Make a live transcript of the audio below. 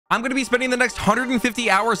I'm going to be spending the next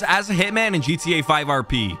 150 hours as a hitman in GTA 5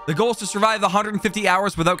 RP. The goal is to survive the 150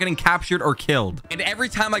 hours without getting captured or killed. And every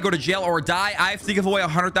time I go to jail or die, I have to give away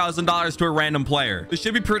 $100,000 to a random player. This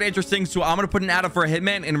should be pretty interesting, so I'm going to put an ad up for a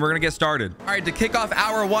hitman and we're going to get started. All right, to kick off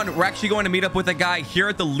hour one, we're actually going to meet up with a guy here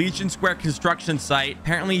at the Legion Square construction site.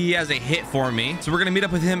 Apparently, he has a hit for me. So we're going to meet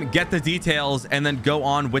up with him, get the details, and then go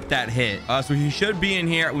on with that hit. So he should be in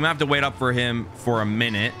here. We might have to wait up for him for a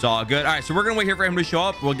minute. It's all good. All right, so we're going to wait here for him to show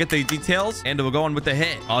up. We'll get the details and we'll go on with the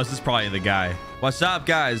hit. Oh, this is probably the guy. What's up,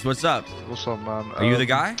 guys? What's up? What's up, man? Are you the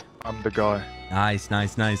guy? I'm the guy. Nice,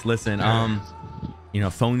 nice, nice. Listen, you know,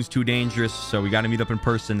 phone's too dangerous, so we got to meet up in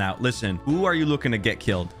person now. Listen, who are you looking to get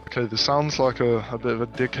killed? Okay, this sounds like a bit of a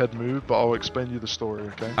dickhead move, but I'll explain you the story,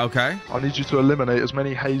 okay? Okay. I need you to eliminate as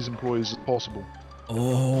many Hayes employees as possible.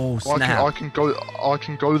 Oh, snap. I can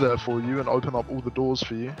go there for you and open up all the doors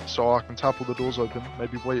for you, so I can tap all the doors open.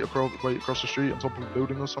 Maybe wait across the street on top of a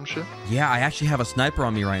building or some shit. Yeah, I actually have a sniper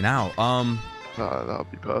on me right now. That would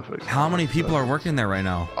be perfect. How many people are working there right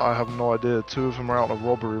now? I have no idea. 2 of them are out on a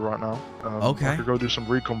robbery right now. Okay. I could go do some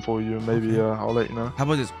recon for you and maybe I'll let you know. How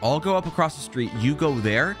about this? I'll go up across the street. You go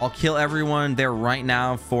there. I'll kill everyone there right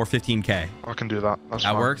now for 15K. I can do that. That's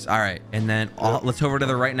that fine. Works? All right. And then let's head over to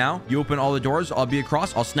there right now. You open all the doors. I'll be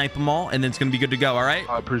across. I'll snipe them all, and then it's going to be good to go. All right?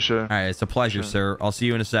 I appreciate it. All right. It's a pleasure, sir. I'll see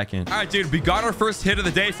you in a second. All right, dude. We got our first hit of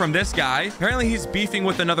the day from this guy. Apparently, he's beefing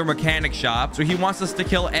with another mechanic shop, so he wants us to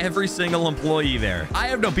kill every single employee there. I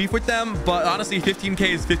have no beef with them, but honestly, 15K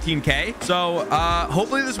is 15K. So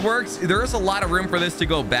hopefully this works. There is a lot of room for this to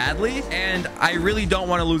go badly, and I really don't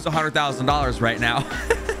want to lose $100,000 right now.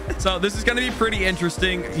 So this is going to be pretty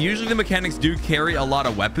interesting. Usually the mechanics do carry a lot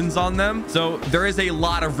of weapons on them, so there is a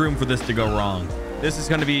lot of room for this to go wrong. This is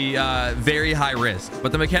going to be very high risk,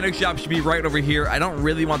 but the mechanic shop should be right over here. I don't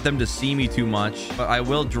really want them to see me too much, but I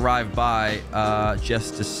will drive by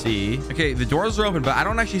just to see. Okay, the doors are open, but I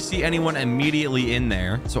don't actually see anyone immediately in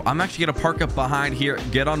there. So I'm actually going to park up behind here,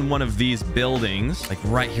 get on one of these buildings. Like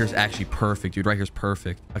right here's actually perfect, dude. Right here's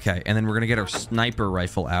perfect. Okay, and then we're going to get our sniper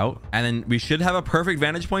rifle out, and then we should have a perfect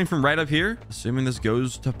vantage point from right up here, assuming this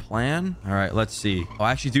goes to plan. All right, let's see. Oh,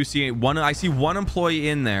 I actually do see one. I see one employee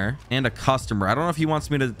in there and a customer. I don't know if he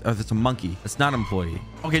wants me to. Oh, it's a monkey. It's not an employee.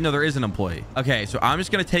 Okay, no, there is an employee. Okay, so I'm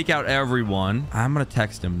just gonna take out everyone. I'm gonna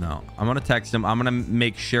text him though. I'm gonna text him. I'm gonna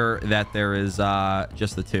make sure that there is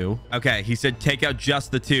just the 2. Okay, he said take out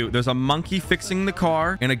just the 2. There's a monkey fixing the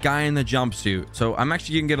car and a guy in the jumpsuit. So I'm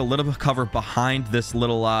actually gonna get a little bit of cover behind this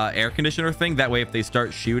little air conditioner thing. That way, if they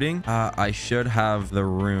start shooting, I should have the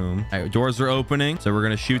room. All right, doors are opening, so we're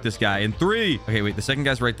gonna shoot this guy in 3. Okay, wait, the second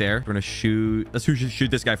guy's right there. We're gonna shoot. Let's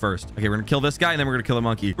shoot this guy first. Okay, we're gonna kill this guy, and then we're gonna kill the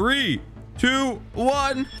monkey. 3, 2,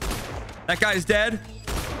 1. That guy's dead.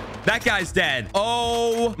 That guy's dead.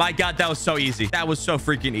 Oh my God, that was so easy. That was so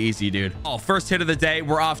freaking easy, dude. Oh, first hit of the day.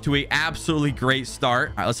 We're off to a absolutely great start.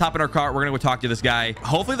 All right, let's hop in our car. We're gonna go talk to this guy.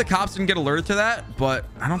 Hopefully the cops didn't get alerted to that, but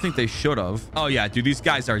I don't think they should have. Oh yeah, dude, these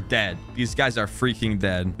guys are dead. These guys are freaking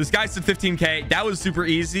dead. This guy said 15K. That was super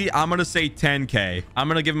easy. I'm gonna say 10K. I'm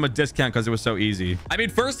gonna give him a discount because it was so easy. I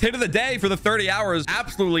mean, first hit of the day for the 30 hours,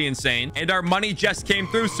 absolutely insane. And our money just came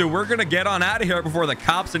through, so we're gonna get on out of here before the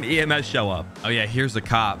cops and EMS show up. Oh yeah, here's the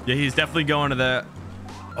cop. Yeah, he's definitely going to the...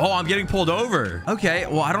 Oh, I'm getting pulled over. Okay,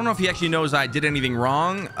 well, I don't know if he actually knows I did anything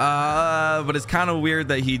wrong, but it's kind of weird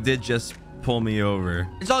that he did just pull me over.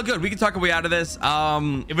 It's all good. We can talk our way out of this.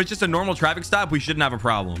 If it's just a normal traffic stop, we shouldn't have a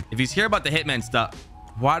problem. If he's here about the Hitman stuff...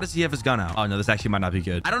 Why does he have his gun out? Oh, no, this actually might not be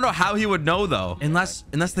good. I don't know how he would know, though. Unless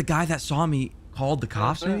the guy that saw me called the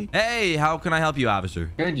cops, maybe? Hey, how can I help you,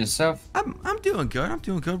 officer? Good, yourself? I'm doing good. I'm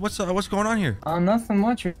doing good. What's going on here? Nothing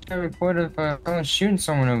much. We got a report of someone shooting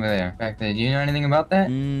someone over there back there. Do you know anything about that?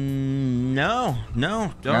 No.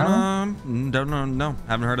 Don't know.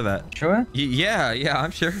 Haven't heard of that. Sure? Yeah,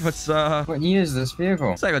 I'm sure. What year is this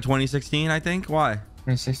vehicle? It's like a 2016, I think. Why?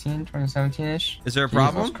 2016, 2017-ish? Is there a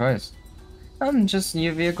problem? Jesus Christ. Just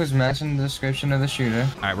your vehicle's matching the description of the shooter.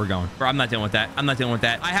 All right, we're going. Bro, I'm not dealing with that.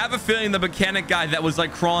 I have a feeling the mechanic guy that was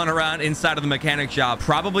like crawling around inside of the mechanic shop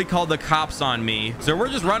probably called the cops on me. So we're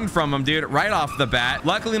just running from him, dude, right off the bat.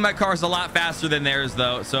 Luckily, my car's a lot faster than theirs,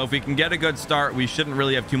 though. So if we can get a good start, we shouldn't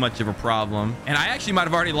really have too much of a problem. And I actually might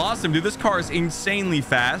have already lost him, dude. This car is insanely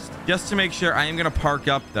fast. Just to make sure, I am going to park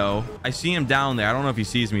up, though. I see him down there. I don't know if he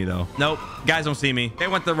sees me, though. Nope. Guys don't see me. They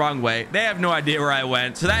went the wrong way. They have no idea where I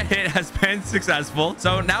went. So that hit has been Successful.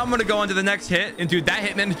 So now I'm going to go on to the next hit. And dude, that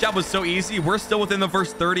hitman job was so easy. We're still within the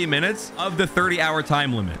first 30 minutes of the 30-hour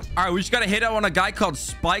time limit. All right, we just got to hit out on a guy called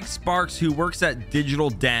Spike Sparks who works at Digital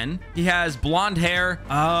Den. He has blonde hair.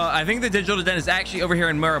 I think the Digital Den is actually over here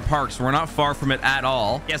in Mirror Park, so we're not far from it at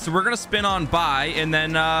all. Yeah, so we're going to spin on by, and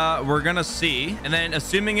then we're going to see. And then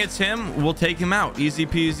assuming it's him, we'll take him out. Easy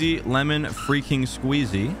peasy, lemon freaking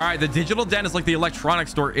squeezy. All right, the Digital Den is like the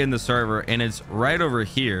electronics store in the server, and it's right over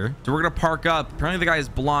here. So we're going to park up. Apparently the guy has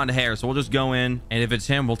blonde hair, so we'll just go in, and if it's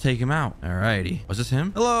him, we'll take him out. All righty. Was this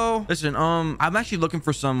him? Hello. Listen, I'm actually looking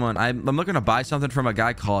for someone. I'm looking to buy something from a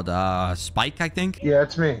guy called Spike, I think. Yeah,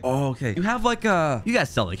 it's me. Oh, okay. You have like you guys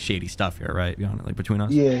sell like shady stuff here, right? Be honest, like between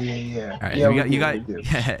us. Yeah. All right. Yeah, you got do.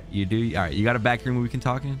 yeah, you do. All right. You got a back room where we can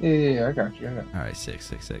talk in? Yeah, I got you. All right. Sick.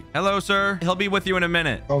 Hello, sir. He'll be with you in a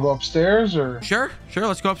minute. I'll go upstairs or? Sure.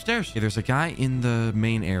 Let's go upstairs. Yeah, there's a guy in the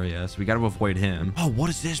main area, so we got to avoid him. Oh, what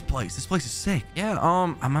is this place? This place is sick. Yeah.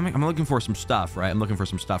 I'm looking for some stuff, right? I'm looking for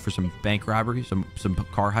some stuff for some bank robbery, some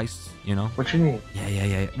car heists, you know? What you need?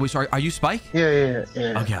 Yeah. Wait, sorry. Are you Spike? Yeah.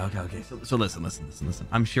 Okay. So listen.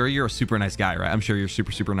 I'm sure you're a super nice guy, right? I'm sure you're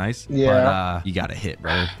super nice. Yeah. But you got to hit,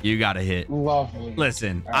 brother. You got to hit. Lovely.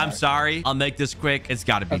 Listen, All I'm right. sorry. I'll make this quick. It's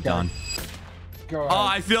got to be done. Go Oh,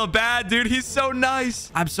 ahead. I feel bad, dude. He's so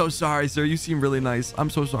nice. I'm so sorry, sir. You seem really nice. I'm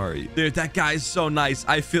so sorry. Dude, that guy is so nice.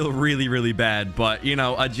 I feel really bad. But, you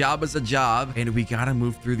know, a job is a job. And we got to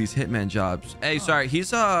move through these hitman jobs. Hey, sorry.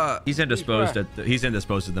 He's indisposed at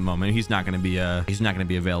the moment. He's not going to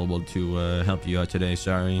be available to help you out today.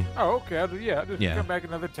 Sorry. Oh, okay. I'll just come back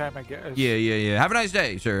another time, I guess. Yeah. Have a nice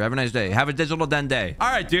day, sir. Have a nice day. Have a Digital Den day.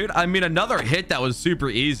 All right, dude. I mean, another hit that was super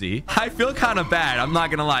easy. I feel kind of bad. I'm not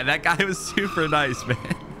going to lie. That guy was super nice, man.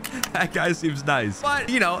 That guy seems nice. But,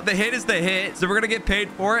 you know, the hit is the hit, so we're going to get paid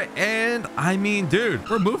for it. And, I mean, dude,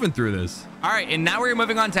 we're moving through this. All right, and now we're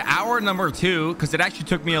moving on to hour number 2, because it actually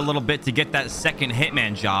took me a little bit to get that second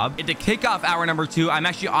hitman job. And to kick off hour number 2, I'm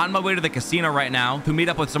actually on my way to the casino right now to meet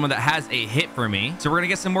up with someone that has a hit for me. So we're going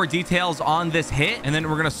to get some more details on this hit, and then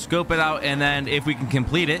we're going to scope it out, and then if we can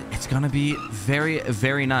complete it, it's going to be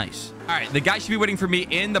very nice. All right, the guy should be waiting for me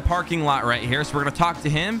in the parking lot right here, so we're going to talk to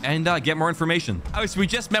him and get more information. All right, so we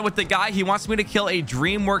just met with the guy. He wants me to kill a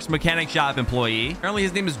DreamWorks mechanic shop employee. Apparently,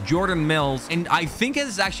 his name is Jordan Mills, and I think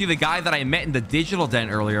it's actually the guy that I met in the Digital Den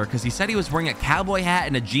earlier, because he said he was wearing a cowboy hat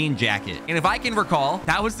and a jean jacket. And if I can recall,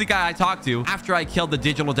 that was the guy I talked to after I killed the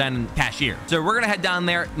Digital Den cashier. So we're going to head down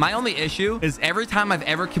there. My only issue is every time I've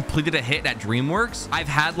ever completed a hit at DreamWorks, I've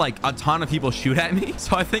had like a ton of people shoot at me.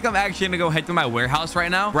 So I think I'm actually going to go head to my warehouse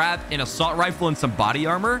right now, grab an assault rifle and some body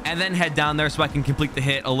armor, and then head down there so I can complete the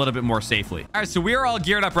hit a little bit more safely. All right, so we are all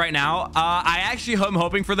geared up right now. I actually am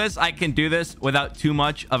hoping for this. I can do this without too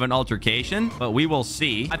much of an altercation, but we will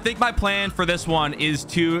see. I think my plan for this one is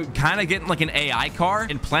to kind of get like an AI car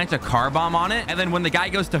and plant a car bomb on it. And then when the guy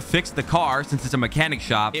goes to fix the car, since it's a mechanic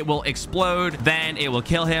shop, it will explode. Then it will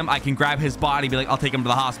kill him. I can grab his body, be like, I'll take him to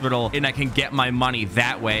the hospital, and I can get my money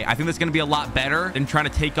that way. I think that's going to be a lot better than trying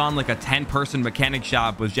to take on like a 10-person mechanic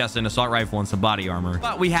shop with just an assault rifle and some body armor.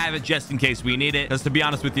 But we have it just in case we need it. Because to be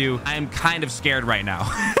honest with you, I am kind of scared right now.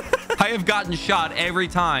 I have gotten shot every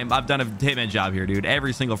time I've done a hitman job here, dude.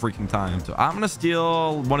 Every single freaking time. So I'm going to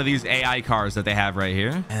steal one of these AI cars that they have right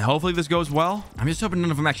here. And hopefully this goes well. I'm just hoping none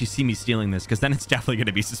of them actually see me stealing this, because then it's definitely going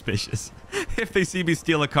to be suspicious. If they see me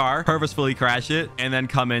steal a car, purposefully crash it, and then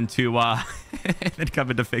come in to,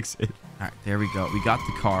 fix it. All right, there we go. We got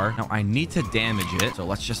the car. Now I need to damage it. So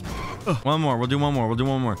let's just... one more. We'll do one more.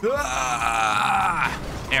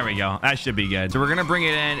 There we go. That should be good. So we're going to bring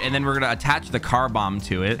it in, and then we're going to attach the car bomb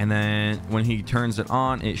to it. And then when he turns it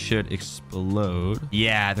on, it should explode.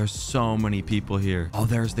 Yeah, there's so many people here. Oh,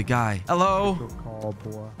 there's the guy. Hello.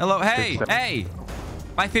 Hello. Hey.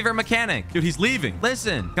 My favorite mechanic. Dude, he's leaving.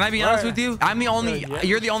 Listen, can I be honest with you?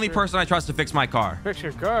 You're the only person I trust to fix my car. Fix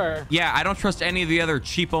your car? Yeah, I don't trust any of the other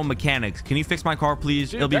cheapo mechanics. Can you fix my car,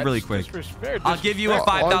 please? It'll be really quick. I'll give you a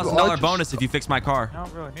 $5,000 bonus if you fix my car. I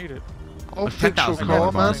don't really need it. I'll fix your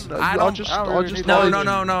car, man.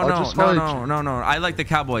 No. I like the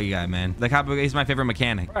cowboy guy, man. The cowboy, he's my favorite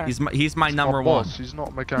mechanic. He's my number one. He's not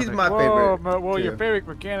a mechanic. He's my favorite. Well, your favorite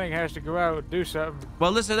mechanic has to go out and do something.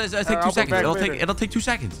 Well, listen, it'll take 2 seconds. It'll take 2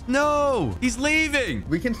 seconds. No, he's leaving.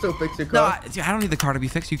 We can still fix your car. No, I don't need the car to be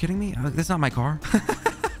fixed. Are you kidding me? That's not my car.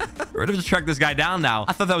 We're gonna just track this guy down now.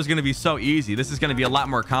 I thought that was gonna be so easy. This is gonna be a lot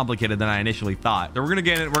more complicated than I initially thought. So we're gonna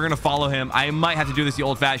get in. We're gonna follow him. I might have to do this the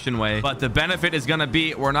old-fashioned way, but the benefit is gonna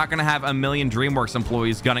be we're not gonna have a million DreamWorks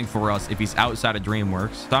employees gunning for us if he's outside of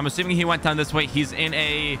DreamWorks. So I'm assuming he went down this way. He's in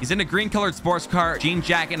a green-colored sports car, jean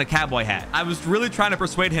jacket, and a cowboy hat. I was really trying to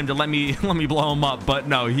persuade him to let me blow him up, but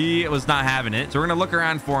no, he was not having it. So we're gonna look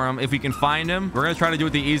around for him. If we can find him, we're gonna try to do it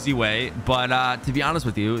the easy way. But to be honest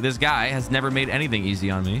with you, this guy has never made anything easy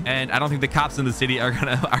on me, and I don't think the cops in the city are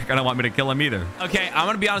gonna want me to kill him either. Okay, I'm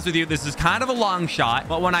gonna be honest with you. This is kind of a long shot,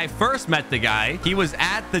 but when I first met the guy, he was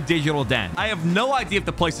at the Digital Den. I have no idea if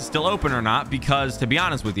the place is still open or not because, to be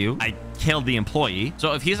honest with you, I killed the employee.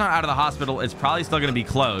 So if he's not out of the hospital, it's probably still gonna be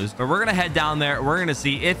closed. But we're gonna head down there. We're gonna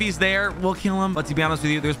see if he's there. We'll kill him. But to be honest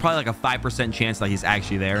with you, there's probably like a 5% chance that he's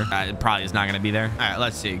actually there. It probably is not gonna be there. All right,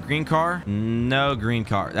 let's see. Green car? No green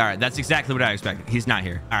car. All right, that's exactly what I expected. He's not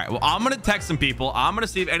here. All right, well, I'm gonna text some people. I'm gonna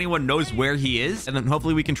see if anyone knows where he is, and then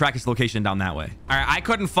hopefully we can track his location down that way. All right, I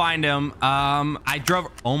couldn't find him. I drove.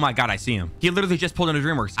 Oh my God, I see him. He literally just pulled into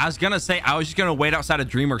DreamWorks. I was gonna say I was just gonna wait outside of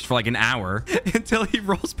DreamWorks for like an hour until he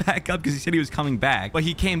rolls back up because he said he was coming back, but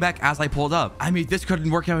he came back as I pulled up. I mean, this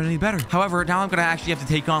couldn't work out any better. However, now I'm gonna actually have to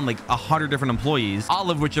take on like 100 different employees,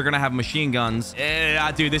 all of which are gonna have machine guns.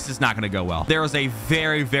 Dude, this is not gonna go well. There is a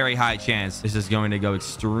very, very high chance this is going to go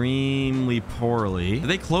extremely poorly. Did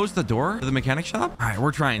they close the door to the mechanic shop? All right,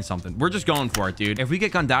 we're trying something. We're just going for it, dude. If we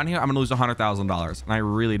get gunned down here, I'm gonna lose $100,000, and I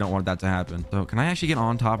really don't want that to happen. So can I actually get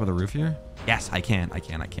on top of the roof here? Yes, I can.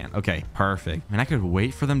 Okay, perfect. I mean, I could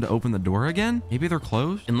wait for them to open the door again. Maybe they're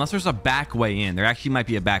closed. Unless there's a back way in. There actually might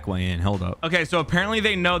be a back way in. Hold up. Okay, so apparently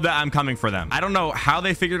they know that I'm coming for them. I don't know how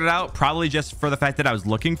they figured it out. Probably just for the fact that I was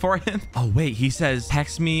looking for him. Oh, wait. He says,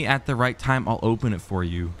 text me at the right time. I'll open it for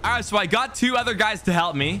you. All right, so I got 2 other guys to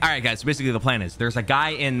help me. All right, guys. So basically the plan is there's a guy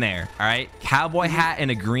in there. All right. Cowboy hat and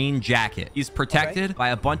a green jacket. He's protected by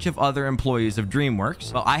a bunch of other employees of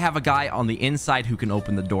DreamWorks. Well, I have a guy on the inside who can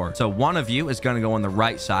open the door. So one of you is going to go on the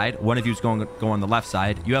right side. One of you is going to go on the left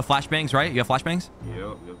side. You have flashbangs, right? You have flashbangs?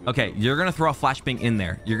 Yep. Okay, you're going to throw a flashbang in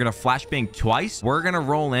there. You're going to flashbang twice. We're going to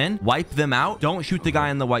roll in, wipe them out. Don't shoot the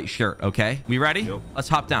guy in the white shirt, okay? We ready? Yep. Let's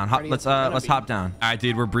hop down. Let's hop down. All right,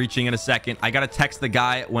 dude, we're breaching in a second. I got to text the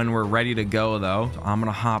guy when we're ready to go, though. So I'm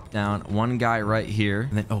going to hop down. One guy right here.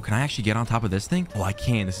 And then, oh, can I actually get on top of this thing? Oh, I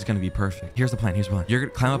can. This is going to be perfect. Here's the plan. You're going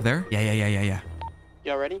to climb up there? Yeah.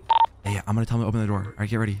 Y'all ready? Yeah. I'm going to tell him to open the door. All right,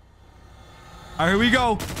 get ready. All right, here we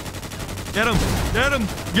go. Get him.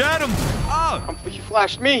 Oh! You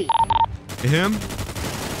flashed me. Him?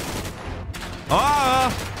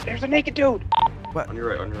 Ah! There's a naked dude. What? On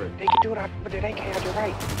your right. Naked dude with an AK on your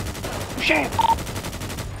right. Shit.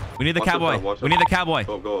 We need the Watch cowboy. it, watch We it. need the cowboy.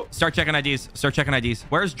 Go. Start checking IDs.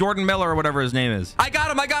 Where's Jordan Miller or whatever his name is? I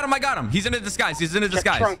got him. He's in a disguise.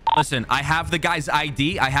 trunk. Listen, I have the guy's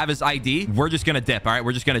ID. I have his ID. We're just going to dip. All right.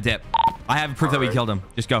 We're just going to dip. I have proof that we killed him.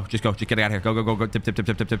 Just go. Just get out of here. Go.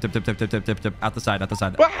 Tip. Out the side.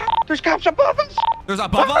 Ah, there's cops above us. There's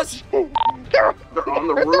above us? They're on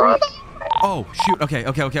the roof. Oh, shoot. Okay.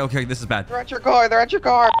 This is bad. They're at your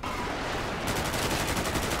car.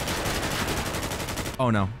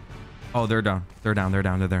 Oh, no. Oh, they're down. They're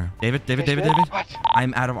there. David. What?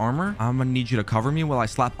 I'm out of armor. I'm going to need you to cover me while I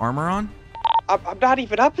slap armor on. I'm not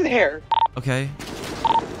even up there. Okay.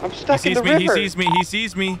 I'm stuck in the river. He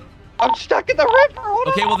sees me. I'm stuck in the river. Hold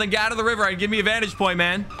on. Okay, well then get out of the river and give me a vantage point,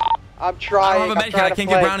 man. I'm trying. I don't have a medkit. I can't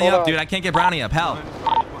get Brownie up, dude. I can't get Brownie up. Help.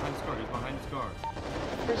 Behind his car.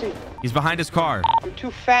 Where's he? He's behind his car. I'm too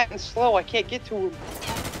fat and slow. I can't get to him.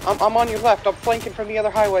 I'm on your left. I'm flanking from the other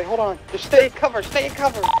highway. Hold on. Just stay in cover.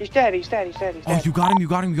 He's dead. Oh, you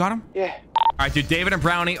got him? Yeah. All right, dude. David and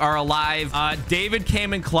Brownie are alive. David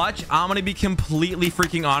came in clutch. I'm going to be completely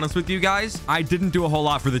freaking honest with you guys. I didn't do a whole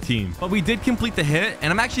lot for the team, but we did complete the hit,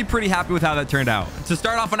 and I'm actually pretty happy with how that turned out. To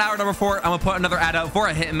start off on hour number 4, I'm going to put another ad out for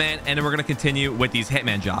a Hitman, and then we're going to continue with these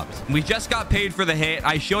Hitman jobs. We just got paid for the hit.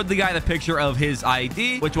 I showed the guy the picture of his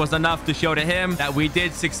ID, which was enough to show to him that we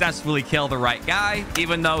did successfully kill the right guy,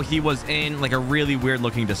 even though he was in like a really weird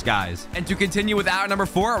looking disguise. And to continue with hour number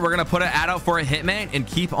 4, we're going to put an ad out for a Hitman and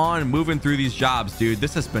keep on moving through these jobs, dude.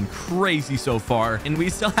 This has been crazy so far, and we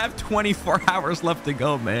still have 24 hours left to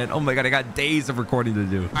go, man. Oh my God, I got days of recording to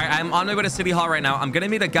do. All right, I'm on my way to City Hall right now. I'm going to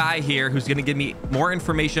meet a guy here who's going to give me more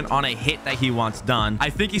information on a hit that he wants done. I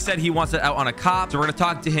think he said he wants it out on a cop, so we're going to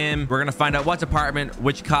talk to him. We're going to find out what department,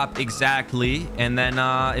 which cop exactly, and then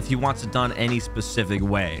if he wants it done any specific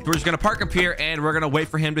way. So we're just going to park up here, and we're going to wait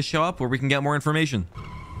for him to show up where we can get more information.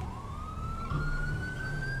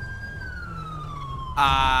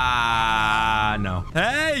 No.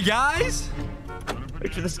 Hey, guys.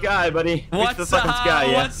 Reach for the sky, buddy. Reach for the What's fucking sky,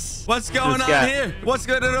 yeah. What's going on here? What's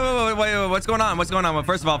good? Wait, what's going on? What's going on? Well,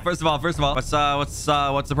 first of all, what's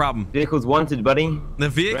the problem? Vehicle's wanted, buddy. The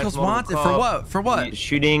vehicle's wanted for what? For what?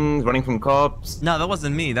 Shootings, running from cops. No, that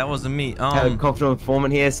wasn't me. That wasn't me. Have a confidential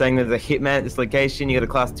informant here saying there's a hitman at this location. You got a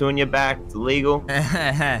class 2 on your back. It's illegal.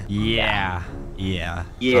 Yeah.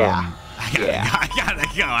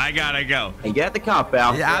 I gotta go. Hey, get out the car,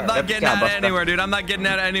 pal. Yeah, I'm not getting out anywhere, dude. I'm not getting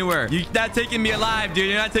out anywhere. You're not taking me alive, dude.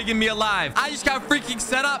 You're not taking me alive. I just got freaking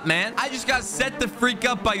set up, man. I just got set the freak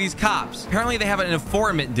up by these cops. Apparently, they have an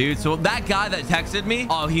informant, dude. So that guy that texted me,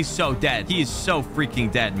 oh, he's so dead. He is so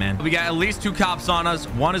freaking dead, man. We got at least 2 cops on us.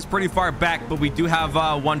 One is pretty far back, but we do have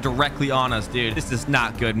one directly on us, dude. This is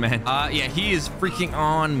not good, man. Yeah, he is freaking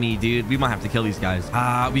on me, dude. We might have to kill these guys.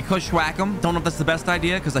 We could schwack them. Don't know if that's the best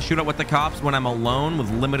idea because I shoot up with the cops when I'm alone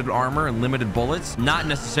with limited armor and limited bullets. Not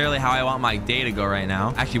necessarily how I want my day to go right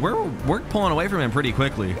now. Actually, we're pulling away from him pretty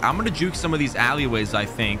quickly. I'm gonna juke some of these alleyways, I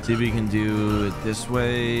think. See if we can do it this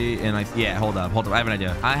way. And yeah, hold up. I have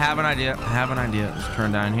an idea. Let's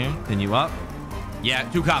turn down here. Continue up. Yeah,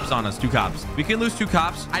 2 cops on us. 2 cops. We can lose 2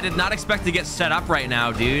 cops. I did not expect to get set up right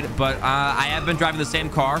now, dude. But I have been driving the same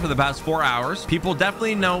car for the past 4 hours. People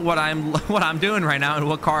definitely know what I'm doing right now and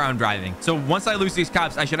what car I'm driving. So once I lose these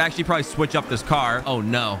cops, I should actually probably switch up this car. Oh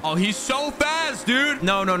no. Oh, he's so fast, dude.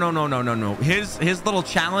 No. His little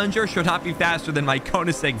Challenger should not be faster than my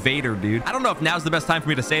Koenigsegg Vader, dude. I don't know if now's the best time for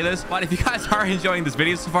me to say this, but if you guys are enjoying this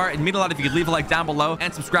video so far, it'd mean a lot if you could leave a like down below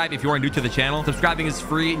and subscribe if you are new to the channel. Subscribing is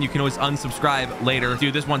free and you can always unsubscribe later.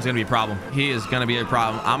 Dude, this one's gonna be a problem. He is gonna be a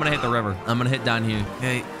problem. I'm gonna hit the river. I'm gonna hit down here.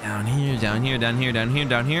 Okay, down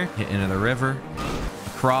here. Hit into the river.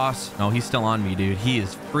 Across. No, he's still on me, dude. He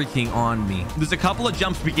is freaking on me. There's a couple of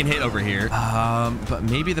jumps we can hit over here. But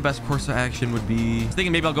maybe the best course of action would be... I was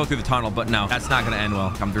thinking maybe I'll go through the tunnel, but no, that's not gonna end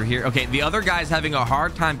well. Come through here. Okay, the other guy's having a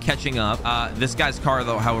hard time catching up. This guy's car,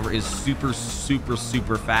 though, however, is super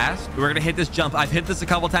fast. We're gonna hit this jump. I've hit this a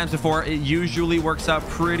couple times before. It usually works out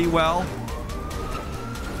pretty well.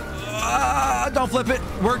 Don't flip it.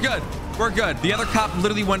 We're good. The other cop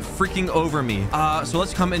literally went freaking over me. So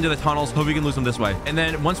let's come into the tunnels. Hope we can lose him this way. And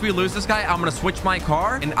then once we lose this guy, I'm gonna switch my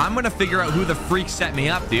car and I'm gonna figure out who the freak set me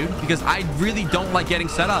up, dude. Because I really don't like getting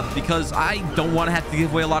set up because I don't want to have to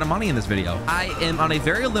give away a lot of money in this video. I am on a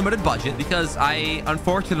very limited budget because I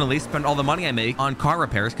unfortunately spend all the money I make on car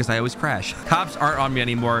repairs because I always crash. Cops aren't on me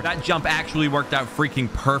anymore. That jump actually worked out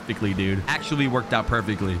freaking perfectly, dude. Actually worked out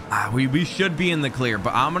perfectly. We should be in the clear,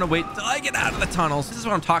 but I'm gonna wait till I get out of the tunnels. This is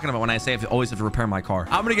what I'm talking about when I say I always have to repair my car.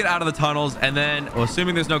 I'm gonna get out of the tunnels and then, well,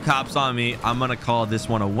 assuming there's no cops on me, I'm gonna call this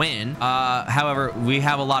one a win. However, we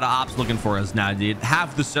have a lot of ops looking for us now, dude.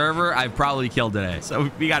 Half the server I've probably killed today,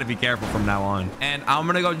 so we got to be careful from now on. And I'm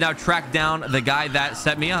gonna go now track down the guy that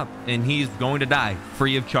set me up, and he's going to die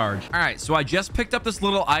free of charge. All right, so I just picked up this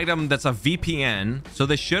little item that's a VPN, so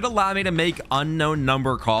this should allow me to make unknown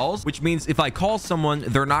number calls, which means if I call someone,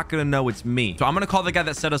 they're not gonna know it's me. So I'm gonna call the guy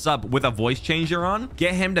that set us up with a voice changer on,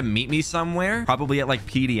 get him to meet me somewhere, probably at like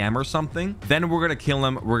PDM or something. Then we're gonna kill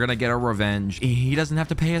him. We're gonna get our revenge. He doesn't have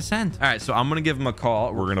to pay a cent. All right, so I'm gonna give him a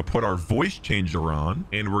call. We're gonna put our voice changer on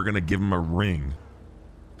and we're gonna give him a ring.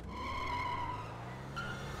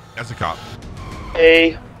 That's a cop.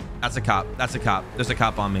 Hey. That's a cop. There's a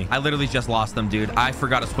cop on me. I literally just lost them, dude. I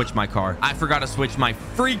forgot to switch my car. I forgot to switch my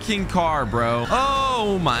freaking car, bro.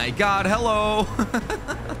 Oh my God. Hello.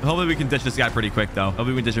 Hopefully we can ditch this guy pretty quick, though.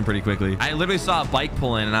 Hopefully we can ditch him pretty quickly. I literally saw a bike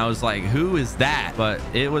pull in and I was like, who is that? But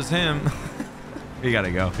it was him. We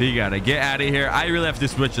gotta go. We gotta get out of here. I really have to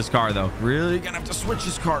switch this car, though. Really gonna have to switch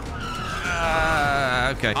this car.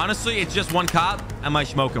 Okay. Honestly, it's just one cop. I might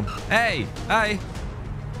smoke him. Hey. Hi.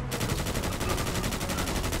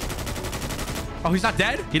 Oh, he's not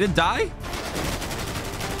dead? He didn't die?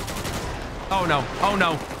 Oh, no. Oh,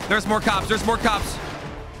 no. There's more cops.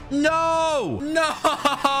 No!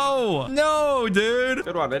 No, dude.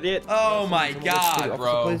 Good one, idiot. Oh, my God,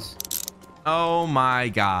 bro. Oh, my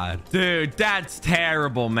God. Dude, that's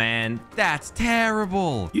terrible, man. That's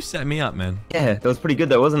terrible. You set me up, man. Yeah, that was pretty good,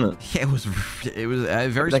 though, wasn't it? Yeah, it was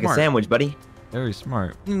very like smart. A sandwich, buddy. Very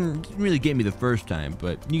smart. Didn't really get me the first time,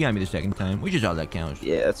 but you got me the second time, which is all that counts.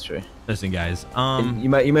 Yeah, that's true. Listen, guys. You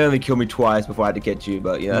may only kill me twice before I had to catch you,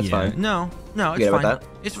 but yeah, that's fine. No, it's fine.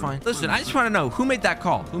 It's fine. Listen, I just want to know who made that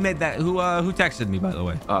call. Who texted me, by the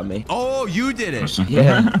way? Me. Oh, you did it.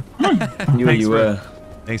 Yeah. Knew where you were.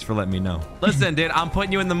 Thanks for letting me know. Listen, dude, I'm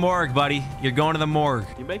putting you in the morgue, buddy. You're going to the morgue.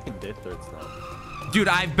 You're making death threats now. Dude,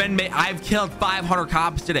 I've killed 500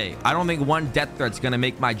 cops today. I don't think one death threat's gonna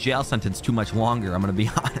make my jail sentence too much longer. I'm gonna be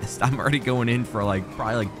honest. I'm already going in for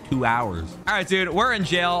probably like 2 hours. All right, dude, we're in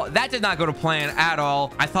jail. That did not go to plan at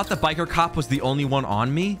all. I thought the biker cop was the only one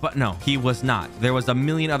on me, but no, he was not. There was a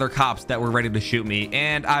million other cops that were ready to shoot me,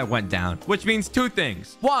 and I went down, which means two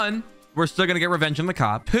things. One, we're still gonna get revenge on the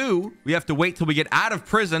cop. Two, we have to wait till we get out of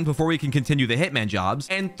prison before we can continue the hitman jobs.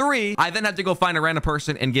 And three, I then have to go find a random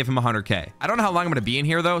person and give him 100K. I don't know how long I'm gonna be in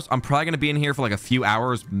here though. So I'm probably gonna be in here for like a few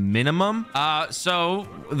hours minimum. So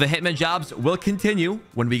the hitman jobs will continue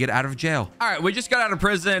when we get out of jail. All right, we just got out of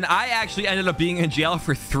prison. I actually ended up being in jail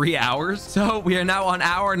for 3 hours. So we are now on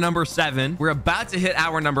hour number 7. We're about to hit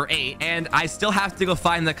hour number 8, and I still have to go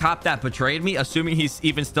find the cop that betrayed me, assuming he's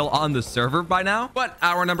even still on the server by now. But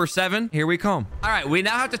hour number 7, here we come. All right, we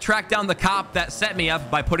now have to track down the cop that set me up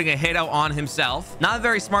by putting a hit out on himself. Not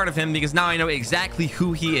very smart of him, because now I know exactly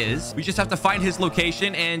who he is. We just have to find his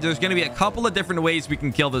location, and there's going to be a couple of different ways we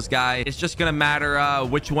can kill this guy. It's just going to matter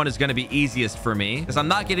which one is going to be easiest for me, because I'm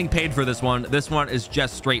not getting paid for this one. This one is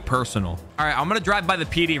just straight personal. All right, I'm going to drive by the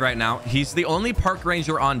PD right now. He's the only park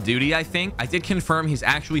ranger on duty, I think. I did confirm he's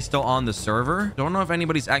actually still on the server. Don't know if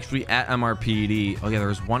anybody's actually at MRPD. Oh yeah,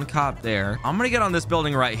 there's one cop there. I'm going to get on this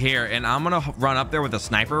building right here, and I'm going to run up there with a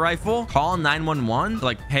sniper rifle, call 911,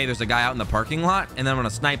 like, hey, there's a guy out in the parking lot, and then I'm going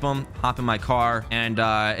to snipe him, hop in my car, and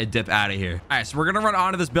dip out of here. All right, so we're going to run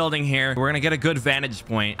onto this building here. We're going to get a good vantage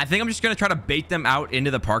point. I think I'm just going to try to bait them out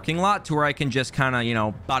into the parking lot to where I can just kind of, you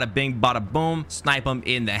know, bada bing, bada boom, snipe them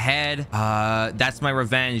in the head. That's my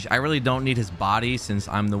revenge. I really don't need his body since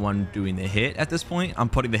I'm the one doing the hit at this point. I'm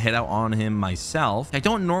putting the hit out on him myself. I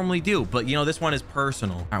don't normally do, but you know, this one is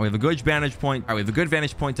personal. All right, we have a good vantage point. All right, we have a good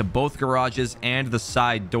vantage point to both garages and the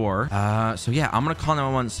side door. So yeah, I'm gonna call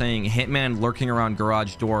 911 saying hitman lurking around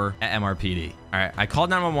garage door at MRPD. All right, I called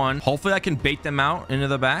 911. Hopefully I can bait them out into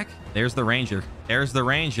the back. There's the ranger. There's the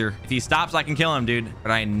ranger. If he stops, I can kill him, dude.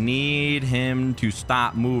 But I need him to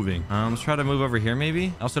stop moving. Let's try to move over here,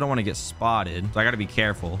 maybe. I also don't want to get spotted, so I got to be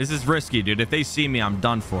careful. This is risky, dude. If they see me, I'm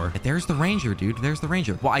done for. But there's the ranger, dude. There's the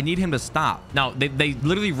ranger. Well, I need him to stop. Now, they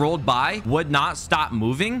literally rolled by, would not stop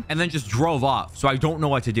moving, and then just drove off. So I don't know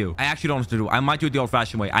what to do. I actually don't know what to do. I might do it the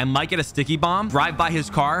old-fashioned way. I might get a sticky bomb, drive by his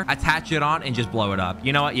car, attach it on, and just blow it up.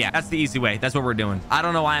 You know what? Yeah, that's the easy way. That's what we're doing. I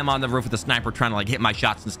don't know why I'm on the roof with a sniper trying to like hit my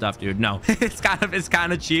shots and stuff, dude. No, it's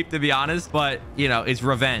kind of cheap, to be honest, but you know, it's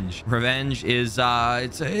revenge. Revenge is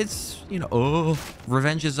it's you know, oh,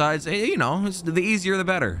 revenge is it's, you know, it's the easier the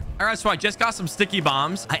better. All right, so I just got some sticky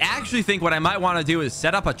bombs. I actually think what I might want to do is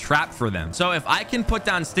set up a trap for them. So if I can put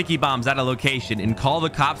down sticky bombs at a location and call the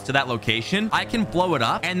cops to that location, I can blow it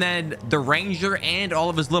up, and then the ranger and all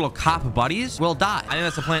of his little cop buddies will die. I think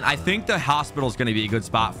that's the plan. I think the hospital is going to be a good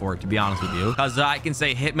spot for it, to be honest with you, because I can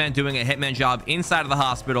say hitman doing a hitman job inside of the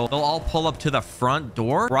hospital. They'll all pull up to the front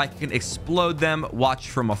door where I can explode them, watch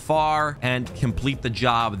from afar, and complete the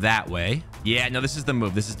job that way. Yeah, no, this is the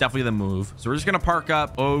move. This is definitely the move. So we're just going to park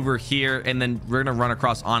up over here, and then we're going to run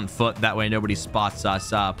across on foot. That way nobody spots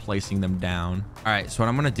us placing them down. All right, so what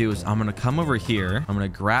I'm going to do is I'm going to come over here. I'm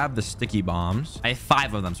going to grab the sticky bombs. I have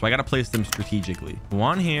 5 of them, so I got to place them strategically.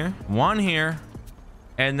 One here,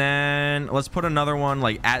 and then let's put another one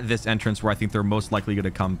like at this entrance where I think they're most likely going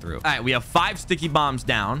to come through. All right, we have 5 sticky bombs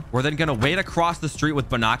down. We're then going to wait across the street with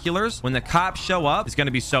binoculars. When the cops show up, it's going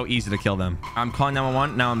to be so easy to kill them. I'm calling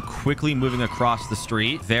 911. Now I'm quickly moving across the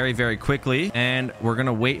street very, very quickly. And we're going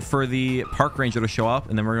to wait for the park ranger to show up,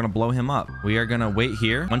 and then we're going to blow him up. We are going to wait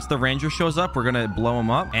here. Once the ranger shows up, we're going to blow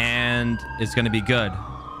him up, and it's going to be good.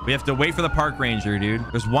 We have to wait for the park ranger, dude.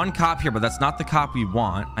 There's one cop here, but that's not the cop we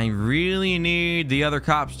want. I really need the other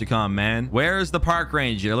cops to come, man. Where's the park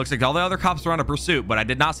ranger? It looks like all the other cops are on a pursuit, but I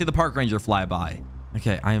did not see the park ranger fly by.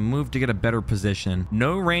 Okay, I moved to get a better position.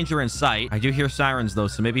 No ranger in sight. I do hear sirens though,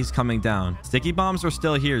 so maybe he's coming down. Sticky bombs are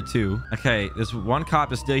still here too. Okay, this one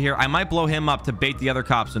cop is still here. I might blow him up to bait the other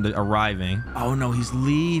cops into arriving. Oh no, he's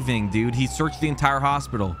leaving, dude. He searched the entire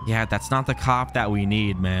hospital. Yeah, that's not the cop that we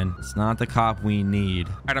need, man. It's not the cop we need.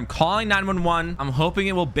 All right, I'm calling 911. I'm hoping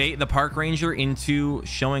it will bait the park ranger into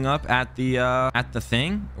showing up at the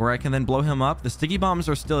thing where I can then blow him up. The sticky bombs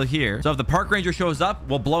are still here. So if the park ranger shows up,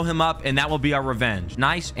 we'll blow him up, and that will be our revenge.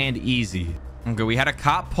 Nice and easy. Okay, we had a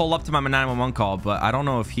cop pull up to my 911 call, but I don't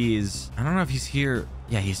know if he's here.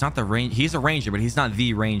 Yeah, he's not the ranger. He's a ranger, but he's not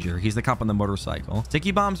the ranger. He's the cop on the motorcycle.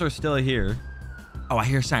 Sticky bombs are still here. Oh, I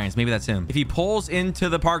hear sirens. Maybe that's him. If he pulls into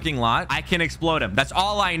the parking lot, I can explode him. That's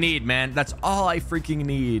all I need, man. That's all I freaking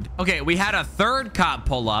need. Okay, we had a third cop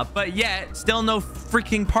pull up, but yet still no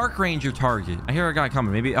freaking park ranger target. I hear a guy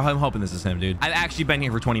coming. Maybe I'm hoping this is him, dude. I've actually been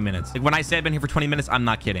here for 20 minutes. Like when I say I've been here for 20 minutes, I'm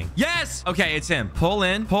not kidding. Yes. Okay, it's him. Pull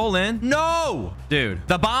in. Pull in. No, dude.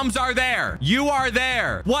 The bombs are there. You are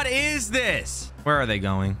there. What is this? Where are they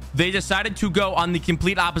going? They decided to go on the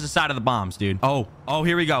complete opposite side of the bombs, dude. Oh,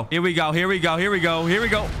 here we go. Here we go. Here we go. Here we go. Here we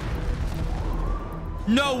go.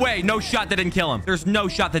 No way. No shot that didn't kill him. There's no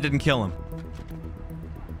shot that didn't kill him.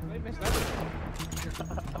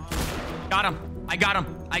 Got him. I got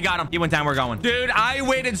him. I got him. He went down. We're going. Dude, I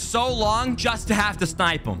waited so long just to have to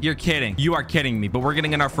snipe him. You're kidding. You are kidding me. But we're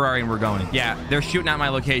getting in our Ferrari and we're going. Yeah, they're shooting at my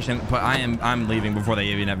location, but I'm leaving before they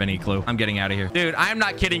even have any clue. I'm getting out of here. Dude, I'm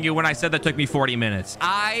not kidding you when I said that took me 40 minutes.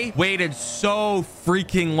 I waited so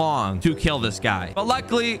freaking long to kill this guy. But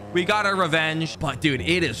luckily, we got our revenge. But dude,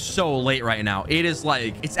 it is so late right now. It is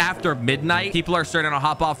like, it's after midnight. People are starting to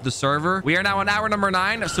hop off the server. We are now on hour number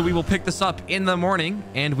 9, so we will pick this up in the morning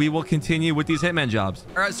and we will continue with these Hitman jobs.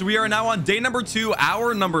 All right, so we are now on day number 2,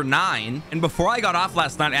 hour number 9. And before I got off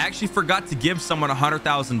last night, I actually forgot to give someone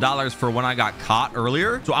 $100,000 for when I got caught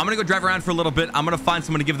earlier. So I'm going to go drive around for a little bit. I'm going to find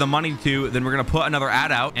someone to give the money to. Then we're going to put another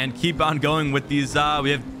ad out and keep on going with these.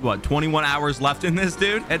 We have, what, 21 hours left in this,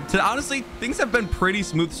 dude? And honestly, things have been pretty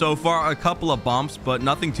smooth so far. A couple of bumps, but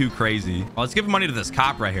nothing too crazy. Well, let's give money to this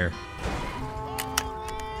cop right here.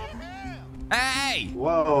 Hey!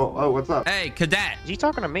 Whoa. Oh, what's up? Hey, cadet. Is he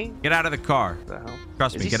talking to me? Get out of the car. What the hell?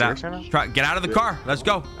 Trust me. Get out. Get out of the car. Let's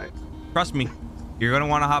go. Right. Trust me. You're going to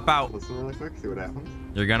want to hop out. Listen really quick, see what happens.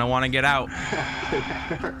 You're going to want to get out.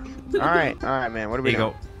 All right, man. What do we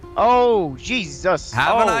go? Oh, Jesus.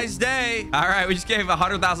 Have a nice day. All right, we just gave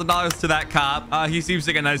 $100,000 to that cop. He seems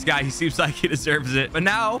like a nice guy. He seems like he deserves it. But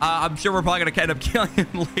now, I'm sure we're probably going to end up killing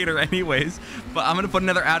him later anyways. But I'm going to put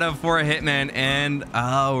another ad up for a hitman. And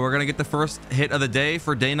we're going to get the first hit of the day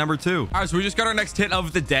for day number 2. All right, so we just got our next hit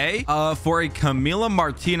of the day for a Camila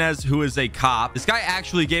Martinez, who is a cop. This guy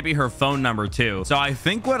actually gave me her phone number, too. So I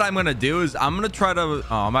think what I'm going to do is I'm going to try to... Oh,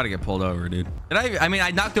 I'm about to get pulled over, dude. I mean,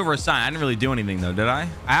 I knocked over a sign. I didn't really do anything, though, did I?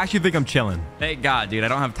 I actually think I'm chilling. Thank God, dude. I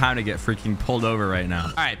don't have time to get freaking pulled over right now.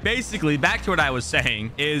 All right, basically, back to what I was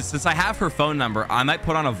saying is since I have her phone number, I might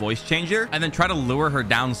put on a voice changer and then try to lure her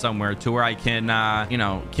down somewhere to where I can, you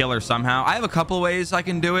know, kill her somehow. I have a couple of ways I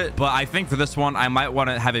can do it, but I think for this one, I might want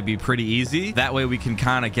to have it be pretty easy. That way we can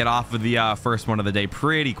kind of get off of the first one of the day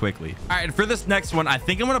pretty quickly. All right, for this next one, I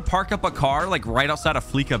think I'm going to park up a car like right outside of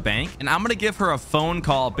Fleeca Bank, and I'm going to give her a phone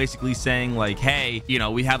call basically saying like, hey, you know,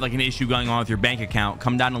 we have like an issue going on with your bank account.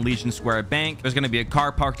 Come down to Legion Square Bank. There's going to be a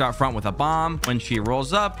car parked out front with a bomb. When she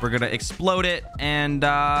rolls up, we're going to explode it, and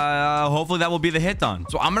hopefully that will be the hit done.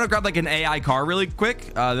 So I'm going to grab like an AI car really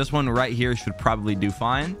quick. This one right here should probably do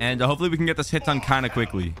fine, and hopefully we can get this hit done kind of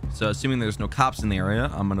quickly. So assuming there's no cops in the area,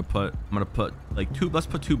 I'm going to put like let's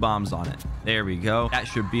put 2 bombs on it. There we go. That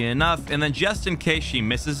should be enough. And then just in case she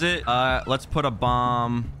misses it, let's put a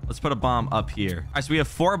bomb up here. All right, so we have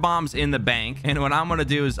 4 bombs in the bank, and what I'm gonna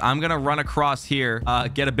do is I'm gonna run across here,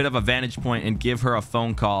 get a bit of a vantage point, and give her a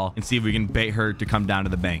phone call and see if we can bait her to come down to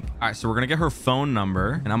the bank. All right, so we're gonna get her phone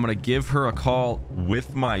number, and I'm gonna give her a call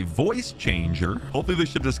with my voice changer. Hopefully this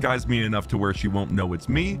should disguise me enough to where she won't know it's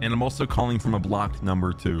me, and I'm also calling from a blocked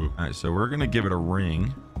number too. All right, so we're gonna give it a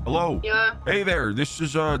ring. Hello. Yeah. Hey there. This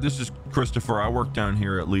is Christopher. I work down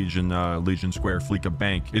here at Legion Square Fleeca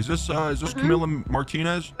Bank. Is this Camila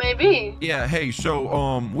Martinez? Maybe. Yeah. Hey.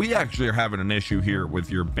 So we actually are having an issue here with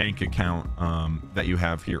your bank account that you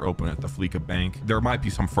have here open at the Fleeca Bank. There might be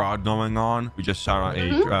some fraud going on. We just saw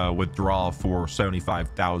a withdrawal for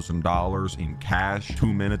 $75,000 in cash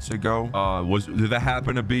 2 minutes ago. Did that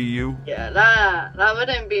happen to be you? Yeah. That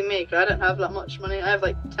wouldn't be me. 'Cause I don't have that much money. I have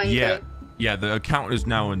like 10K. Yeah. Yeah, the account is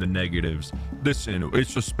now in the negatives. Listen,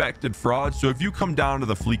 it's suspected fraud, so if you come down to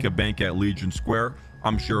the Fleeca Bank at Legion Square,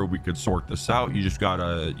 I'm sure we could sort this out. You just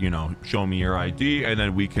gotta, you know, show me your ID, and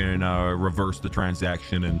then we can reverse the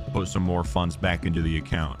transaction and put some more funds back into the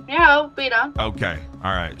account. Yeah, I'll be down. Okay,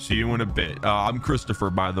 all right. See you in a bit. I'm Christopher,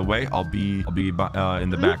 by the way. I'll be in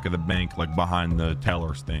the back of the bank, like behind the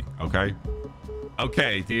tellers thing. Okay.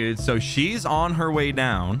 Okay, dude, so she's on her way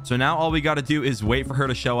down. So now all we got to do is wait for her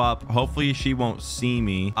to show up. Hopefully she won't see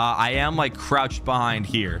me. I am like crouched behind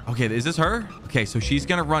here. Okay, is this her? Okay, so she's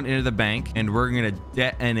gonna run into the bank, and we're gonna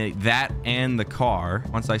detonate that and the car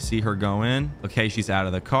once I see her go in. Okay, she's out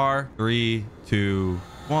of the car. 3, 2,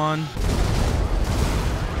 1.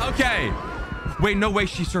 Okay. Wait, no way,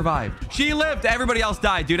 she survived. She lived. Everybody else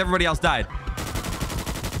died, dude. Everybody else died.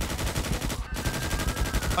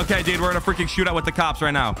 Okay, dude, we're in a freaking shootout with the cops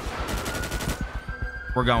right now.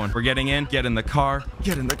 We're going. We're getting in. Get in the car.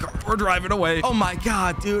 Get in the car. We're driving away. Oh my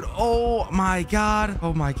God, dude. Oh my God.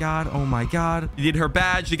 Oh my God. Oh my God. You need her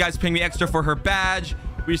badge. You guys paying me extra for her badge.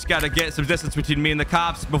 We just got to get some distance between me and the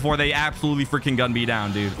cops before they absolutely freaking gun me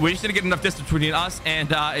down, dude. We just need to get enough distance between us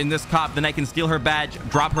and this cop. Then I can steal her badge,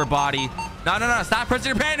 drop her body. No. Stop pressing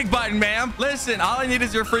your panic button, ma'am. Listen, all I need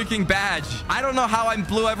is your freaking badge. I don't know how I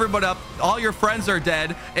blew everybody up. All your friends are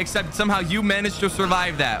dead, except somehow you managed to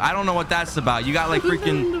survive that. I don't know what that's about. You got like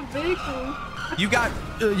freaking... You got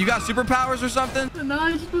superpowers or something? No,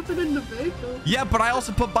 I just put it in the vehicle. Yeah, but I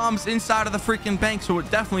also put bombs inside of the freaking bank, so it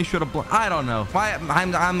definitely should have. I don't know. Why?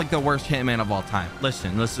 I'm like the worst hitman of all time.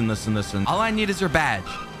 Listen. All I need is your badge.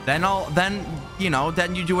 Then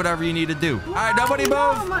you do whatever you need to do. All right, nobody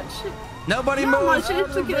move. Nobody move. Much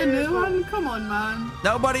to get a new one. Come on, man.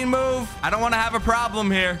 Nobody move. I don't want to have a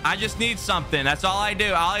problem here. I just need something. That's all I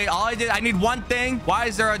do. I need one thing. Why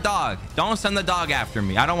is there a dog? Don't send the dog after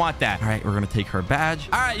me. I don't want that. All right, we're gonna take her badge.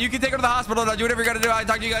 All right, you can take her to the hospital. Do whatever you gotta do. I'll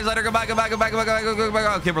talk to you guys later. Go back.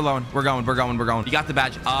 Okay, we're going. We're going. You got the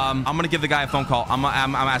badge. I'm gonna give the guy a phone call. I'm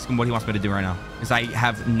asking what he wants me to do right now because I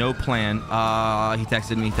have no plan. He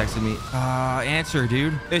texted me. Answer,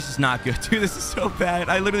 dude. This is not good, dude. This is so bad.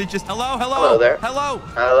 I literally just Hello there. Hello.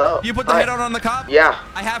 You put the hit on the cop? Yeah.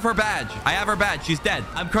 I have her badge. She's dead.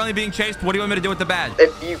 I'm currently being chased. What do you want me to do with the badge?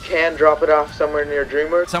 If you can drop it off somewhere near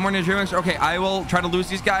DreamWorks. Somewhere near DreamWorks? Okay, I will try to lose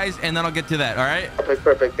these guys, and then I'll get to that, all right? Okay,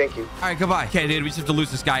 perfect. Thank you. All right, goodbye. Okay, dude, we just have to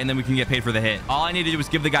lose this guy, and then we can get paid for the hit. All I need to do is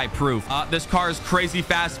give the guy proof. This car is crazy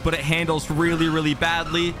fast, but it handles really, really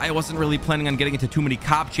badly. I wasn't really planning on getting into too many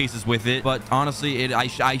cop chases with it, but honestly, I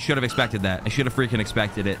should have expected that. I should have freaking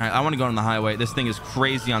expected it. All right, I want to go on the highway. This thing is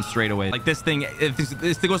crazy on straightaway. Like, this thing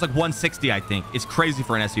goes like 160, I think. It's crazy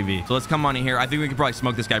for an SUV. So let's come on in here. I think we can probably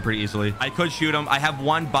smoke this guy pretty easily. I could shoot him. I have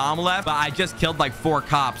one bomb left, but I just killed like 4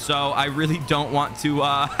 cops. So I really don't want to,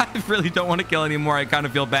 I really don't want to kill anymore. I kind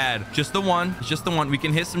of feel bad. Just the one. We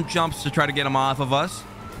can hit some jumps to try to get him off of us.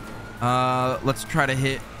 Let's try to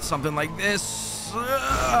hit something like this.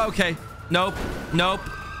 Okay. Nope.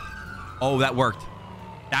 Oh, that worked.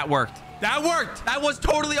 That was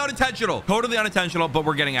totally unintentional. But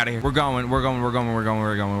we're getting out of here. We're going.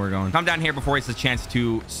 Come down here before he has a chance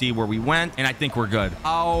to see where we went. And I think we're good.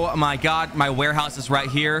 Oh my God. My warehouse is right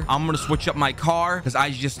here. I'm going to switch up my car because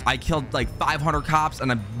I killed like 500 cops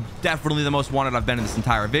and I'm definitely the most wanted I've been in this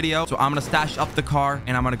entire video. So I'm going to stash up the car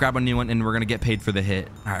and I'm going to grab a new one and we're going to get paid for the hit.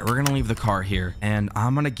 All right, we're going to leave the car here and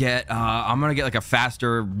I'm going to get like a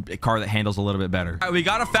faster car that handles a little bit better. All right, we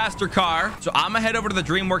got a faster car. So I'm going to head over to the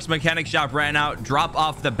DreamWorks mechanic shop right now, drop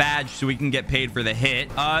off the badge so we can get paid for the hit.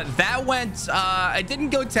 That went, it didn't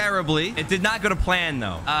go terribly. It did not go to plan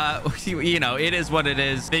though. You know, it is what it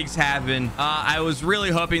is. Things happen. I was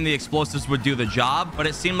really hoping the explosives would do the job, but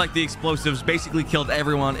it seemed like the explosives basically killed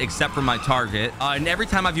everyone except for my target. And every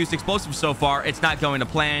time I've used explosives so far, it's not going to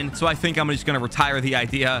plan. So I think I'm just going to retire the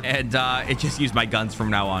idea and just use my guns from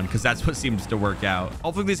now on because that's what seems to work out.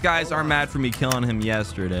 Hopefully these guys aren't mad for me killing him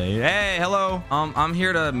yesterday. Hey, hello. I'm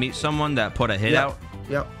here to meet someone that put a hit out.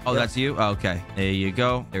 Yep. Oh, that's you? Oh, okay. There you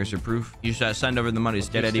go. There's your proof. You just send over the money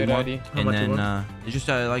to Get Eddie one. And then it's just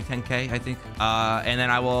like 10K, I think. And then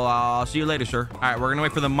I'll see you later, sir. All right, we're gonna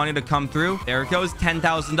wait for the money to come through. There it goes.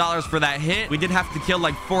 $10,000 for that hit. We did have to kill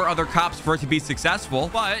like 4 other cops for it to be successful.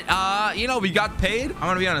 But you know, we got paid. I'm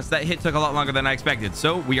gonna be honest, that hit took a lot longer than I expected.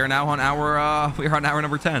 So we are now on hour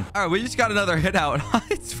number 10. All right, we just got another hit out.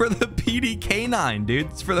 It's for the PD K9, dude.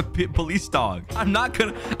 It's for the police dog. I'm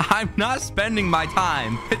not spending my time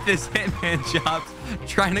with this hitman job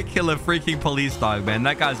trying to kill a freaking police dog, man.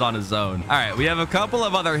 That guy's on his own. All right, we have a couple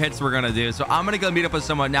of other hits we're gonna do. So I'm gonna go meet up with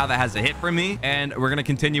someone now that has a hit for me, and we're gonna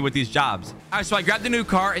continue with these jobs. All right, so I grabbed a new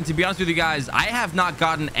car, and to be honest with you guys, I have not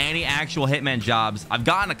gotten any actual hitman jobs. I've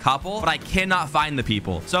gotten a couple, but I cannot find the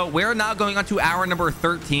people. So we're now going on to hour number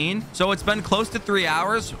 13. So it's been close to 3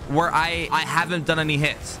 hours where I haven't done any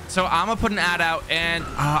hits. So I'm gonna put an ad out, and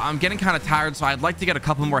I'm getting kind of tired, so I'd like to get a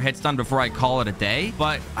couple more hits done before I call it a day.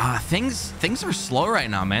 But things are slow right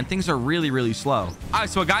now, man. Things are really slow. All right,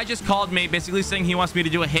 so a guy just called me basically saying he wants me to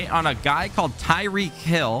do a hit on a guy called Tyreek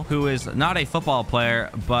Hill, who is not a football player,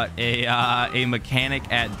 but a mechanic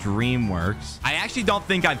at DreamWorks. I actually don't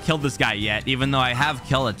think I've killed this guy yet, even though I have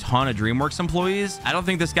killed a ton of DreamWorks employees. I don't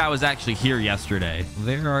think this guy was actually here yesterday.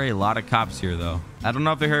 There are a lot of cops here, though. I don't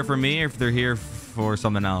know if they're here for me or if they're here for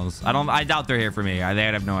something else. I doubt they're here for me. They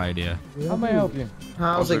have no idea. How may I help you?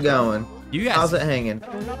 How's it going? You guys, how's it hanging?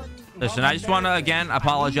 Listen, I just want to again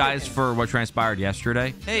apologize for what transpired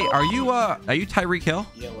yesterday. Hey, are you Tyreek Hill?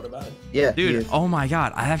 Yeah, what about it? Yeah, dude. Oh my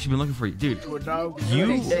God, I've actually been looking for you, dude.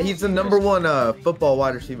 Yeah, he's the #1 football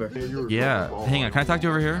wide receiver. Yeah. Hang on, can I talk to you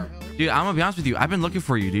over here? Dude, I'm gonna be honest with you. I've been looking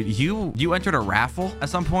for you, dude. You entered a raffle at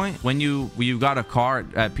some point when you got a car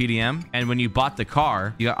at PDM, and when you bought the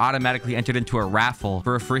car, you got automatically entered into a raffle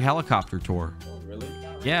for a free helicopter tour. Oh, really?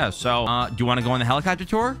 Yeah. So, do you want to go on the helicopter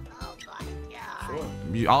tour?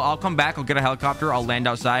 Sure. I'll come back. I'll get a helicopter. I'll land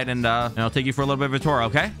outside and I'll take you for a little bit of a tour.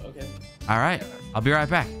 Okay? Okay. All right. I'll be right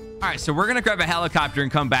back. All right, so we're going to grab a helicopter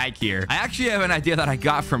and come back here. I actually have an idea that I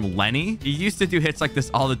got from Lenny. He used to do hits like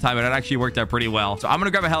this all the time, and it actually worked out pretty well. So I'm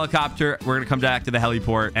going to grab a helicopter. We're going to come back to the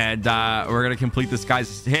heliport, and we're going to complete this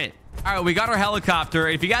guy's hit. All right, we got our helicopter.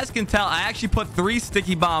 If you guys can tell, I actually put 3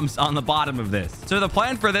 sticky bombs on the bottom of this. So the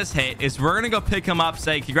plan for this hit is we're going to go pick him up,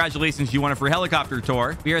 say, congratulations, you won a free helicopter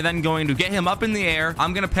tour. We are then going to get him up in the air.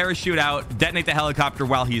 I'm going to parachute out, detonate the helicopter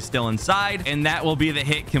while he's still inside, and that will be the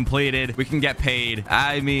hit completed. We can get paid.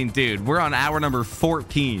 I mean, dude, we're on hour number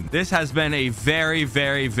 14. This has been a very,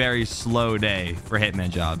 very, very slow day for Hitman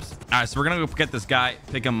jobs. All right, so we're going to go get this guy,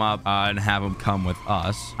 pick him up, and have him come with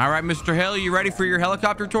us. All right, Mr. Hill, you ready for your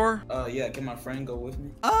helicopter tour? Yeah, can my friend go with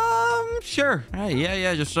me? Sure. All right,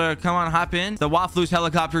 yeah. Just come on, hop in. The Waffloos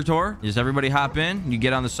helicopter tour. Just everybody hop in. You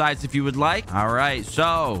get on the sides if you would like. All right,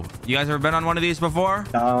 so you guys ever been on one of these before?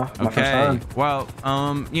 No. Okay. Well,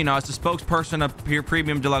 you know, as a spokesperson of Pure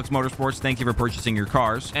Premium Deluxe Motorsports, thank you for purchasing your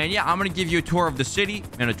cars. And yeah, I'm gonna give you a tour of the city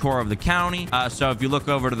and a tour of the county. So if you look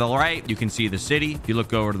over to the right, you can see the city. If you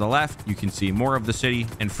look over to the left, you can see more of the city.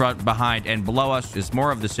 In front, behind, and below us is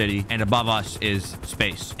more of the city, and above us is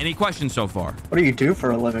space. Any questions so far? What do you do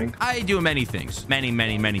for a living? I do many things,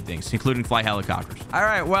 many things, including fly helicopters. All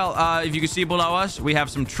right, well, if you can see below us, we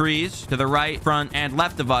have some trees to the right, front, and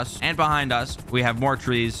left of us, and behind us, we have more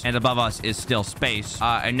trees, and above us is still space.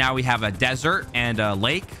 And now we have a desert and a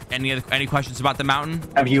lake. Any questions about the mountain?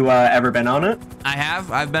 Have you ever been on it? I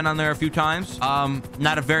have. I've been on there a few times.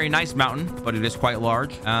 Not a very nice mountain, but it is quite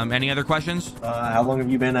large. Any other questions? How long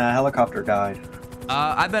have you been a helicopter guide?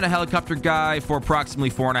 I've been a helicopter guy for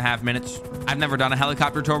approximately 4.5 minutes. I've never done a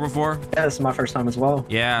helicopter tour before. Yeah, this is my first time as well.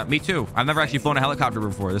 Yeah, me too. I've never actually flown a helicopter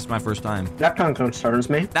before. This is my first time. That kind of concerns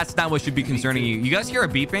me. That's not what should be concerning you. You guys hear a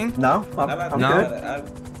beeping? No, I'm no? Good.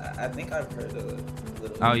 I think I've heard a little.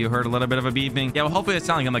 Oh, you heard a little bit of a beeping? Yeah, well, hopefully it's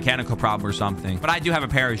not like a mechanical problem or something. But I do have a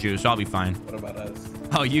parachute, so I'll be fine. What about us?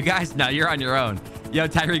 Oh, you guys? No, you're on your own. Yo,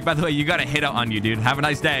 Tyreek, by the way, you got a hit out on you, dude. Have a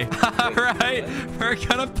nice day. All right, we're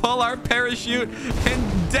gonna pull our parachute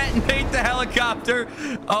and detonate the helicopter.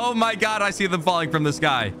 Oh my God, I see them falling from the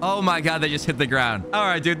sky. Oh my God, they just hit the ground. All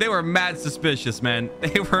right, dude, they were mad suspicious, man.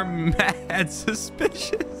 They were mad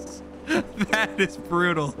suspicious. That is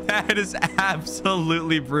brutal. That is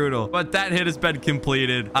absolutely brutal. But that hit has been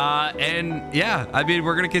completed. And yeah, I mean,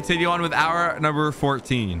 we're going to continue on with hour number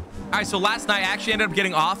 14. All right, so last night I actually ended up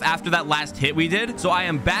getting off after that last hit we did. So I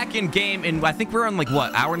am back in game, and I think we're on like,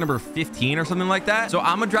 what, hour number 15 or something like that. So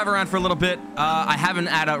I'm going to drive around for a little bit. I have an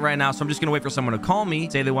ad out right now, so I'm just going to wait for someone to call me,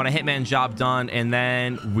 say they want a Hitman job done, and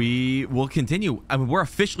then we will continue. I mean, we're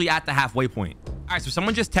officially at the halfway point. All right, so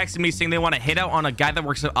someone just texted me saying they want to hit out on a guy that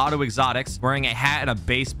works at Auto Exotics wearing a hat and a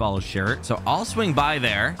baseball shirt. So I'll swing by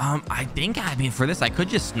there. I mean, for this, I could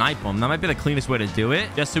just snipe him. That might be the cleanest way to do it,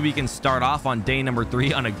 just so we can start off on day number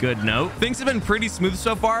 3 on a good note. Things have been pretty smooth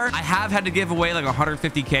so far. I have had to give away like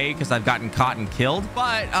 150K because I've gotten caught and killed,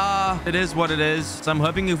 but it is what it is. So I'm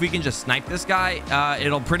hoping if we can just snipe this guy,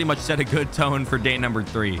 it'll pretty much set a good tone for day number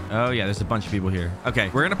 3. Oh yeah, there's a bunch of people here. Okay,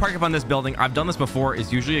 we're gonna park up on this building. I've done this before.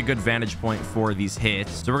 It's usually a good vantage point for these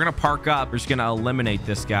hits. So we're gonna park up. We're just gonna eliminate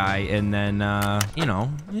this guy, and then you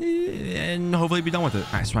know, and hopefully be done with it.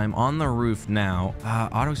 All right, so I'm on the roof now.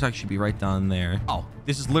 Auto Exotics should be right down there. Oh,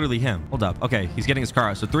 this is literally him. Hold up. Okay, he's getting his car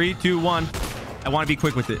out. So 3, 2, 1. I want to be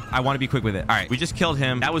quick with it. I want to be quick with it. All right, we just killed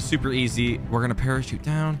him. That was super easy. We're gonna parachute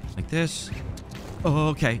down like this. Oh,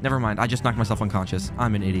 okay. Never mind. I just knocked myself unconscious.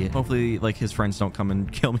 I'm an idiot. Hopefully, like, his friends don't come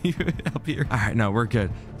and kill me up here. All right, no, we're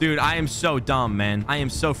good. Dude, I am so dumb, man. I am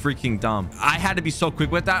so freaking dumb. I had to be so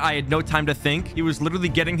quick with that. I had no time to think. He was literally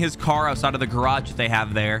getting his car outside of the garage that they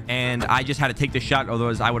have there, and I just had to take the shot,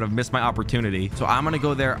 otherwise I would have missed my opportunity. So I'm gonna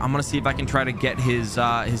go there. I'm gonna see if I can try to get his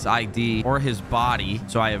ID or his body,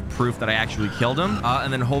 so I have proof that I actually killed him.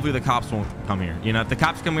 And then hopefully the cops won't come here. You know, if the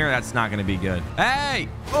cops come here, that's not gonna be good. Hey!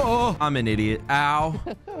 Oh, I'm an idiot. Ow.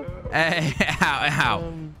 Hey,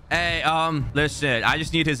 ow. Hey, listen, I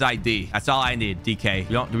just need his ID. That's all I need, DK.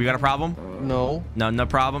 Do we got a problem? No. No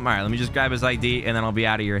problem. All right, let me just grab his ID, and then I'll be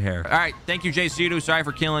out of your hair. All right, thank you, JC. Sorry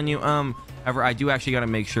for killing you. However, I do actually got to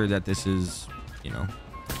make sure that this is, you know.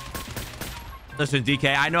 Listen,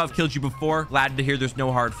 DK, I know I've killed you before. Glad to hear there's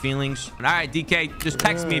no hard feelings. All right, DK, just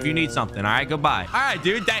text me if you need something. All right, goodbye. All right,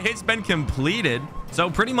 dude, that hit's been completed. So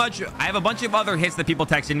pretty much, I have a bunch of other hits that people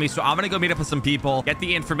texted me. So I'm going to go meet up with some people, get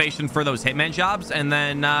the information for those Hitman jobs, and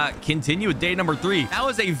then continue with day number 3. That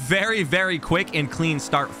was a very, very quick and clean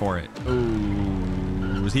start for it.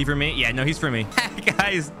 Ooh, was he for me? Yeah, no, he's for me. That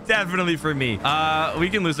guy is definitely for me. We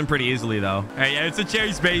can lose him pretty easily, though. All right, yeah, it's a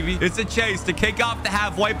chase, baby. It's a chase to kick off the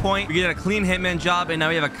halfway point. We get a clean Hitman job, and now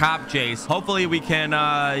we have a cop chase. Hopefully, we can,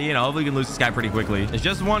 hopefully we can lose this guy pretty quickly. It's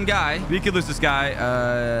just one guy. We could lose this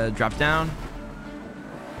guy. Drop down.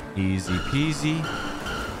 Easy peasy.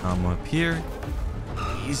 I'm up here.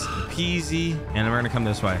 Easy peasy. And we're gonna come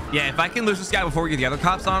this way. Yeah, if I can lose this guy before we get the other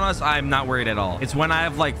cops on us, I'm not worried at all. It's when I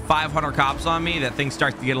have like 500 cops on me that things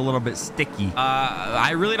start to get a little bit sticky.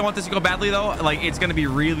 I really don't want this to go badly though. Like, it's gonna be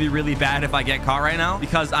really, really bad if I get caught right now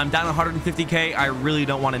because I'm down 150K. I really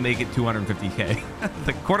don't want to make it 250K.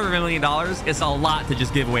 The $250,000 is a lot to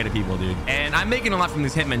just give away to people, dude. And I'm making a lot from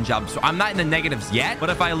these Hitman jobs, so I'm not in the negatives yet. But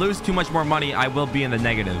if I lose too much more money, I will be in the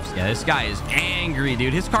negatives. Yeah, this guy is angry,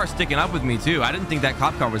 dude. His car's sticking up with me too. I didn't think that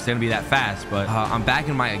cop car was gonna be that fast, but I'm back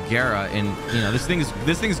in my Agera, and you know, this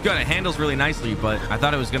thing's good. It handles really nicely, but I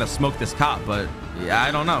thought it was gonna smoke this cop, but yeah,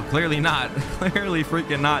 I don't know. Clearly not. Clearly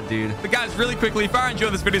freaking not, dude. But guys, really quickly, if I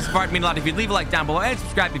enjoyed this video so far, it'd mean a lot if you'd leave a like down below and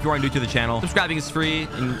subscribe if you are new to the channel. Subscribing is free,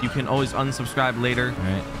 and you can always unsubscribe later.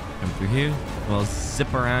 All right, come through here. We'll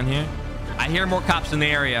zip around here. I hear more cops in the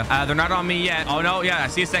area. They're not on me yet. Oh, no. Yeah, I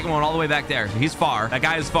see a second one all the way back there. He's far. That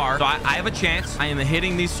guy is far. So I have a chance. I am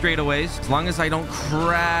hitting these straightaways as long as I don't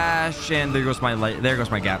crash. And there goes my light. There goes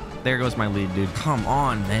my gap. There goes my lead, dude. Come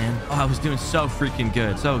on, man. Oh, I was doing so freaking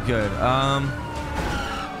good. So good.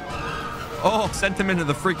 Oh, sent him into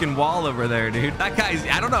the freaking wall over there, dude. That guy's,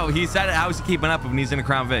 I don't know. He said, how is he keeping up when he's in a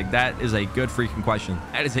Crown Vic? That is a good freaking question.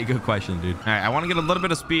 That is a good question, dude. All right, I want to get a little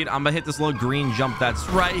bit of speed. I'm going to hit this little green jump that's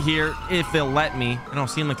right here, if they'll let me. I don't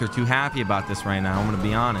seem like they're too happy about this right now. I'm going to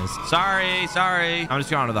be honest. Sorry. I'm just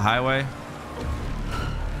going onto the highway.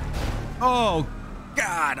 Oh,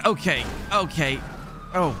 God. Okay.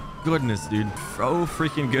 Oh, goodness, dude. Oh,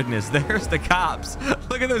 freaking goodness. There's the cops.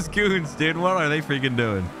 Look at those goons, dude. What are they freaking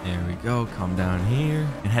doing? There we go. Come down here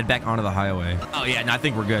and head back onto the highway. Oh, yeah. No, I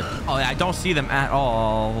think we're good. Oh, yeah. I don't see them at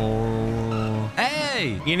all.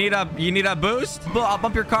 Hey, you need a boost? I'll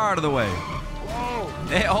bump your car out of the way.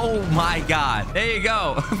 Hey, oh my God. There you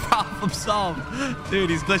go. Problem solved. Dude,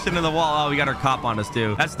 he's glitching in the wall. Oh, we got our cop on us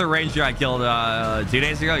too. That's the ranger I killed 2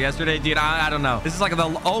 days ago, yesterday. Dude, I don't know. This is like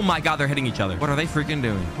the, oh my God, they're hitting each other. What are they freaking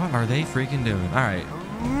doing? What are they freaking doing? All right.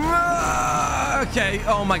 Okay.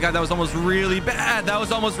 Oh my God, that was almost really bad. That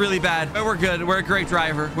was almost really bad. But we're good. We're a great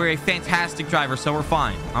driver. We're a fantastic driver, so we're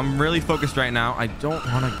fine. I'm really focused right now. I don't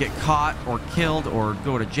want to get caught or killed or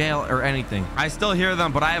go to jail or anything. I still hear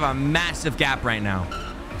them, but I have a massive gap right now.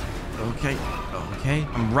 Okay.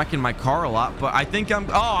 I'm wrecking my car a lot, but I think I'm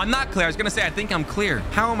not clear. I was gonna say I think I'm clear.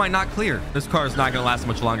 How am I not clear? This car is not gonna last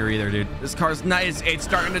much longer either, dude. This car's nice. It's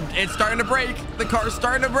starting to break. The car's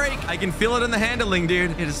starting to break. I can feel it in the handling,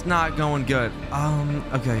 dude. It is not going good.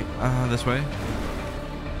 Okay. This way.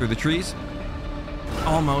 Through the trees.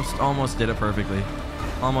 Almost did it perfectly.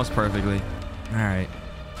 Almost perfectly. All right.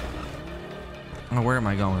 Oh, where am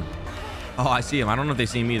I going? Oh, I see him. I don't know if they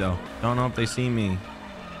see me though. Don't know if they see me.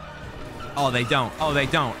 Oh, they don't.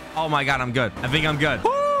 Oh my God, I'm good. I think I'm good.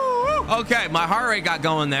 Woo! Okay, my heart rate got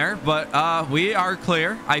going there, but we are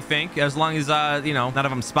clear, I think, as long as none of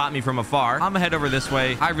them spot me from afar. I'm gonna head over this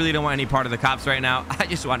way. I really don't want any part of the cops right now. I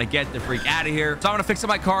just want to get the freak out of here. So I'm gonna fix up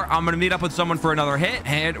my car. I'm gonna meet up with someone for another hit,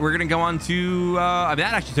 and we're gonna go on to I mean,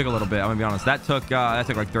 that actually took a little bit. I'm gonna be honest. That took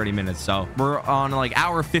like 30 minutes. So we're on like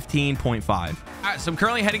hour 15.5. All right, so I'm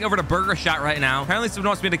currently heading over to Burger Shot right now. Apparently someone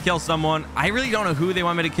wants me to kill someone. I really don't know who they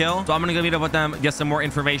want me to kill. So I'm going to go meet up with them, get some more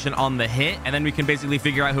information on the hit. And then we can basically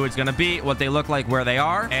figure out who it's going to be, what they look like, where they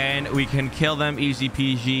are. And we can kill them easy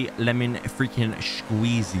peasy, lemon freaking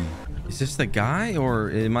squeezy. Is this the guy or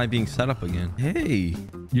am I being set up again? Hey.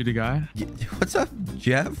 You the guy? What's up,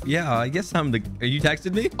 Jeff? Yeah, I guess I'm the... Are you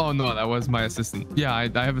texted me? Oh, no, that was my assistant. Yeah, I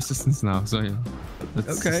have assistants now, so yeah.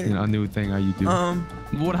 That's okay. Just, a new thing how you do.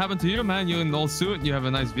 What happened to you, man? You in all suit? You have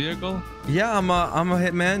a nice vehicle? Yeah, I'm a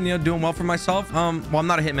hitman, doing well for myself. Well, I'm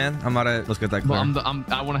not a hitman. I'm not a... Let's get that clear. Well,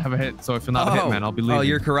 I want to have a hit, so if you're not a hitman, I'll be leaving. Oh,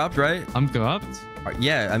 you're corrupt, right? I'm corrupt?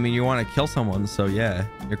 Yeah, I mean, you want to kill someone, so yeah,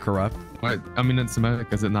 you're corrupt. What? I mean, it's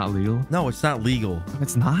America. Is it not legal? No, it's not legal.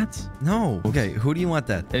 It's not? No. Okay, who do you want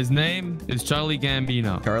that? His name is Charlie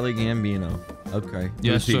Gambino. Charlie Gambino. Okay.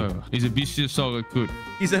 Yes, sir. He's a vicious so good.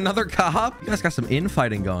 He's another cop? You guys got some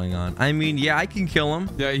infighting going on. I mean, yeah, I can kill him.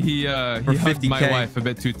 Yeah, he hugged my wife a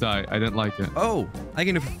bit too tight. I didn't like it. Oh, I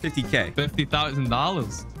can do 50K.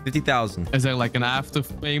 $50,000. 50,000. Is there like an after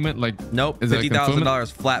payment? Like nope.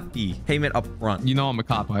 $50,000 flat fee. Payment up front. You know I'm a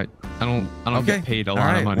cop, right? I don't get paid a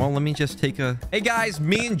lot of money. Well, let me just take a. Hey guys,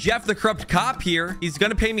 me and Jeff, the corrupt cop here. He's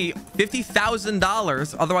gonna pay me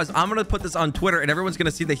 $50,000. Otherwise, I'm gonna put this on Twitter, and everyone's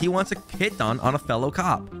gonna see that he wants a hit done on a fellow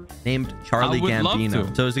cop named Charlie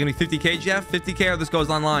Gambino. So is it gonna be 50K, Jeff? 50K, or this goes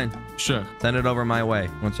online? Sure. Send it over my way.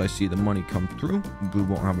 Once I see the money come through, we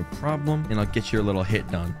won't have a problem, and I'll get your little hit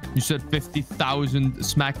done. You said 50,000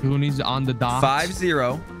 smackaroonies on the dot.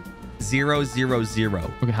 50000.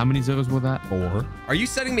 Okay, how many zeros were that? 4. Are you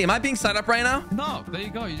setting me? Am I being set up right now? No, there you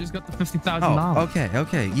go. You just got the $50,000. Oh,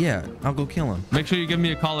 okay. Yeah, I'll go kill him. Make sure you give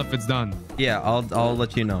me a call if it's done. Yeah, I'll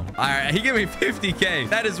let you know. All right, he gave me 50K.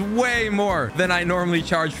 That is way more than I normally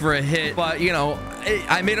charge for a hit. But, you know,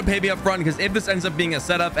 I made him pay me up front because if this ends up being a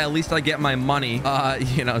setup, at least I get my money.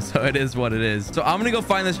 You know, so it is what it is. So I'm going to go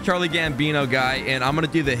find this Charlie Gambino guy, and I'm going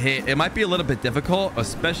to do the hit. It might be a little bit difficult,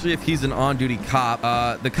 especially if he's an on-duty cop.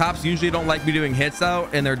 The cops usually don't like me doing hits out,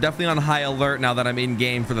 and they're definitely on high alert now that I'm in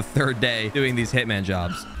game for the 3rd day doing these Hitman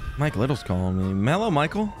jobs. Mike Little's calling me. Mellow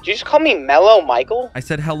Michael? Did you just call me Mellow Michael? I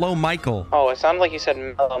said hello, Michael. Oh, it sounded like you said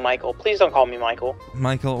Mellow Michael. Please don't call me Michael.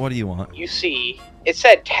 Michael, what do you want? You see, it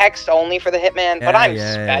said text only for the Hitman, but I'm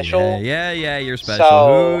special. Yeah, you're special.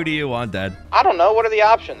 So, who do you want, Dad? I don't know. What are the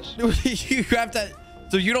options? You have to.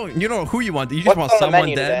 So you don't know who you want. You just want someone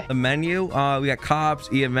dead. Today? The menu. We got cops,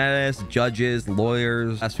 EMS, judges,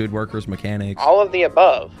 lawyers, fast food workers, mechanics. All of the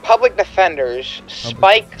above. Public defenders.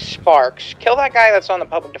 Spike Sparks. Kill that guy that's on the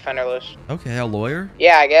public defender list. Okay, a lawyer.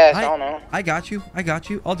 Yeah, I guess. I don't know. I got you.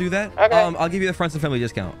 I'll do that. Okay. I'll give you the friends and family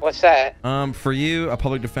discount. What's that? For you, a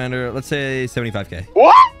public defender. Let's say 75K.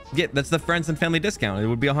 What? Yeah, that's the friends and family discount. It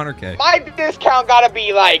would be 100K. My discount gotta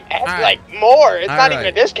be like more. It's not even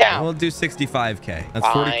a discount. We'll do 65K. That's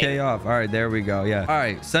 40K off. All right, there we go. Yeah. All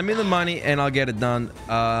right, send me the money and I'll get it done.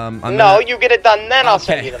 You get it done, then I'll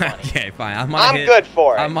send you the money. Okay, fine. I'm good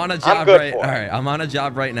for it. I'm on a job right. All right, I'm on a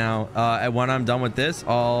job right now. And when I'm done with this,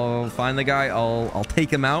 I'll find the guy. I'll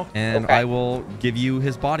take him out and I will give you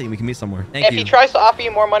his body and we can meet somewhere. Thank you. If he tries to offer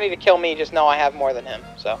you more money to kill me, just know I have more than him.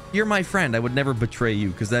 So you're my friend. I would never betray you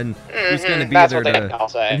because then who's gonna be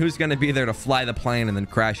who's gonna be there to fly the plane and then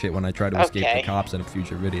crash it when I try to escape the cops in a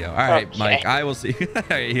future video? All right, Mike, I will see.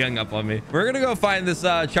 He hung up on me. We're gonna go find this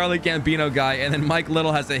Charlie Gambino guy, and then Mike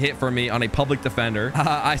Little has a hit for me on a public defender.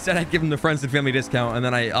 I said I'd give him the friends and family discount, and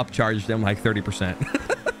then I upcharged him like 30%.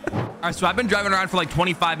 All right, so I've been driving around for like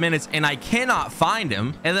 25 minutes and I cannot find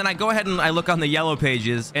him. And then I go ahead and I look on the yellow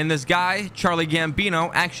pages and this guy, Charlie Gambino,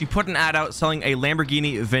 actually put an ad out selling a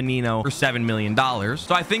Lamborghini Veneno for $7 million.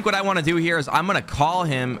 So I think what I want to do here is I'm going to call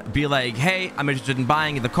him, be like, hey, I'm interested in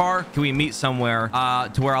buying the car. Can we meet somewhere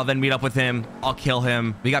to where I'll then meet up with him? I'll kill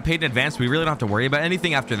him. We got paid in advance. We really don't have to worry about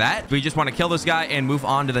anything after that. We just want to kill this guy and move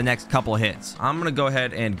on to the next couple hits. I'm going to go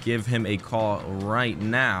ahead and give him a call right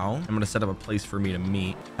now. I'm going to set up a place for me to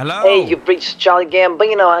meet. Hello? Hey, you've reached Charlie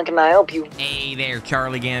Gambino. How can I help you? Hey there,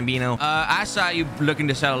 Charlie Gambino. I saw you looking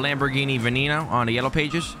to sell a Lamborghini Veneno on the yellow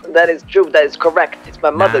pages. That is true. That is correct. It's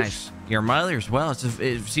my mother's. Nice. Your mother's? Well,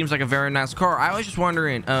 it seems like a very nice car. I was just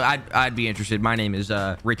wondering, I'd be interested. My name is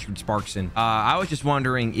Richard Sparkson. I was just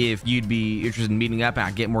wondering if you'd be interested in meeting up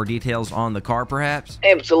and get more details on the car, perhaps?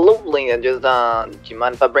 Absolutely. Just, do you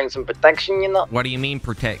mind if I bring some protection, you know? What do you mean,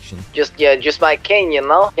 protection? Just my cane, you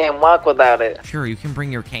know? Can't walk without it. Sure, you can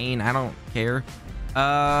bring your cane. I don't care.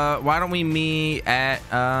 Why don't we meet at,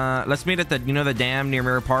 let's meet at the, you know, the dam near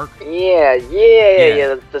Mirror Park? Yeah.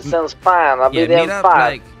 That sounds fine. I'll be there in 5.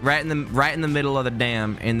 Like, right in the middle of the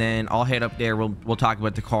dam, and then I'll head up there. We'll talk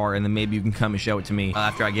about the car, and then maybe you can come and show it to me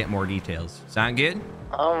after I get more details. Sound good?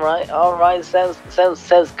 All right. Sounds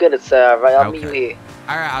good, sir. All right, I'll meet you here.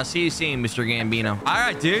 All right, I'll see you soon, Mr. Gambino. All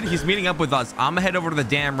right, dude, he's meeting up with us. I'm gonna head over to the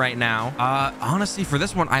dam right now. Honestly, for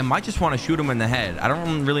this one, I might just want to shoot him in the head. I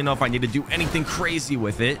don't really know if I need to do anything crazy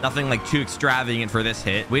with it. Nothing like too extravagant for this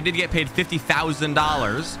hit. We did get paid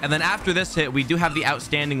 $50,000, and then after this hit, we do have the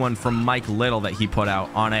outstanding one from Mike Little that he put out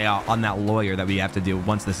on that lawyer that we have to do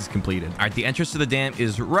once this is completed. All right, the entrance to the dam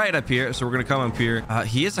is right up here, so we're gonna come up here.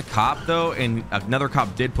 He is a cop though, and another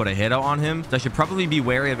cop did put a hit out on him, so I should probably be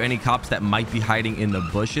wary of any cops that might be hiding in the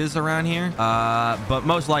bushes around here. But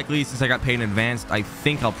most likely, since I got paid in advance, I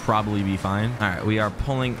think I'll probably be fine. All right, we are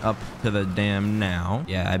pulling up to the dam now.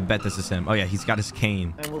 Yeah, I bet this is him. Oh yeah, he's got his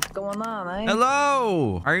cane. Hey, what's going on, eh?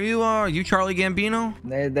 Hello, are you Charlie Gambino?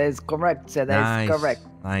 That is correct, sir. That is correct.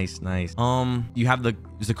 Nice, nice. You have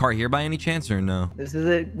is the car here by any chance or no? This is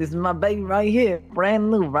it. This is my baby right here.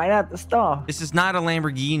 Brand new, right out the store. This is not a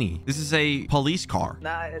Lamborghini. This is a police car.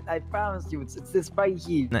 Nah, I promise you, it's this right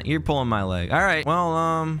here. Nah, you're pulling my leg. All right. Well,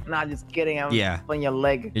 Nah, just kidding. I'm yeah. on your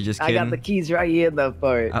leg. You're just kidding? I got the keys right here though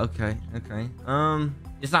for it. Okay, okay.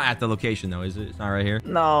 It's not at the location though, is it? It's not right here?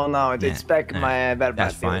 No, it's back in my bed.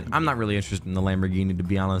 That's fine. I'm not really interested in the Lamborghini, to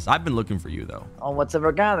be honest. I've been looking for you though. Oh, what's it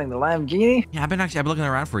regarding? The Lamborghini? Yeah, I've been looking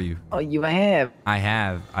around for you. Oh, you have? I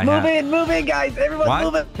have. Move in, guys. Everyone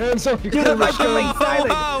move in. Hands up, you Do the criminal right to remain scum.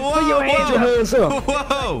 silent. Put your hands Put your up. hands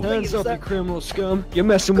up. Whoa! Hands up, you criminal scum. You're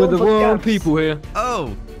messing with the for wrong cops. people here.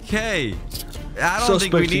 Okay. I don't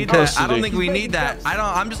think we need that. I don't think we need that.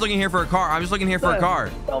 I'm just looking here for a car. I'm just looking here for a car.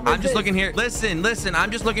 I'm just looking here. Listen.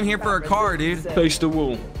 I'm just looking here for a car, dude. Face the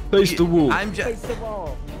wall. Face the wall. I'm just. Face the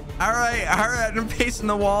wall. All right. I'm facing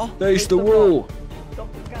the wall. Face the wall.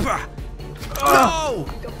 No!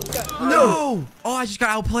 No! Oh, I just got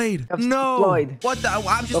outplayed. No! Deployed. What the?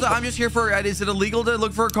 I'm just here for. Is it illegal to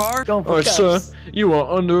look for a car? Alright, sir. You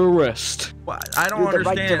are under arrest. What? I don't You have the right to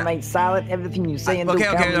understand. remain silent. Everything you say and do.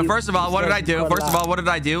 Okay. First of all, what did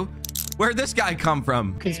I do? Where'd this guy come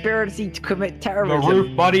from? Conspiracy to commit The terrorism.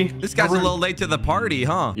 roof, buddy. This guy's a little late to the party,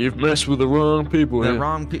 huh? You've messed with the wrong people The here.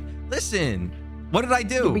 wrong people. Listen, what did I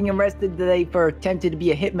You're do? being arrested today for attempting to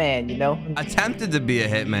be a hitman, you know? Attempted to be a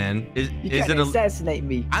hitman. Is You it tried to assassinate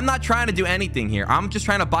me. I'm not trying to do anything here. I'm just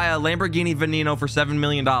trying to buy a Lamborghini Veneno for $7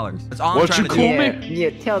 million. That's all I'm What trying you to call do. me? Yeah,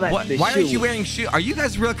 tell that What? to Why aren't shoe. you wearing shoes? Are you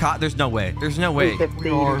guys real caught? There's no way. There's no way.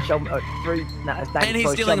 315, show me, nah, it's not And he's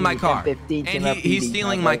close, stealing show my me car. 1015, And he's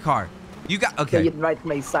stealing my car. You got So okay. you have the right to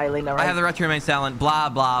remain silent, all right? I have the right to remain silent. Blah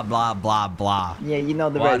blah blah blah blah. Yeah, you know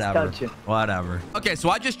the rest, don't you? Whatever. Okay, so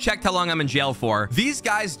I just checked how long I'm in jail for. These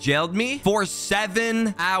guys jailed me for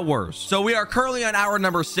 7 hours. So we are currently on hour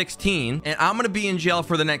number 16, and I'm gonna be in jail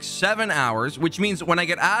for the next 7 hours, which means when I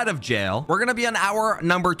get out of jail, we're gonna be on hour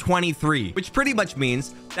number 23, which pretty much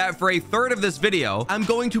means that for a third of this video, I'm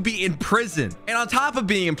going to be in prison. And on top of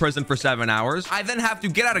being in prison for 7 hours, I then have to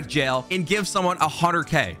get out of jail and give someone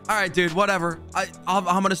 100K. All right, dude, whatever. I'm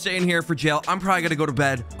gonna stay in here for jail. I'm probably gonna go to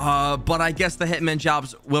bed. But I guess the hitman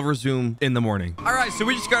jobs will resume in the morning. All right, so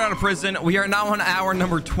we just got out of prison. We are now on hour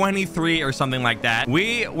number 23 or something like that.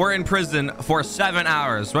 We were in prison for 7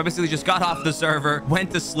 hours. So I basically just got off the server,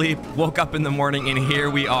 went to sleep, woke up in the morning, and here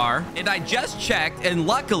we are. And I just checked, and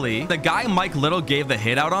luckily, the guy Mike Little gave the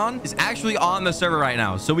hit out on is actually on the server right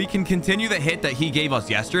now. So we can continue the hit that he gave us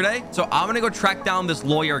yesterday. So I'm gonna go track down this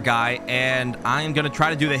lawyer guy, and I'm gonna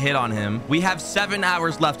try to do the hit on him. We have 7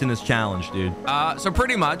 hours left in this challenge, dude. So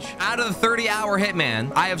pretty much out of the 30-hour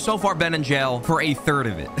hitman, I have so far been in jail for a third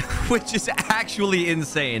of it, which is actually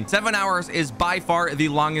insane. 7 hours is by far the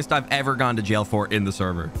longest I've ever gone to jail for in the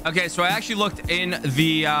server. Okay, so I actually looked in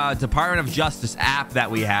the Department of Justice app that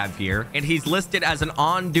we have here, and he's listed as an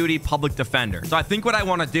on-duty public defender. So I think what I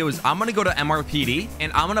want to do is I'm going to go to MRPD,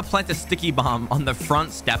 and I'm going to plant a sticky bomb on the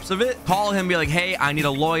front steps of it, call him, be like, hey, I need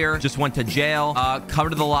a lawyer, just went to jail, come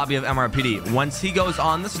to the lobby of MRPD. Once he goes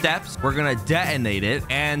on the steps, we're going to detonate it,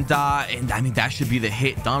 and I mean, that should be the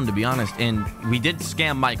hit done, to be honest. And we did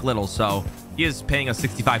scam Mike Little, so he is paying us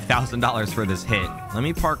 $65,000 for this hit. Let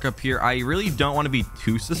me park up here. I really don't want to be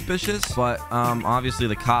too suspicious, but obviously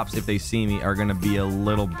the cops, if they see me, are going to be a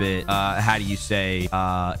little bit, how do you say,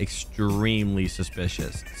 extremely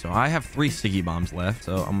suspicious. So I have 3 sticky bombs left.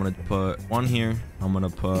 So I'm going to put one here. I'm going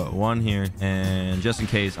to put one here. And just in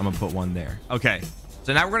case, I'm going to put one there. Okay.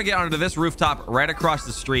 So now we're going to get onto this rooftop right across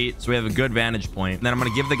the street so we have a good vantage point. And then I'm going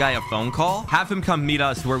to give the guy a phone call, have him come meet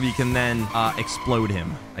us where we can then explode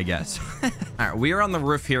him, I guess. All right, we are on the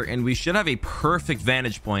roof here, and we should have a perfect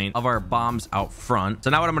vantage point of our bombs out front. So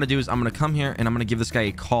now what I'm going to do is I'm going to come here, and I'm going to give this guy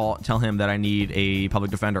a call, tell him that I need a public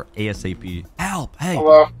defender ASAP. Help. Hey.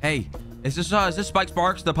 Hello. Hey. Is this Spike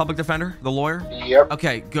Sparks, the public defender, the lawyer? Yep.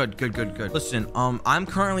 Okay, good. Listen, I'm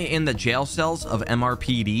currently in the jail cells of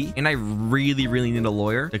MRPD, and I really need a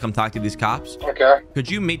lawyer to come talk to these cops. Okay.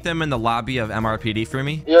 Could you meet them in the lobby of MRPD for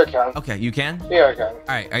me? Yeah, I can. Okay, you can? Yeah, I can. All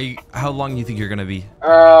right, how long do you think you're gonna be?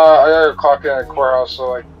 I gotta clock in at courthouse,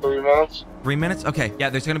 so like 3 minutes. 3 minutes? Okay,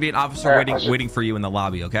 yeah, there's gonna be an officer waiting for you in the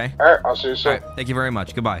lobby, okay? All right, I'll see you soon. All right, thank you very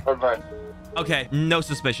much. Goodbye. Bye-bye. Okay, no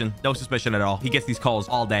suspicion at all. He gets these calls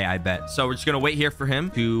all day, I bet. So we're just gonna wait here for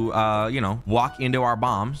him to, you know, walk into our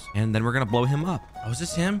bombs, and then we're gonna blow him up. Oh, is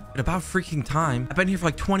this him? At about freaking time. I've been here for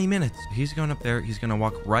like 20 minutes. He's going up there. He's gonna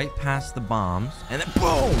walk right past the bombs, and then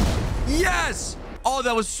boom! Yes! Oh,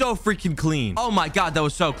 that was so freaking clean. Oh my God, that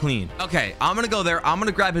was so clean. Okay, I'm gonna go there. I'm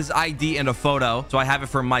gonna grab his ID and a photo, so I have it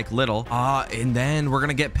for Mike Little. And then we're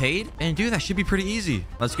gonna get paid. And dude, that should be pretty easy.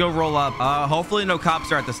 Let's go roll up. Hopefully no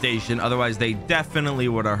cops are at the station. Otherwise, they definitely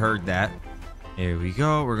would have heard that. Here we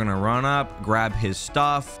go. We're gonna run up, grab his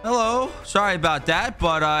stuff. Hello. Sorry about that,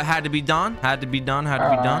 but had to be done. Had to be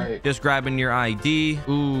done. Just grabbing your ID.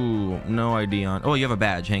 Ooh, no ID on. Oh, you have a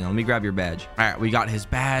badge. Hang on. Let me grab your badge. All right, we got his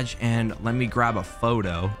badge, and let me grab a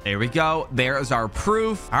photo. There we go. There's our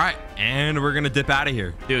proof. All right, and we're gonna dip out of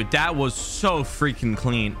here. Dude, that was so freaking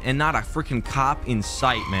clean, and not a freaking cop in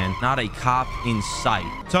sight, man. Not a cop in sight.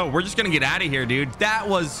 So we're just gonna get out of here, dude. That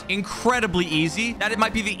was incredibly easy. That it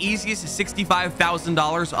might be the easiest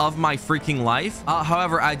 $65,000 of my freaking life.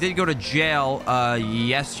 However, I did go to jail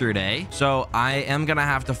yesterday, so I am gonna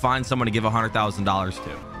have to find someone to give $100,000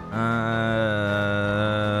 to.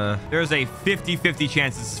 There's a 50-50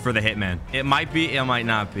 chance this is for the Hitman. It might be, it might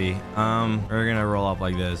not be. We're gonna roll up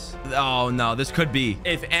like this. Oh no, this could be.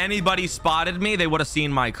 If anybody spotted me, they would have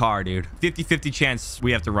seen my car, dude. 50-50 chance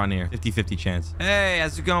we have to run here. 50-50 chance. Hey,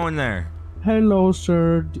 how's it going there? Hello,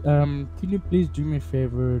 sir. Can you please do me a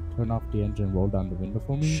favor, turn off the engine, roll down the window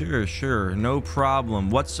for me? Sure, no problem.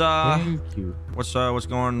 What's Thank you. What's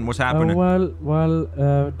happening?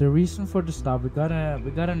 The reason for the stop, we got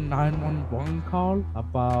a 911 call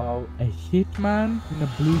about a hitman in a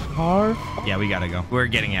blue car. Yeah, we gotta go. We're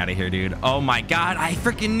getting out of here, dude. Oh my God, I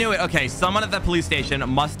freaking knew it. Okay, someone at the police station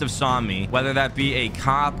must have saw me, whether that be a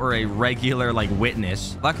cop or a regular like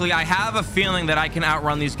witness. Luckily, I have a feeling that I can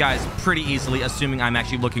outrun these guys pretty easily, assuming I'm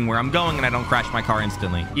actually looking where I'm going and I don't crash my car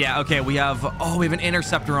instantly. Yeah, okay, we have an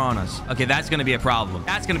interceptor on us. Okay, that's gonna be a problem.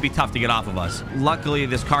 That's gonna be tough to get off of us. Luckily,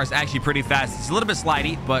 this car is actually pretty fast. It's a little bit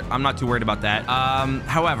slidey, but I'm not too worried about that.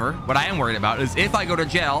 However, what I am worried about is if I go to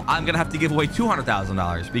jail, I'm gonna have to give away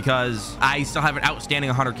 $200,000 because I still have an outstanding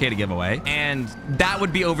 $100K to give away, and that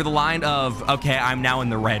would be over the line of, okay, I'm now in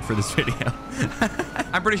the red for this video.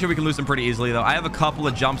 I'm pretty sure we can lose them pretty easily, though. I have a couple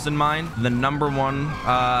of jumps in mind. The number one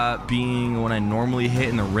being when I normally hit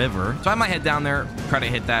in the river. So I might head down there, try to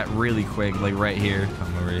hit that really quick, like right here.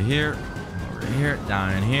 Come over here,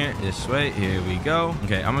 down in here, this way. Here we go.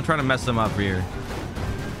 Okay, I'm gonna try to mess them up here.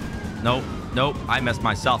 Nope. I messed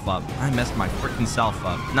myself up. I messed my freaking self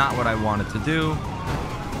up. Not what I wanted to do.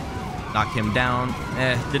 Knock him down.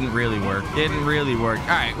 Didn't really work. All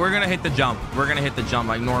right, we're gonna hit the jump.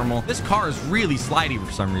 Like normal. This car is really slidey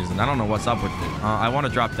for some reason. I don't know what's up with it. I want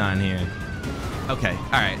to drop down here. Okay,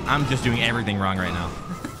 all right. I'm just doing everything wrong right now.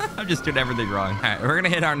 I'm just doing everything wrong. All right, we're gonna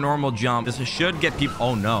hit our normal jump. This should get people.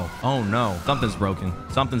 Oh no. Something's broken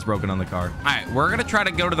on the car. All right, we're gonna try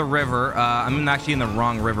to go to the river. I'm actually in the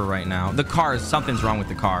wrong river right now. Something's wrong with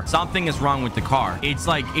the car. Something is wrong with the car. It's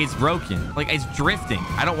like it's broken. Like it's drifting.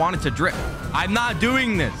 I don't want it to drift. I'm not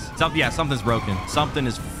doing this. Something's broken. Something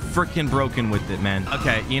is freaking broken with it, man.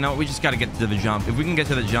 Okay, you know, we just got to get to the jump. If we can get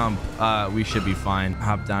to the jump, we should be fine.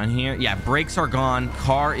 Hop down here. Yeah, brakes are gone.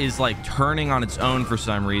 Car is like turning on its own for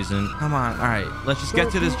some reason. Come on. All right, let's just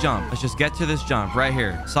get to this jump. Right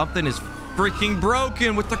here. Something is freaking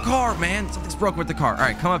broken with the car, man. Something's broken with the car. All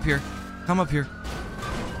right, come up here. All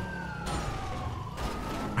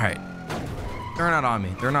right. They're not on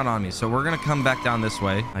me. So we're gonna come back down this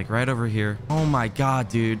way, like right over here. Oh my God,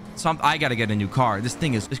 dude. I gotta get a new car. This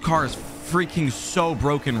car is freaking so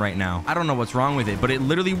broken right now. I don't know what's wrong with it, but it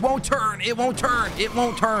literally won't turn. It won't turn.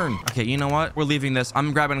 Okay, you know what? We're leaving this.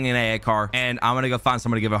 I'm grabbing an AA car, and I'm gonna go find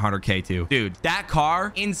somebody to give $100K to. Dude, that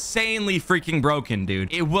car, insanely freaking broken,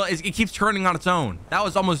 dude. It keeps turning on its own. That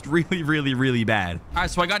was almost really bad. All right,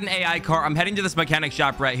 so I got an AI car. I'm heading to this mechanic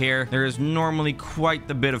shop right here. There is normally quite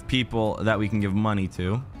the bit of people that we can give money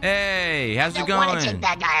to. Hey, how's it going? I want to take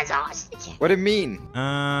that guy's hostage. What do you mean?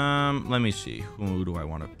 Let me see. Who do I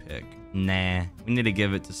want to pick? Nah, we need to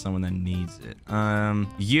give it to someone that needs it.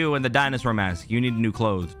 You and the dinosaur mask, you need new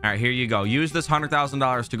clothes. All right, here you go. Use this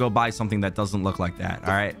 $100,000 to go buy something that doesn't look like that.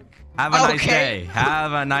 All right. Have a nice day.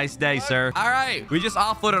 Have a nice day, sir. All right. We just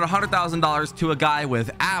offloaded $100,000 to a guy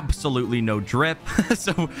with absolutely no drip.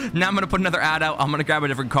 So now I'm going to put another ad out. I'm going to grab a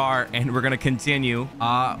different car and we're going to continue.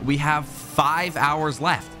 We have 5 hours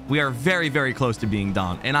left. We are very close to being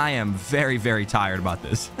done, and I am very tired about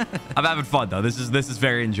this. I'm having fun though. This is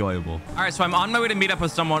very enjoyable. All right, so I'm on my way to meet up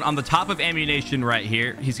with someone on the top of ammunition right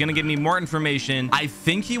here. He's gonna give me more information. I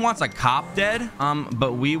think he wants a cop dead,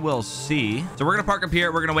 but we will see. So we're gonna park up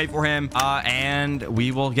here. We're gonna wait for him, and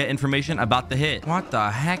we will get information about the hit. What the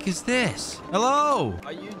heck is this? Hello?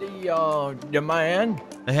 Are you the man?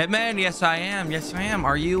 The hitman? Yes, I am. Yes, I am.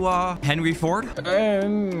 Are you, Henry Ford?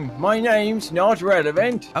 My name's not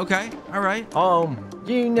relevant. Okay. All right.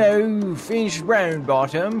 You know Finch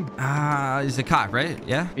Brownbottom? He's a cop, right?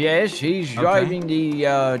 Yeah? Yes, he's driving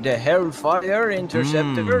the Hellfire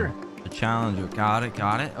Interceptor. The Challenger. Got it.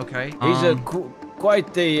 Got it. Okay. He's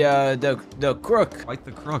quite the crook. Quite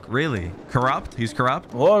the crook, really? Corrupt? He's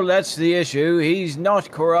corrupt? Well, that's the issue. He's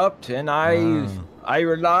not corrupt, and I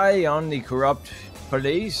rely on the corrupt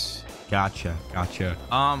police. Gotcha.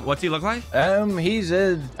 What's he look like? He's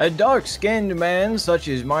a dark-skinned man such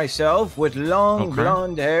as myself with long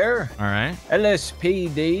blonde hair. All right.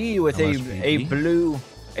 LSPD with a blue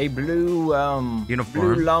uniform,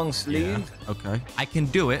 blue long sleeve. Yeah. Okay. I can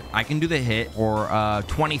do it. I can do the hit for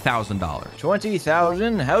 $20,000.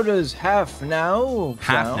 20,000. How does half now?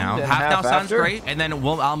 Half now sounds great. And then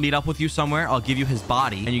I'll meet up with you somewhere. I'll give you his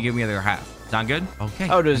body, and you give me the other half. Sound good? Okay.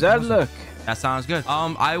 How does that look? That sounds good.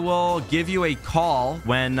 I will give you a call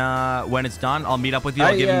when it's done. I'll meet up with you.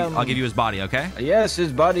 I'll give you his body, okay? Yes,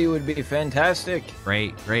 his body would be fantastic.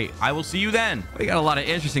 Great. I will see you then. We got a lot of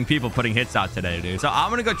interesting people putting hits out today, dude. So I'm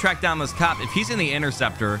gonna go track down this cop. If he's in the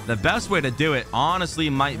Interceptor, the best way to do it, honestly,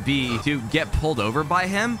 might be to get pulled over by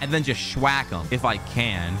him and then just schwack him if I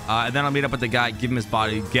can. And then I'll meet up with the guy, give him his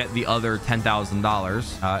body, get the other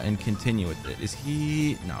 $10,000, and continue with it. Is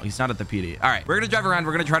he? No, he's not at the PD. All right, we're gonna drive around.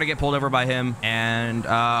 We're gonna try to get pulled over by him, and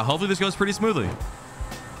hopefully this goes pretty smoothly.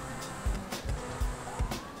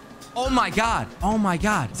 Oh my god,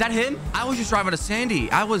 is that him? I was just driving to Sandy.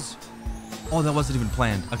 Oh, that wasn't even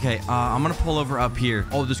planned. Okay, I'm gonna pull over up here.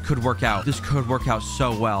 Oh, this could work out. This could work out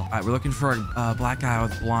so well. All right, we're looking for a black guy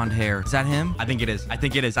with blonde hair. Is that him? I think it is. I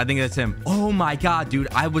think that's him. Oh my god, dude.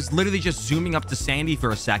 I was literally just zooming up to Sandy for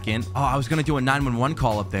a second. Oh, I was gonna do a 911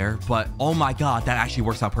 call up there, but oh my god, that actually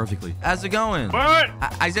works out perfectly. How's it going? What?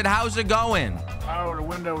 I said, how's it going? Oh, the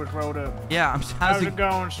window is rolled up. Yeah, how's it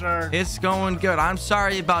going, sir? It's going good. I'm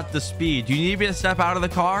sorry about the speed. Do you need me to step out of the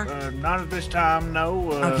car? Not at this time,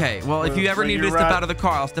 no. Okay, well, if you ever need me to step out of the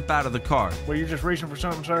car, I'll step out of the car. Were you just reaching for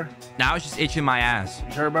something, sir? No, I was just itching my ass.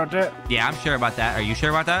 You sure about that? Yeah, I'm sure about that. Are you sure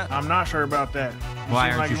about that? I'm not sure about that. Why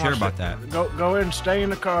aren't you sure about that? Go ahead and stay in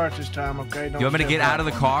the car at this time, okay? You want me to get out of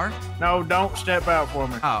the car? No, don't step out for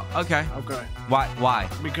me. Oh, okay. Okay. Why?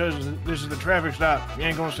 Because this is the traffic stop. You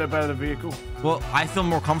ain't gonna step out of the vehicle. Well, I feel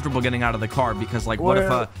more comfortable getting out of the car because, like, what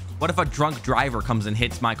if a drunk driver comes and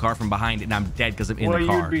hits my car from behind it and I'm dead because I'm in the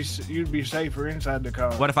car? You'd be safer inside the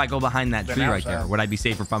car. What if I go behind that tree right there? Would I be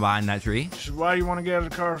safer from behind that tree? Why do you want to get out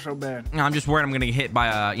of the car so bad? No, I'm just worried I'm gonna get hit by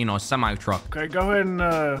a semi truck. Okay, go ahead and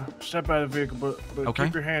step out of the vehicle, but okay.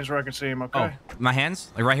 Keep your hands where I can see them. Okay. Oh, my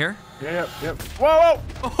hands? Like right here? Yep. Whoa!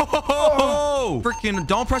 Oh! Freaking!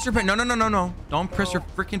 Don't press your no! Don't press your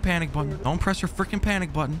freaking panic button. Don't press your freaking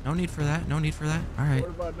panic button. No need for that. All right. What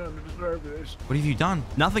have I done to deserve this? What have you done?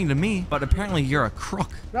 Nothing to me, but apparently you're a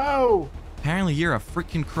crook. No! Apparently you're a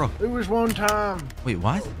freaking crook. It was one time. Wait,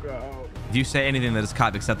 what? Oh, God. If you say anything that is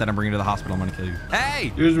cop except that I'm bringing you to the hospital, I'm gonna kill you. Hey!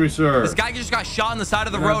 Excuse me, sir. This guy just got shot on the side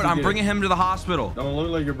of the road. I'm bringing him to the hospital. Don't look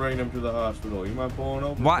like you're bringing him to the hospital. You mind pulling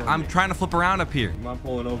over? Why? I'm trying to flip around up here. You mind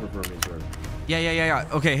pulling over for me, sir? Yeah.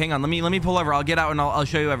 Okay, hang on. Let me pull over. I'll get out and I'll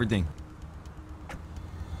show you everything.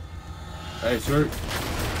 Hey, sir.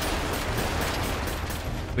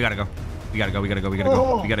 We gotta go. We gotta go.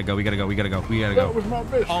 That was my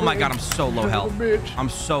best Oh my god, I'm so low health. I'm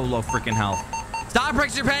so low freaking health. Stop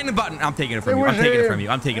pressing your panic button. I'm taking it from you. I'm taking it from you.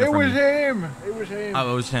 It was him.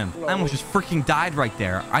 Oh, it was him. I almost just freaking died right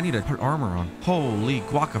there. I need to put armor on. Holy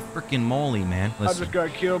guaca freaking moly, man. Listen. I just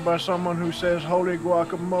got killed by someone who says holy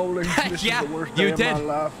guacamole. This is the worst day of my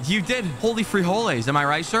life. You did. Holy frijoles. Am I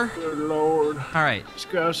right, sir? Good lord. All right. This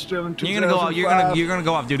guy's still in 2005. You're gonna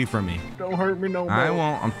go off duty for me. Don't hurt me no more. I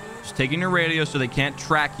won't. I'm just taking your radio so they can't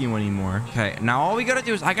track you anymore. Okay, now all we gotta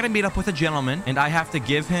do is I gotta meet up with a gentleman and I have to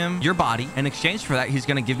give him your body. In exchange for that, he's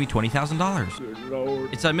gonna give me $20,000. Good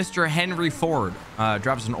lord. It's a Mr. Henry Ford.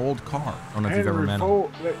 Drives an old car. I don't know if you've ever met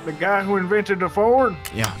him. The guy who invented the Ford?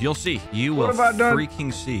 Yeah, you'll see. You will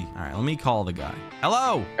freaking see. All right, let me call the guy.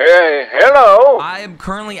 Hello. Hey, hello. I am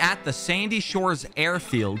currently at the Sandy Shores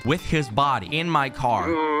airfield with his body in my car.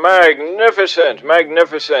 Magnificent.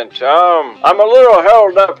 I'm a little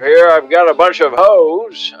held up here. I've got a bunch of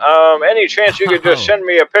hoes. Any chance you could just send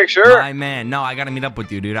me a picture? My man, no, I gotta meet up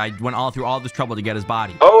with you, dude. I went through all this trouble to get his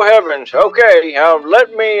body. Oh heavens. Okay,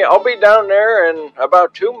 I'll be down there in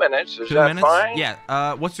about 2 minutes. Is that fine?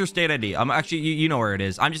 Yeah. What's your state ID? Actually, you know where it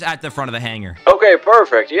is. I'm just at the front of the hangar. Okay,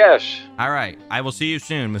 perfect. Yes. All right. I will see you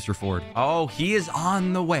soon, Mr. Ford. Oh, he is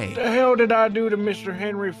on the way. What the hell did I do to Mr.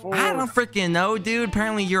 Henry Ford? I don't freaking know, dude.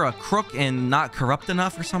 Apparently you're a crook and not corrupt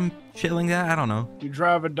enough or some shit like that. I don't know. You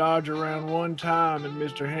drive a Dodge around one time and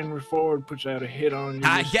Mr. Henry Ford puts out a hit on you.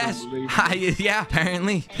 I guess. Yeah,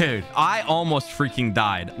 apparently. Dude, I almost freaking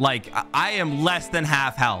died. Like, I am less than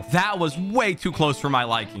half health. That was way too close for my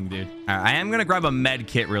liking, dude. All right, I am going to grab a med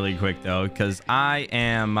kit really quick, though, because I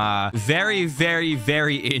am very, very,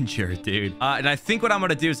 very injured, dude. And I think what I'm going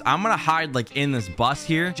to do is I'm going to hide, like, in this bus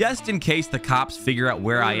here, just in case the cops figure out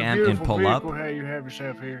where I am and pull up. How you have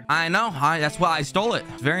yourself here. I know. That's why I stole it.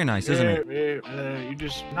 It's very nice, isn't it? Yeah. You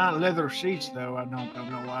just not leather seats, though. I don't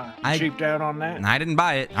know why. You cheaped out on that. I didn't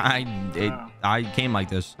buy it. I came like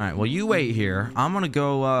this. All right, well, you wait here. I'm gonna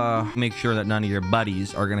go make sure that none of your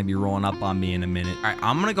buddies are gonna be rolling up on me in a minute. All right,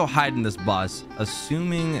 I'm gonna go hide in this bus,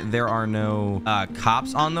 assuming there are no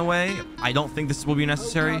cops on the way. I don't think this will be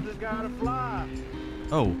necessary.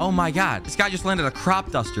 Oh my God, this guy just landed a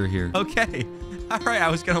crop duster here. Okay. All right, I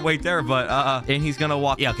was gonna wait there, but and he's gonna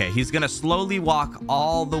walk. Yeah, okay, he's gonna slowly walk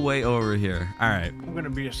all the way over here. All right. I'm gonna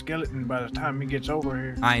be a skeleton by the time he gets over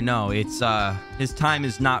here. I know. It's his time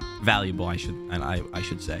is not valuable. I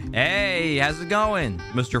should say. Hey, how's it going,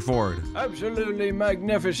 Mr. Ford? Absolutely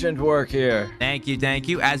magnificent work here. Thank you, thank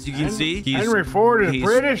you. As you can see, Henry Ford is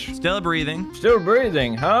British. Still breathing. Still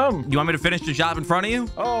breathing, huh? You want me to finish the job in front of you?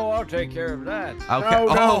 Oh, I'll take care of that. Okay.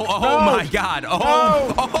 No, oh my God.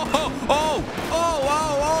 Whoa!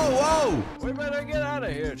 We better get out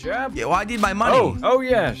of here, chap. Yeah, well, I need my money. Oh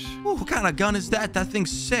yes. Ooh, what kind of gun is that? That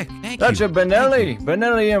thing's sick. Thank That's you. a Benelli.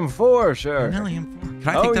 Benelli M4, sir. Benelli M4.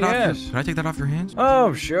 Can I take that off? Can I take that off your hands?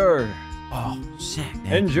 Oh, sure. Oh, sick.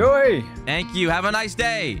 Enjoy. Thank you. Have a nice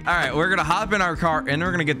day. All right, we're gonna hop in our car and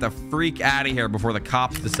we're gonna get the freak out of here before the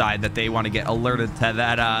cops decide that they want to get alerted to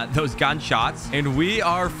that those gunshots. And we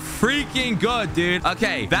are freaking good, dude.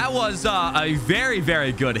 Okay, that was a very,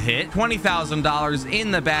 very good hit. $20,000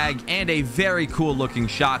 in the bag and a very cool looking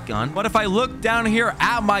shotgun. But if I look down here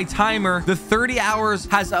at my timer, the 30 hours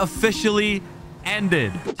has officially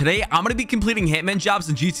ended. Today, I'm going to be completing Hitman jobs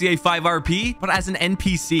in GTA 5 RP, but as an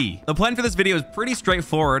NPC. The plan for this video is pretty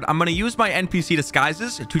straightforward. I'm going to use my NPC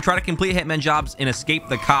disguises to try to complete Hitman jobs and escape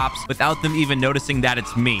the cops without them even noticing that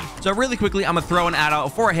it's me. So really quickly, I'm going to throw an ad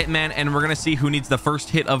out for a Hitman, and we're going to see who needs the first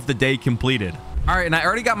hit of the day completed. All right, and I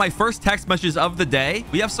already got my first text message of the day.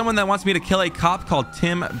 We have someone that wants me to kill a cop called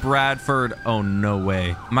Tim Bradford. Oh, no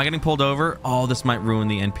way. Am I getting pulled over? Oh, this might ruin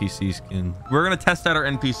the NPC skin. We're going to test out our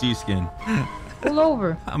NPC skin. Pull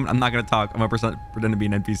over. I'm not going to talk. I'm going to pretend to be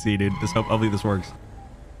an NPC, dude. Hopefully this works.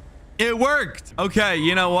 It worked. Okay,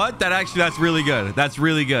 you know what? That's really good. That's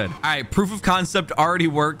really good. All right, proof of concept already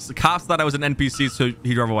works. The cops thought I was an NPC, so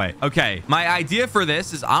he drove away. Okay, my idea for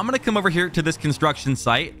this is I'm going to come over here to this construction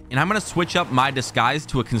site, and I'm going to switch up my disguise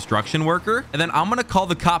to a construction worker, and then I'm going to call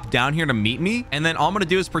the cop down here to meet me, and then all I'm going to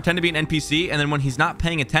do is pretend to be an NPC, and then when he's not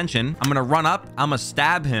paying attention, I'm going to run up, I'm going to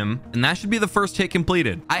stab him, and that should be the first hit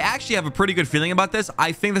completed. I actually have a pretty good feeling about this.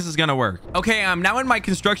 I think this is going to work. Okay, I'm now in my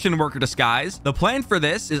construction worker disguise. The plan for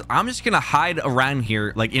this is I'm just gonna hide around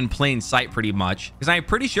here like in plain sight pretty much, because I'm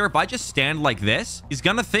pretty sure if I just stand like this, he's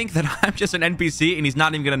gonna think that I'm just an NPC and he's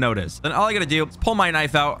not even gonna notice. Then all I gotta do is pull my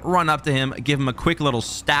knife out, run up to him, give him a quick little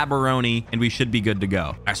stabberoni, and we should be good to go.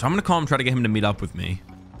 All right, so I'm gonna call him, try to get him to meet up with me.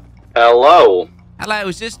 Hello. Hello,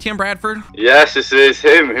 is this Tim Bradford? Yes, this is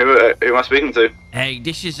him. Who am I speaking to? Hey,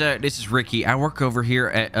 this is Ricky. I work over here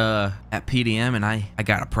at PDM, and I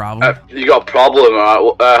got a problem. You got a problem?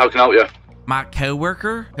 How can I help you? My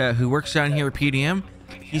coworker who works down here at PDM,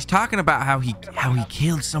 he's talking about how he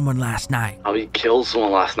killed someone last night. How he killed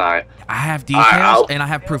someone last night? I have details and I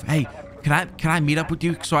have proof. Hey, can I meet up with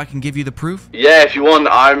you so I can give you the proof? Yeah, if you want,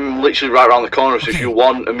 I'm literally right around the corner. So if you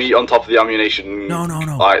want to meet on top of the ammunition, no,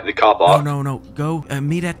 like the car park. No, go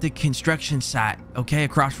meet at the construction site, okay,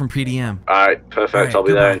 across from PDM. All right, perfect. All right, I'll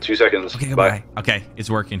be there in 2 seconds. Okay, goodbye. Okay,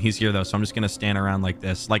 it's working. He's here though, so I'm just gonna stand around like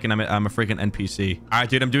this, like I'm a freaking NPC. All right,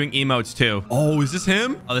 dude, I'm doing emotes too. Oh, is this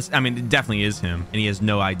him? Oh, I mean, it definitely is him, and he has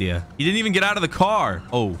no idea. He didn't even get out of the car.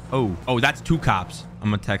 Oh, that's 2 cops.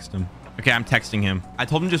 I'm gonna text him. Okay, I'm texting him. I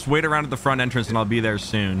told him just wait around at the front entrance and I'll be there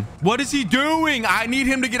soon. What is he doing? I need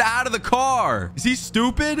him to get out of the car. Is he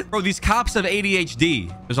stupid? Bro, these cops have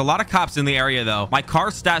ADHD. There's a lot of cops in the area though. My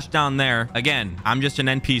car's stashed down there. Again, I'm just an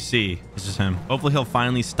NPC. This is him. Hopefully he'll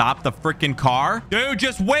finally stop the freaking car. Dude,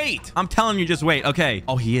 just wait. I'm telling you, just wait. Okay.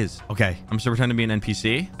 Oh, he is. Okay. I'm still pretending to be an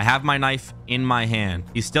NPC. I have my knife in my hand.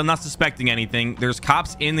 He's still not suspecting anything. There's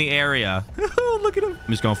cops in the area. Look at him.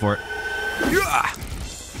 I'm just going for it. Yeah.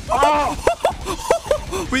 Oh!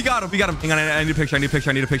 We got him. Hang on, I need a picture.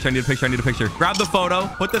 Grab the photo.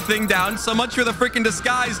 Put the thing down. So much for the freaking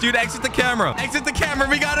disguise, dude. Exit the camera.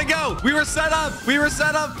 We gotta go. We were set up.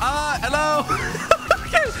 Hello.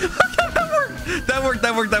 Okay, that worked. That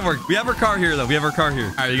worked. We have our car here, though. We have our car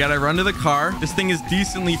here. All right, you gotta run to the car. This thing is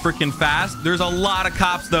decently freaking fast. There's a lot of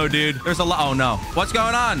cops, though, dude. There's a lot. Oh, no. What's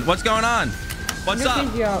going on? What's going on? What's up?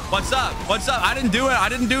 What's up? What's up? I didn't do it. I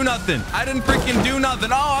didn't do nothing. I didn't freaking do nothing.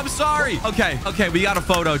 Oh, I'm sorry. Okay, we got a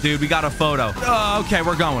photo, dude. We got a photo. Okay,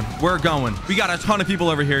 we're going. We got a ton of people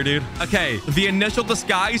over here, dude. Okay, the initial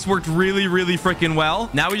disguise worked really freaking well.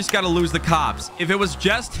 Now we just got to lose the cops. If it was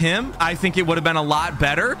just him, I think it would have been a lot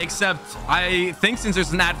better. Except I think since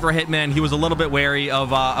there's an ad for Hitman, he was a little bit wary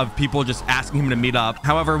of people just asking him to meet up.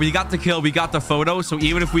 However, we got the kill. We got the photo. So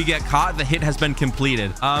even if we get caught, the hit has been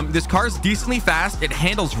completed. This car is decently fast. It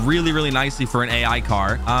handles really nicely for an AI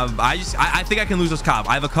car. I think I can lose this cop.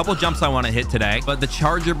 I have a couple jumps I want to hit today, but the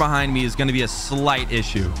charger behind me is going to be a slight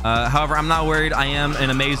issue. However, I'm not worried. I am an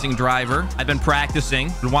amazing driver. I've been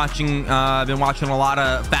practicing. I've been watching a lot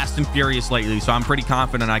of Fast and Furious lately, so I'm pretty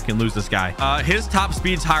confident I can lose this guy. His top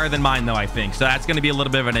speed's higher than mine, though, I think, so that's going to be a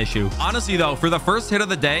little bit of an issue. Honestly, though, for the first hit of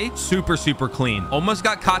the day, super clean. Almost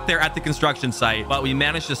got caught there at the construction site, but we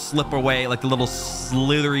managed to slip away like the little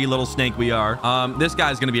slithery little snake we are. This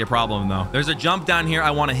guy's gonna be a problem, though. There's a jump down here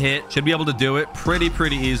I want to hit. Should be able to do it pretty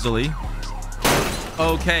easily.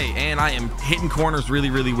 Okay, and I am hitting corners really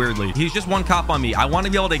weirdly. He's just one cop on me. I want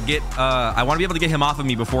to be able to get him off of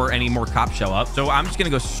me before any more cops show up. So I'm just gonna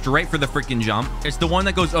go straight for the freaking jump. It's the one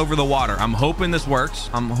that goes over the water. I'm hoping this works.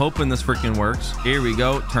 I'm hoping this freaking works. Here we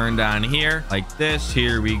go. Turn down here like this.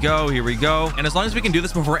 Here we go. And as long as we can do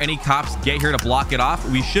this before any cops get here to block it off,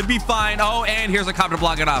 we should be fine. Oh, and here's a cop to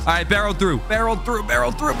block it off. All right, barrel through.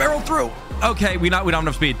 Okay, we don't have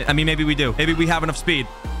enough speed. I mean, maybe we do. Maybe we have enough speed.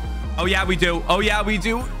 Oh yeah, we do.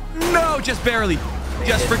 No, just barely.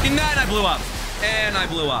 Just freaking that, and I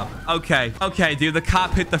blew up. Okay, dude, the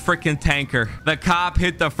cop hit the freaking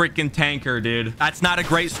tanker. Dude. That's not a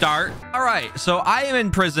great start. All right, so I am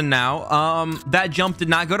in prison now. That jump did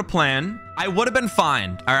not go to plan. I would have been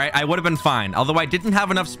fine. All right, I would have been fine. Although I didn't have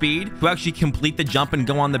enough speed to actually complete the jump and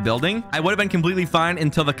go on the building, I would have been completely fine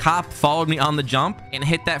until the cop followed me on the jump and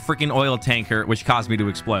hit that freaking oil tanker, which caused me to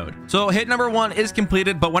explode. So hit number 1 is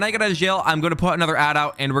completed, but when I get out of jail, I'm going to put another ad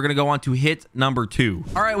out and we're going to go on to hit number 2.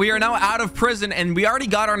 All right, we are now out of prison and we already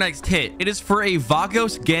got our next hit. It is for a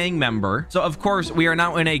Vagos gang member. So of course, we are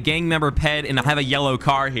now in a gang member ped and I have a yellow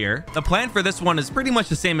car here. The plan for this one is pretty much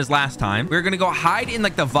the same as last time. We're going to go hide in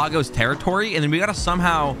like the Vagos territory, and then we gotta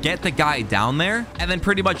somehow get the guy down there, and then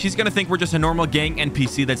pretty much he's gonna think we're just a normal gang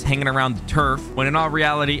NPC that's hanging around the turf, when in all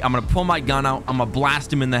reality I'm gonna pull my gun out, I'm gonna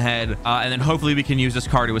blast him in the head, and then hopefully we can use this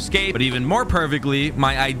car to escape. But even more perfectly,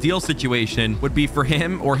 my ideal situation would be for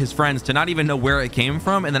him or his friends to not even know where it came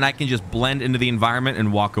from, and then I can just blend into the environment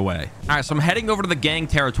and walk away. All right, so I'm heading over to the gang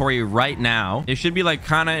territory right now. It should be like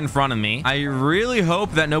kind of in front of me. I really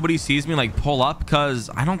hope that nobody sees me like pull up, because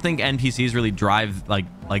I don't think NPCs really drive like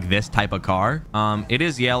this type of car. It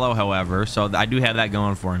is yellow, however, so I do have that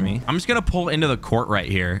going for me. I'm just gonna pull into the court right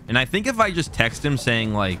here, and I think if I just text him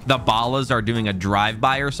saying like the Ballas are doing a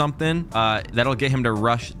drive-by or something, that'll get him to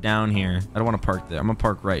rush down here. I don't want to park there. I'm gonna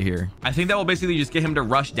park right here. I think that will basically just get him to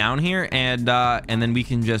rush down here, and then we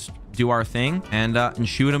can just do our thing and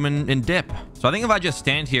shoot him and dip. So I think if I just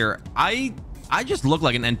stand here, I just look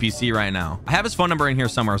like an NPC right now. I have his phone number in here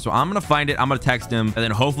somewhere, so I'm gonna find it. I'm gonna text him, and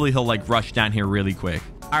then hopefully he'll like rush down here really quick.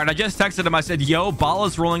 All right, I just texted him. I said, yo,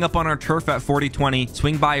 Balla's rolling up on our turf at 4020.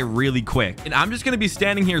 Swing by really quick. And I'm just gonna be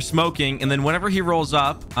standing here smoking, and then whenever he rolls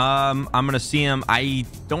up, I'm gonna see him. I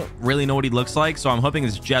don't really know what he looks like, so I'm hoping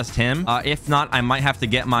it's just him. If not, I might have to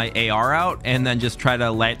get my AR out and then just try to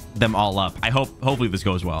let them all up. Hopefully this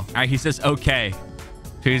goes well. All right, he says, okay.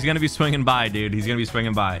 So he's gonna be swinging by, dude. He's gonna be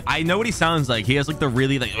swinging by. I know what he sounds like. He has like the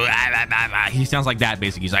really like he sounds like that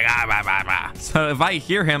basically. He's like So if I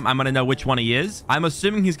hear him, I'm gonna know which one he is. I'm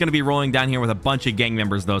assuming he's gonna be rolling down here with a bunch of gang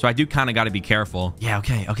members though, so I do kind of got to be careful. Yeah,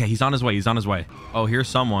 okay, he's on his way. Oh, here's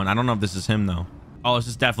someone. I don't know if this is him though. Oh, this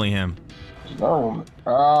is definitely him. No,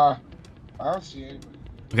 I don't see it.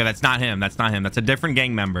 Okay, that's not him. That's a different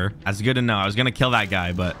gang member. That's good to know. I was gonna kill that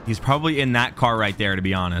guy, but he's probably in that car right there, to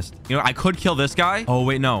be honest. You know, I could kill this guy. Oh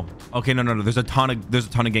wait, no. Okay, no. There's a ton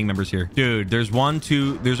of gang members here, dude. There's 1,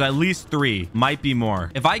 2. There's at least 3. Might be more.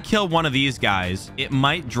 If I kill one of these guys, it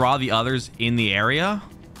might draw the others in the area.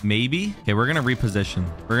 Maybe. Okay, we're gonna reposition.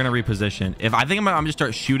 If I think I'm gonna just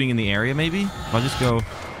start shooting in the area, maybe. I'll just go.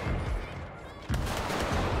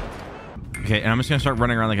 Okay, and I'm just gonna start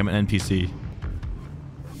running around like I'm an NPC.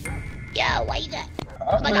 Yo, why you got?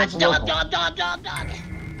 Oh my god, dog.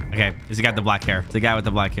 Okay, he's the guy with the black hair. The guy with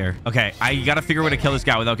the black hair. Okay, I gotta figure out a way to kill this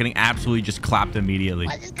guy without getting absolutely just clapped immediately.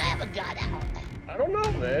 Why does this guy have a gun out? I don't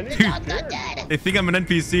know, man. Dude, they think I'm an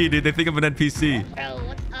NPC, dude. They think I'm an NPC. Bro,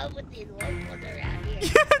 what's up with these ones?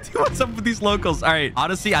 What's up with these locals? All right.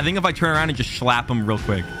 Honestly, I think if I turn around and just slap them real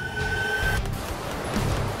quick.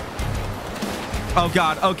 Oh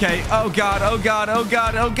God. Okay. Oh God. Oh God. Oh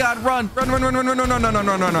God. Oh God. Run. Run. Run. Run. Run. Run. Run. Run. Run.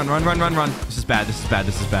 Run. Run. Run. Run. Run. Run. Run. This is bad. This is bad.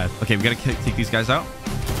 This is bad. Okay, we gotta take these guys out.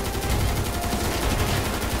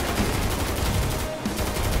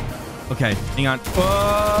 Okay, hang on.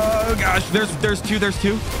 Oh gosh. There's two. There's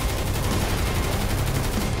two.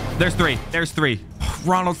 There's three. There's three.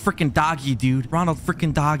 Ronald freaking Doggy, dude. Ronald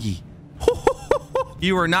freaking Doggy.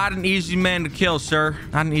 You are not an easy man to kill, sir.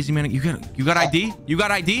 Not an easy man. You got ID? You got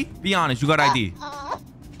ID? Be honest. You got ID.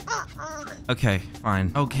 Okay,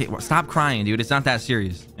 fine. Okay, well, stop crying, dude. It's not that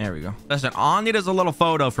serious. There we go. Listen, all I need is a little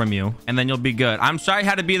photo from you, and then you'll be good. I'm sorry I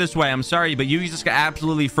had to be this way. I'm sorry, but you just got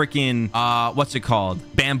absolutely freaking, what's it called?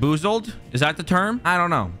 Bamboozled? Is that the term? I don't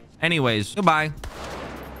know. Anyways, goodbye.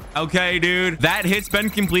 Okay, dude, that hit's been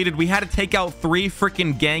completed. We had to take out 3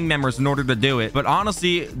 freaking gang members in order to do it. But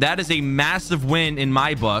honestly, that is a massive win in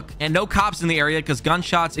my book. And no cops in the area because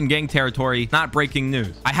gunshots in gang territory, not breaking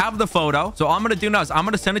news. I have the photo. So all I'm going to do now is I'm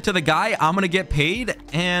going to send it to the guy. I'm going to get paid.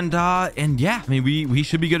 And yeah, I mean, we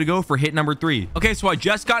should be good to go for hit number 3. Okay, so I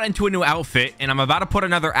just got into a new outfit and I'm about to put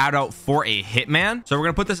another ad out for a hitman. So we're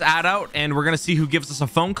going to put this ad out and we're going to see who gives us a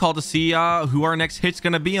phone call to see who our next hit's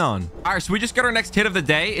going to be on. All right, so we just got our next hit of the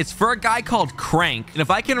day. It's for a guy called Crank. And if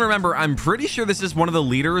I can remember, I'm pretty sure this is one of the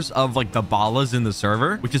leaders of like the Ballas in the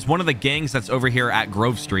server, which is one of the gangs that's over here at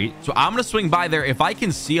Grove Street. So I'm going to swing by there. If I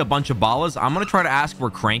can see a bunch of Ballas, I'm going to try to ask where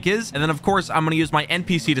Crank is. And then of course, I'm going to use my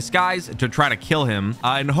NPC disguise to try to kill him.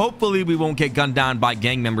 And hopefully we won't get gunned down by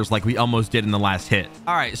gang members like we almost did in the last hit.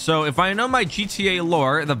 All right. So if I know my GTA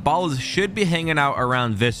lore, the Ballas should be hanging out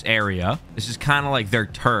around this area. This is kind of like their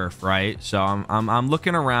turf, right? So I'm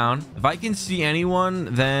looking around. If I can see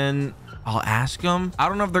anyone, then I'll ask them. I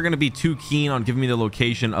don't know if they're going to be too keen on giving me the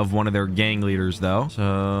location of one of their gang leaders, though.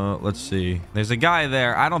 So let's see. There's a guy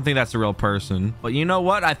there. I don't think that's a real person. But you know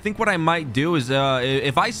what? I think what I might do is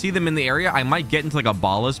if I see them in the area, I might get into like a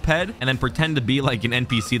Ballas ped and then pretend to be like an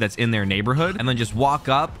NPC that's in their neighborhood and then just walk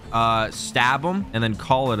up, stab them, and then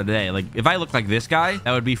call it a day. Like if I look like this guy,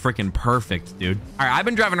 that would be freaking perfect, dude. All right, I've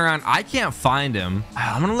been driving around. I can't find him.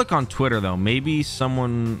 I'm going to look on Twitter, though. Maybe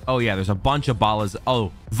someone... Oh, yeah, there's a bunch of Ballas.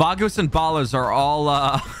 Oh, Vagos and Ballas are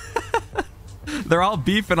all they're all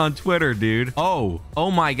beefing on Twitter, dude. Oh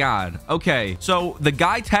my God. Okay, so the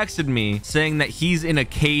guy texted me saying that he's in a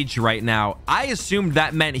cage right now. I assumed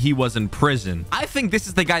that meant he was in prison. I think this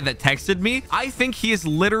is the guy that texted me. I think he is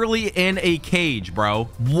literally in a cage, bro.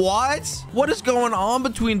 What is going on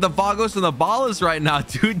between the Vagos and the Ballas right now,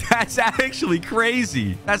 dude? That's actually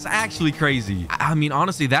crazy. That's actually crazy. I mean,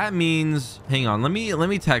 honestly, that means... Hang on, let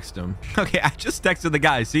me text him. Okay, I just texted the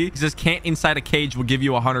guy. See, he says can't inside a cage will give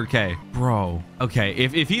you 100K, bro. Okay,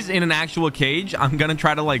 if he's in an actual cage, I'm gonna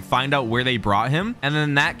try to like find out where they brought him, and then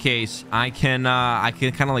in that case, I can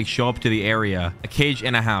kind of like show up to the area. A cage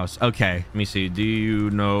in a house. Okay, let me see. Do you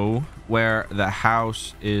know where the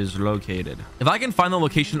house is located? If I can find the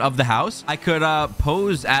location of the house, I could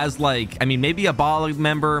pose as like, I mean, maybe a ball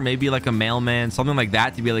member, maybe like a mailman, something like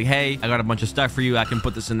that, to be like, hey, I got a bunch of stuff for you. I can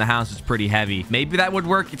put this in the house. It's pretty heavy. Maybe that would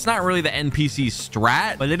work. It's not really the NPC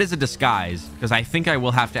strat, but it is a disguise because I think I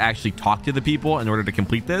will have to actually talk to the people in order to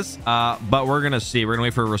complete this. But we're gonna see. We're gonna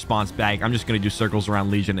wait for a response back. I'm just gonna do circles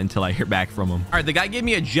around Legion until I hear back from him. All right, the guy gave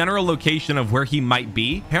me a general location of where he might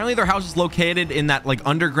be. Apparently their house is located in that like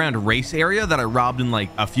underground race area that I robbed in like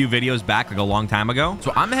a few videos back, like a long time ago.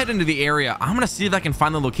 So I'm heading to the area. I'm gonna see if I can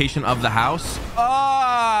find the location of the house.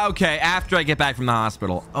 Oh, okay, after I get back from the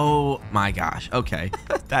hospital. Oh my gosh. Okay.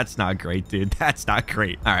 That's not great, dude. That's not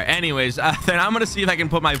great. All right, anyways, then I'm gonna see if I can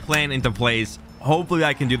put my plan into place. Hopefully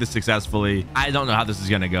I can do this successfully. I don't know how this is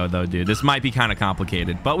gonna go though, dude. This might be kind of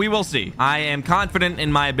complicated, but we will see. I am confident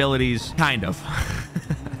in my abilities, kind of.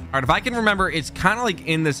 All right, if I can remember, it's kind of like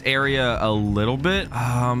in this area a little bit.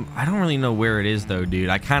 I don't really know where it is though, dude.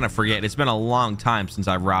 I kind of forget. It's been a long time since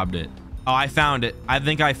I've robbed it. Oh, I found it. I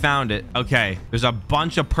think I found it. Okay. There's a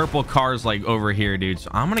bunch of purple cars like over here, dude.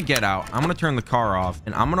 So I'm going to get out. I'm going to turn the car off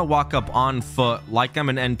and I'm going to walk up on foot like I'm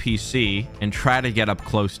an NPC and try to get up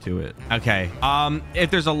close to it. Okay.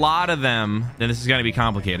 If there's a lot of them, then this is going to be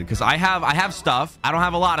complicated because I have stuff. I don't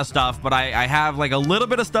have a lot of stuff, but I have like a little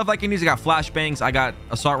bit of stuff I can use. I got flashbangs. I got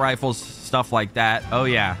assault rifles, stuff like that. Oh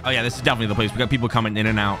yeah. Oh yeah. This is definitely the place. We got people coming in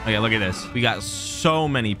and out. Oh yeah. Look at this. We got so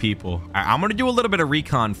many people. All right, I'm going to do a little bit of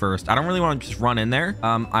recon first. I don't really want to just run in there.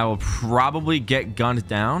 I will probably get gunned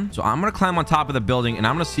down. So I'm going to climb on top of the building and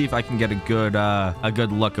I'm going to see if I can get a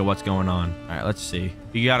good look at what's going on. All right, let's see.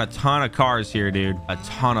 You got a ton of cars here, dude. A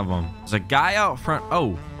ton of them. There's a guy out front.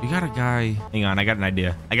 Oh, We got a guy. Hang on, I got an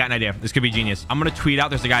idea. This could be genius. I'm gonna tweet out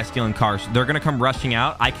there's a guy stealing cars. They're gonna come rushing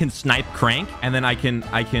out. I can snipe Crank, and then I can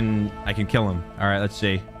kill him. All right, let's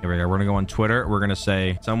see. Here we go. We're gonna go on Twitter. We're gonna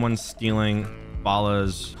say someone's stealing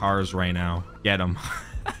Bala's cars right now. Get him.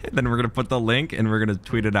 Then we're gonna put the link and we're gonna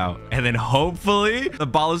tweet it out, and then hopefully the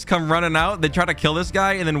Ballas come running out. They try to kill this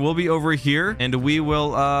guy, and then we'll be over here and we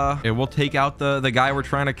will we'll take out the guy we're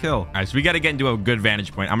trying to kill. All right, so we got to get into a good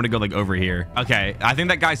vantage point. I'm gonna go like over here. Okay, I think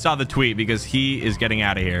that guy saw the tweet because he is getting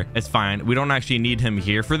out of here. It's fine. We don't actually need him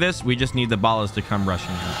here for this. We just need the Ballas to come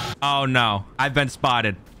rushing in. Oh no, I've been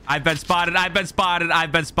spotted. I'm dead.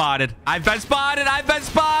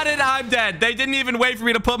 They didn't even wait for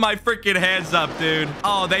me to put my freaking hands up, dude.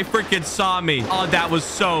 Oh, they freaking saw me. Oh, that was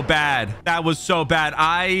so bad.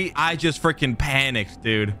 I just freaking panicked,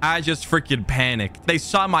 dude. They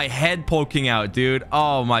saw my head poking out, dude.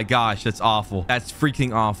 Oh my gosh, that's awful. That's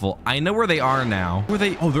freaking awful. I know where they are now. Where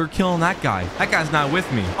they? Oh, they're killing that guy. That guy's not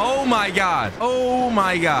with me. Oh my god,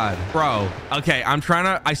 bro. Okay, I'm trying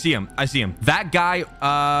to. I see him. That guy,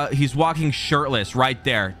 he's walking shirtless right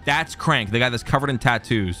there. That's Crank, the guy that's covered in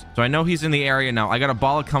tattoos. So I know he's in the area now. I got a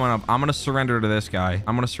Balla coming up. I'm gonna surrender to this guy.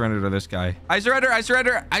 I surrender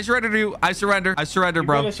to you. I surrender,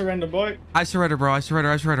 bro. You gotta surrender, boy. I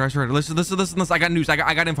surrender. Listen. I got news. I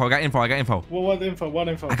got info. Well, what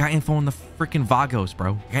info? I got info on the freaking Vagos,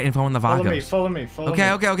 bro. Follow me.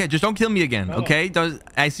 Okay. Just don't kill me again, okay?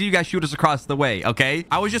 I see you guys shoot us across the way, okay?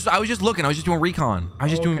 I was just looking. I was just doing recon. I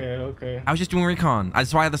was just doing recon.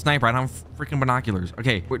 That's why I had the sniper. I don't have freaking binoculars.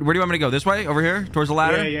 Okay, where do you want me to go? This way? Over here? Towards the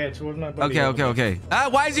ladder? Yeah, towards my buddy. Okay.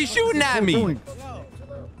 Why is he shooting at me?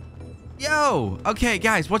 Yo, okay,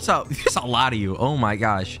 guys, what's up? There's a lot of you. Oh my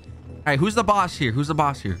gosh. All right, who's the boss here?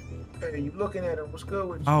 Hey, you looking at him? What's good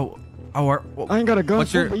with you? Well, I ain't got a gun,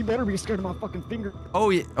 but you better be scared of my fucking finger. Oh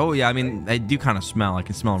yeah. I mean, I do kind of smell. I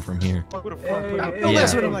can smell them from here. Don't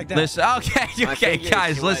mess with him like that. Listen, okay,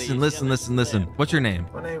 guys, listen. What's your name?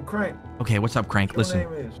 My name Crank. Okay, what's up, Crank? What's Listen.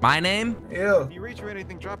 your name is? My name? Yeah. If you reach for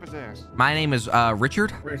anything, drop his ass. My name is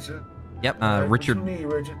Richard. Richard. Yep, Right, Richard. What you need,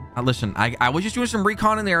 Richard? Listen, I was just doing some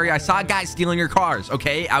recon in the area. I saw a guy stealing your cars,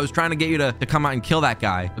 okay? I was trying to get you to come out and kill that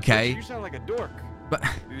guy, okay? You sound like a dork. But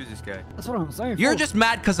who's this guy? That's what I'm saying. You're just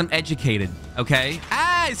mad because I'm educated, okay?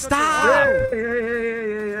 Hey, stop!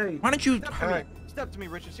 Hey. Why don't you... All right, step to me,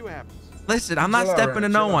 Richard. See what happens. Listen, I'm not stepping to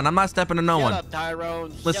no one. Shut up,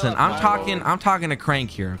 Tyrone. Listen, I'm talking to Crank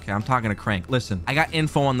here, okay? I'm talking to Crank. Listen, I got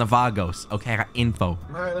info on the Vagos, okay? I got info. All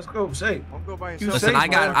right, let's go. Say. Don't go by yourself. Listen, I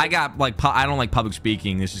got like I don't like public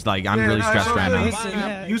speaking. This is like I'm really stressed right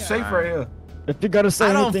now. You safe right here. If you gotta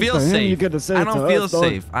say anything to him, you gotta say it to us,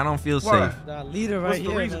 dog. I don't feel safe. The leader right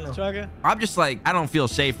here, I'm just like, I don't feel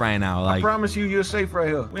safe right now. Like, I promise you, you're safe right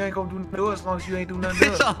here. We ain't gonna do nothing to us as long as you ain't do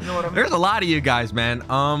nothing to us. You know what I mean? There's a lot of you guys, man.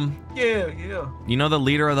 Yeah. You know the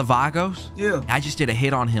leader of the Vagos? Yeah. I just did a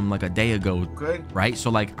hit on him like a day ago. Okay. Right? So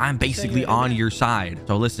like, I'm basically on your side.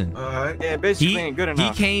 So listen. All right. Yeah, basically ain't good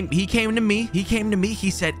enough. He came to me.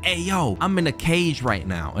 He said, "Hey, yo, I'm in a cage right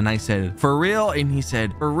now." And I said, "For real?" And he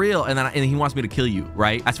said, "For real." And then he wants me to kill you,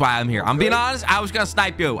 right? That's why I'm here. I'm being honest. I was gonna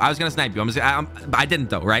snipe you. I didn't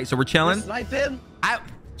though, right? So we're chilling. Snipe him.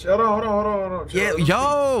 Hold on. Yeah,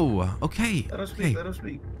 yo. Okay. Let him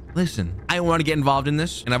speak. Listen, I don't want to get involved in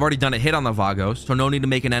this, and I've already done a hit on the Vagos, so no need to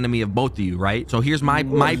make an enemy of both of you, right? So here's my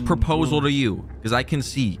proposal to you, because I can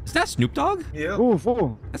see. Is that Snoop Dogg? Yeah.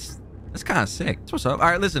 Ooh. That's kind of sick. That's what's up. All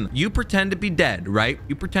right, listen. You pretend to be dead, right?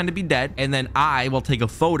 And then I will take a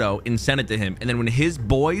photo and send it to him. And then when his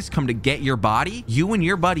boys come to get your body, you and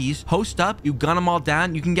your buddies host up. You gun them all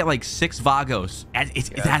down. You can get like 6 Vagos. It's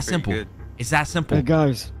that simple. Good. It's that simple. Hey,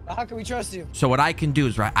 guys. How can we trust you? So what I can do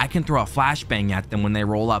is, right, I can throw a flashbang at them when they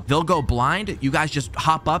roll up. They'll go blind. You guys just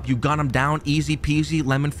hop up. You gun them down. Easy peasy,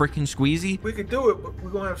 lemon freaking squeezy. We could do it, but we're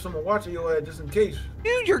gonna have someone watching your head just in case.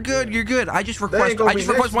 Dude, you're good. I just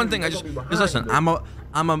request one thing. Just listen. I'm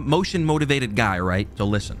a motion motivated guy, right? So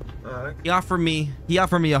listen. All right. He offered me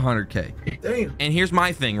 100K. Damn. And here's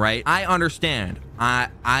my thing, right? I understand.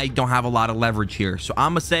 I don't have a lot of leverage here, so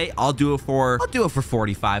I'm gonna say I'll do it for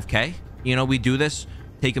 45K. You know, we do this,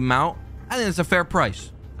 take him out. I think it's a fair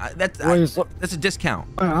price. That's a discount.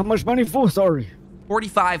 How much money for? Sorry.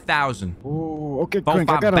 45,000. Oh, okay, Crank.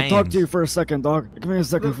 I gotta talk to you for a second, dog. Give me a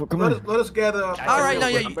second. Come on. Let us gather. All right,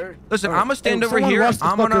 listen, I'm gonna stand over here.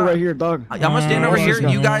 I'm gonna right here, dog. I'm gonna stand over here.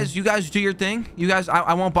 You guys do your thing. You guys,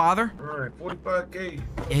 I won't bother. All right, 45K.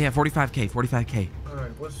 Yeah, 45K. All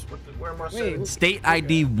right, where am I saying? State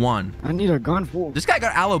ID 1. I need a gun for. This guy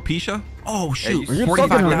got alopecia. Oh shoot, Are you talking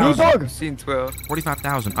to me, dog?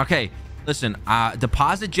 45,000. Okay. Listen,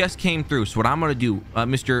 deposit just came through. So what I'm gonna do,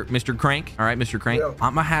 Mr. Crank, all right, Mr. Crank,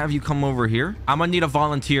 I'm gonna have you come over here. I'm gonna need a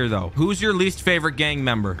volunteer though. Who's your least favorite gang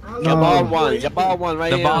member? The bald one. The bald one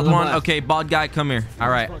right here. The bald one? Okay, bald guy, come here. All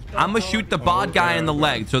right. I'm gonna shoot the bald guy in the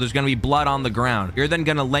leg. So there's gonna be blood on the ground. You're then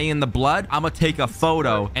gonna lay in the blood. I'm gonna take a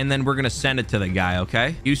photo and then we're gonna send it to the guy,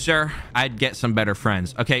 okay? You, sir, I'd get some better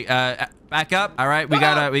friends. Okay, back up. All right, we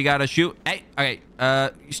gotta shoot. Hey, okay,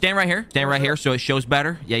 stand right here. Stand right here so it shows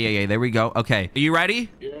better. Yeah. There we go. Okay, are you ready?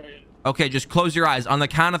 Yeah. Okay, just close your eyes. On the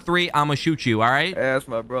count of 3, I'm gonna shoot you. All right? That's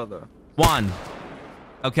my brother. 1.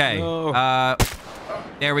 Okay. No.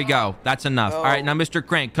 There we go. That's enough. All right, now Mr.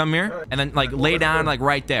 Crank, come here and then like lay down like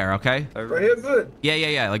right there. Okay. Right here, good.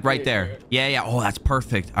 Yeah. Like right there. Yeah. Oh, that's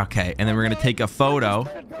perfect. Okay, and then we're gonna take a photo.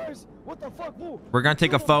 We're gonna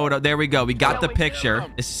take a photo. There we go. We got the picture.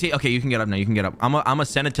 See, okay, you can get up now. You can get up. I'm gonna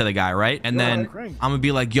send it to the guy, right? And then I'm gonna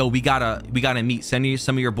be like, yo, we gotta meet. Send you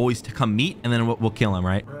some of your boys to come meet, and then we'll kill him,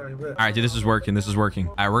 right? All right, dude, this is working. This is working.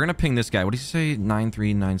 All right, we're gonna ping this guy. What did he say?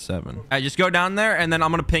 9397. All right, just go down there, and then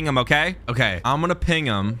I'm gonna ping him. Okay? Okay. I'm gonna ping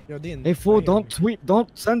him. Hey, fool, don't tweet. Don't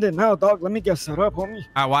send it now, dog. Let me get set up, homie.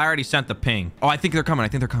 All right, well, I already sent the ping. Oh, I think they're coming.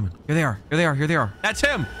 Here they are. Here they are. That's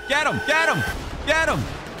him. Get him.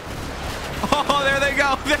 Oh, there they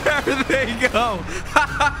go. There they go.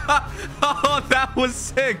 Oh, that was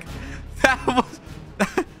sick. That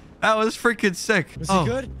was freaking sick. Was he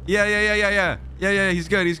good? Yeah. He's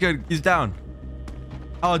good. He's down.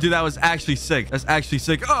 Oh, dude, that was actually sick.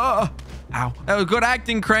 Oh, ow. That was good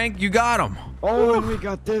acting, Crank. You got him. Oh, and we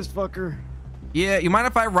got this fucker. Yeah, you mind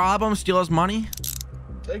if I rob him, steal his money?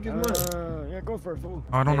 Take his money. Yeah, go for it, fool.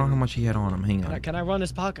 I don't know how much he had on him. Hang on. Can I run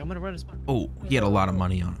his pocket? I'm gonna run his pocket. Oh, he had a lot of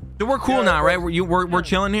money on him. So we're cool now, right? We're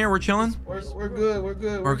chilling here. We're chilling. We're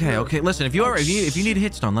good. Okay. Listen, if you need a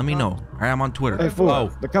hit stone, let me know. All right, I'm on Twitter. Hey,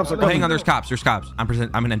 fool. The cops are coming. Hang on, there's cops. I'm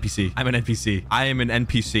an NPC. I am an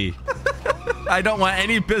NPC. I don't want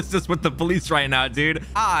any business with the police right now, dude.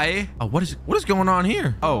 What is going on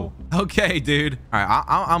here? Oh, okay, dude. All right,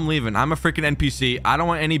 I'm leaving. I'm a freaking NPC. I don't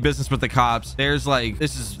want any business with the cops. There's like,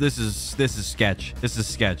 this is sketch.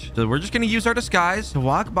 So we're just gonna use our disguise to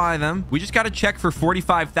walk by them. We just gotta check for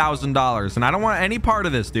 $45,000, and I don't want any part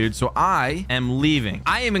of this, dude. So I am leaving.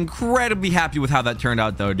 I am incredibly happy with how that turned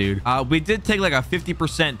out, though, dude. We did take like a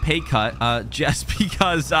 50% pay cut, just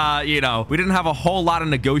because, we didn't have a whole lot of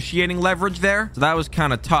negotiating leverage there. So that was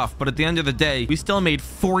kind of tough. But at the end of the day, we still made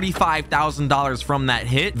 $45,000 from that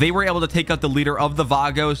hit. They were able to take out the leader of the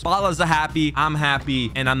Vagos. Bala's happy. I'm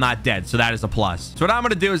happy. And I'm not dead. So that is a plus. So what I'm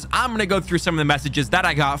going to do is I'm going to go through some of the messages that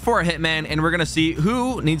I got for a Hitman. And we're going to see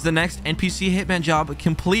who needs the next NPC Hitman job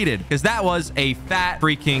completed. Because that was a fat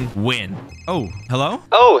freaking win. Oh, hello?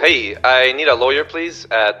 Oh, hey. I need a lawyer, please,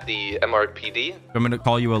 at the MRPD. I'm going to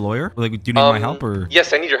call you a lawyer? Like, do you need my help or?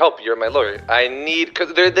 Yes, I need your help. You're my lawyer. I need,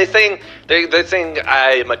 because they're saying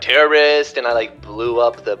I'm a terrorist and I like blew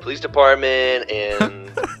up the police department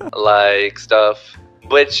and like stuff,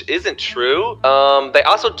 which isn't true. They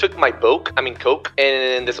also took my coke,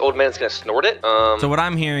 and this old man's gonna snort it. So what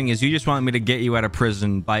I'm hearing is you just want me to get you out of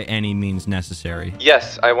prison by any means necessary.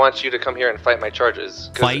 Yes, I want you to come here and fight my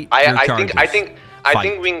charges. Fight I charges. I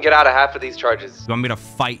think we can get out of half of these charges. You want me to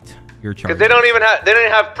fight your charges? Because they don't even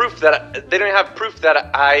have proof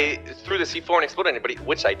that I threw the C4 and exploded anybody,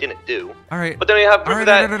 which I didn't do. All right. But they don't even have proof of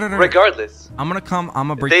that regardless. I'm gonna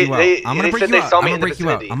break you out. I'm gonna break you out. I'm gonna break you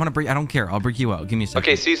out. I don't care. I'll break you out. Give me a second.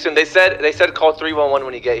 Okay, see you soon. They said call 311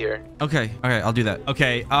 when you get here. Okay, I'll do that.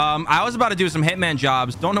 Okay, I was about to do some Hitman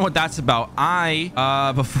jobs. Don't know what that's about.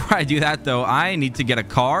 Before I do that though, I need to get a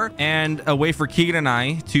car and a way for Keegan and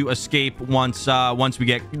I to escape once we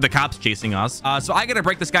get the cops chasing us. So I gotta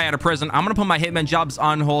break this guy out of prison. I'm gonna put my Hitman jobs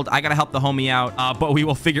on hold. I gotta help the homie out, but we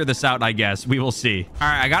will figure this out, I guess. We will see. All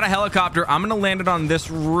right, I got a helicopter. I'm gonna land it on this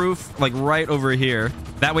roof, like right over here.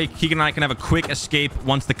 That way Keegan and I can have a quick escape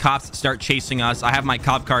once the cops start chasing us. I have my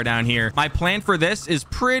cop car down here. My plan for this is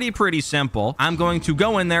pretty simple. I'm going to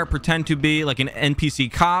go in there, pretend to be like an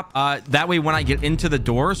NPC cop. That way when I get into the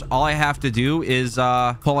doors, all I have to do is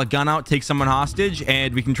pull a gun out, take someone hostage,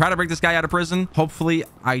 and we can try to break this guy out of prison. Hopefully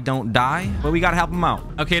I don't die, but we gotta help him out.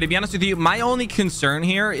 Okay, to be honest with you, my only concern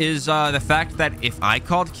here is the fact that if I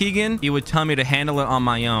called Keegan, he would tell me to handle it on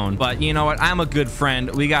my own. But you know what? I'm a good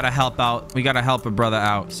friend. We gotta help out. We gotta help a brother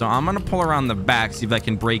out. So I'm gonna pull around the back, see if I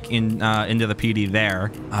can break in into the PD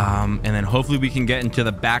there. And then hopefully we can get into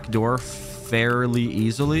the back door fairly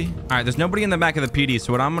easily. All right, there's nobody in the back of the PD.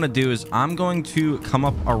 So what I'm going to do is I'm going to come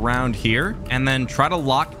up around here and then try to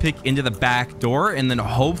lockpick into the back door. And then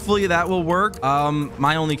hopefully that will work.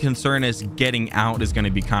 My only concern is getting out is going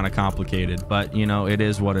to be kind of complicated, but you know, it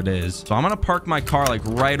is what it is. So I'm going to park my car like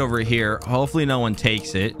right over here. Hopefully no one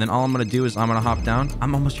takes it. Then all I'm going to do is I'm going to hop down.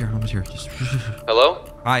 I'm almost here. Just... Hello?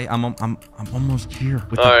 Hi, I'm almost here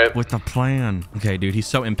with the plan. Okay, dude, he's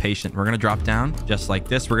so impatient. We're gonna drop down just like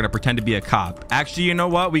this. We're gonna pretend to be a cop. Actually, you know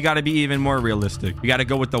what? We gotta be even more realistic. We gotta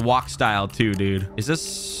go with the walk style too, dude. Is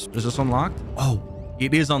this unlocked? Oh,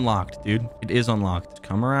 it is unlocked, dude. It is unlocked.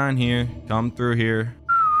 Come around here. Come through here.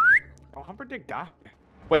 Oh, I'm pretty guy.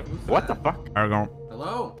 Wait, what the fuck? I go.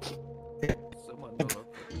 Hello?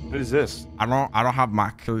 What is this? I don't have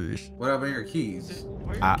my keys. What about your keys?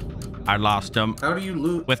 I lost them. How do you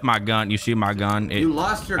lose? With my gun. You see my gun? You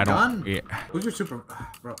lost your gun? Yeah. Who's your super...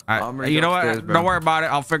 Bro. You know what? Don't worry about it.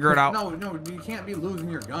 I'll figure it out. No, you can't be losing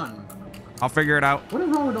your gun. I'll figure it out. What is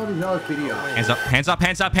wrong with all these LSPD?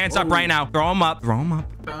 Hands up right now. Throw them up.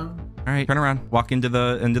 All right, turn around. Walk into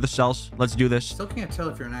the cells. Let's do this. Still can't tell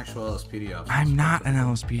if you're an actual LSPD officer. I'm not an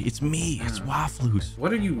LSPD. It's me. It's Waffloos.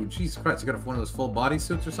 What are you? Jesus Christ, you got one of those full body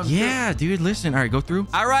suits or something? Yeah, dude, listen. All right, go through.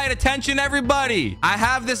 All right, attention, everybody. I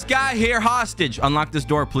have this guy here hostage. Unlock this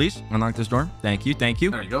door, please. Unlock this door. Thank you.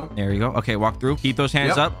 There you go. There you go. Okay, walk through. Keep those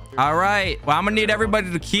hands up. All right. Well, I'm going to need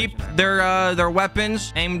everybody to keep their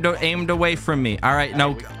weapons aimed away from me. All right,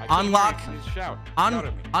 now unlock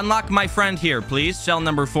my friend here, please. Cell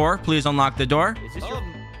number 4. Please unlock the door. Is this your...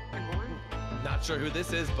 Not sure who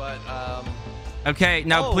this is, but okay,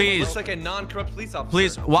 now please. Looks like a non-corrupt police officer.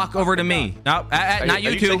 Please walk over to me. No, not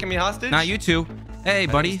you two. Are you taking me hostage? Not you two. Hey,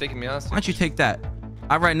 buddy. Taking me hostage? Why don't you take that?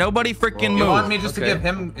 All right, nobody freaking move. You want me just to give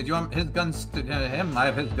him? Do you want his guns to him? I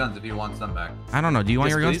have his guns if he wants them back. I don't know. Do you want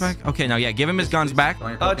your guns back? Okay, now yeah, give him his guns back.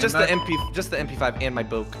 Just the MP5 and my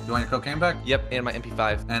boke. You want your cocaine back? Yep, and my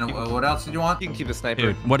MP5. And what else did you want? You can keep the sniper.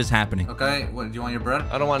 Dude, what is happening? Okay, what do you want your bread?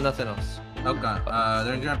 I don't want nothing else. Okay,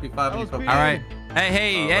 there's your MP5 and your cocaine. All right.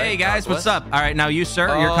 Hey, guys, what's up? All right, now you,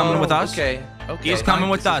 sir, you're coming with us. Okay. He's coming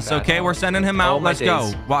with us, okay? We're sending him out. Let's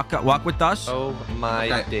go. Walk with us. Oh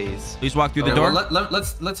my days. Please walk through the door. Well,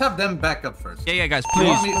 let's have them back up first. Yeah, guys,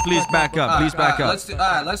 please back up. Please back up.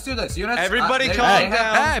 Let's do this. Units. Everybody calm down.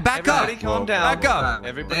 Hey, back up. Everybody calm down. Back up.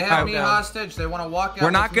 They have me hostage. They want to walk out.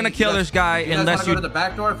 We're not gonna kill this guy unless you go to the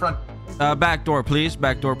back door or front. Back door, please.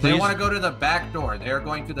 Back door, please. They want to go to the back door. They are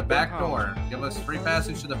going to the back door. Give us free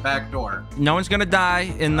passage to the back door. No one's gonna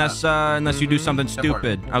die unless you do something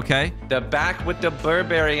stupid. Okay. The back with the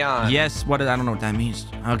Burberry on. Yes. I don't know what that means.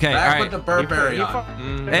 Okay. Back all right. with the Burberry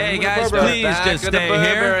on. Hey guys, please just stay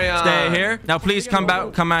here. Stay here. Now please come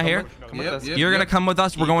out here. You're gonna come with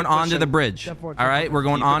us. We're going onto the bridge. All right. We're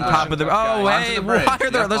going on top of the. Oh hey, why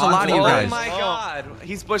are there? There's a lot of you guys. Oh my God.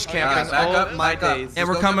 He's bush camping. Oh my days. And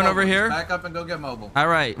we're coming over here. Back up and go get mobile. All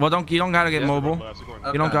right. Well, you don't gotta get mobile.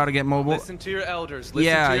 You don't gotta get mobile. Listen to your elders.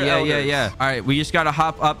 Yeah. All right. We just gotta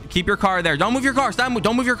hop up. Keep your car there. Don't move your car.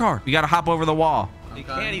 Don't move your car. You gotta hop over the wall. You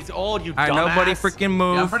can't. He's old. You dumbass. All right. Nobody freaking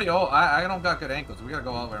move. Yeah, I'm pretty old. I don't got good ankles. We gotta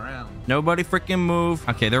go all the way around. Nobody freaking move.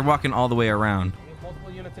 Okay, they're walking all the way around.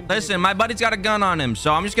 Listen, my buddy's got a gun on him,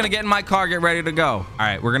 so I'm just gonna get in my car, get ready to go. All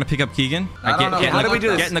right, we're gonna pick up Keegan. How do we do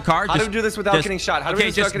this? Get in the car. How do we do this without getting shot?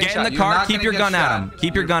 Just get in the car. Keep your gun at him.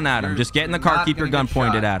 Keep your gun at him. Just get in the car. Keep your gun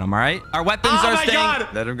pointed at him. All right. Our weapons are staying.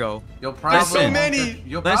 Let him go. You'll probably so many.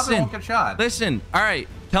 You'll probably won't get shot. Listen. All right.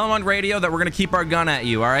 Tell him on radio that we're gonna keep our gun at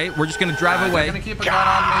you. All right. We're just gonna drive away. You're gonna keep a gun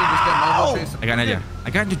on me. Just get mobile chase. I got an idea. I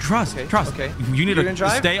got to trust. Okay. You need to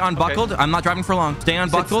stay unbuckled. Okay. I'm not driving for long. Stay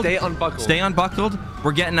unbuckled. Stay unbuckled. Stay unbuckled.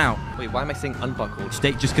 We're getting out. Wait, why am I saying unbuckled?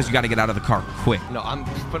 Stay just because you got to get out of the car quick. No, I'm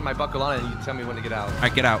just putting my buckle on and you tell me when to get out. All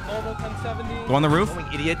right, get out. Go on the roof.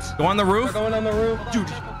 Idiots. Go on the roof. We're going on the roof. Dude.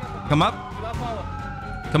 Come up.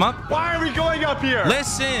 Come up. Why are we going up here?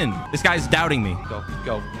 Listen. This guy's doubting me.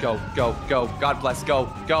 Go. God bless.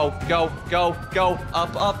 Go.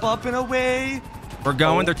 Up and away. We're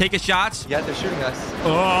going. They're taking shots. Yeah, they're shooting us.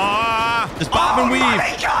 Just bob and weave.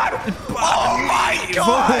 Oh my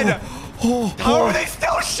God. How are they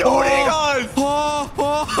still shooting us?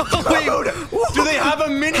 Dude, do they have a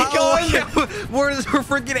minigun? Where's our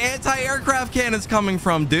freaking anti-aircraft cannons coming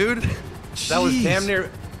from, dude? That was damn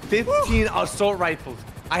near 15 assault rifles.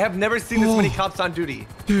 I have never seen this many cops on duty.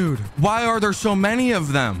 Dude, why are there so many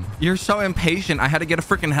of them? You're so impatient. I had to get a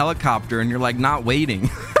freaking helicopter and you're like not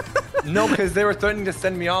waiting. No, because they were threatening to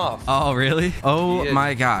send me off. Oh, really? Oh Yeah.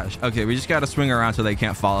 my gosh. Okay, we just gotta swing around so they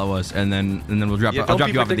can't follow us, and then we'll drop. Yeah, I'll don't drop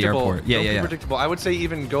be you off at the predictable. airport. Yeah, Don't yeah, be yeah. predictable. I would say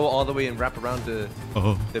even go all the way and wrap around to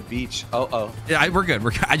the beach. Yeah, we're good.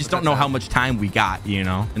 I just don't know how much time we got, you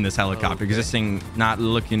know, in this helicopter because this thing not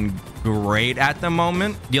looking great at the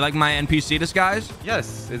moment. Do you like my NPC disguise?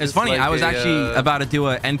 Yes. It's funny. I was actually about to do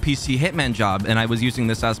a NPC Hitman job, and I was using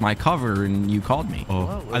this as my cover, and you called me.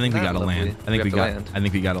 Oh, I think we gotta land. I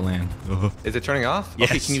think we gotta land. Is it turning off?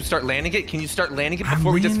 Yes. Okay, can you start landing it? Can you start landing it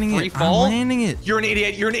before we just free I'm fall? landing it. You're an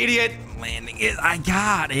idiot. You're an idiot. Landing it. I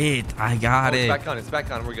got it. I got it. It's back on. It's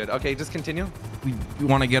back on. We're good. Okay, just continue. You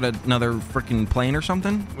want to get another freaking plane or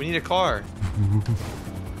something? We need a car.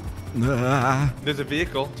 There's a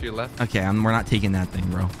vehicle to your left. Okay, we're not taking that thing,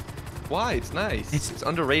 bro. Why? It's nice. It's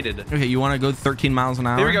underrated. Okay, you want to go 13 miles an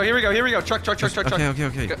hour? Here we go. Here we go. Here we go. Truck.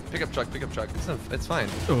 Okay. Pick up truck. It's fine.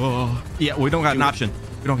 Oh. Yeah, we don't got an option.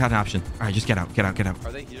 We don't got an option. All right, just get out.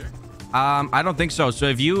 Are they here? I don't think so. So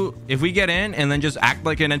if we get in and then just act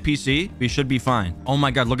like an NPC, we should be fine. Oh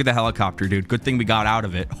my God, look at the helicopter, dude. Good thing we got out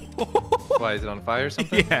of it. Why, is it on fire or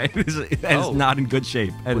something? Yeah, it is not in good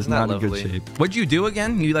shape. It is not in good shape. What'd you do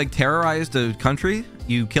again? You like terrorized a country?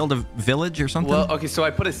 You killed a village or something? Well, okay, so I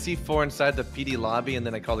put a C4 inside the PD lobby and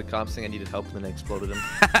then I called the cops saying I needed help and then I exploded him.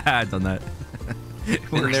 I've done that.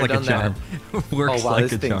 Works like a charm. Works oh, wow, like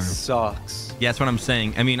this a thing charm. sucks. Yeah, that's what I'm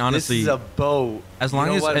saying. I mean, honestly, this is a boat. As long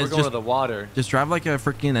as we're going just to the water. Just drive like a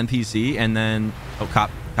freaking NPC and then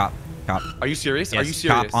cop. Are you serious? Yes, Are you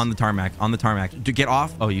serious? Cop on the tarmac. To get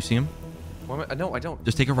off. Oh, you see him? No, I don't.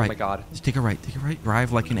 Just take a right. Oh my God. Just take a right.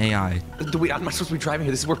 Drive like an AI. Wait, I'm not supposed to be driving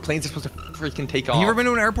here. This is where planes are supposed to freaking take off. Have you ever been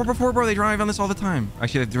to an airport before, bro? They drive on this all the time.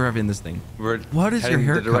 Actually, they drive in this thing. What is your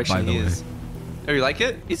haircut, by the way? Oh, you like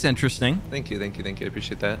it? It's interesting. Thank you. I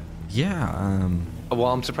appreciate that. Yeah. Well,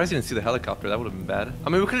 I'm surprised you didn't see the helicopter. That would have been bad. I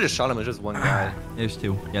mean, we could have just shot him as just one guy. There's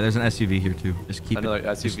two. Yeah, there's an SUV here too. Just keep another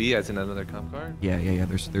SUV as in another cop car. Yeah.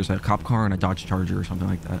 There's a cop car and a Dodge Charger or something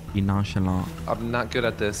like that. Be nonchalant. I'm not good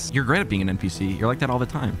at this. You're great at being an NPC. You're like that all the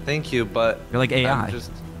time. Thank you, but you're like AI.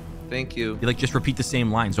 Thank you. You like just repeat the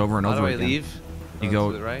same lines over and over again. How do I leave? You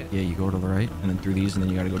go to the right. Yeah, you go to the right, and then through these, and then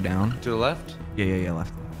you got to go down. To the left. Yeah,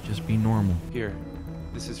 left. Just be normal. Here,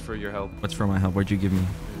 this is for your help. What's for my help? What'd you give me?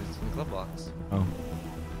 It's in the glove box. Oh.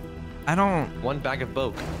 I don't. One bag of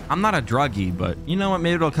Boke. I'm not a druggie, but you know what?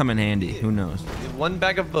 Maybe it'll come in handy. Who knows? One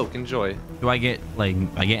bag of Boke. Enjoy. Do I get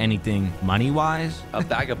anything money-wise? A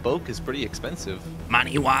bag of Boke is pretty expensive.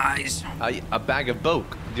 Money-wise. A bag of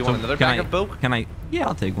Boke. Do you want another bag of Boke? Can I? Yeah,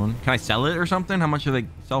 I'll take one. Can I sell it or something? How much do they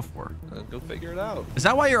sell for? Go figure it out. Is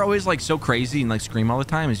that why you're always like so crazy and like scream all the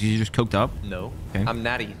time? Is you just coked up? No. Okay. I'm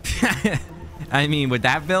natty. I mean, with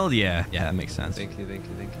that build, yeah, that makes sense. Thank you.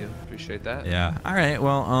 Appreciate that. Yeah. All right.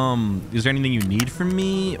 Well, is there anything you need from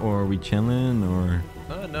me, or are we chilling, or?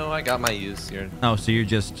 No, I got my use here. Oh, so you're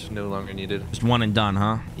just no longer needed. Just one and done,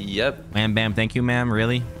 huh? Yep. Wham bam, thank you, ma'am.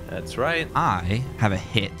 Really? That's right. I have a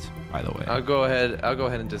hit, by the way. I'll go ahead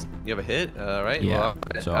and just. You have a hit, right? Yeah. Well,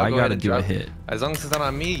 so I gotta do a hit. As long as it's not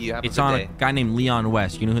on me, you have. It's on a guy named Leon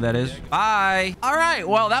West. You know who that is? Bye. All right.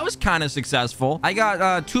 Well, that was kind of successful. I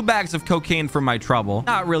got 2 bags of cocaine for my trouble.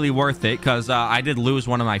 Not really worth it because I did lose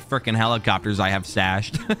one of my freaking helicopters I have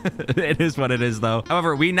stashed. It is what it is, though.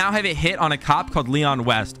 However, we now have a hit on a cop called Leon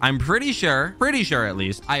West. I'm pretty sure at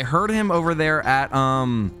least, I heard him over there at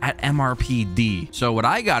MRPD. So what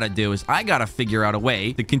I gotta do is I gotta figure out a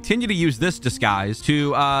way to continue to use this disguise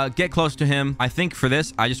to get close to him. I think for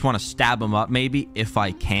this, I just want to stab him up maybe if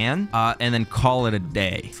I can, and then call it a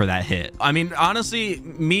day for that hit. I mean, honestly,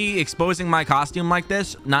 me exposing my costume like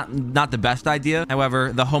this, not the best idea.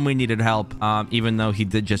 However, the homie needed help, even though he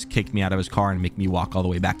did just kick me out of his car and make me walk all the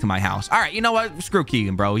way back to my house. All right, you know what? Screw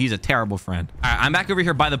Keegan, bro. He's a terrible friend. All right, I'm back over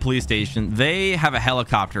here by the police station. They have a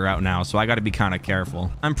helicopter out now, so I got to be kind of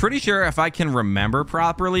careful. I'm pretty sure if I can remember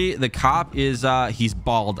properly, the cop is, he's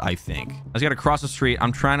bald, I think. I just got to cross the street.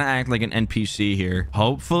 I'm trying to act like an NPC here.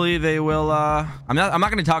 Hopefully they will, I'm not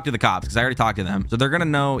going to talk to the cops because I already talked to them. So they're going to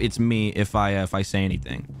know it's me if I say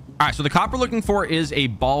anything. All right, so the cop we're looking for is a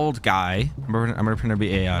bald guy. I'm gonna pretend to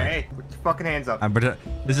be AI. Hey, put your fucking hands up.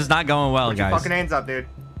 This is not going well, guys. Put your fucking hands up, dude.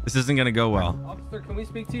 This isn't gonna go well. Officer, can we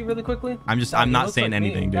speak to you really quickly? I'm not saying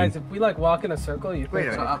anything, dude. Guys, if we like walk in a circle, you Wait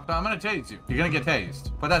a minute. I'm gonna tase you. You're gonna get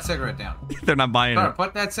tased. Put that cigarette down. They're not buying it.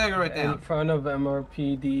 Put that cigarette down. In front of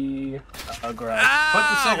MRPD garage. Put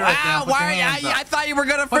the cigarette down. Put your hands up. I thought you were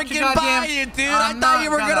gonna freaking buy it, dude. I thought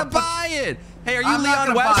you were gonna buy it. Hey, are you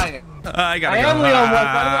Leon West? I gotta go. am Leon West.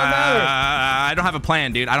 Why does that matter? I don't have a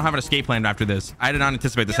plan, dude. I don't have an escape plan after this. I did not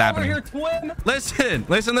anticipate this happening. Here, twin. Listen.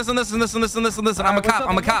 I'm a cop.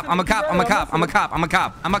 I'm a cop. I'm a cop. I'm a cop. I'm a cop. I'm a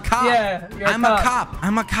cop. I'm a cop. Yeah, you're a I'm a cop.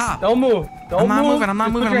 I'm a cop. Don't move. Don't move. I'm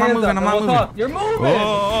not moving. I'm not moving. I'm not moving. You're moving.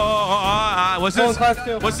 What's this?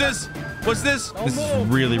 What's this? What's this? This is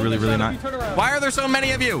really not. Why are there so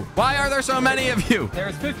many of you? Why are there so many of you?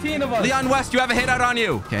 There's 15 of us. Leon West, you have a hit out on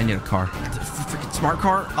you. Okay, I need a car. Freaking smart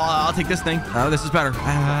car. I'll take this thing. Oh, this is better.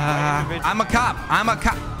 I'm a cop. I'm a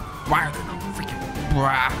cop. Why are there no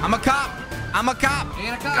freaking... I'm a cop. I'm a cop.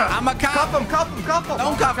 I'm a cop. Cuff him, cuff him, cuff him.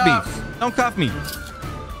 Don't cuff me. Don't cuff me.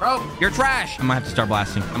 Bro, you're trash. I might have to start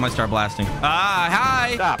blasting. I might start blasting.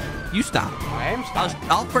 Hi. Stop. You stop. I am stopping.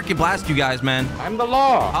 I'll freaking blast you guys, man. I'm the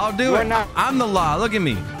law. I'll do it. I'm the law. Look at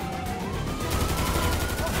me.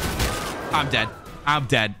 I'm dead. I'm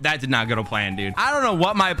dead. That did not go to plan, dude. I don't know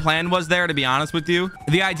what my plan was there, to be honest with you.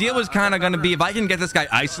 The idea was kind of going to be, if I can get this guy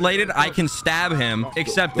isolated, I can stab him,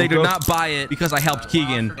 except they did not buy it because I helped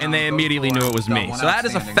Keegan, and they immediately knew it was me. So that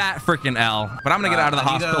is a fat freaking L. But I'm going to get out of the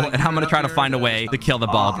hospital, and I'm going to try to find a way to kill the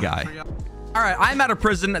bald guy. All right, I'm out of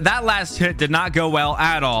prison. That last hit did not go well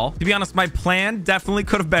at all. To be honest, my plan definitely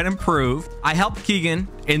could have been improved. I helped Keegan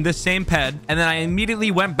in this same ped, and then I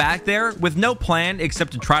immediately went back there with no plan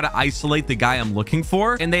except to try to isolate the guy I'm looking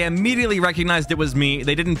for. And they immediately recognized it was me.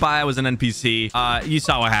 They didn't buy I was an NPC. You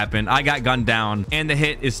saw what happened. I got gunned down, and the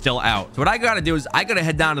hit is still out. So what I got to do is I got to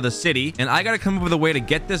head down to the city, and I got to come up with a way to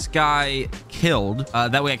get this guy killed.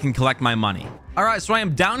 That way I can collect my money. All right, so I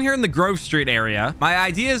am down here in the Grove Street area. My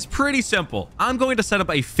idea is pretty simple. I'm going to set up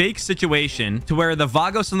a fake situation to where the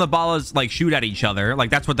Vagos and the Ballas like shoot at each other. Like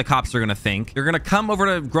that's what the cops are going to think. They're going to come over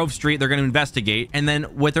to Grove Street. They're going to investigate. And then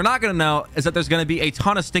what they're not going to know is that there's going to be a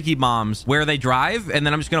ton of sticky bombs where they drive. And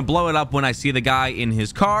then I'm just going to blow it up when I see the guy in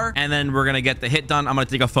his car. And then we're going to get the hit done. I'm going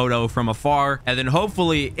to take a photo from afar. And then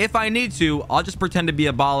hopefully, if I need to, I'll just pretend to be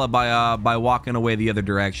a Balla by walking away the other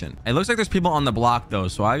direction. It looks like there's people on the block though.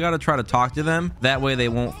 So I got to try to talk to them. That way they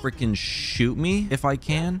won't freaking shoot me if I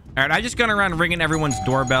can. All right, I just gone around ringing everyone's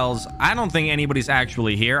doorbells. I don't think anybody's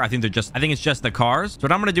actually here. I think it's just the cars. So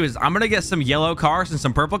what I'm gonna do is I'm gonna get some yellow cars and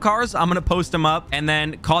some purple cars. I'm gonna post them up and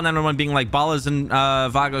then call 911 being like, Ballas and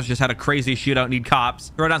Vagos just had a crazy shootout, need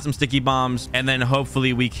cops. Throw down some sticky bombs, and then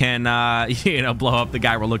hopefully we can blow up the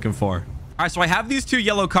guy we're looking for. All right, so I have these two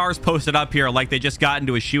yellow cars posted up here like they just got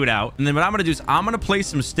into a shootout. And then what I'm gonna do is I'm gonna place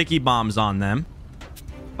some sticky bombs on them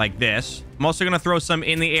like this. I'm also going to throw some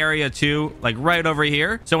in the area too, like right over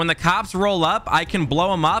here. So when the cops roll up, I can blow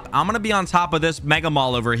them up. I'm going to be on top of this mega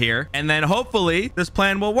mall over here. And then hopefully this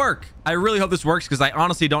plan will work. I really hope this works because I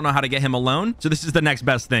honestly don't know how to get him alone. So this is the next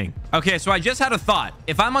best thing. Okay, so I just had a thought.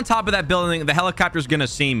 If I'm on top of that building, the helicopter's going to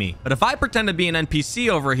see me. But if I pretend to be an NPC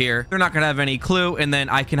over here, they're not going to have any clue. And then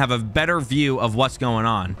I can have a better view of what's going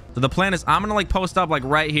on. So the plan is I'm going to like post up like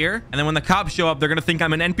right here. And then when the cops show up, they're going to think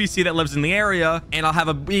I'm an NPC that lives in the area. And I'll have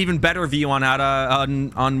an even better view on how to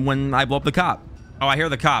on when I blow up the cop. Oh, I hear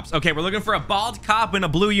the cops. Okay, we're looking for a bald cop in a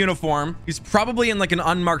blue uniform. He's probably in like an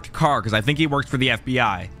unmarked car because I think he works for the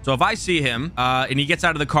FBI. So if I see him and he gets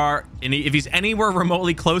out of the car and if he's anywhere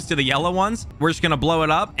remotely close to the yellow ones, we're just gonna blow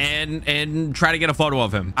it up and try to get a photo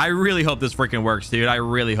of him. I really hope this freaking works, dude. I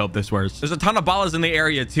really hope this works. There's a ton of Ballas in the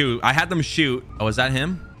area too. I had them shoot. Oh, is that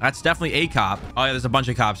him? That's definitely a cop. Oh yeah, there's a bunch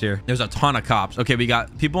of cops here. There's a ton of cops. Okay, we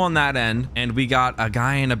got people on that end and we got a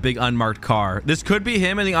guy in a big unmarked car. This could be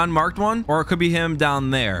him in the unmarked one or it could be him down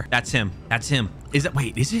there. That's him. That's him. Is it?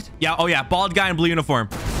 Wait, is it? Yeah. Oh yeah, bald guy in blue uniform.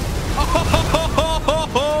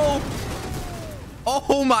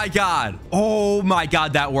 Oh my God. Oh my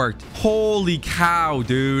God, that worked. Holy cow,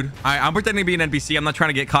 dude. All right, I'm pretending to be an NPC. I'm not trying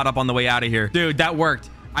to get caught up on the way out of here. Dude, that worked.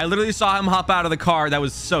 I literally saw him hop out of the car. That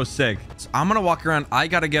was so sick. So I'm gonna walk around. I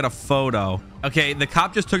gotta get a photo. Okay, the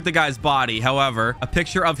cop just took the guy's body. However, a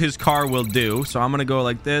picture of his car will do. So I'm gonna go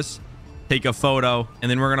like this, take a photo, and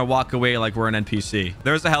then we're gonna walk away like we're an NPC.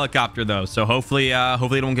 There's a helicopter though, so hopefully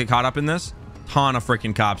they don't get caught up in this. Ton of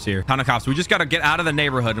freaking cops here. Ton of cops. We just got to get out of the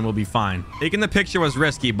neighborhood and we'll be fine. Taking the picture was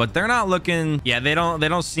risky, but they're not looking. Yeah, they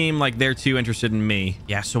don't seem like they're too interested in me.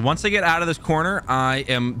 Yeah, so once I get out of this corner, I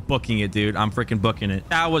am booking it, dude. I'm freaking booking it.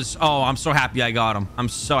 That was, oh, I'm so happy I got him. I'm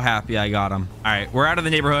so happy I got him. All right, we're out of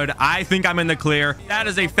the neighborhood. I think I'm in the clear. That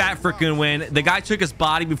is a fat freaking win. The guy took his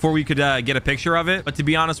body before we could get a picture of it. But to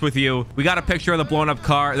be honest with you, we got a picture of the blown up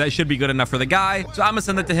car. That should be good enough for the guy. So I'm gonna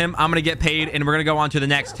send it to him. I'm gonna get paid and we're gonna go on to the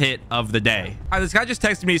next hit of the day. All right, this guy just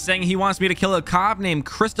texted me saying he wants me to kill a cop named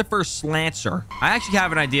Christopher Slancer. I actually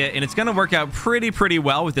have an idea, and it's going to work out pretty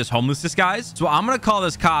well with this homeless disguise. So I'm going to call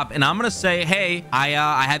this cop, and I'm going to say, hey,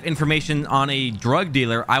 I have information on a drug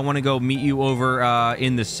dealer. I want to go meet you over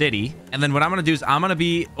in the city. And then what I'm going to do is I'm going to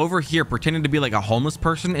be over here pretending to be like a homeless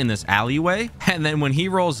person in this alleyway. And then when he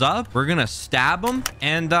rolls up, we're going to stab him.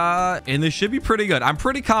 And this should be pretty good. I'm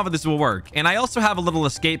pretty confident this will work. And I also have a little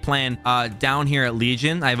escape plan down here at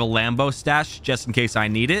Legion. I have a Lambo stash just in case I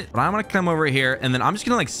need it. But I'm going to come over here and then I'm just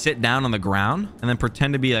going to like sit down on the ground and then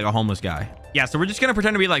pretend to be like a homeless guy. Yeah, so we're just going to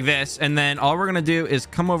pretend to be like this. And then all we're going to do is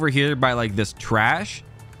come over here by like this trash.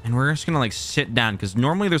 And we're just going to like sit down because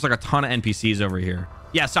normally there's like a ton of NPCs over here.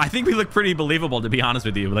 Yeah, so I think we look pretty believable, to be honest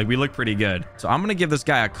with you. Like, we look pretty good. So I'm going to give this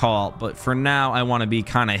guy a call. But for now, I want to be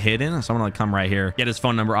kind of hidden. So I'm going to come right here, get his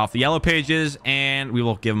phone number off the yellow pages, and we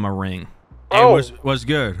will give him a ring. Oh. Hey, what's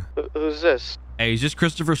good? Who's this? Hey, is this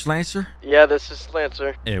Christopher Slancer? Yeah, this is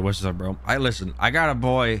Slancer. Hey, what's up, bro? Listen, I got a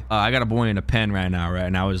boy in a pen right now, right?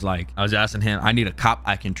 And I was asking him, I need a cop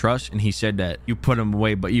I can trust. And he said that you put him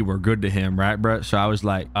away, but you were good to him, right, bro? So I was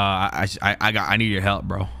like, I need your help,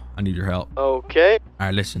 bro. I need your help. Okay. All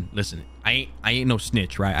right, listen. I ain't no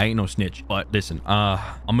snitch, right? I ain't no snitch. But listen,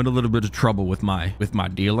 I'm in a little bit of trouble with my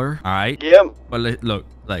dealer. All right. Yeah. But look,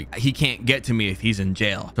 like he can't get to me if he's in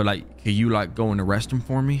jail. So like, can you like go and arrest him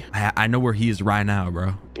for me? I know where he is right now,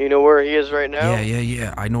 bro. You know where he is right now?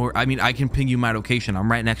 Yeah. I know. I mean, I can ping you my location.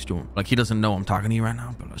 I'm right next to him. Like he doesn't know I'm talking to you right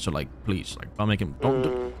now. But so like, please, like, don't make him.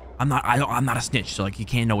 I'm not a snitch, so like he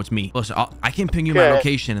can't know it's me. Listen, I can ping you my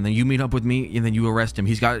location, and then you meet up with me, and then you arrest him.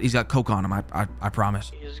 He's got coke on him. I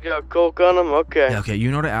promise. He's got coke on him. Okay. Yeah, okay.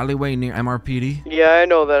 You know the alleyway near MRPD? Yeah, I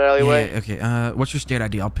know that alleyway. Yeah, okay. What's your state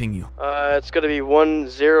ID? I'll ping you. It's gonna be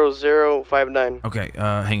 10059. Okay.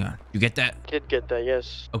 Hang on. You get that? Did get that?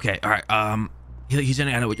 Yes. Okay. All right. He's in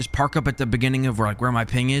the alleyway. Just park up at the beginning of where my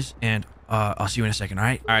ping is, and I'll see you in a second. All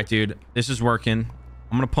right. All right, dude. This is working.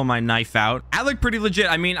 I'm gonna pull my knife out. I look pretty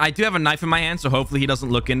legit. I mean, I do have a knife in my hand, so hopefully he doesn't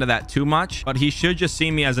look into that too much. But he should just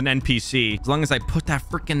see me as an NPC. As long as I put that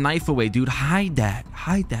freaking knife away, dude. Hide that.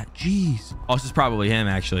 Jeez. Oh, this is probably him,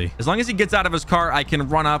 actually. As long as he gets out of his car, I can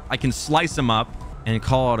run up. I can slice him up and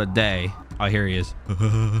call it a day. Oh, here he is.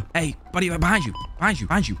 Hey, buddy, behind you. What?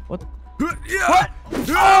 Yeah. What?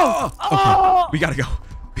 Okay. We gotta go.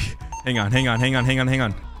 Hang on.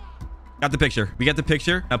 Got the picture. We got the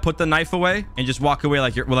picture. Now put the knife away and just walk away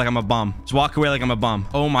like I'm a bum. Just walk away like I'm a bum.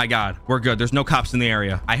 Oh my God. We're good. There's no cops in the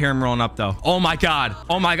area. I hear him rolling up though. Oh my God.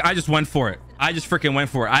 I just went for it. I just freaking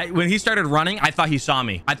went for it. When he started running, I thought he saw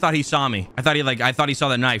me. I thought he saw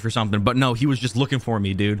the knife or something, but no, he was just looking for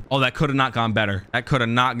me, dude. Oh, that could have not gone better. I'm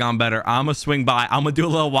gonna swing by. I'm gonna do a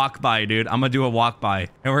little walk by, dude. I'm gonna do a walk by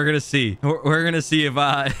and we're gonna see. We're gonna see if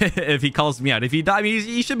if he calls me out. If he dies, I mean,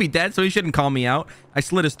 he should be dead, so he shouldn't call me out. I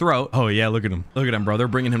slit his throat. Oh yeah, look at him, bro. They're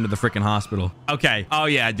bringing him to the freaking hospital. Okay. Oh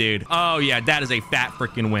yeah, dude. Oh yeah, that is a fat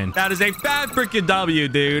freaking win. That is a fat freaking W,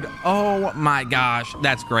 dude. Oh my gosh,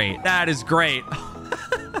 that's great. That is great.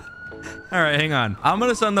 All right, hang on. I'm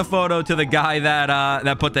gonna send the photo to the guy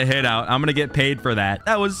that put the hit out. I'm gonna get paid for that.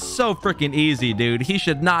 That was so freaking easy, dude. He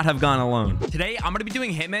should not have gone alone. Today, I'm gonna be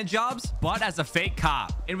doing hitman jobs, but as a fake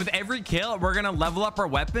cop. And with every kill, we're gonna level up our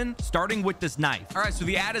weapon, starting with this knife. All right, so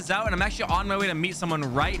the ad is out, and I'm actually on my way to meet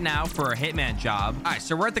someone right now for a hitman job. All right,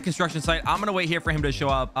 so we're at the construction site. I'm gonna wait here for him to show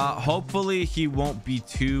up. Hopefully, he won't be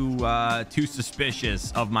too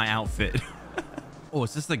suspicious of my outfit. Oh,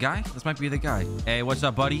 is this the guy? This might be the guy. Hey, what's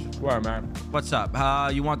up, buddy? Where, man? What's up?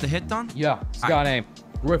 You want the hit done? Yeah, this guy named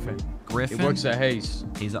Griffin. Griffin? He works at Hayes.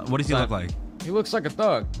 What does he look like? He looks like a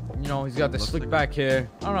thug. You know, he's got the slick back hair.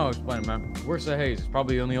 I don't know how to explain it, man. He works at Hayes. He's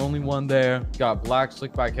probably the only one there. He's got black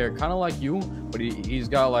slick back hair, kind of like you, but he's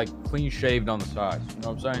got like clean shaved on the sides. You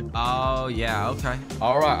know what I'm saying? Oh, yeah, okay.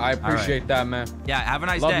 All right, I appreciate that, man. Yeah, have a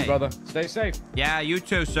nice day. Love you, brother. Stay safe. Yeah, you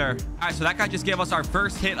too, sir. All right, so that guy just gave us our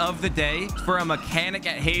first hit of the day for a mechanic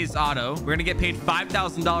at Hayes Auto. We're gonna get paid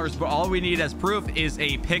 $5,000, but all we need as proof is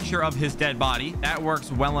a picture of his dead body. That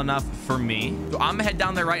works well enough for me. So I'm gonna head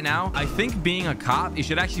down there right now. I think being a cop, it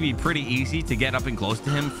should actually be pretty easy to get up and close to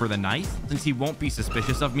him for the knife, since he won't be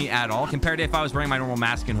suspicious of me at all compared to if I was wearing my normal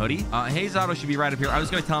mask and hoodie. Hayes Auto should be right up here. I was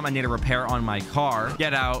gonna tell him I need a repair on my car.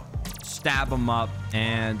 Get out, stab him up,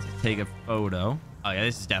 and take a photo. Oh yeah,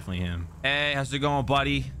 this is definitely him. Hey, how's it going,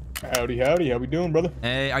 buddy? Howdy. How we doing, brother?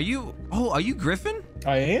 Hey, are you Griffin?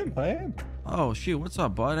 I am. Oh shoot, what's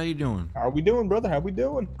up, bud? How you doing? How we doing, brother? How we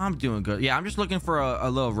doing? I'm doing good. Yeah, I'm just looking for a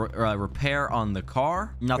little repair on the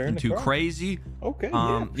car. Nothing too crazy. Okay.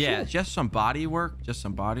 Yeah, sure. just some body work.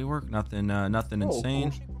 Nothing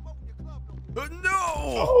insane.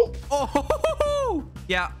 No! Oh!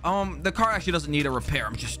 Yeah, the car actually doesn't need a repair.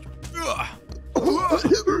 I'm just...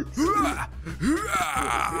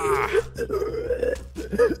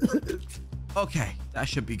 Okay, that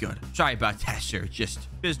should be good. Sorry about that, sir. Just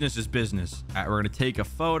business is business. All right, we're gonna take a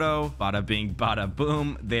photo. Bada bing, bada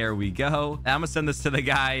boom. There we go. I'm gonna send this to the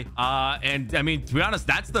guy. And I mean, to be honest,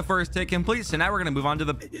 that's the first hit complete. So now we're gonna move on to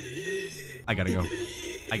the... I gotta go.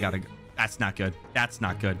 I gotta go. That's not good. That's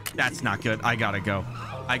not good. That's not good. I gotta go.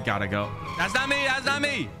 I gotta go. That's not me. That's not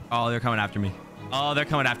me. Oh, they're coming after me. Oh, they're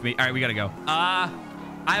coming after me. All right, we gotta go.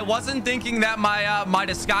 I wasn't thinking that my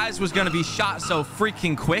disguise was gonna be shot so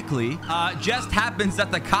freaking quickly. Just happens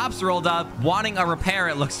that the cops rolled up wanting a repair,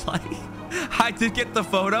 it looks like. I did get the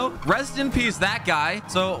photo. Rest in peace, that guy.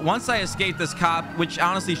 So once I escaped this cop, which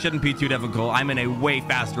honestly shouldn't be too difficult. I'm in a way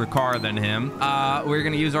faster car than him. We're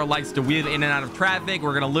going to use our lights to weave in and out of traffic.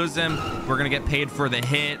 We're going to lose him. We're going to get paid for the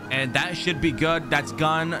hit. And that should be good. That's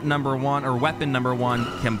gun number 1 or weapon number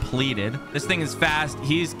 1 completed. This thing is fast.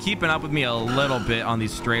 He's keeping up with me a little bit on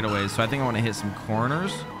these straightaways. So I think I want to hit some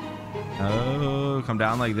corners. Oh, come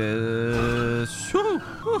down like this. Woo,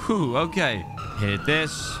 woo, okay. Hit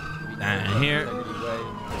this. And here.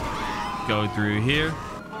 Go through here.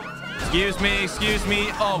 Excuse me. Excuse me.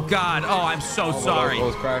 Oh, God. Oh, I'm so sorry.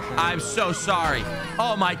 I'm so sorry.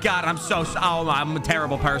 Oh, my God. I'm so sorry. Oh, I'm a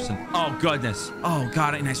terrible person. Oh, goodness. Oh,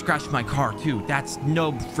 God. And I scratched my car, too. That's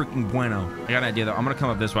no freaking bueno. I got an idea, though. I'm going to come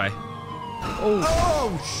up this way.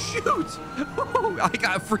 Oh, shoot. Oh, I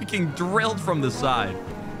got freaking drilled from the side.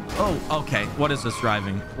 Oh, okay. What is this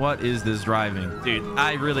driving? What is this driving? Dude,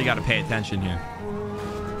 I really got to pay attention here.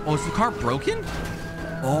 Oh, is the car broken?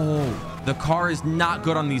 Oh, the car is not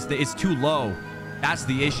good on these. It's too low. That's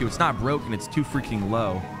the issue. It's not broken. It's too freaking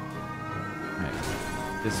low. All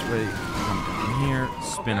right. This way. Come down here.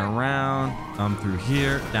 Spin around. Come through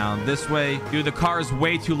here. Down this way. Dude, the car is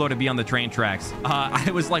way too low to be on the train tracks. I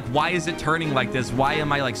was like, why is it turning like this? Why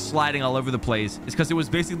am I like sliding all over the place? It's because it was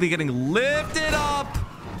basically getting lifted up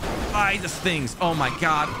by the things. Oh my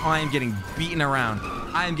God. I am getting beaten around.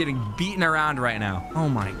 I am getting beaten around right now. Oh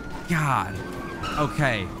my God.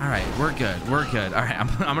 Okay. All right. We're good. We're good. All right.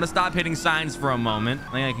 I'm going to stop hitting signs for a moment.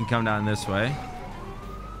 I think I can come down this way.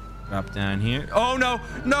 Drop down here. Oh, no.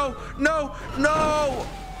 No. No. No.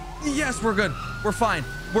 Yes, we're good. We're fine.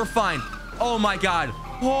 We're fine. Oh my God.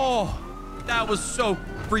 Oh, that was so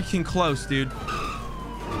freaking close, dude.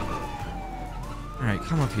 All right,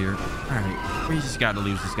 come up here. All right, we just got to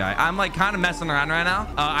lose this guy. I'm like kind of messing around right now.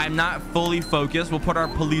 I'm not fully focused. We'll put our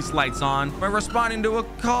police lights on. We're responding to a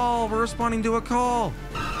call. We're responding to a call.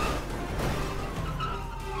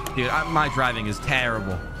 Dude, my driving is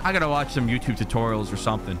terrible. I got to watch some YouTube tutorials or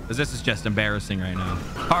something because this is just embarrassing right now.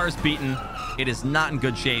 Car is beaten. It is not in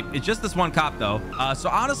good shape. It's just this one cop though. So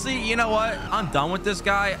honestly, you know what? I'm done with this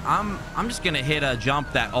guy. I'm just gonna hit a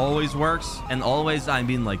jump that always works, and always I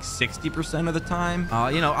mean like 60% of the time.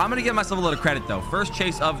 You know, I'm gonna give myself a little credit though. First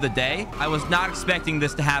chase of the day. I was not expecting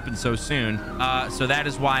this to happen so soon. So that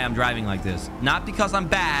is why I'm driving like this. Not because I'm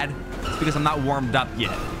bad. It's because I'm not warmed up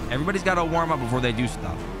yet. Everybody's got to warm up before they do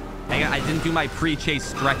stuff. I didn't do my pre-chase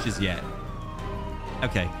stretches yet.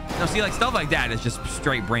 Okay. No, see, like stuff like that is just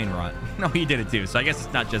straight brain rot. No, he did it too. So I guess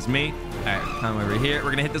it's not just me. All right, come over here.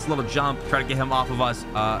 We're gonna hit this little jump, try to get him off of us.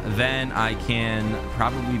 Then I can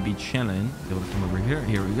probably be chilling. Be able to come over here.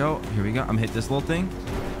 Here we go. Here we go. I'm gonna hit this little thing.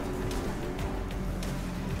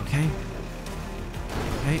 Okay.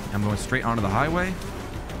 Okay. I'm going straight onto the highway.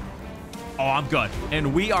 Oh, I'm good.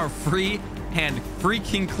 And we are free and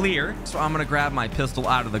freaking clear. So I'm gonna grab my pistol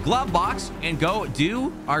out of the glove box and go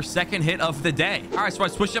do our second hit of the day. All right, so I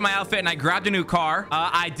switched up my outfit and I grabbed a new car.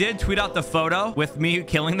 I did tweet out the photo with me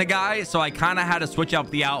killing the guy, so I kind of had to switch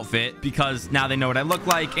out the outfit because now they know what I look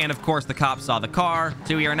like, and of course the cops saw the car.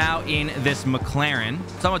 So we are now in this McLaren.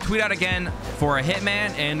 So I'm gonna tweet out again for a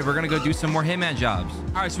Hitman, and we're gonna go do some more Hitman jobs.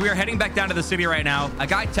 All right, so we are heading back down to the city right now. A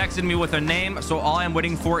guy texted me with a name, so all I'm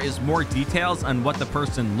waiting for is more details on what the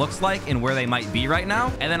person looks like and where they might be right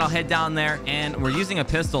now, and then I'll head down there. And we're using a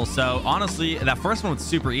pistol, so honestly that first one was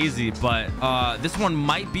super easy, but this one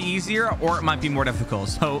might be easier or it might be more difficult,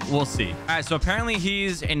 so we'll see. All right, so apparently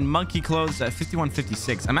he's in monkey clothes at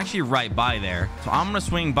 5156. I'm actually right by there, so I'm gonna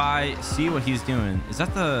swing by, see what he's doing. Is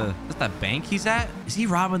that the bank he's at? Is he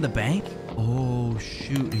robbing the bank? Oh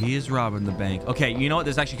shoot, he is robbing the bank. Okay, you know what,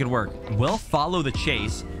 this actually could work. We'll follow the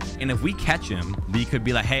chase, and if we catch him, we could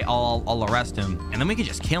be like, hey, I'll arrest him, and then we could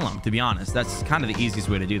just kill him. To be honest, that's kind of the easiest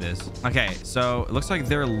way to do this. Okay, so it looks like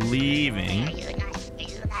they're leaving. Are you the guy? Are you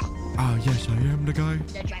the guy? Oh yes, I am the guy.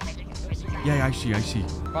 The driver. Yeah, I see.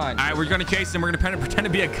 Fine. All right, we're gonna chase him. We're gonna pretend to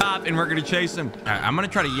be a cop, and we're gonna chase him. All right, I'm gonna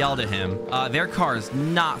try to yell to him. Their car is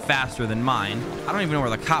not faster than mine. I don't even know where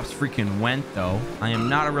the cops freaking went, though. I am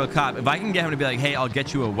not a real cop. If I can get him to be like, hey, I'll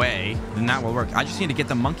get you away, then that will work. I just need to get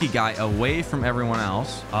the monkey guy away from everyone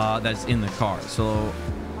else that's in the car. So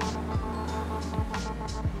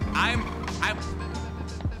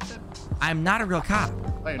I'm not a real cop.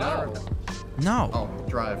 Oh, you're not a real cop? No. Oh,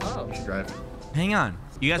 drive. Oh. You should drive. Hang on.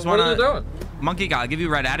 You guys So what want are you doing? Monkey guy, I'll give you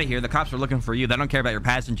right out of here. The cops are looking for you. They don't care about your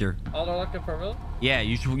passenger. Oh, they're looking for me? Yeah,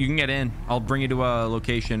 you can get in. I'll bring you to a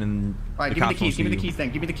location and All right, give me the keys. Give me the keys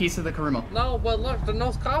then. Give me the keys to the Karuma. No, but look, there's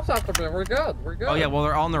no cops after me. We're good. We're good. Oh yeah, well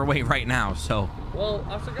they're on their way right now, so. Well,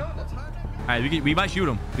 I forgot. All right, we might shoot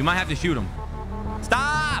him. We might have to shoot him.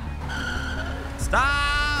 Stop!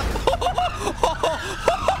 Stop!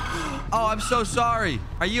 Oh, I'm so sorry.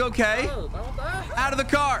 Are you okay? Out of the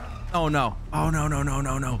car. Oh no. Oh no.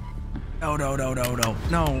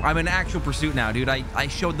 No, I'm in actual pursuit now, dude. I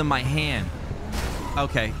showed them my hand.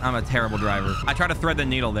 Okay, I'm a terrible driver. I tried to thread the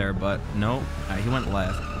needle there, but no. All right, he went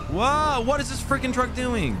left. Whoa, what is this freaking truck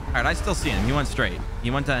doing? All right, I still see him. He went straight.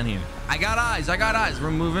 He went down here. I got eyes.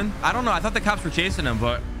 We're moving. I don't know. I thought the cops were chasing him,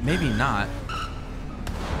 but maybe not.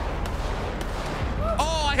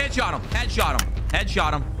 Oh, I headshot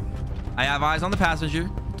him. I have eyes on the passenger.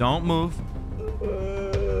 Don't move.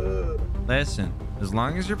 Listen, as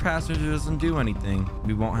long as your passenger doesn't do anything,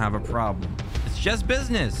 we won't have a problem. It's just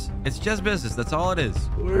business. That's all it is.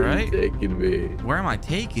 Where are you taking me? Where am I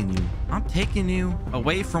taking you? I'm taking you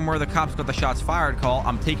away from where the cops got the shots fired call.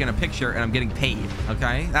 I'm taking a picture and I'm getting paid.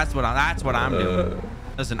 Okay? That's what I'm doing.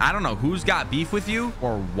 Listen, I don't know who's got beef with you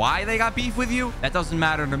or why they got beef with you. That doesn't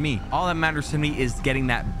matter to me. All that matters to me is getting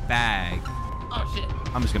that bag. Oh shit.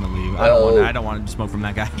 I'm just gonna leave. I don't want to smoke from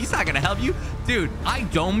that guy. He's not gonna help you. Dude, I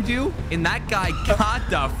domed you and that guy got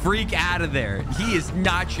the freak out of there. He is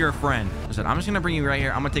not your friend. Listen, I'm just gonna bring you right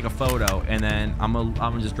here. I'm gonna take a photo and then I'm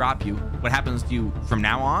gonna just drop you. What happens to you from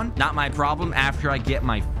now on, not my problem after I get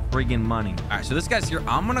my friggin' money. All right, so this guy's here.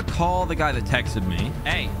 I'm gonna call the guy that texted me.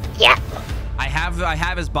 Hey. Yeah. I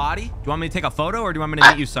have his body. Do you want me to take a photo or do you want me to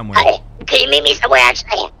meet you somewhere? Can you meet me somewhere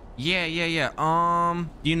actually? Yeah.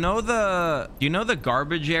 Do you know the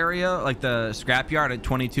garbage area, like the scrapyard at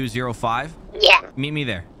 2205? Yeah. Meet me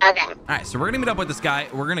there. Okay. All right, so we're gonna meet up with this guy.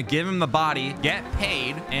 We're gonna give him the body, get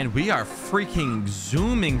paid, and we are freaking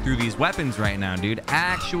zooming through these weapons right now, dude.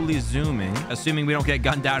 Actually zooming, assuming we don't get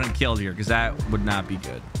gunned down and killed here, because that would not be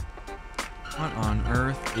good. What on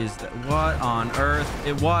earth is that? What on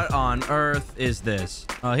earth is this?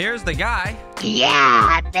 Oh, here's the guy.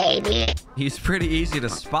 Yeah, baby. He's pretty easy to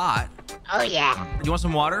spot. Oh yeah. Do you want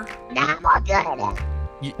some water? Nah, I'm all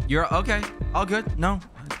good. You're okay. All good. No,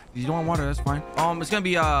 you don't want water. That's fine. It's gonna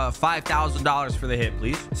be $5,000 for the hit,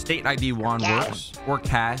 please. State ID 1 works or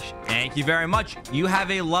cash. Thank you very much. You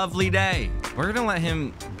have a lovely day. We're gonna let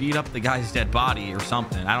him beat up the guy's dead body or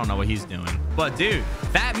something. I don't know what he's doing. But dude,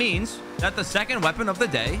 that means that the second weapon of the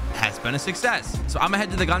day has been a success. So I'm gonna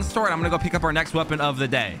head to the gun store and I'm gonna go pick up our next weapon of the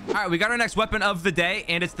day. All right, we got our next weapon of the day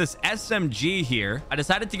and it's this SMG here. I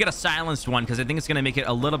decided to get a silenced one because I think it's gonna make it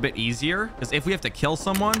a little bit easier. Because if we have to kill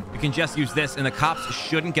someone, we can just use this and the cops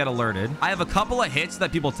shouldn't get alerted. I have a couple of hits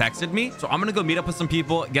that people texted me. So I'm gonna go meet up with some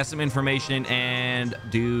people, get some information and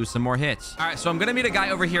do some more hits. All right, so I'm gonna meet a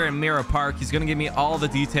guy over here in Mirror Park. He's gonna give me all the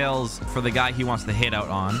details for the guy he wants to hit out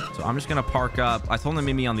on. So I'm just gonna park up. I told him to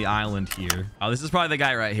meet me on the island here. Oh, this is probably the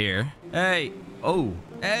guy right here. Hey. Oh.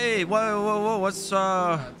 Hey. Whoa. What's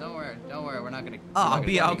Don't worry. We're not gonna.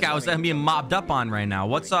 Okay. I'm being mobbed up on right now.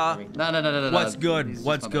 What's No. What's good?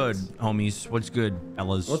 What's good, homies? What's good,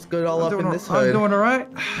 fellas? What's good all up in this I'm hood? doing all right.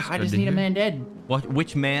 I good just to need a hear. man dead. What?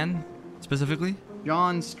 Which man specifically?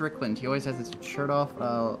 John Strickland. He always has his shirt off.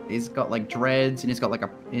 He's got like dreads, and he's got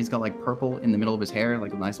like purple in the middle of his hair,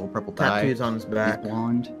 like a nice little purple tie. Tattoos on his back. He's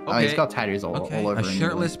blonde. Okay. He's got tattoos all over. A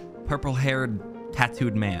shirtless, purple-haired,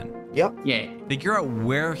 tattooed man. Yep. Yeah. Figure out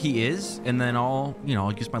where he is, and then I'll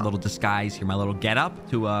use my little disguise here, my little getup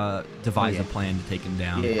to devise a plan to take him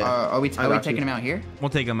down. Yeah. Are we taking him out here? We'll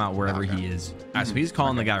take him out wherever he is. All right, so he's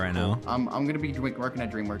calling the guy right now. I'm gonna be working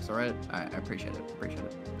at DreamWorks. All right. I appreciate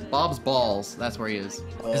it. Bob's Balls. That's where he is.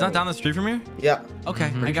 Is that down the street from here? Yeah.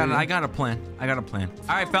 Okay. I got a plan. All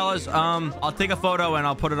right, fellas. I'll take a photo and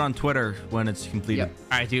I'll put it on Twitter when it's completed. Yep.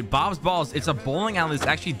 All right, dude. Bob's Balls. It's a bowling alley that's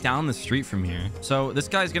actually down the street from here. So this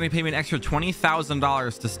guy's gonna pay me an extra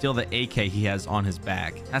 $20,000 to steal the AK he has on his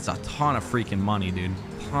back. That's a ton of freaking money, dude.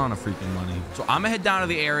 ton of freaking money. So I'm gonna head down to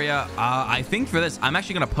the area. I think for this, I'm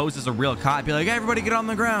actually gonna pose as a real cop. Be like, hey, everybody get on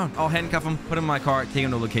the ground. I'll handcuff him, put him in my car, take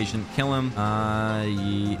him to a location, kill him.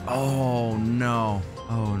 Oh no.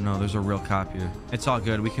 Oh no, there's a real cop here. It's all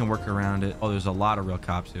good. We can work around it. Oh, there's a lot of real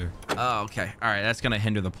cops here. Oh, okay. All right, that's gonna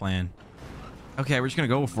hinder the plan. Okay, we're just gonna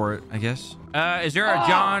go for it, I guess. Is there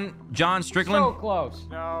a John Strickland? So close.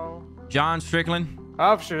 No. John Strickland?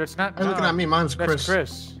 Officer, it's not. Hey, looking at me. Mine's That's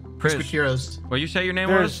Chris. Chris. Gutierrez. What you say your name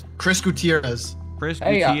was? Chris Gutierrez. Chris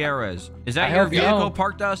Hey, Gutierrez. Is that I your hope you vehicle know.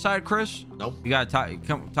 parked outside, Chris? Nope. You gotta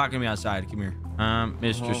talk to me outside. Come here.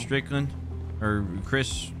 Mr. Strickland or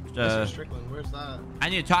Chris. Mr. Strickland, where's that? I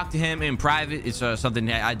need to talk to him in private. It's something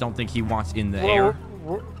that I don't think he wants in the air.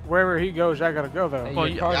 Wherever he goes, I gotta go though. Hey, Well,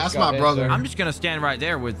 your car's that's got my it, brother. sir. I'm just gonna stand right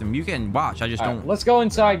there with him. You can watch. I just All don't. right, let's go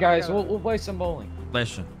inside, guys. We'll play some bowling.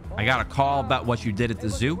 Listen, I got a call about what you did at the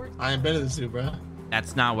zoo. I ain't been to the zoo, bro.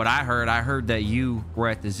 That's not what I heard. I heard that you were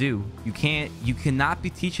at the zoo. You cannot be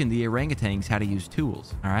teaching the orangutans how to use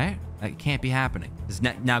tools. All right? That can't be happening.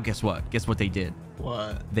 Now guess what? Guess what they did?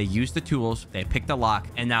 What? They used the tools, they picked a lock,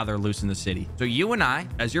 and now they're loose in the city. So you and I,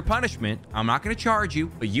 as your punishment, I'm not going to charge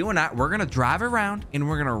you, but you and I, we're going to drive around and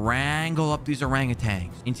we're going to wrangle up these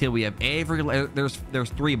orangutans until we have there's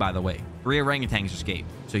 3, by the way. 3 orangutans escaped.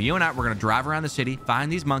 So you and I, we're going to drive around the city,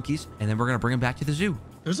 find these monkeys, and then we're going to bring them back to the zoo.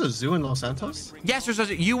 There's a zoo in Los Santos? Yes, there's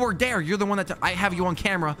a, you were there. You're the one that I have you on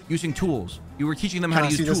camera using tools. You were teaching them how Can to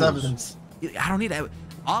I use see tools. this evidence? I don't need that.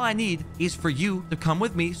 All I need is for you to come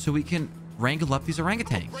with me so we can wrangle up these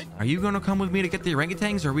orangutans. Are you going to come with me to get the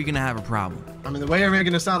orangutans, or are we going to have a problem? I mean, the way you're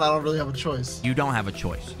making it sound, I don't really have a choice. You don't have a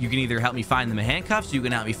choice. You can either help me find them in handcuffs, or you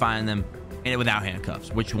can help me find them without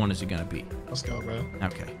handcuffs. Which one is it going to be? Let's go, bro.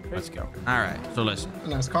 Okay, let's go. All right, so listen. A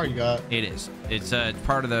nice car you got. It is. It's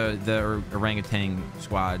part of the orangutan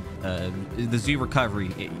squad, the zoo recovery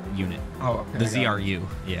unit. Oh, okay. The ZRU.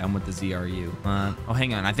 Yeah, I'm with the ZRU. Oh,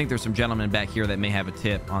 hang on. I think there's some gentlemen back here that may have a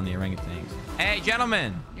tip on the orangutans. Hey,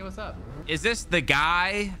 gentlemen. Hey, what's up? Is this the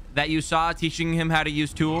guy that you saw teaching him how to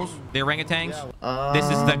use tools? The orangutans? Yeah. This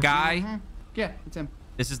is the guy? Yeah, it's him.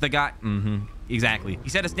 This is the guy? Mm-hmm. Exactly. He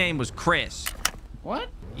said his name was Chris. What?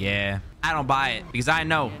 Yeah. I don't buy it because I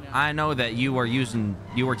know that you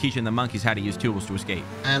were teaching the monkeys how to use tools to escape.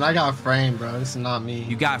 And I got framed, bro. This is not me.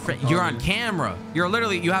 You got you're on camera. You're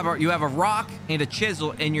literally you have a rock and a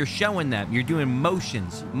chisel and you're showing them. You're doing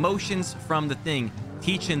motions from the thing,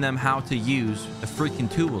 teaching them how to use the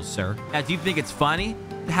freaking tools, sir. Now, do you think it's funny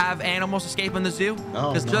to have animals escape in the zoo?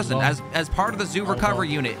 Because listen, as part of the zoo recovery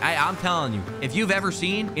unit, I'm telling you, if you've ever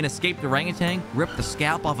seen an escaped orangutan rip the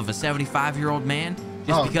scalp off of a 75-year-old man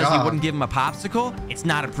just because he wouldn't give him a popsicle, it's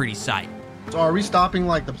not a pretty sight. So are we stopping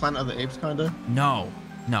like the Planet of the Apes, kinda? No,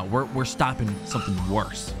 we're stopping something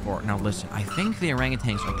worse. Now listen, I think the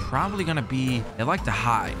orangutans are probably gonna be, they like to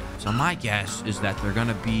hide. So my guess is that they're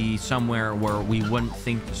gonna be somewhere where we wouldn't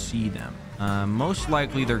think to see them. Most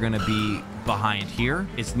likely they're gonna be behind here.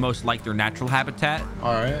 It's most like their natural habitat.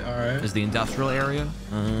 All right. Is the industrial area.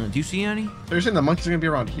 Do you see any? So you're saying the monkeys are gonna be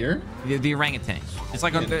around here? The orangutans. It's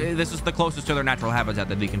like this is the closest to their natural habitat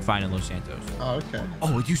that they can find in Los Santos. Oh, okay.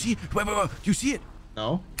 Oh, do you see? Wait. Do you see it?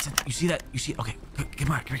 No. You see that? You see? Okay,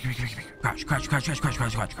 come on. Crouch.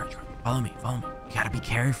 Follow me. You gotta be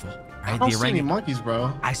careful. Right? I don't see any monkeys,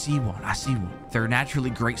 bro. I see one. They're naturally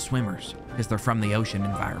great swimmers because they're from the ocean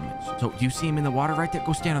environments. So do you see them in the water right there?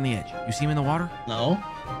 Go stand on the edge. You see them in the water? No.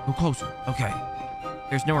 Go closer. Okay.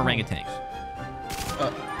 There's no orangutans.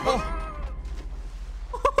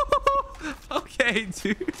 Okay,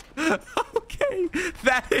 dude. Okay.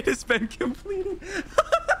 That hit has been completed.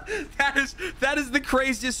 That is the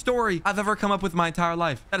craziest story I've ever come up with my entire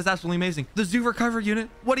life. That is absolutely amazing. The zoo recovery unit.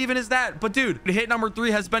 What even is that? But dude, hit number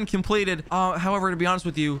 3 has been completed. However, to be honest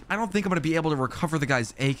with you, I don't think I'm gonna be able to recover the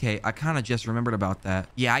guy's AK. I kind of just remembered about that.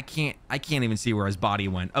 Yeah, I can't even see where his body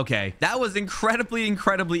went. Okay, that was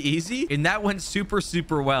incredibly easy, and that went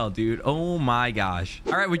super well, dude. Oh my gosh.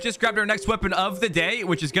 All right, we just grabbed our next weapon of the day,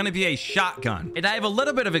 which is gonna be a shotgun. And I have a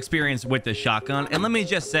little bit of experience with this shotgun, and let me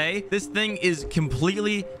just say, this thing is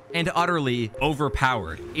completely and utterly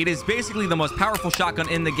overpowered. It is basically the most powerful shotgun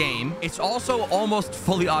in the game. It's also almost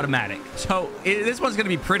fully automatic. So this one's gonna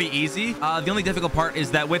be pretty easy. The only difficult part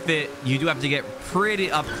is that with it, you do have to get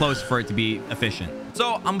pretty up close for it to be efficient.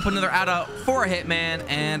 So I'm gonna put another ad out for a Hitman,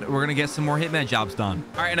 and we're gonna get some more Hitman jobs done.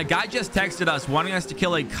 All right, and a guy just texted us wanting us to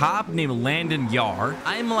kill a cop named Landon Yar.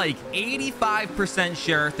 I'm like 85%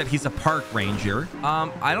 sure that he's a park ranger.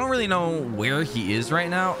 I don't really know where he is right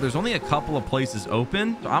now. There's only a couple of places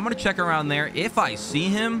open, so I'm gonna check around there. If I see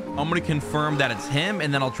him, I'm gonna confirm that it's him,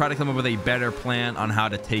 and then I'll try to come up with a better plan on how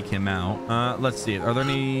to take him out. Let's see. Are there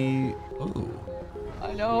any? Ooh.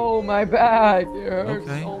 I know, my back. It hurts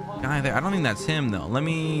Okay. so much. Guy there. I don't think that's him though.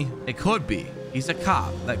 It could be. He's a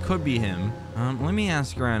cop. That could be him. Let me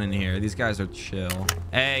ask around in here. These guys are chill.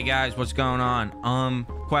 Hey guys, what's going on?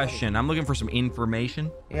 Question. I'm looking for some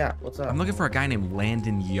information. Yeah, what's up? I'm looking for a guy named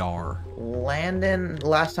Landon Yar. Landon,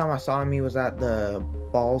 last time I saw him, he was at the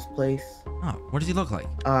Balls place. Oh, what does he look like?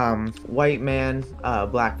 White man,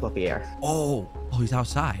 black fluffy hair. Oh, he's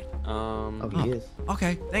outside. He is.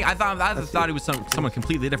 Okay. I thought he was someone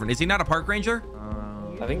completely different. Is he not a park ranger?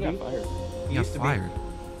 I think he got fired. He got fired.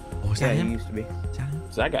 Oh, is Yeah, that him? he used to be.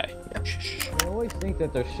 It's that guy. I always think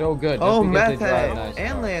that they're so good. just Oh, because they meth drive head nice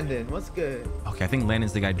and cars. Landon, what's good? Okay, I think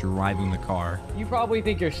Landon's the guy driving the car. You probably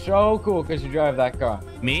think you're so cool because you drive that car.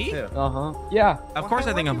 Me? Uh-huh. Yeah. Of course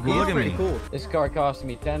I think I'm cool. Look at me. Cool. This car cost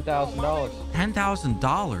me $10,000.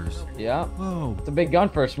 $10,000? Yeah. Whoa. It's a big gun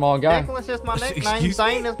for a small guy. Nicholas is my Excuse nickname. me?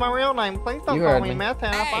 Zane is my real name. Please don't You call heard me me. meth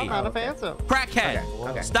head. Hey. I'm not offensive. Crackhead.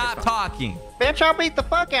 Okay. Stop talking. Bitch, I'll beat the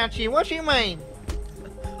fuck out you. What you mean?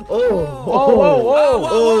 Whoa, whoa,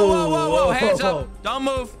 Whoa. Hands up. Don't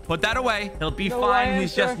move. Put that away. He'll be No fine. way,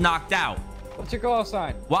 He's sir. just knocked out. What's your call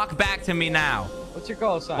sign? Walk back to me now. What's your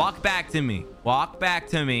call sign? Walk back to me. Walk back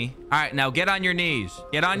to me. All right, now get on your knees.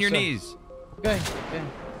 Get on Yes, your sir. knees. Okay.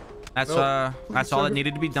 That's No, that's all that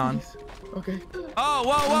needed to be done. Okay. Oh,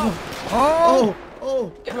 whoa. Oh.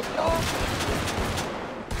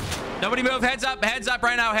 Nobody move. Heads up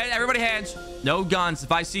right now. Everybody hands. No guns.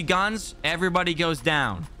 If I see guns, everybody goes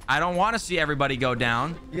down. I don't want to see everybody go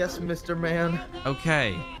down. Yes, Mr. Man.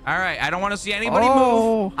 Okay. All right. I don't want to see anybody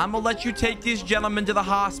move. I'm going to let you take these gentlemen to the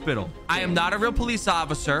hospital. I am not a real police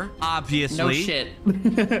officer, obviously. No shit.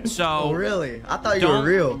 So. Oh, really? I thought you were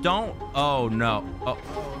real. Don't. Oh, no. Oh.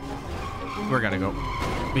 We gotta go.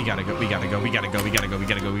 We gotta go.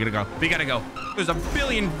 There's a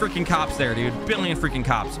billion freaking cops there, dude. Billion freaking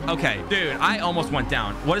cops. Okay, dude, I almost went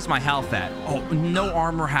down. What is my health at? Oh, no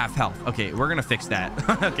armor, half health. Okay, we're gonna fix that.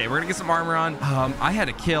 Okay, we're gonna get some armor on. I had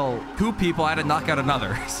to kill 2 people. I had to knock out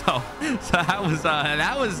another. So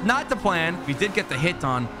that was not the plan. We did get the hit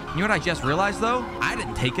on. You know what I just realized though? I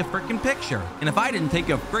didn't take a freaking picture. And if I didn't take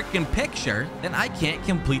a freaking picture, then I can't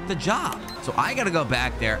complete the job. So I gotta go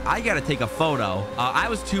back there. I gotta take a photo. I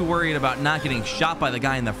was too worried about not getting shot by the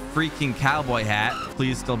guy in the freaking cowboy hat.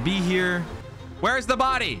 Please still be here. Where's the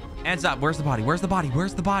body? Hands up. Where's the body? Where's the body?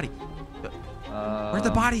 Where's the body? Where'd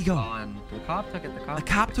the body go? The cop took it. The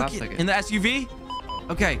cop took it in the SUV?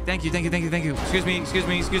 Okay, thank you. Excuse me.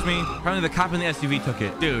 Apparently the cop in the SUV took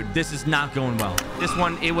it. Dude, this is not going well. This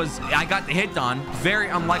one, I got the hit on. Very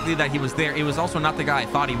unlikely that he was there. It was also not the guy I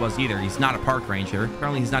thought he was either. He's not a park ranger.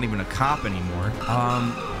 Apparently he's not even a cop anymore.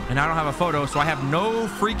 And I don't have a photo, so I have no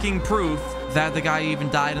freaking proof that the guy even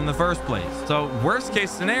died in the first place. So worst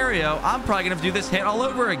case scenario, I'm probably gonna have to do this hit all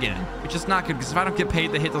over again, which is not good because if I don't get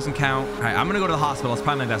paid, the hit doesn't count. All right, I'm gonna go to the hospital. It's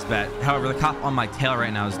probably my best bet. However, the cop on my tail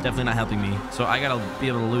right now is definitely not helping me. So I gotta be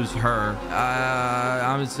able to lose her.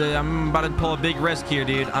 I'm about to pull a big risk here,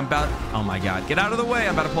 dude. Oh my God, get out of the way.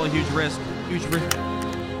 I'm about to pull a huge risk. All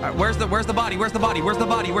right, where's the body? Where's the body?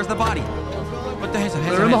 Put the hands up.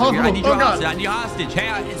 I need you hostage. I need you hostage.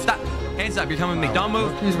 Hey, stop. Hands up. You're coming with me. Don't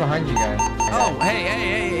move. Who's behind you guys? Oh,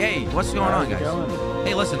 hey. What's going on, guys?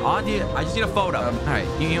 Hey, listen. I just need a photo. All right.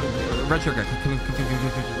 Red shirt guy. Come.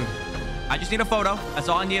 I just need a photo. That's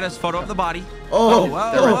all I need is a photo of the body. Whoa.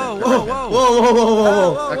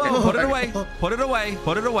 Okay, put it away.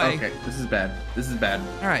 Okay, this is bad.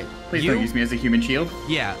 All right. Please don't use me as a human shield.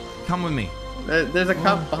 Yeah, come with me. There's a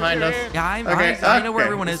cop behind us. Yeah, I know where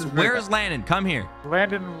everyone is. Where is Landon? Come here.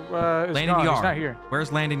 Landon is Landon gone. Yar. He's not here.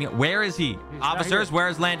 Where's Landon Yar? Where is he? Officers, where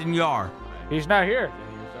is Landon Yar? He's not here.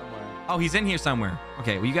 Oh, he's in here somewhere.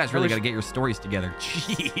 Okay, well, you guys really got to get your stories together.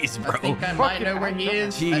 Jeez, bro. I think I might know where he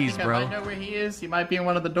is. Jeez, bro. I might know where he is. He might be in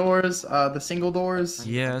one of the doors, the single doors.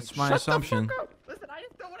 Yeah, that's my assumption.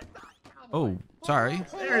 Oh, sorry.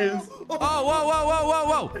 There he is. Oh,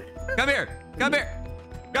 whoa. Come here.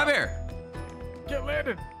 Get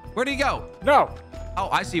Landon. Where'd he go? No. Oh,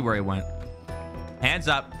 I see where he went. Hands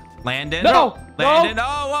up. Landon. No. Landon. No.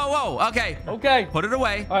 Oh, whoa. Okay. Put it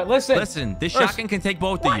away. All right, listen. Listen, this shotgun can take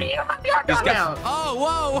both of you. Oh,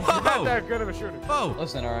 whoa. You're not that good of a shooter. Whoa.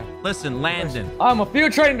 Listen, all right. Listen, Landon. I'm a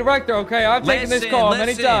field training director, okay? I've taken this call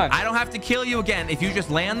many times. I don't have to kill you again. If you just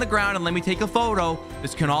lay on the ground and let me take a photo,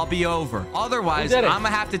 this can all be over. Otherwise, I'm going to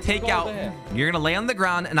have to take out... You're going to lay on the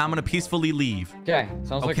ground and I'm going to peacefully leave. Okay.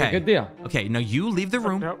 Sounds like a good deal. Okay, now you leave the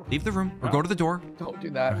room. Leave the room. Or go to the door. Don't do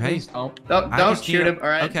that. Okay. Please don't. Don't shoot him, all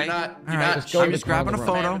right? Okay. Do All right. not I'm just grabbing a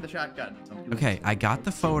photo. With the shotgun. Okay, I got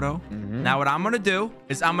the photo. Now what I'm gonna do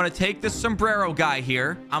is I'm gonna take this sombrero guy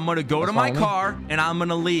here. I'm gonna go to my car and I'm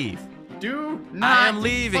gonna leave. Do not. I am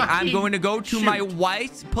leaving. I'm going to go to my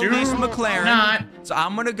white police McLaren. Not. So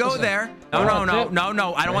I'm going to go there. No.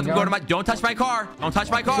 I don't want them to go to my... Don't touch my car. Don't touch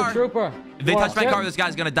my car. Trooper. If they touch my car, this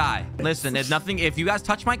guy's gonna die. Listen, there's nothing. If you guys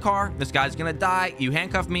touch my car, this guy's gonna die. You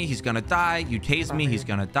handcuff me, he's gonna die. You tase me, he's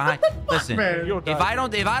gonna die. Listen, if I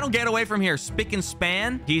don't get away from here, spick and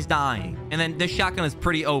span, he's dying. And then this shotgun is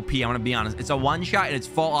pretty OP. I'm gonna be honest. It's a one shot and it's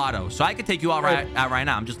full auto, so I could take you out right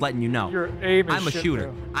now. I'm just letting you know. I'm a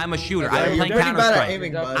shooter. I'm a shooter. I've been playing Counter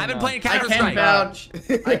Strike. I've been playing Counter Strike. I can vouch.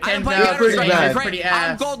 I can vouch. Pretty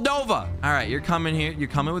I'm Gold Nova. All right, you're coming here. You're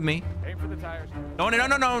coming with me. Aim for the tires.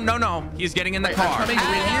 No. He's getting in the car. Yo.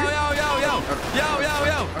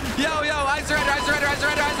 I surrender.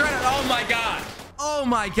 Oh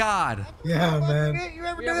my God. Yeah, man. You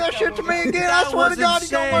ever do that shit to me again? I swear to God, you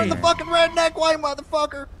don't wear the fucking redneck white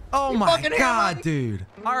motherfucker. Oh my God, dude.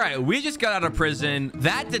 All right, we just got out of prison.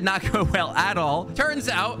 That did not go well at all. Turns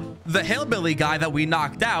out the hillbilly guy that we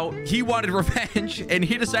knocked out, he wanted revenge and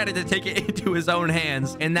he decided to take it into his own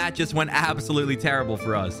hands. And that just went absolutely terrible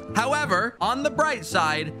for us. However, on the bright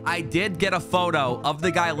side, I did get a photo of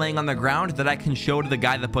the guy laying on the ground that I can show to the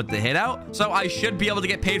guy that put the hit out. So I should be able to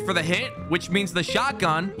get paid for the hit, which means the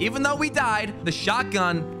shotgun, even though we died, the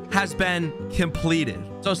shotgun has been completed.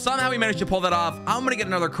 So somehow we managed to pull that off. I'm gonna get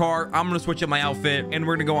another car. I'm gonna switch up my outfit and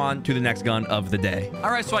we're gonna go on to the next gun of the day.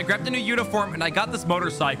 All right, so I grabbed a new uniform and I got this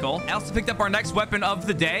motorcycle. I also picked up our next weapon of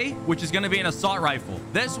the day, which is gonna be an assault rifle.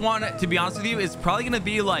 This one, to be honest with you, is probably gonna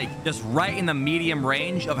be like just right in the medium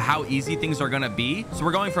range of how easy things are gonna be. So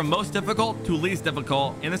we're going from most difficult to least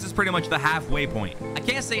difficult, and this is pretty much the halfway point. I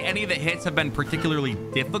can't say any of the hits have been particularly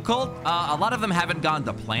difficult. A lot of them haven't gone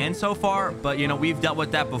to plan so far, but you know, we've dealt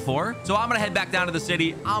with that before. So I'm gonna head back down to the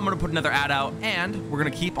city. I'm gonna put another ad out and we're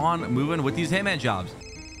gonna keep on moving with these Hitman jobs.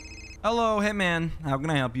 Hello, Hitman. How can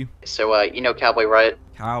I help you? So, you know Cowboy, right?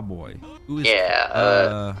 Cowboy? Who is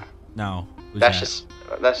no. That's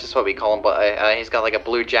just what we call him, but he's got like a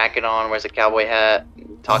blue jacket on, wears a cowboy hat,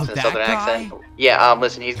 talks in a southern accent. Yeah,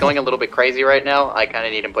 listen, he's going a little bit crazy right now. I kind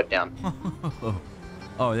of need him put down.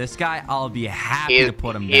 Oh, this guy, I'll be happy to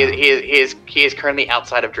put him down. He is currently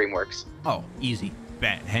outside of DreamWorks. Oh, easy.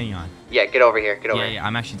 Bet. Hang on. Yeah, get over here. Get over here. Yeah,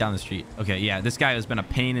 I'm actually down the street. Okay, yeah, this guy has been a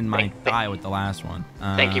pain in my thigh with the last one.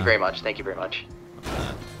 Thank you very much. Thank you very much.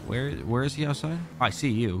 Where is he outside? Oh, I see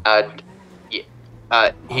you.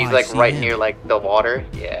 He's like right near like the water.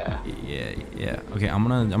 Yeah. Yeah. Okay, I'm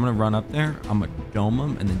gonna run up there. I'm gonna dome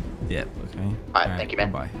him and then dip. Okay. All right, thank you,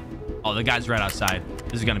 man. Bye. Oh, the guy's right outside.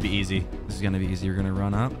 This is gonna be easy. You're gonna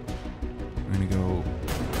run up. We're gonna go.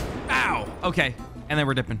 Ow. Okay. And then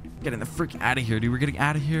we're dipping. Getting the freak out of here, dude. We're getting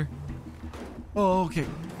out of here. Oh, okay.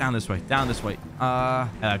 Down this way.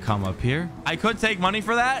 Come up here. I could take money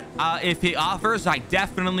for that. If he offers, I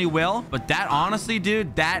definitely will. But that, honestly,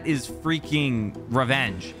 dude, that is freaking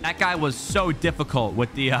revenge. That guy was so difficult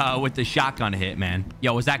with the shotgun hit, man.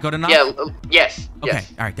 Yo, was that good enough? Yeah. Yes. Okay.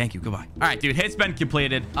 Yes. All right. Thank you. Goodbye. All right, dude. Hit's been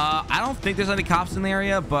completed. I don't think there's any cops in the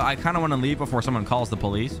area, but I kind of want to leave before someone calls the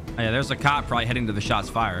police. Oh, yeah, there's a cop probably heading to the shots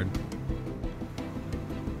fired.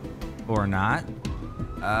 Or not.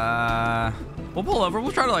 We'll pull over.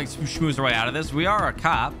 We'll try to like schmooze our way out of this. We are a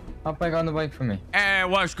cop. Hop back on the bike for me. Hey,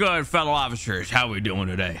 what's good, fellow officers? How we doing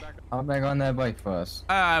today? Hop back on that bike for us.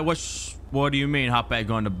 What do you mean hop back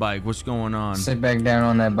on the bike? What's going on? Sit back down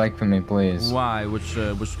on that bike for me, please. Why? What's going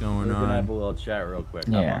on? We're gonna have a little chat real quick.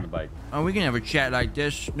 Yeah. Hop on the bike. Oh, we can have a chat like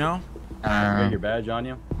this. No? You got your badge on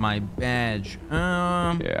you? My badge.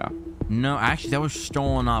 Yeah. No, actually, that was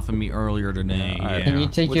stolen off of me earlier today. Yeah. Can you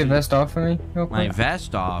take your vest off for me, real quick? My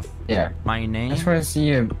vest off? Yeah. My name? I just want to see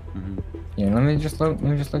you. Yeah, let me just look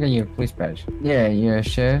at your police badge. Yeah, you're a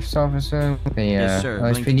sheriff's officer with a yes, sir.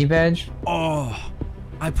 LSPD badge. Oh,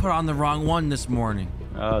 I put on the wrong one this morning.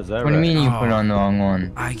 Oh, is that right? What do you mean you put on the wrong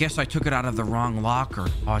one? I guess I took it out of the wrong locker.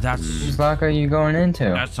 Oh, that's... Whose locker are you going into?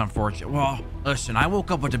 That's unfortunate. Well, listen, I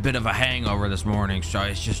woke up with a bit of a hangover this morning, so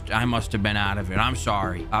it's just, I must have been out of it. I'm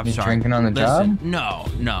sorry. You drinking on the job? No.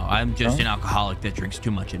 I'm just an alcoholic that drinks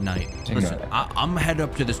too much at night. Listen, I'm gonna head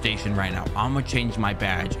up to the station right now. I'm gonna change my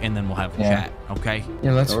badge, and then we'll have a chat, okay?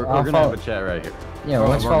 Yeah, we're gonna have a chat right here. Yeah, well,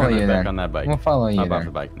 let's follow you then. On that bike. We'll follow you Hop then. off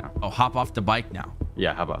the bike now. Oh, hop off the bike now?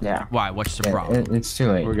 Yeah, hop off. Yeah. Why? What's the problem? It's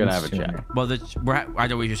too late. We're gonna have a chat. Well, I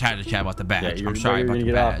know we just had a chat about the badge. Yeah, I'm sorry about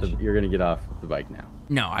the badge. You're gonna get off the bike now.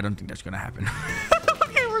 No, I don't think that's gonna happen.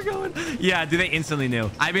 Okay, we're going. Yeah, dude, they instantly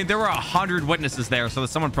knew. I mean, there were 100 witnesses there, so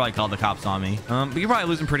someone probably called the cops on me. But you're probably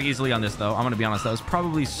losing pretty easily on this, though. I'm gonna be honest. That was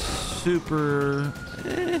probably super...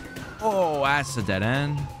 Oh, that's a dead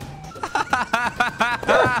end. God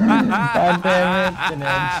damn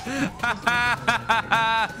it.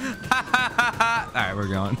 All right, we're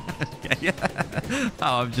going.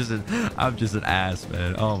 Oh, I'm just an ass,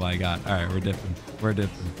 man. Oh my god. All right, we're dipping. We're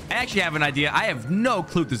dipping. I actually have an idea. I have no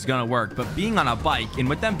clue if this is gonna work, but being on a bike and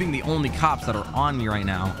with them being the only cops that are on me right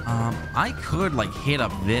now, I could like hit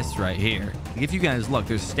up this right here. If you guys look,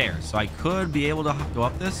 there's stairs, so I could be able to go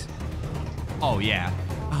up this. Oh yeah.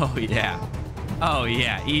 Oh yeah. Oh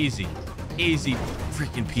yeah. Easy. Easy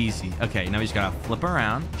freaking peasy. Okay, now we just gotta flip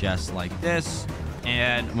around just like this.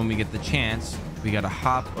 And when we get the chance, we gotta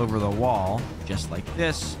hop over the wall just like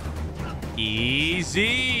this.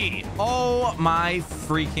 Easy. Oh my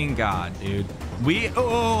freaking god, dude. We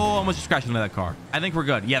almost just crashed into that car. I think we're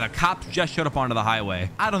good. Yeah, the cops just showed up onto the highway.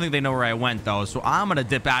 I don't think they know where I went though, so I'm gonna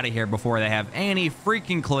dip out of here before they have any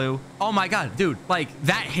freaking clue. Oh my god, dude, like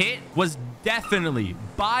that hit was definitely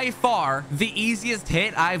by far the easiest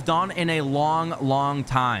hit I've done in a long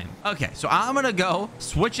time. Okay, so I'm gonna go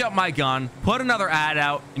switch up my gun, put another ad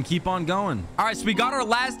out, and keep on going. All right, so we got our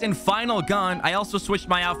last and final gun. I also switched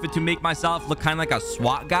my outfit to make myself look kind of like a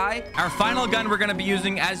SWAT guy. Our final gun we're gonna be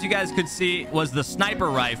using, as you guys could see, was the sniper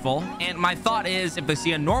rifle. And my thought is, if they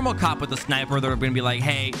see a normal cop with a sniper, they're gonna be like,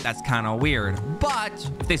 hey, that's kind of weird. But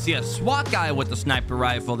if they see a SWAT guy with the sniper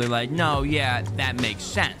rifle, they're like, no, yeah, that makes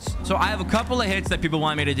sense. So I have a couple of hits that people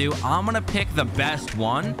want me to do. I'm gonna pick the best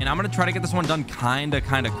one, and I'm gonna try to get this one done kind of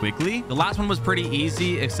quickly. The last one was pretty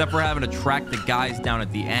easy, except for having to track the guys down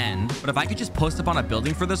at the end. But if I could just post up on a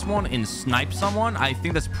building for this one and snipe someone, I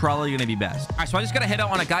think that's probably gonna be best. All right, so I just gotta hit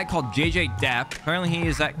out on a guy called JJ Depp. Apparently he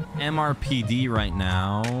is at MRPD right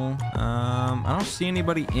now. I don't see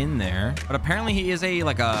anybody in there, but apparently he is a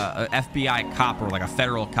FBI cop or like a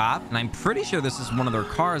federal cop, and I'm pretty sure this is one of their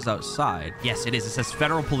cars outside. Yes, it is. It says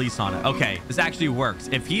federal police on it. Okay, this actually works.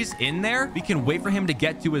 If he's in there, we can wait for him to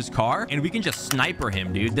get to his car and we can just sniper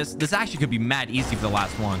him, dude. This actually could be mad easy for the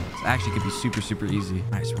last one. This actually could be super easy.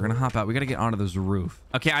 All right, so we're gonna hop out. We gotta get onto this roof.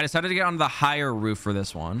 Okay, I decided to get onto the higher roof for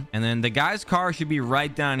this one, and then the guy's car should be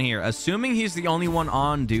right down here, assuming he's the only one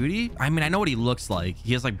on duty. I mean, I know what he looks like.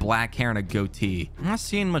 He has like black hair and a goatee. I'm not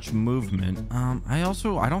seeing much movement. I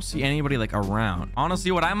don't see anybody like around.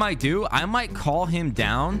 Honestly, what I might do, I might call him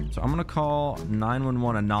down. So I'm gonna call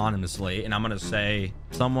 911 anonymously, and I'm gonna say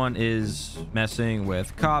someone is messing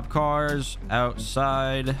with cop cars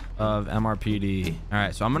outside of MRPD. All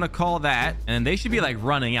right, so I'm gonna call that, and they should be like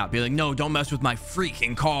running out, be like, no, don't mess with my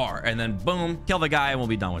freaking car, and then boom, kill the guy and we'll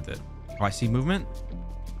be done with it. Oh, I see movement.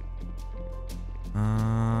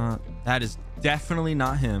 That is definitely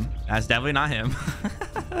not him. That's definitely not him.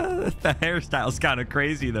 The hairstyle's kind of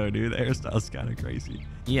crazy though, dude. The hairstyle's kind of crazy.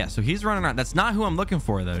 Yeah, so he's running around. That's not who I'm looking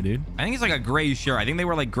for though, dude. I think he's like a gray shirt. I think they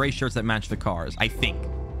were like gray shirts that match the cars, I think.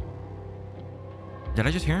 Did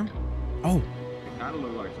I just hear him? Oh. It kind of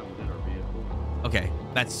looked like someone did our vehicle. Okay,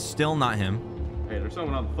 that's still not him. Hey, there's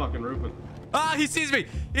someone on the fucking roof. Ah, he sees me.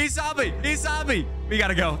 He saw me. He saw me. We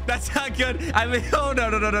gotta go. That's not good. I mean, oh no.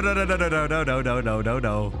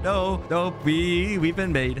 We've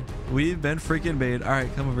been made. We've been freaking made. All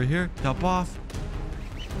right, come over here. Jump off.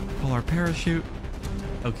 Pull our parachute.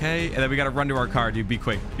 Okay, and then we gotta run to our car, dude. Be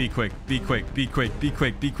quick. Be quick. Be quick. Be quick. Be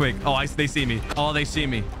quick. Be quick. Oh, they see me. Oh, they see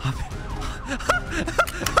me.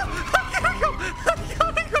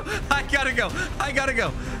 I gotta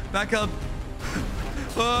go. Back up.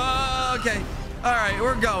 Okay. All right,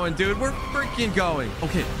 we're going, dude. We're freaking going.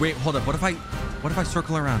 Okay, wait, hold up. What if I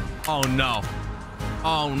circle around? Oh no.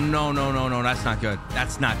 Oh no. That's not good.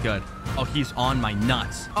 That's not good. Oh, he's on my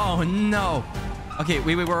nuts. Oh no. Okay,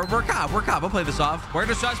 wait. We're cop. We're cop. I'll play this off. Where'd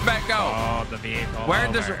the suspect go? Oh, the vehicle.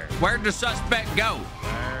 Where'd the suspect go?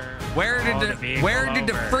 Where did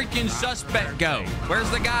the freaking suspect go?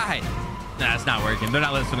 Where's the guy? Nah, it's not working. They're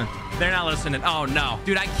not listening. They're not listening. Oh no,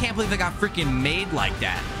 dude, I can't believe they got freaking made like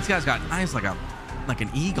that. This guy's got eyes like an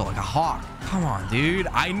eagle, like a hawk. Come on, dude.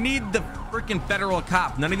 I need the freaking federal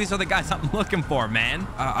cop. None of these are the guys I'm looking for, man.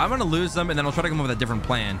 I'm gonna lose them, and then I'll try to come up with a different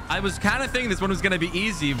plan. I was kind of thinking this one was gonna be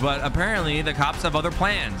easy, but apparently the cops have other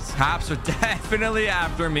plans. Cops are definitely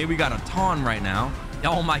after me. We got a ton right now.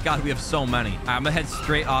 Oh my god, we have so many. I'm gonna head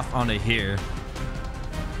straight off onto here.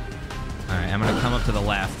 All right, I'm gonna come up to the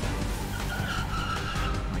left.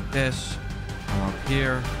 Like this. Come up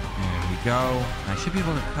here. There we go. I should be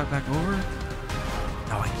able to cut back over.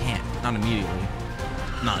 No, I can't. Not immediately.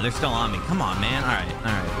 No, they're still on me. Come on, man. All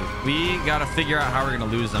right. We gotta figure out how we're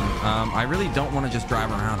gonna lose them. I really don't want to just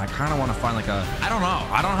drive around. I kind of want to find like a. I don't know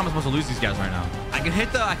how I'm supposed to lose these guys right now. I could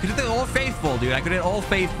hit the Old Faithful, dude. I could hit Old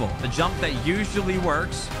Faithful, the jump that usually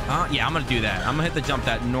works. Yeah, I'm gonna do that. I'm gonna hit the jump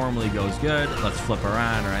that normally goes good. Let's flip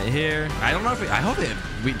around right here. I don't know if I hope do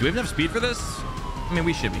we have enough speed for this? I mean,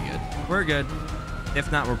 we should be good. We're good.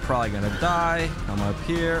 If not, we're probably gonna die. Come up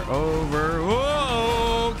here, over.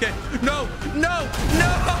 Whoa, okay. No, no,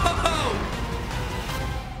 no!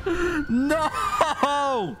 No!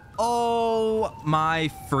 Oh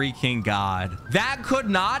my freaking God. That could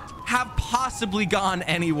not have possibly gone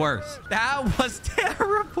any worse. That was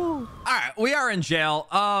terrible. All right, we are in jail.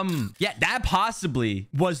 Yeah, that possibly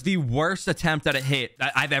was the worst attempt at a hit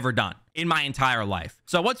that I've ever done in my entire life.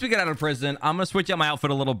 So once we get out of prison, I'm gonna switch out my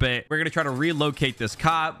outfit a little bit. We're gonna try to relocate this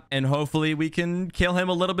cop, and hopefully we can kill him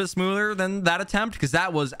a little bit smoother than that attempt, because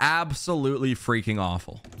that was absolutely freaking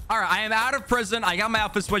awful. All right, I am out of prison. I got my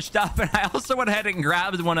outfit switched up, and I also went ahead and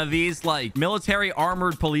grabbed one of these like military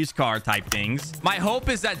armored police car type things. My hope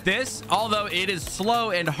is that this, although it is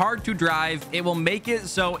slow and hard to drive, it will make it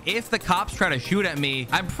so if the cops try to shoot at me,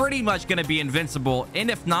 I'm pretty much gonna be invincible.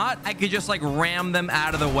 And if not, I could just like ram them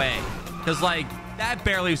out of the way. Because, like, that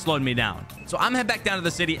barely slowed me down. So I'm heading back down to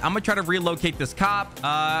the city. I'm gonna try to relocate this cop.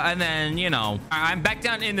 And then, you know, I'm back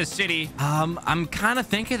down in the city. I'm kind of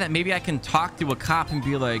thinking that maybe I can talk to a cop and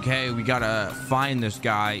be like, hey, we gotta find this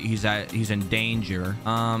guy. He's in danger.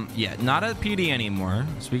 Yeah, not at PD anymore.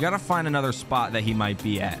 So we gotta find another spot that he might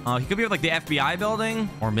be at. He could be at, like, the FBI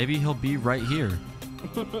building, or maybe he'll be right here.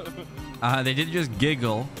 They did just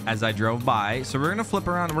giggle as I drove by. So we're going to flip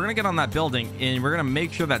around. We're going to get on that building, and we're going to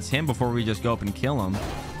make sure that's him before we just go up and kill him.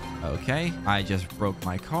 Okay. I just broke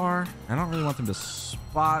my car. I don't really want them to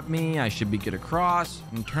spot me. I should be good across.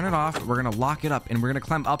 And turn it off. We're going to lock it up, and we're going to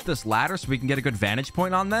climb up this ladder so we can get a good vantage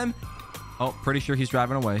point on them. Oh, pretty sure he's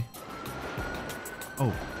driving away.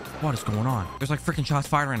 Oh. What is going on? There's like freaking shots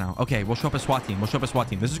fired right now. Okay, we'll show up a SWAT team. We'll show up a SWAT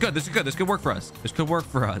team. This is good. This is good. This could work for us. This could work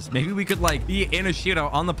for us. Maybe we could like be in a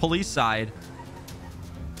shootout on the police side.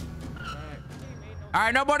 All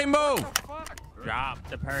right, nobody move. Drop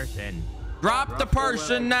the person. Drop the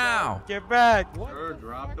person now. Get back. Sir,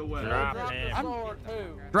 drop the weapon. Drop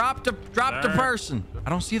him. Drop the person.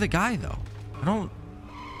 I don't see the guy though. I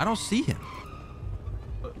don't see him.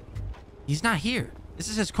 He's not here. This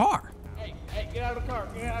is his car. Hey, get out of the car.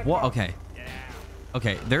 Get out of the What? car. Okay.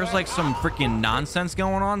 Okay, there's like some freaking nonsense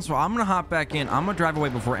going on, so I'm gonna hop back in. I'm gonna drive away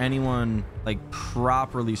before anyone like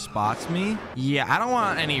properly spots me. Yeah, I don't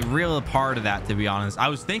want any real part of that, to be honest. I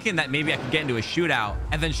was thinking that maybe I could get into a shootout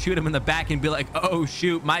and then shoot him in the back and be like, oh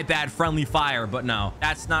shoot, my bad, friendly fire. But no,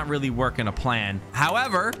 that's not really working a plan.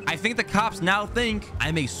 However, I think the cops now think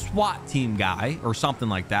I'm a SWAT team guy or something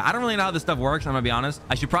like that. I don't really know how this stuff works, I'm gonna be honest.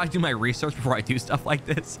 I should probably do my research before I do stuff like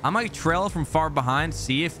this. I might trail from far behind,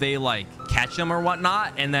 see if they like catch him or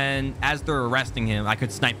whatnot, and then as they're arresting him, I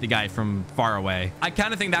could snipe the guy from far away. I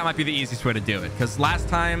kind of think that might be the easiest way to do it, because last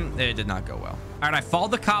time it did not go well. All right, I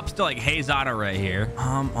followed the cops to like Hayes Auto right here.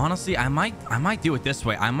 Honestly, I might do it this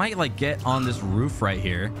way. I might like get on this roof right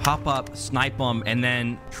here, pop up, snipe them, and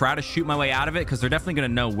then try to shoot my way out of it, because they're definitely gonna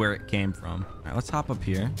know where it came from. All right, let's hop up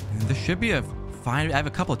here. There should be a fine. I have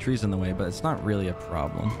a couple of trees in the way, but it's not really a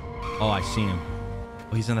problem. Oh, I see him.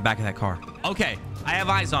 Oh, he's in the back of that car. Okay, I have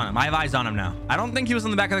eyes on him. I have eyes on him now. I don't think he was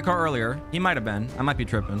in the back of the car earlier. He might have been. I might be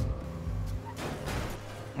tripping.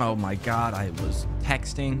 Oh my God, I was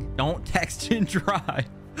texting. Don't text and drive.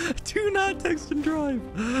 Do not text and drive.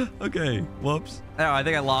 Okay, whoops. Oh, I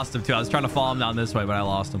think I lost him too. I was trying to follow him down this way, but I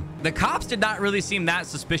lost him. The cops did not really seem that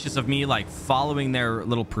suspicious of me, like following their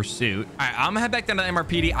little pursuit. All right, I'm gonna head back down to the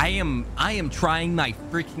MRPD. I am trying my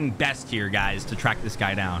freaking best here, guys, to track this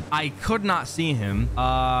guy down. I could not see him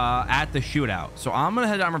at the shootout. So I'm gonna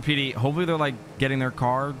head to MRPD. Hopefully they're like getting their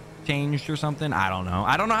car changed or something. I don't know.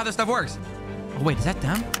 I don't know how this stuff works. Oh, wait, is that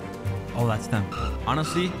them? Oh, that's them.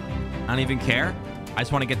 Honestly, I don't even care. I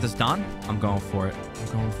just want to get this done. I'm going for it. I'm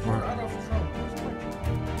going for it.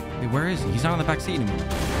 Wait, where is he? He's not on the back seat anymore.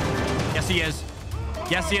 Yes, he is.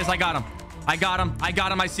 Yes, he is. I got him. I got him. I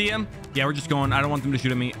got him. I see him. Yeah, we're just going. I don't want them to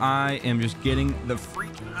shoot at me. I am just getting the freak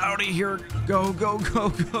out of here. Go, go, go,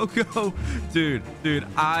 go, go. Dude,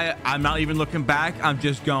 I'm not even looking back. I'm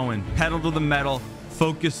just going. Pedal to the metal.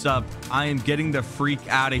 Focus up. I am getting the freak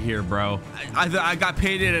out of here, bro. I got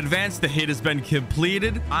paid in advance. The hit has been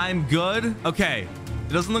completed. I'm good. Okay.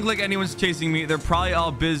 It doesn't look like anyone's chasing me. They're probably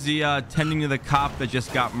all busy tending to the cop that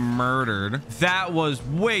just got murdered. That was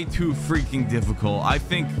way too freaking difficult. I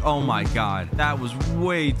think, oh my God, that was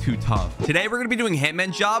way too tough. Today, we're going to be doing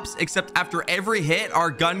Hitman jobs, except after every hit,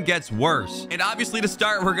 our gun gets worse. And obviously to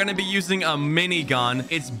start, we're going to be using a minigun.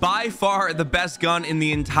 It's by far the best gun in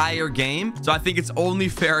the entire game. So I think it's only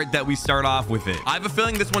fair that we start off with it. I have a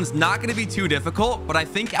feeling this one's not going to be too difficult, but I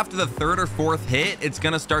think after the third or fourth hit, it's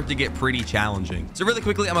going to start to get pretty challenging. So really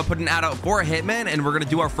quickly, I'm gonna put an ad out for a Hitman, and we're gonna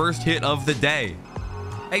do our first hit of the day.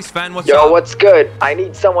 Hey, Sven, what's Yo, up? what's good? I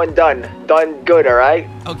need someone done good, alright?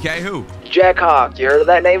 Okay, who? Jack Hawk, you heard of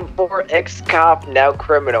that name before? Ex-cop, now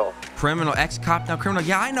criminal. Criminal, ex-cop, now criminal.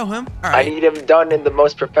 Yeah, I know him. All I right. need him done in the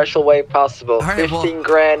most professional way possible. All right, 15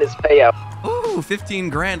 grand is payout. Ooh, 15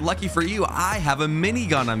 grand. Lucky for you, I have a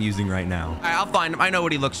minigun I'm using right now. All right, I'll find him. I know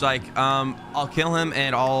what he looks like. I'll kill him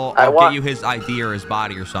and I'll get you his ID or his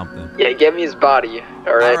body or something. Yeah, give me his body,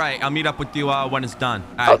 alright? All right, I'll meet up with you when it's done.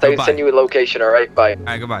 All I'll right, send you a location, alright? Bye. All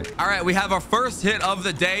right, goodbye. All right, we have our first hit of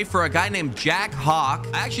the day for a guy named Jack Hawk.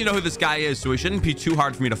 I actually know who this guy is, so it shouldn't be too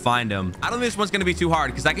hard for me to find him. I don't think this one's going to be too hard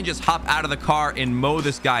because I can just hop out of the car and mow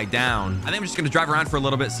this guy down. I think I'm just going to drive around for a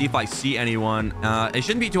little bit, see if I see anyone. It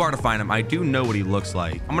shouldn't be too hard to find him. I do know what he looks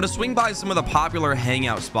like. I'm going to swing by some of the popular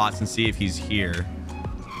hangout spots and see if he's here.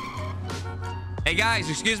 Hey, guys,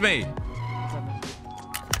 excuse me.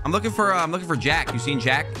 I'm looking for Jack. You seen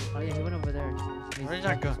Jack? Oh yeah, he went over there. Where did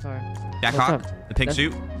Jack go? Jack Hawk, the pink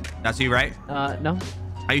suit. That's you, right? No.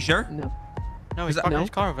 Are you sure? No. No, he's parked his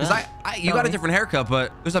car over there. You got a different haircut,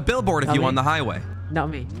 but there's a billboard of you on the highway. Not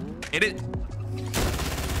me. It is.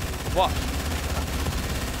 What?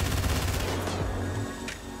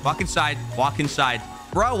 Walk inside. Walk inside.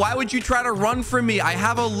 Bro, why would you try to run from me? I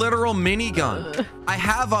have a literal minigun. I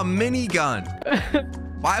have a minigun.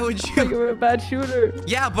 Why would you? You're a bad shooter.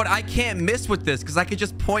 Yeah, but I can't miss with this because I could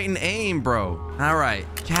just point and aim, bro. All right,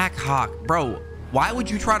 Jack Hawk, bro. Why would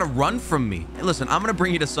you try to run from me? Hey, listen, I'm going to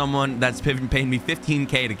bring you to someone that's paying me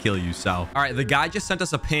 15K to kill you. So, all right, the guy just sent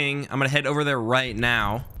us a ping. I'm going to head over there right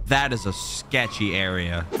now. That is a sketchy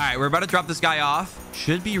area. All right, we're about to drop this guy off.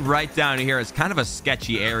 Should be right down here. It's kind of a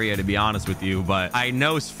sketchy area, to be honest with you. But I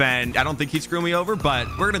know Sven. I don't think he'd screw me over, but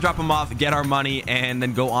we're going to drop him off, get our money, and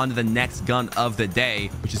then go on to the next gun of the day,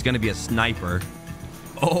 which is going to be a sniper.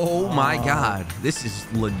 Oh, my God. This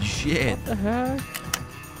is legit. What the heck?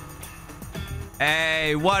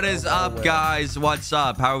 Hey, what is up, guys? What's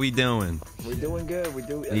up? How are we doing? We're doing good. We're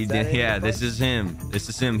doing. Yeah, this is him. This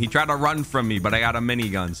is him. He tried to run from me, but I got a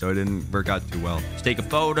minigun, so it didn't work out too well. Just take a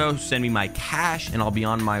photo, send me my cash, and I'll be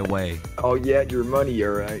on my way. Oh yeah, your money,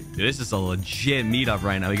 all right. Dude, this is a legit meetup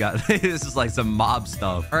right now. We got this is like some mob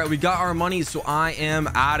stuff. All right, we got our money, so I am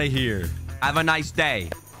out of here. Have a nice day.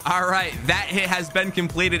 All right, that hit has been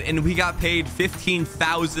completed, and we got paid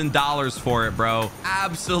 $15,000 for it, bro.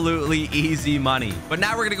 Absolutely easy money. But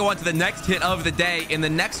now we're gonna go on to the next hit of the day, and the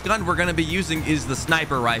next gun we're gonna be using is the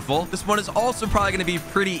sniper rifle. This one is also probably gonna be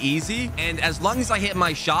pretty easy, and as long as I hit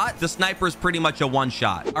my shot, the sniper is pretty much a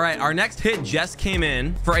one-shot. All right, our next hit just came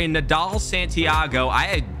in for a Nadal Santiago.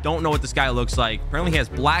 I don't know what this guy looks like. Apparently, he has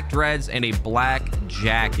black dreads and a black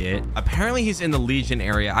jacket. Apparently, he's in the Legion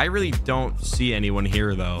area. I really don't see anyone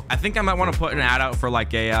here, though. I think I might want to put an ad out for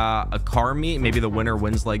like a car meet. Maybe the winner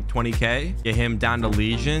wins like 20K. Get him down to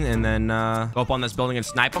Legion and then go up on this building and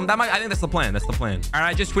snipe him. I think that's the plan. That's the plan. All right,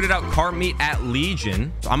 I just tweeted out car meet at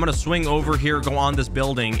Legion. So I'm going to swing over here, go on this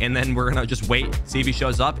building, and then we're going to just wait, see if he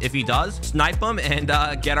shows up. If he does, snipe him and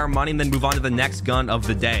get our money and then move on to the next gun of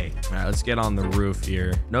the day. All right, let's get on the roof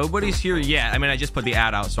here. Nobody's here yet. I mean, I just put the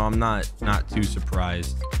ad out, so I'm not too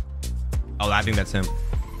surprised. Oh, I think that's him.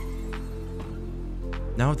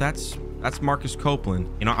 No, that's Marcus Copeland.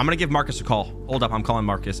 You know, I'm gonna give Marcus a call. Hold up, I'm calling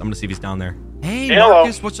Marcus. I'm gonna see if he's down there. Hey, hello.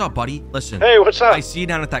 Marcus, what's up, buddy? Listen. Hey, what's up? I see you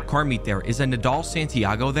down at that car meet there. Is a Nadal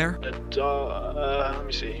Santiago there? Let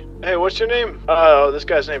me see. Hey, what's your name? Oh, this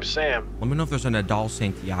guy's name's Sam. Let me know if there's a Nadal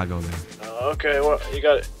Santiago there. Okay, what you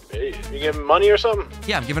got? You give him money or something?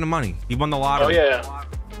 Yeah, I'm giving him money. He won the lottery. Oh yeah.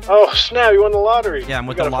 Oh snap! You won the lottery. Yeah, I'm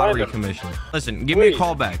with the lottery commission. Listen, give me a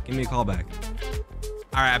call back. Give me a call back.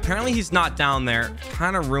 All right, apparently he's not down there.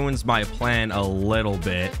 Kind of ruins my plan a little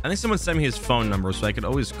bit. I think someone sent me his phone number so I could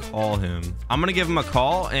always call him. I'm gonna give him a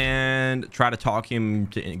call and try to talk him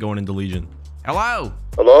to going into Legion. Hello?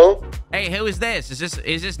 Hello? Hey, who is this? Is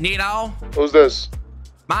this Nito? Who's this?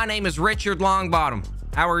 My name is Richard Longbottom.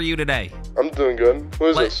 How are you today? I'm doing good. Who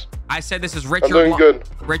is this? I said this is Richard. I'm doing good.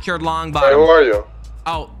 Richard Longbottom. Hey, who are you?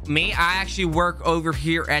 Oh, me? I actually work over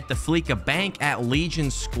here at the Fleeca Bank at Legion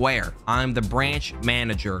Square. I'm the branch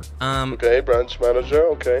manager. Okay, branch manager.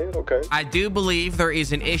 Okay. I do believe there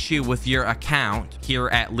is an issue with your account here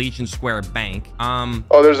at Legion Square Bank.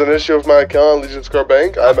 Oh, there's an issue with my account, Legion Square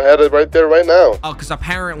Bank. I'm headed right there right now. Oh, because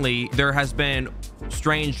apparently there has been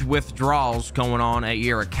strange withdrawals going on at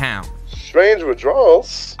your account. Strange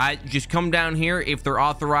withdrawals? I just come down here. If they're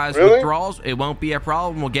authorized Really? withdrawals, it won't be a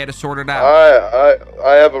problem. We'll get it sorted out.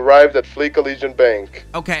 I have arrived at Fleeca Legion Bank.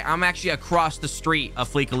 Okay, I'm actually across the street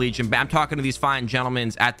of Fleeca Legion Bank. I'm talking to these fine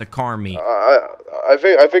gentlemen at the car meet. I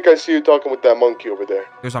think I see you talking with that monkey over there.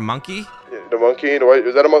 There's a monkey? Yeah, the monkey?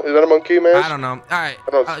 Is that a monkey, man? I don't know. All right,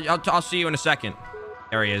 I'll see you in a second.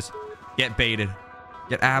 There he is. Get baited.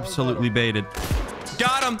 Get absolutely baited.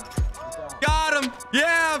 Got him. Got him.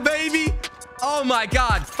 Yeah, baby. Oh my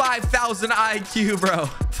God. 5,000 IQ, bro.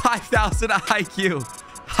 5,000 IQ.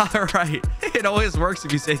 All right. It always works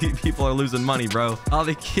if you say people are losing money, bro. All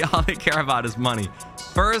they care about is money.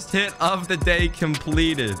 First hit of the day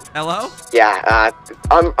completed. Hello? Yeah,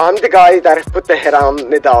 I'm the guy that put the hit on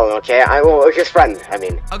Nidal, okay? I'm his friend, I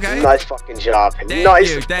mean. Okay. Nice fucking job.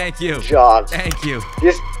 Thank you. Job. Thank you.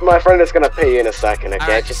 Yes, my friend is gonna pay you in a second,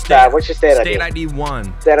 okay? Right, Just, what's your state ID? State ID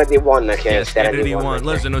 1. State ID 1, okay? Yeah, state ID 1. Okay.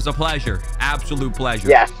 Listen, it was a pleasure. Absolute pleasure.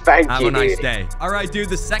 Yeah, thank you, Have a nice dude. day. All right, dude,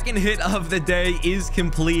 the second hit of the day is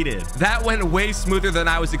completed. That went way smoother than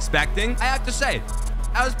I was expecting. I have to say,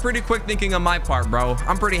 that was pretty quick thinking on my part, bro.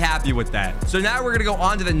 I'm pretty happy with that. So now we're gonna go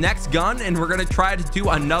on to the next gun and we're gonna try to do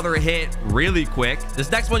another hit really quick.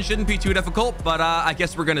 This next one shouldn't be too difficult, but I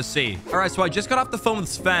guess we're gonna see. All right, so I just got off the phone with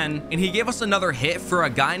Sven and he gave us another hit for a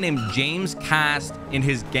guy named James Cast in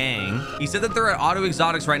his gang. He said that they're at Auto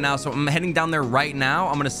Exotics right now, so I'm heading down there right now.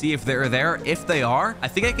 I'm gonna see if they're there. If they are, I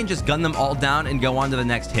think I can just gun them all down and go on to the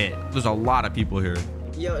next hit. There's a lot of people here.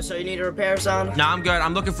 Yo, so you need a repair, son? No, I'm good.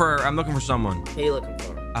 I'm looking for someone. Who are you looking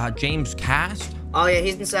for? James Cast? Oh yeah,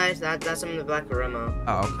 he's inside. That's him in the back room.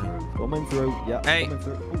 Oh, okay. Coming through. Yeah. Hey. Coming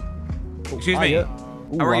through. Excuse me. Ooh,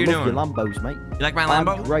 How are you doing? Your Lambos, mate. You like my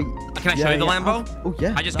Lambo? Great. Can I show you the Lambo? Oh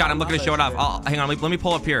yeah. I just got. I'm looking to show it off. Hang on. Let me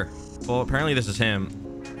pull up here. Well, apparently this is him.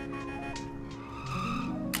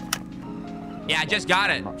 Yeah, I just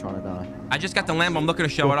got it. I'm not trying to die. I just got the Lambo. I'm looking to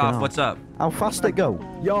show it off. What's up? How fast it go?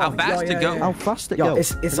 Yo, how fast it go? How fast it go?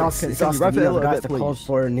 It's us. It's us. Rev it a little bit, bit, please.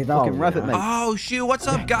 For Nidal. Fucking rev it, mate. Oh, shoot. What's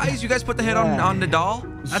up, guys? You guys put the hit on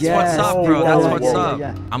Nidal? That's Yes. what's up, bro. That's what's up.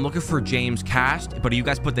 Yeah. I'm looking for James Cast, but you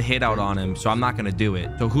guys put the hit out on him, so I'm not gonna do it.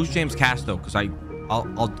 So who's James Cast though? Because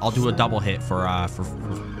I'll do a double hit for I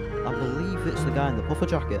believe it's the guy in the puffer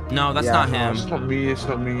jacket. No, that's not him. It's not me. It's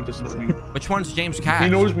not me. That's not me. Which one's James Cast? He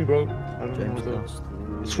knows me, bro. James Cast.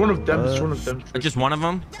 It's one of them. It's one of them. Just one of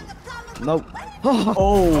them? No. Bro!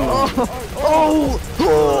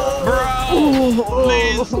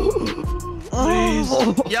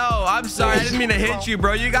 Please. Yo, I'm sorry. I didn't mean to hit you,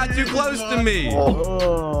 bro. You got too close to me.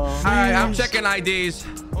 All right, I'm checking IDs.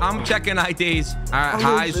 All right,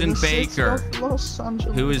 Heisen Baker.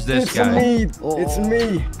 Who is this guy? It's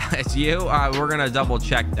me. It's you? All right, we're going to double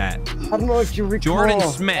check that. I don't know if you recall. Jordan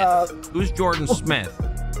Smith. Who's Jordan Smith?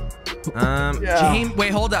 Wait,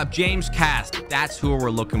 hold up. James Cast. That's who we're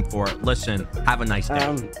looking for. Listen, have a nice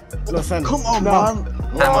day. Listen. Come on, man.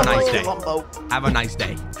 Have a nice day. Have a nice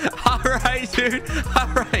day. All right, dude. All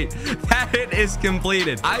right. That hit is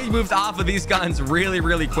completed. I moved off of these guns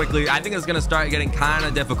really quickly. I think it's going to start getting kind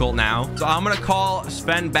of difficult now. So I'm going to call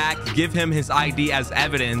Sven back, give him his ID as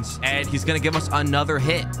evidence, and he's going to give us another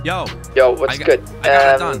hit. Yo, what's good? I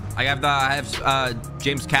got it done. I have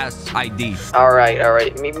James Cast's ID. All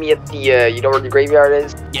right. Meet me at the, you know where the graveyard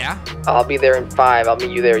is? Yeah. I'll be there in 5. I'll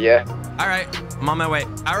meet you there, yeah? All right. I'm on my way.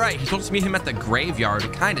 All right. He's supposed to meet him at the graveyard.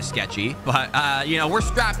 Kind of sketchy, but, you know, we're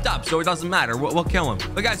strapped up, so it doesn't matter. We'll kill him.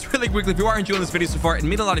 But guys, really quickly, if you are enjoying this video so far, it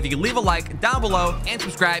means a lot if you can leave a like down below and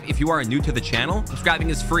subscribe if you are new to the channel. Subscribing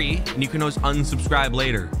is free, and you can always unsubscribe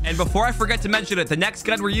later. And before I forget to mention it, the next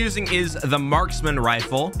gun we're using is the Marksman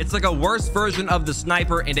rifle. It's like a worse version of the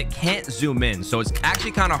sniper, and it can't zoom in, so it's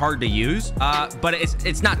actually kind of hard to use, but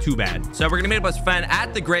it's not too bad. So we're gonna meet up with Sven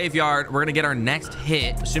at the graveyard. We're gonna get our next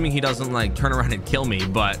hit, assuming he doesn't like turn around and kill me,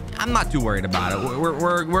 but I'm not too worried about it.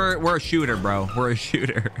 We're a shooter, bro. We're a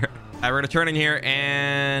shooter. All right, we're gonna turn in here,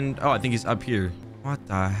 and oh, I think he's up here. What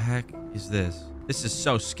the heck is this? This is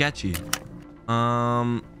so sketchy.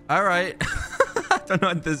 All right. I don't know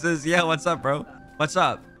what this is. Yeah, what's up, bro? What's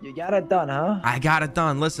up? You got it done, huh? I got it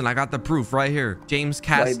done. Listen, I got the proof right here. James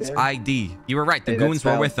Cast's ID. You were right. The goons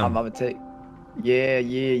were with him. I'm gonna take. Yeah.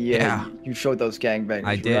 You showed those gangbangers.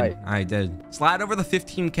 I did. Right. I did. Slide over the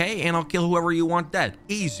 15K and I'll kill whoever you want dead.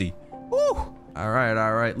 Easy. Woo. All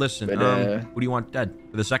right. Listen, But, who do you want dead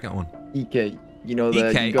for the second one? DK. You know the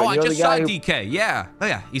DK. I just saw DK. Yeah. Oh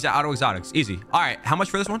yeah. He's at Auto Exotics. Easy. All right. How much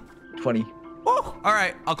for this one? 20. Woo. All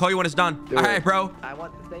right. I'll call you when it's done. All right, bro. I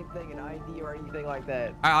want the same thing, an ID or anything like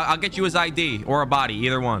that. All right, I'll get you his ID or a body,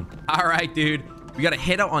 either one. All right, dude. We got a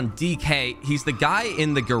hit out on DK. He's the guy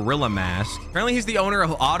in the gorilla mask. Apparently, he's the owner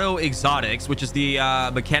of Auto Exotics, which is the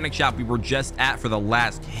mechanic shop we were just at for the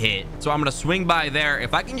last hit. So I'm going to swing by there.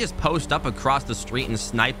 If I can just post up across the street and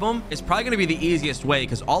snipe them, it's probably going to be the easiest way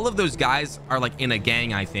because all of those guys are like in a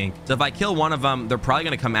gang, I think. So if I kill one of them, they're probably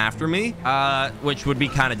going to come after me, which would be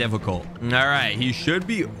kind of difficult. All right, he should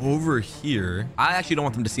be over here. I actually don't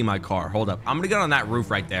want them to see my car. Hold up. I'm going to get on that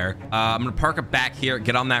roof right there. I'm going to park it back here,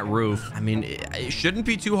 get on that roof. I mean, It shouldn't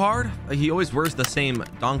be too hard. He always wears the same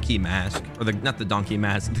donkey mask, or not the donkey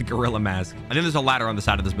mask, the gorilla mask. I think there's a ladder on the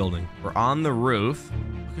side of this building. We're on the roof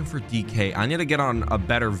looking for DK. I need to get on a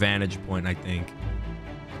better vantage point, I think.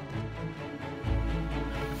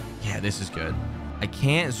 Yeah, this is good. I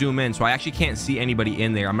can't zoom in, so I actually can't see anybody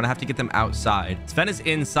in there. I'm gonna have to get them outside. Sven is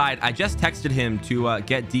inside. I just texted him to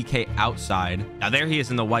get DK outside. Now there he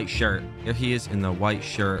is in the white shirt. There he is in the white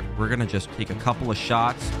shirt. We're gonna just take a couple of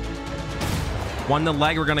shots. One in the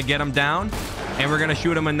leg, we're gonna get him down, and we're gonna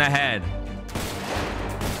shoot him in the head.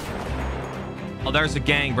 Oh, there's a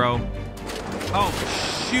gang, bro. Oh,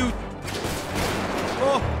 shoot.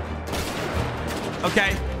 Oh.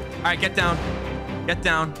 Okay. All right, get down. Get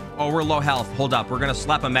down. Oh, we're low health. Hold up. We're going to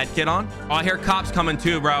slap a med kit on. Oh, I hear cops coming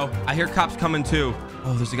too, bro. I hear cops coming too.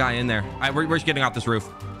 Oh, there's a guy in there. All right, we're just getting off this roof.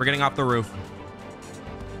 We're getting off the roof.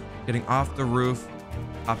 Getting off the roof.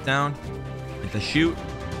 Up, down. Get the shoot.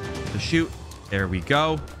 The shoot. There we go.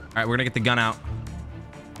 All right, we're going to get the gun out.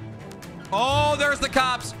 Oh, there's the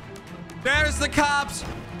cops. There's the cops.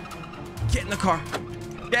 Get in the car.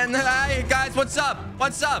 Get in the... Hey, guys, what's up?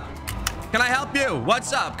 What's up? Can I help you?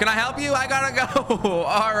 What's up? Can I help you? I gotta go.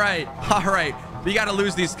 All right. All right. We gotta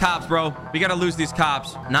lose these cops, bro. We gotta lose these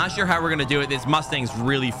cops. Not sure how we're gonna do it. This Mustang's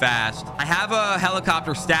really fast. I have a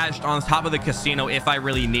helicopter stashed on top of the casino if I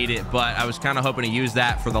really need it, but I was kind of hoping to use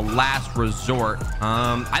that for the last resort.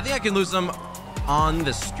 I think I can lose them on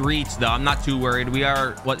the streets, though. I'm not too worried. We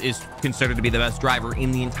are what is considered to be the best driver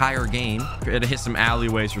in the entire game. Try to hit some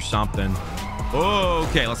alleyways or something. Oh,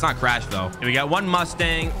 okay, let's not crash though. We got one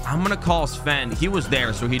Mustang. I'm gonna call Sven. He was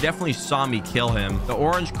there, so he definitely saw me kill him. The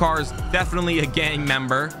orange car is definitely a gang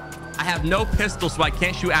member. I have no pistol, so I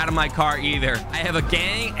can't shoot out of my car either. I have a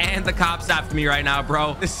gang and the cops after me right now,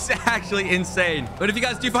 bro. This is actually insane. But if you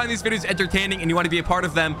guys do find these videos entertaining and you want to be a part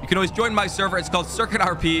of them, you can always join my server. It's called Circuit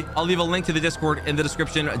RP. I'll leave a link to the Discord in the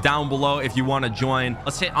description down below if you want to join.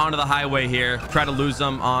 Let's hit onto the highway here. Try to lose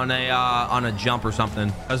them on a jump or something.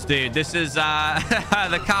 Because, dude, this is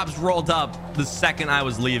the cops rolled up the second I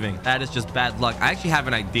was leaving. That is just bad luck. I actually have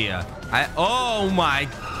an idea. Oh my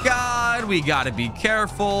God, we gotta be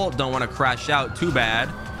careful. Don't want to crash out too bad.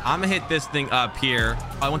 I'm gonna hit this thing up here.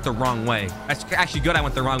 Oh, I went the wrong way. That's actually good. I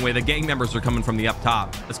went the wrong way. The gang members are coming from the up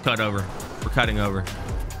top. Let's cut over. We're cutting over.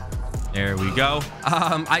 There we go.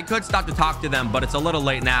 I could stop to talk to them, but it's a little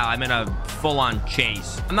late now. I'm in a full-on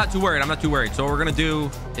chase. I'm not too worried. I'm not too worried. So what we're gonna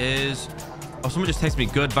do is... Oh, someone just texted me.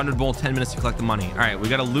 Good. Vinewood Bowl, 10 minutes to collect the money. All right, we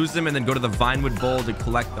gotta lose them and then go to the Vinewood Bowl to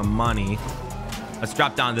collect the money. Let's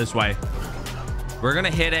drop down this way. We're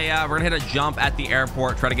gonna hit a jump at the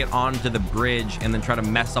airport, try to get onto the bridge, and then try to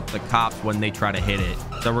mess up the cops when they try to hit it.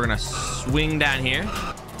 So we're gonna swing down here.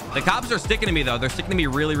 The cops are sticking to me though. They're sticking to me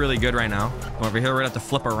really, really good right now. Come over here, we're gonna have to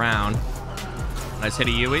flip around. Let's hit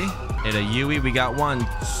a Yui. Hit a Yui. We got 1, 2,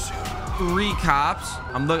 3 cops.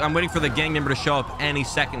 I'm waiting for the gang member to show up any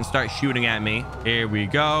second and start shooting at me. Here we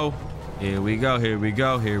go. Here we go. Here we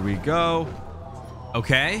go. Here we go.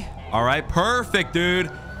 Okay. All right. Perfect,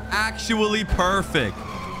 dude. Actually perfect.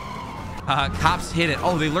 Cops hit it.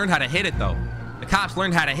 Oh, they learned how to hit it though. The cops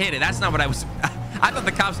learned how to hit it. That's not what I was... I thought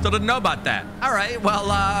the cops still didn't know about that. All right,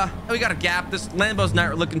 well, we got a gap. This Lambo's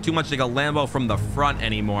not looking too much like a Lambo from the front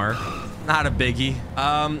anymore. Not a biggie.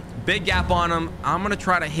 Big gap on him. I'm gonna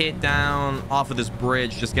try to hit down off of this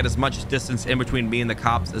bridge, just get as much distance in between me and the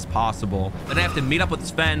cops as possible. Then I have to meet up with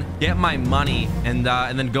Sven, get my money, and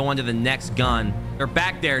then go on to the next gun. They're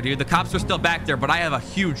back there, dude. The cops are still back there, but I have a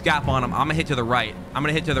huge gap on them. I'm gonna hit to the right. I'm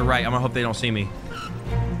gonna hit to the right. I'm gonna hope they don't see me.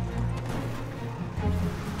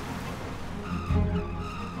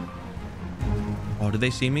 Oh, did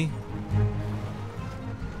they see me?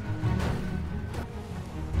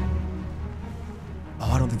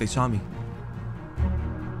 Oh, I don't think they saw me.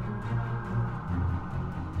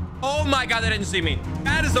 Oh my God, they didn't see me.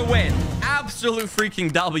 That is a win. Absolute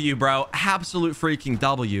freaking W, bro. Absolute freaking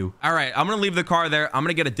W. All right, I'm gonna leave the car there. I'm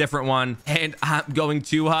gonna get a different one, and I'm going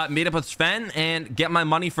to meet up with Sven and get my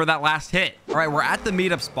money for that last hit. All right, we're at the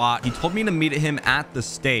meetup spot. He told me to meet him at the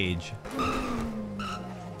stage.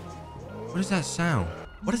 What is that sound?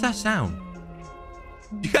 What is that sound?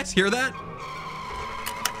 You guys hear that?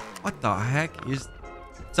 What the heck? Is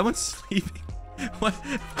someone sleeping?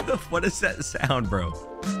 What is that sound, bro?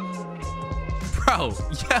 Bro,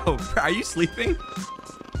 yo, are you sleeping?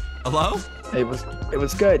 Hello? It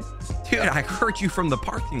was good. Dude, I heard you from the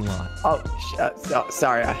parking lot. Oh,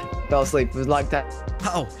 sorry, I fell asleep. It was like that.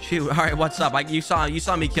 Oh, shoot. All right, what's up? You saw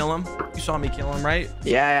me kill him? You saw me kill him, right?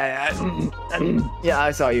 Yeah. Yeah,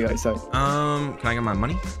 I saw you. Can I get my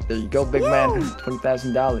money? There you go, big man.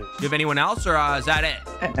 $20,000. Do you have anyone else, or is that it?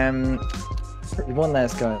 one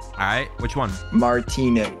last guy. All right, which one?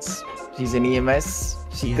 Martinez. She's an EMS.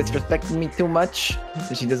 She disrespected me too much,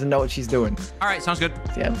 so she doesn't know what she's doing. All right, sounds good.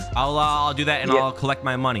 Yeah. I'll do that and I'll collect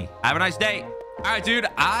my money. Have a nice day. All right, dude,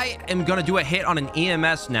 I am going to do a hit on an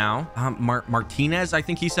EMS now. Martinez, I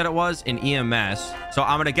think he said it was, an EMS. So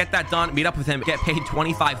I'm going to get that done, meet up with him, get paid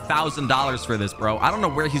 $25,000 for this, bro. I don't know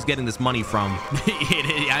where he's getting this money from.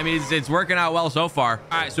 I mean, it's working out well so far.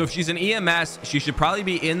 All right, so if she's an EMS, she should probably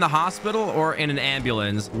be in the hospital or in an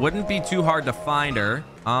ambulance. Wouldn't be too hard to find her.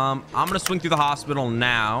 I'm going to swing through the hospital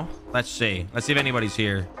now. Let's see. Let's see if anybody's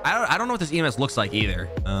here. I don't know what this EMS looks like either.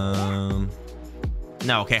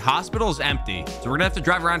 No, okay, hospital's empty. So we're gonna have to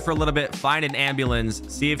drive around for a little bit, find an ambulance,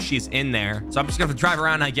 see if she's in there. So I'm just gonna have to drive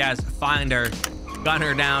around, I guess, find her, gun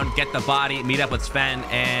her down, get the body, meet up with Sven,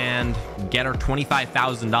 and get her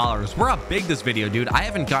 $25,000. We're up big this video, dude. I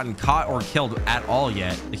haven't gotten caught or killed at all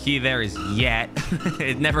yet. The key there is yet.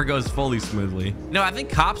 It never goes fully smoothly. No, I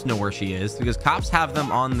think cops know where she is because cops have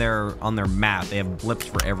them on their map. They have blips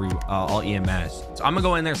for every all EMS. So I'm gonna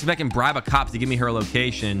go in there, see if I can bribe a cop to give me her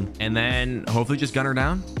location, and then hopefully just gun her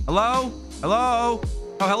down. Hello? Hello?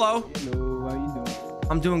 Oh, hello. Hello, how you doing?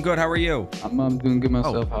 I'm doing good. How are you? I'm doing good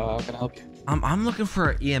myself. How can I help you? I'm looking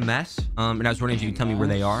for EMS. And I was wondering if you could tell me where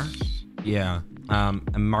they are. Yeah.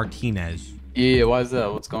 Martinez. Yeah, why is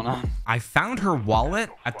that? What's going on? I found her wallet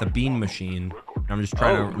at the bean machine. I'm just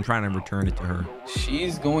trying to return it to her.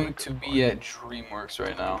 She's going to be at DreamWorks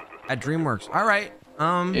right now. At DreamWorks. All right.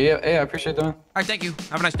 Yeah, I appreciate that. All right, thank you.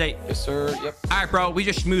 Have a nice day. Yes, sir. Yep. All right, bro. We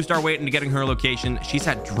just schmoozed our way into getting her location. She's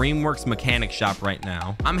at DreamWorks mechanic shop right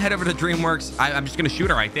now. I'm head over to DreamWorks. I'm just gonna shoot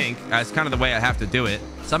her, I think. That's kind of the way I have to do it.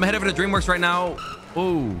 So I'm head over to DreamWorks right now.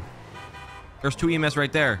 Ooh, there's two EMS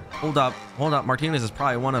right there. Hold up. Martinez is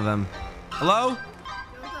probably one of them. Hello?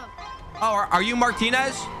 What's up? Oh, are you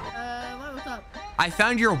Martinez? What's up? I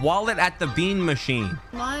found your wallet at the bean machine.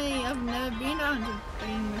 I've never been on the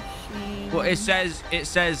bean machine. Well, it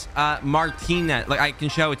says Martinez. Like, I can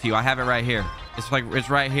show it to you. I have it right here. It's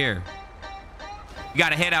right here. You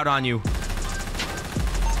got a hit out on you.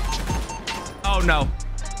 Oh no.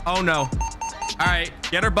 Oh no. All right,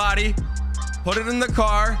 get her body. Put it in the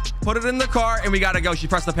car. Put it in the car, and we gotta go. She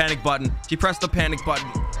pressed the panic button. She pressed the panic button.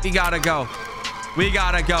 We gotta go. We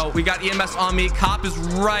gotta go. We got EMS on me. Cop is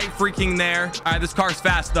right freaking there. All right, this car's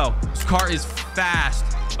fast though. This car is fast.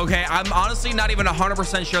 Okay, I'm honestly not even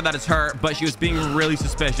 100% sure that it's her, but she was being really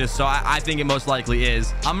suspicious, so I think it most likely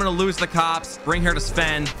is. I'm gonna lose the cops, bring her to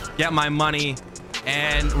Sven, get my money,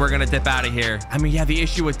 and we're gonna dip out of here. I mean, yeah, the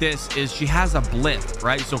issue with this is she has a blip,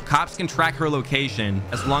 right? So cops can track her location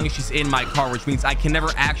as long as she's in my car, which means I can never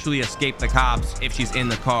actually escape the cops if she's in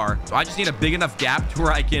the car. So I just need a big enough gap to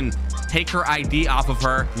where I can take her ID off of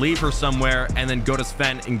her, leave her somewhere, and then go to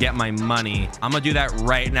Sven and get my money. I'm gonna do that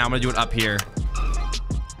right now. I'm gonna do it up here.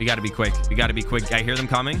 We gotta be quick. We gotta be quick. I hear them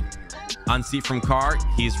coming. Unseat from car.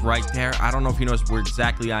 He's right there. I don't know if he knows where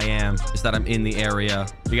exactly I am. Just that I'm in the area.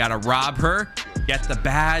 We gotta rob her. Get the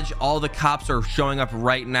badge. All the cops are showing up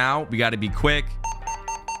right now. We gotta be quick.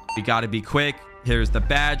 We gotta be quick. Here's the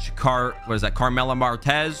badge. What is that? Carmela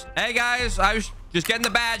Martez. Hey guys, I was just getting the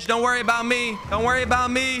badge. Don't worry about me. Don't worry about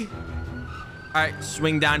me. All right,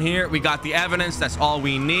 swing down here. We got the evidence. That's all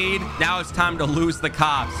we need. Now it's time to lose the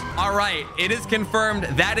cops. All right, it is confirmed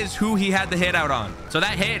that is who he had the hit out on. So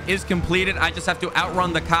that hit is completed. I just have to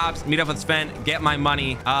outrun the cops, meet up with Sven, get my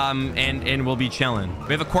money, and we'll be chilling.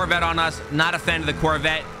 We have a Corvette on us. Not a fan of the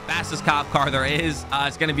Corvette. Fastest cop car there is.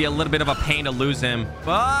 It's going to be a little bit of a pain to lose him,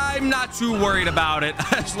 but I'm not too worried about it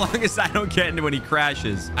as long as I don't get into when he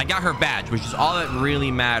crashes. I got her badge, which is all that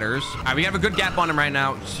really matters. All right, we have a good gap on him right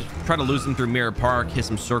now. Just try to lose him through Mirror Park, hit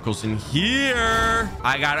some circles in here.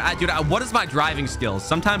 I got it. Dude, what is my driving skills?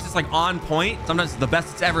 Sometimes it's like on point. Sometimes it's the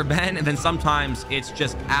best it's ever been. And then sometimes it's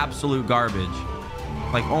just absolute garbage.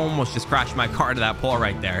 Like almost just crashed my car into that pole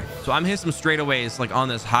right there. So I'm hitting some straightaways like on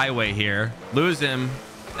this highway here. Lose him,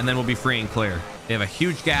 and then we'll be free and clear. They have a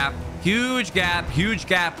huge gap, huge gap, huge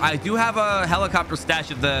gap. I do have a helicopter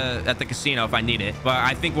stash at the casino if I need it, but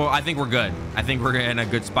I think we're good. I think we're in a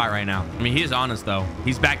good spot right now. I mean, he is on us though.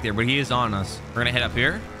 He's back there, but he is on us. We're gonna hit up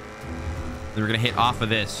here. Then we're gonna hit off of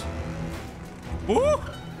this. Ooh,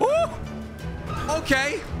 ooh.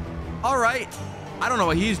 Okay. All right. I don't know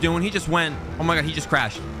what he's doing. He just went. Oh my God, he just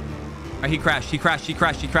crashed. All right, he crashed. He crashed. He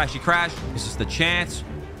crashed. He crashed. He crashed. This is the chance.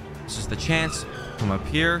 This is the chance. Come up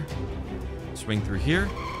here. Swing through here.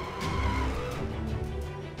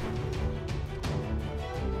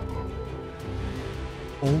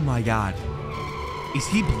 Oh my God. Is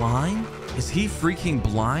he blind? Is he freaking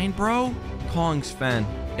blind, bro? Calling Sven.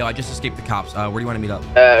 Yo, I just escaped the cops. Where do you want to meet up?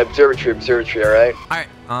 Observatory, all right? All right.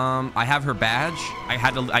 I have her badge.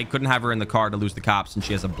 I couldn't have her in the car to lose the cops, and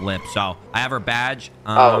she has a blip. So I have her badge.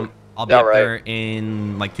 I'll be up there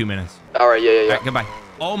in like 2 minutes. All right, yeah. All right, goodbye.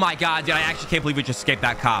 Oh my God, dude, I actually can't believe we just escaped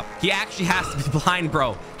that cop. He actually has to be blind,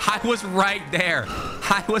 bro. I was right there.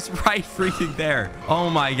 I was right freaking there. Oh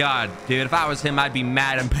my God, dude, if I was him, I'd be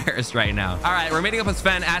mad embarrassed right now. All right, we're meeting up with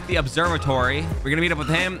Sven at the observatory. We're gonna meet up with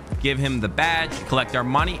him, give him the badge, collect our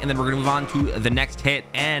money, and then we're gonna move on to the next hit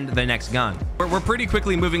and the next gun. We're pretty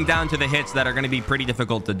quickly moving down to the hits that are gonna be pretty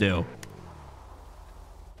difficult to do.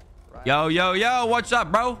 Yo, what's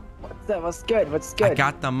up, bro? What's up? What's good? What's good? I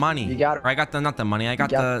got the money. You got it. Or I got the, not the money. I got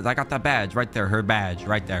the badge right there. Her badge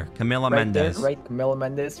right there. Camila right Mendez. There, right, Camila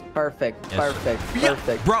Mendez. Perfect. Yes.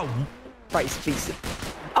 Perfect. Bro. Price piece.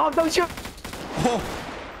 Oh, don't shoot. Oh.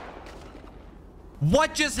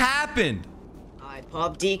 What just happened? I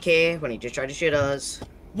popped DK when he just tried to shoot us.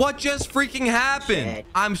 What just freaking happened? Shit.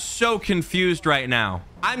 I'm so confused right now.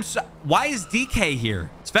 Why is DK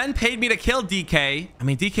here? Sven paid me to kill DK. I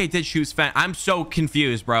mean, DK did shoot Sven. I'm so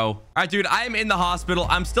confused, bro. All right, dude, I am in the hospital.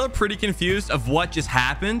 I'm still pretty confused of what just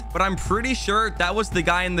happened, but I'm pretty sure that was the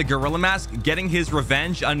guy in the gorilla mask getting his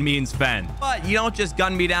revenge on me and Sven. But you don't just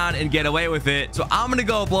gun me down and get away with it. So I'm gonna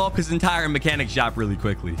go blow up his entire mechanic shop really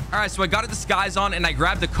quickly. All right, so I got a disguise on and I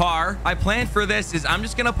grabbed a car. My plan for this is I'm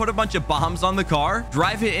just gonna put a bunch of bombs on the car,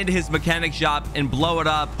 drive it into his mechanic shop and blow it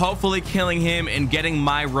up, hopefully killing him and getting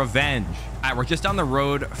my revenge. All right, we're just down the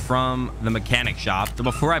road from the mechanic shop. So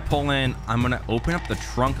before I pull in, I'm gonna open up the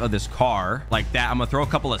trunk of this car like that. I'm gonna throw a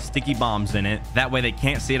couple of sticky bombs in it. That way they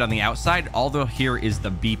can't see it on the outside. All they'll hear is the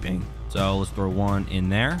beeping. So let's throw one in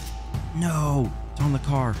there. No, it's on the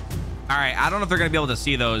car. All right, I don't know if they're gonna be able to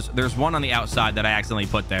see those. There's one on the outside that I accidentally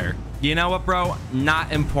put there. You know what, bro?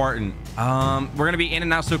 Not important. We're gonna be in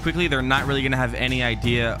and out so quickly, they're not really gonna have any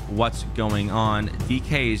idea what's going on.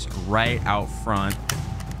 DK's right out front.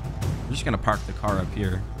 I'm just gonna park the car up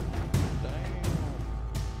here.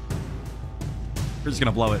 We're just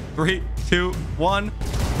gonna blow it. 3, 2, 1.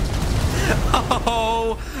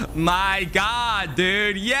 Oh my God,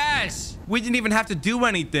 dude. Yes. We didn't even have to do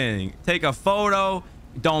anything. Take a photo.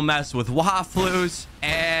 Don't mess with Waffloos.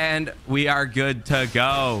 And we are good to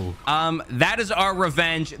go. That is our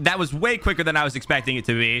revenge. That was way quicker than I was expecting it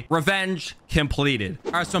to be. Revenge completed.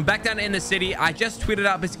 All right, so I'm back down in the city. I just tweeted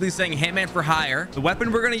out basically saying Hitman for hire. The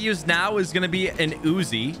weapon we're gonna use now is gonna be an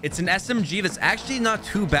Uzi. It's an SMG that's actually not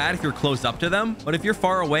too bad if you're close up to them, but if you're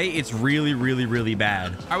far away, it's really, really, really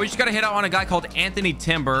bad. All right, we just gotta hit out on a guy called Anthony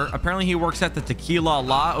Timber. Apparently he works at the Tequila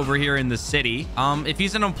Law over here in the city. If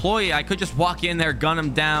he's an employee, I could just walk in there, gun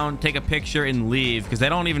him down, take a picture and leave, because they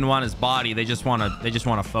don't even want his body. They just want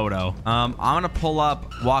a photo. I'm gonna pull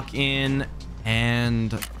up, walk in,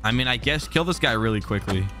 and I mean, I guess kill this guy really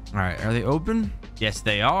quickly. All right, are they open? Yes,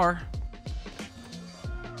 they are.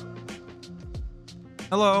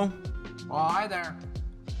 Hello. Oh, hi there.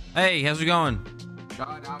 Hey, how's it going? Good,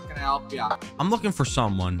 how can I help you? I'm looking for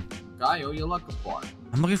someone. Guy, who you looking for?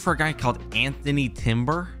 I'm looking for a guy called Anthony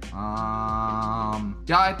Timber.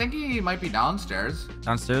 Yeah, I think he might be downstairs.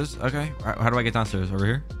 Downstairs? Okay. How do I get downstairs? Over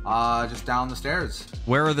here? Just down the stairs.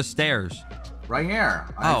 Where are the stairs? Right here.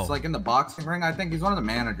 Oh. It's like in the boxing ring. I think he's one of the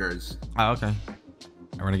managers. Oh, okay.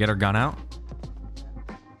 We're gonna get our gun out.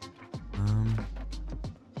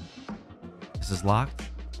 This is locked.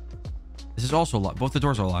 This is also locked. Both the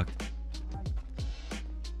doors are locked.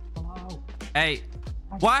 Hello. Hey.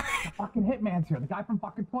 What? The fucking Hitman's here. The guy from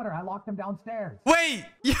fucking Twitter. I locked him downstairs. Wait.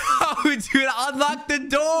 Yo, dude, unlock the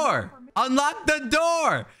door. Unlock the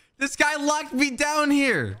door. This guy locked me down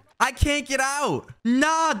here. I can't get out.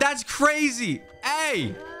 Nah, that's crazy.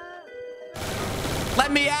 Hey.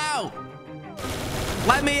 Let me out.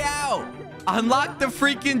 Let me out. Unlock the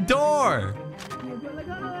freaking door.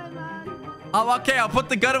 Oh, okay, I'll put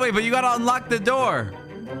the gun away, but you gotta unlock the door.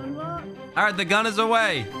 All right, the gun is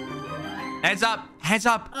away. Hands up. Hands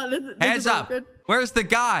up. Hands up. Where's the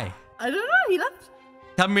guy? I don't know. He left.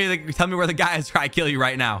 Tell me where the guy is, or I kill you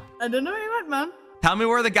right now. I don't know where he went, man. Tell me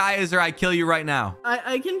where the guy is, or I kill you right now.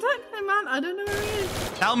 I can text him, man. I don't know where he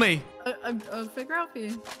is. Tell me. I'll figure out for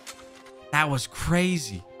you. That was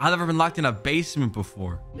crazy. I've never been locked in a basement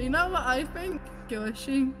before. You know what I think,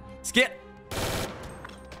 Goshi? Skip.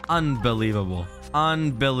 Unbelievable.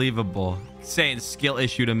 Unbelievable. Saying skill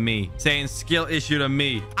issue to me. Saying skill issue to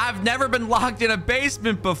me. I've never been locked in a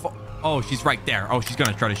basement before. Oh, she's right there. Oh, she's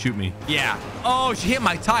gonna try to shoot me. Yeah. Oh, she hit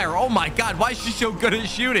my tire. Oh my God. Why is she so good at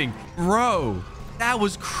shooting? Bro, that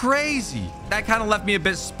was crazy. That kind of left me a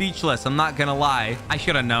bit speechless. I'm not gonna lie. I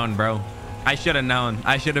should have known, bro. I should have known.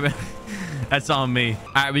 I should have been... That's on me.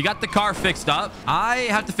 All right, we got the car fixed up. I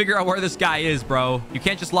have to figure out where this guy is, bro. You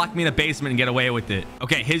can't just lock me in a basement and get away with it.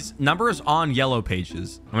 Okay, his number is on yellow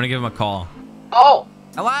pages. I'm gonna give him a call. Oh.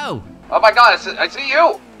 Hello. Oh my God, I see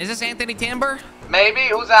you. Is this Anthony Timber? Maybe.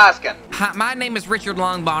 Who's asking? Hi, my name is Richard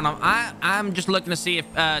Longbottom. I'm just looking to see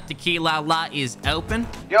if Tequila La is open.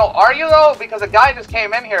 Yo, are you though? Because a guy just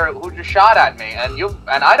came in here who just shot at me,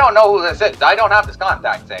 and I don't know who this is. I don't have this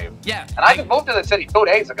contact saved. Yeah. And I just moved to the city 2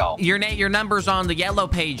 days ago. Your number's on the yellow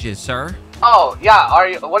pages, sir. Oh, yeah.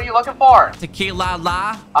 What are you looking for? Tequila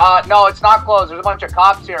La? No, it's not closed. There's a bunch of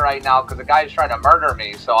cops here right now because the guy's trying to murder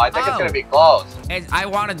me, so I think it's gonna be closed. I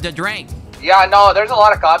wanted to drink. Yeah, no, there's a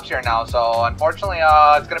lot of cops here now, so unfortunately,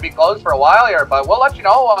 it's gonna be closed for a while here, but we'll let you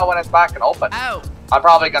know when it's back and open. Oh. I'm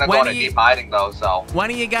probably gonna go into deep hiding though, so. When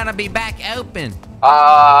are you gonna be back open?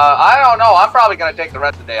 I don't know. I'm probably gonna take the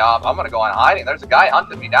rest of the day off. I'm gonna go in hiding. There's a guy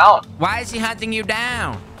hunting me down. Why is he hunting you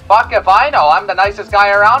down? Fuck if I know. I'm the nicest guy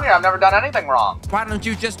around here. I've never done anything wrong. Why don't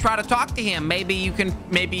you just try to talk to him? Maybe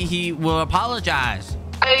he will apologize.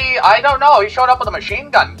 I don't know. He showed up with a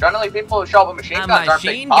machine gun. Generally, people who show up with machine guns aren't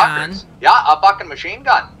big talkers. Yeah, a fucking machine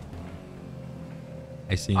gun.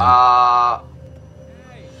 I see.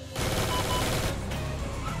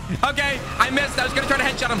 Okay, I missed. I was gonna try to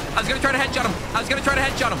headshot him.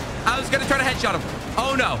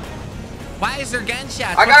 Oh no. Why is there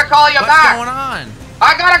gunshots? I gotta call you back. What's going on?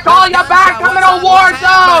 I gotta call you back. I'm in a war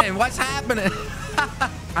zone. What's happening?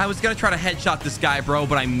 I was gonna try to headshot this guy, bro,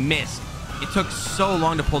 but I missed. It took so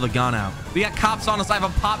long to pull the gun out. We got cops on us. I have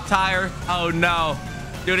a pop tire. Oh no.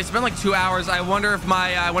 Dude, it's been like 2 hours. I wonder if my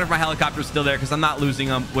helicopter's still there because I'm not losing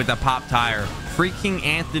them with a pop tire. Freaking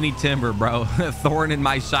Anthony Timber, bro. Thorn in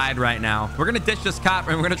my side right now. We're going to ditch this cop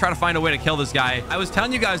and we're going to try to find a way to kill this guy. I was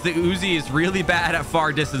telling you guys that Uzi is really bad at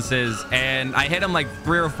far distances and I hit him like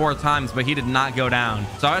 3 or 4 times, but he did not go down.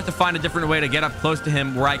 So I have to find a different way to get up close to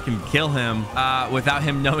him where I can kill him without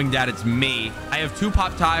him knowing that it's me. I have 2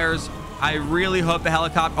 pop tires. I really hope the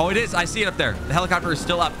helicopter... Oh, it is. I see it up there. The helicopter is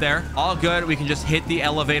still up there. All good. We can just hit the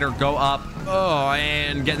elevator, go up. Oh,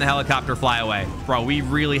 and get in the helicopter, fly away. Bro, we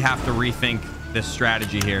really have to rethink this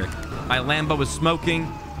strategy here. My Lambo was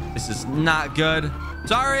smoking. This is not good.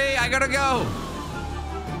 Sorry, I gotta go.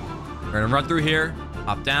 We're gonna run through here.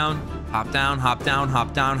 Hop down, hop down, hop down,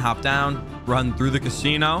 hop down, hop down. Run through the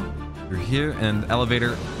casino. Through here, and the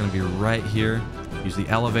elevator is gonna be right here. Use the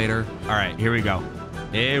elevator. All right, here we go.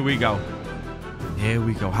 Here we go. Here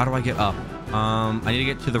we go. How do I get up? I need to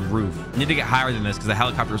get to the roof. I need to get higher than this because the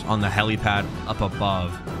helicopter's on the helipad up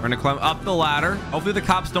above. We're gonna climb up the ladder. Hopefully the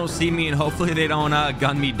cops don't see me and hopefully they don't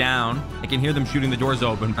gun me down. I can hear them shooting the doors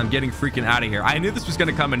open. I'm getting freaking out of here. I knew this was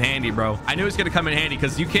gonna come in handy, bro. I knew it was gonna come in handy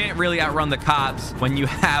because you can't really outrun the cops when you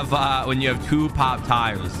have 2 pop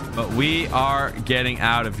tires. But we are getting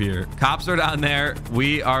out of here. Cops are down there.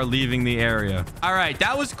 We are leaving the area. All right,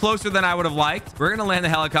 that was closer than I would have liked. We're gonna land the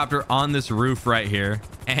helicopter on this roof right here.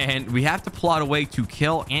 And we have to plot a way to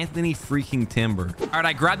kill Anthony freaking Timber. All right,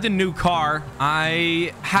 I grabbed a new car.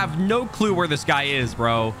 I have no clue where this guy is,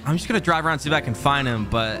 bro. I'm just gonna drive around and see if I can find him,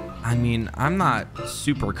 but I mean, I'm not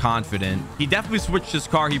super confident. He definitely switched his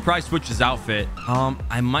car. He probably switched his outfit.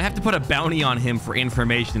 I might have to put a bounty on him for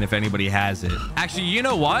information if anybody has it. Actually, you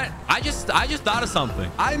know what? I just thought of something.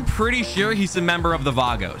 I'm pretty sure he's a member of the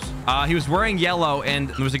Vagos. He was wearing yellow, and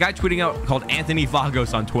there was a guy tweeting out called Anthony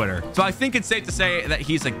Vagos on Twitter. So I think it's safe to say that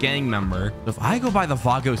he's a gang member. If I go by the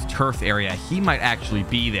Vagos turf area, he might actually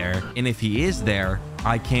be there. And if he is there,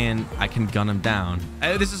 I can gun him down.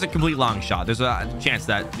 This is a complete long shot. There's a chance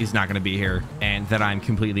that he's not going to be here and that I'm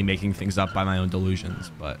completely making things up by my own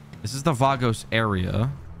delusions. But this is the Vagos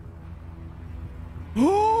area.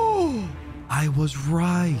 Oh, I was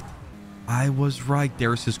right. I was right.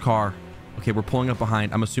 There's his car. Okay, we're pulling up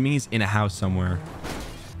behind. I'm assuming he's in a house somewhere.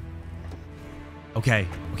 Okay.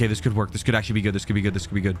 Okay, this could work. This could actually be good. This could be good. This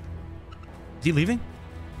could be good. Is he leaving?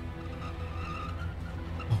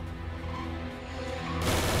 Oh.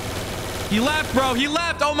 He left, bro. He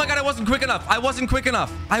left. Oh my God, I wasn't quick enough. I wasn't quick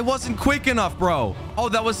enough. I wasn't quick enough, bro. Oh,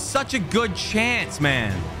 that was such a good chance,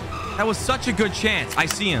 man. That was such a good chance. I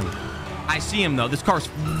see him. I see him, though. This car's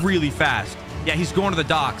really fast. Yeah, he's going to the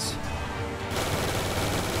docks.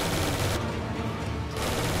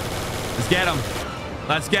 Let's get him.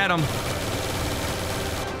 Let's get him.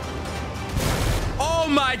 Oh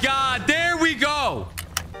my God, there we go.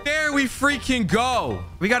 There we freaking go.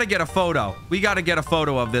 We got to get a photo. We got to get a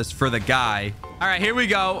photo of this for the guy. All right, here we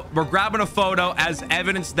go. We're grabbing a photo as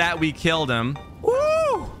evidence that we killed him.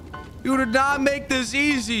 Woo! You did not make this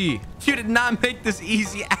easy. You did not make this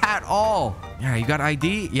easy at all. Yeah, you got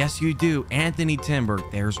ID? Yes, you do. Anthony Timber.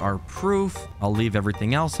 There's our proof. I'll leave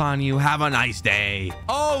everything else on you. Have a nice day.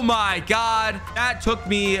 Oh my God. That took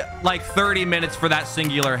me like 30 minutes for that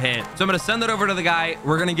singular hit. So I'm going to send that over to the guy.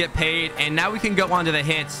 We're going to get paid. And now we can go on to the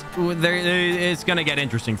hits. It's going to get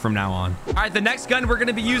interesting from now on. All right, the next gun we're going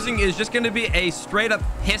to be using is just going to be a straight up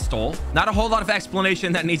pistol. Not a whole lot of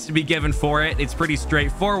explanation that needs to be given for it. It's pretty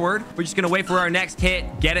straightforward. We're just going to wait for our next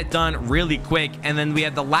hit, get it done really quick. And then we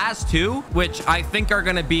have the last two, which I think are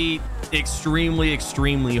going to be extremely,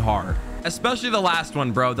 extremely hard. Especially the last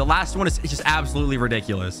one, bro. The last one is just absolutely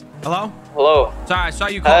ridiculous. Hello? Hello. Sorry, I saw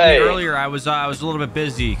you call me earlier. I was a little bit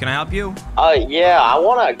busy. Can I help you? Yeah, I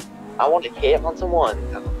want to hit on someone.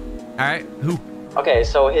 All right. Who? Okay,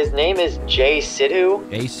 so his name is Jay Sidhu.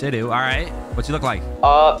 Jay Sidhu. All right. What's he look like?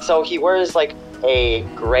 So he wears like a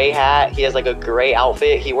gray hat. He has like a gray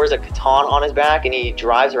outfit. He wears a katana on his back, and he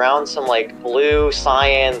drives around some like blue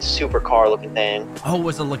cyan supercar looking thing. Oh, it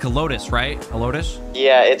was like a Lotus, right? A Lotus?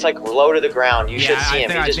 Yeah, it's like low to the ground. You should see him.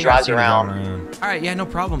 He just drives around. All right, yeah, no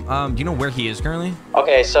problem. Do you know where he is currently?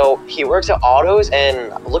 Okay, so he works at Autos,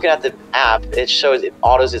 and looking at the app, it shows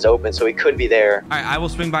Autos is open, so he could be there. All right, I will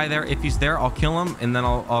swing by there. If he's there, I'll kill him, and then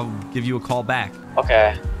I'll give you a call back.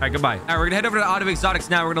 Okay. All right, goodbye. All right, we're gonna head over to Auto Exotics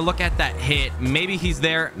now. We're gonna look at that hit. Maybe he's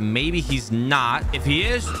there, maybe he's not. If he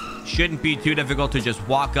is, shouldn't be too difficult to just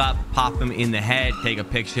walk up, pop him in the head, take a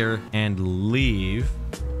picture, and leave.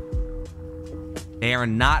 They are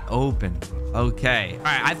not open. Okay. All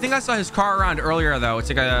right, I think I saw his car around earlier, though. It's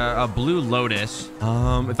like a blue Lotus.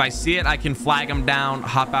 If I see it, I can flag him down,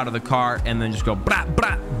 hop out of the car, and then just go brah,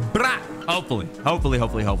 brah, brah. Hopefully.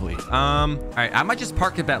 All right, I might just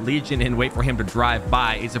park at that Legion and wait for him to drive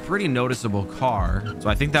by. It's a pretty noticeable car, so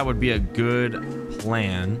I think that would be a good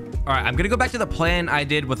plan. All right, I'm gonna go back to the plan I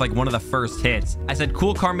did with like one of the first hits. I said,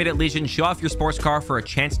 cool car meet at Legion, show off your sports car for a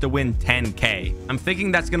chance to win 10K. I'm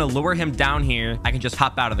thinking that's gonna lure him down here. I can just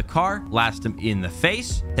hop out of the car, blast him in the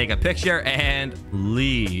face, take a picture, and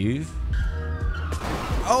leave.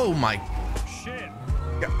 Oh my shit.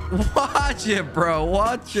 Watch it, bro.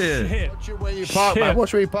 Watch it. Shit. Watch where you park, man.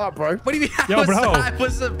 Watch where you park, bro. What do you mean? Yo, bro. You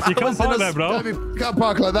can't park there, bro. You can't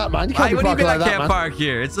park like that, man. You can't What do you mean park like I that, can't man. park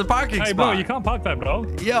here? It's a parking spot. Hey, bro, you can't park there, bro.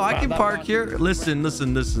 Yo, I can park here. Listen.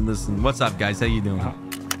 What's up, guys? How you doing?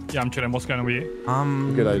 Yeah, I'm chilling. What's going on with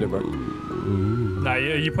you? Good idea, bro. Nah,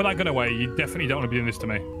 you put that gun away. You definitely don't want to be doing this to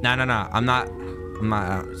me. No. I'm not.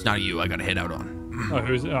 It's not you. I got a hit out on. Oh,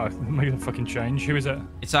 who is it? Oh, make the fucking change. Who is it?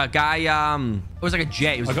 It's a guy. It was like a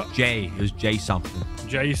J. It was J. It was J something.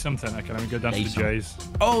 J something. Okay, let me go down to the J's.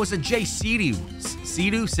 Oh, it's a J Sidhu.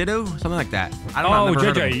 Sidhu, something like that. I don't know.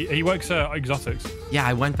 Oh, JJ. He works at Exotics. Yeah,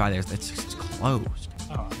 I went by there. It's closed.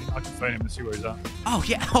 Oh, I can phone him and see where he's at. Oh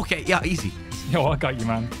yeah. Okay. Yeah. Easy. Yo, I got you,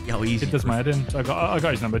 man. Yo, easy. It does my head in. So I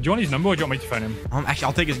got his number. Do you want his number or do you want me to phone him? Actually,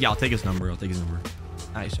 I'll take his number.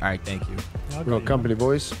 Nice. All right. Thank you. We got company,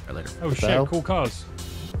 boys. Later. Oh shit! Cool cars.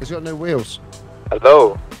 He's got no wheels.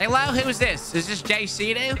 Hello. Hello. Who's this? Is this Jay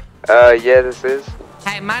Sidhu? Yeah, this is.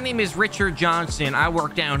 Hey, my name is Richard Johnson. I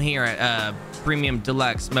work down here at Premium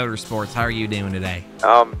Deluxe Motorsports. How are you doing today?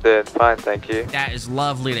 I'm doing fine, thank you. That is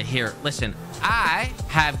lovely to hear. Listen, I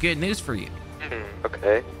have good news for you.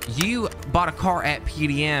 Okay. You bought a car at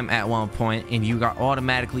PDM at one point, and you got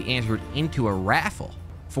automatically entered into a raffle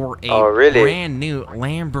for a brand new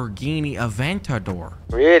Lamborghini Aventador.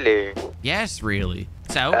 Really? Yes, really.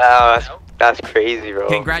 So, that's crazy, bro.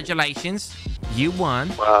 Congratulations. You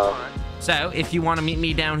won. Wow. So, if you want to meet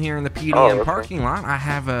me down here in the PDM parking lot, I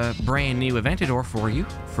have a brand new Aventador for you,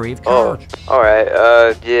 free of charge. Oh, alright.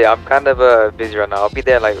 Yeah, I'm kind of busy right now. I'll be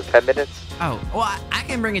there in like 10 minutes. Oh, well, I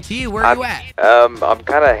can bring it to you. Where are you at? I'm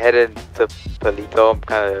kind of headed to Palito. I'm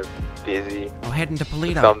kind of busy. Oh, heading to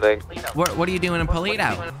Palito. Something. What are you doing in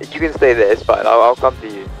Palito? You can stay there. It's fine. I'll come to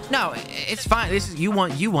you. No, it's fine. This is you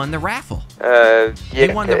won the raffle. Yeah.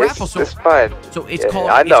 You won the raffle, so it's fine. So it's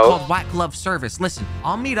called White Glove Service. Listen,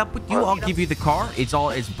 I'll meet up with you. I'll give you the car.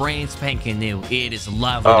 It's brand spanking new. It is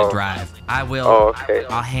lovely to drive. I will. Oh, okay.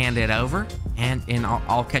 I'll hand it over, and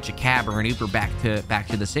I'll catch a cab or an Uber back to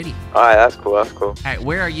the city. All right, that's cool. That's cool. All right,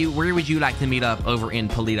 where would you like to meet up over in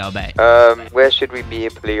Palito Bay? Where should we meet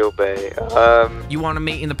in Palito Bay? You want to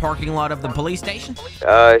meet in the parking lot of the police station?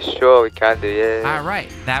 Sure, we can do. Yeah. All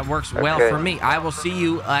right, that works well for me. I will see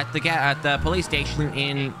you at the police station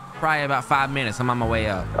in probably about 5 minutes. I'm on my way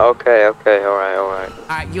up. Okay. All right. All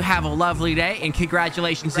right, you have a lovely day, and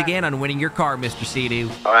congratulations again on winning your car, Mr. Sidhu.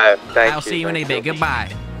 All right, thank you. I'll see you in a bit.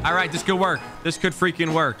 Goodbye. All right, this could work. This could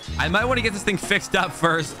freaking work. I might want to get this thing fixed up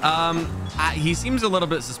first. He seems a little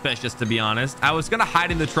bit suspicious, to be honest. I was gonna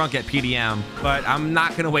hide in the trunk at PDM, but I'm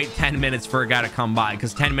not gonna wait 10 minutes for a guy to come by,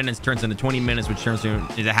 because 10 minutes turns into 20 minutes, which turns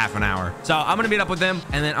into a half an hour. So I'm gonna meet up with him,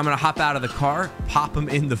 and then I'm gonna hop out of the car, pop him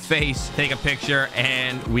in the face, take a picture,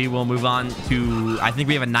 and we will move on to, I think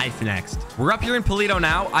we have a knife next. We're up here in Polito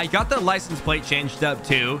now. I got the license plate changed up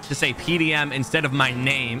too, to say PDM instead of my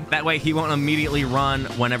name. That way he won't immediately run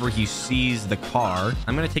whenever he sees the car.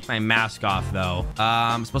 I'm gonna take my mask off though.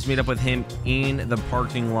 I'm supposed to meet up with him in the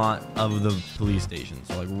parking lot of the police station.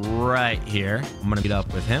 So like right here, I'm gonna meet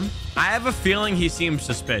up with him. I have a feeling he seems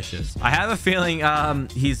suspicious. I have a feeling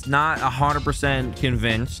he's not 100%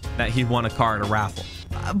 convinced that he won a car at a raffle.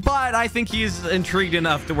 But I think he's intrigued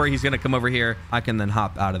enough to where he's gonna come over here. I can then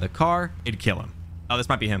hop out of the car. It'd kill him. Oh, this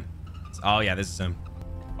might be him. Oh yeah, this is him.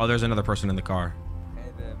 Oh, there's another person in the car.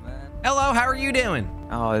 Hey there, man. Hello, how are you doing?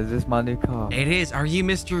 Oh, is this my new car? It is. Are you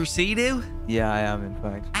Mr. Cedo? Yeah, I am, in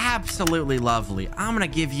fact. Absolutely lovely. I'm gonna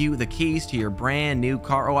give you the keys to your brand new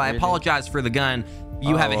car. Oh, I apologize for the gun.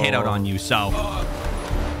 You have a hit out on you, so.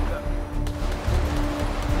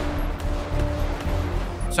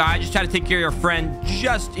 So I just had to take care of your friend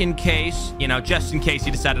just in case, you know, just in case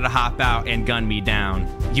he decided to hop out and gun me down.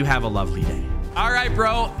 You have a lovely day. All right,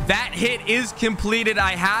 bro, that hit is completed.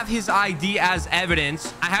 I have his ID as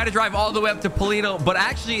evidence. I had to drive all the way up to Polito, but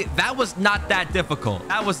actually that was not that difficult.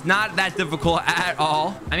 That was not that difficult at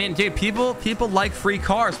all. I mean, dude, people like free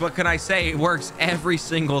cars. What can I say? It works every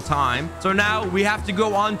single time. So now we have to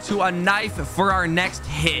go on to a knife for our next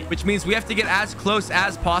hit, which means we have to get as close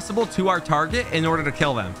as possible to our target in order to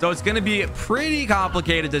kill them. So it's going to be pretty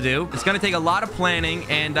complicated to do. It's going to take a lot of planning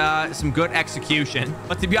and some good execution.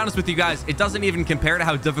 But to be honest with you guys, it doesn't even compare to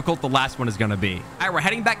how difficult the last one is going to be. All right, we're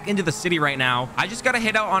heading back into the city right now. I just got a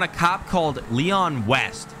hit out on a cop called Leon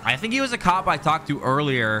West. I think he was a cop I talked to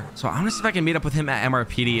earlier. So I'm gonna see if I can meet up with him at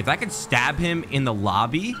MRPD. If I could stab him in the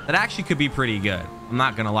lobby, that actually could be pretty good. I'm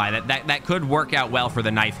not gonna lie, that could work out well for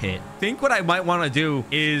the knife hit. I think what I might want to do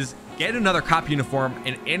is get another cop uniform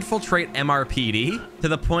and infiltrate MRPD to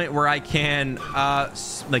the point where I can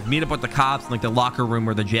like meet up with the cops in like the locker room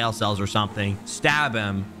or the jail cells or something, stab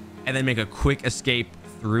him, and then make a quick escape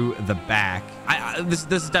through the back. This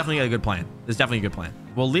is definitely a good plan. This is definitely a good plan.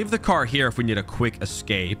 We'll leave the car here if we need a quick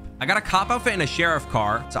escape. I got a cop outfit and a sheriff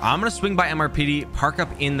car, so I'm gonna swing by MRPD, park up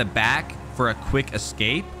in the back for a quick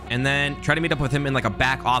escape, and then try to meet up with him in like a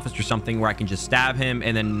back office or something where I can just stab him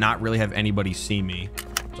and then not really have anybody see me.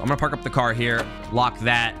 So I'm gonna park up the car here, lock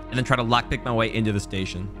that, and then try to lockpick my way into the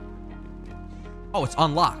station. Oh, it's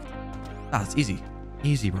unlocked. Oh, it's easy.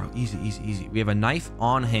 Easy, bro. Easy, easy, easy. We have a knife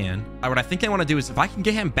on hand. What I think I want to do is if I can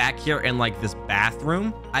get him back here in like this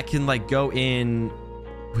bathroom, I can like go in.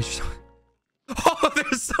 Oh,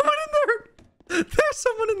 there's someone in there. There's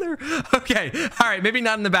someone in there. Okay. All right. Maybe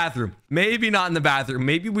not in the bathroom. Maybe not in the bathroom.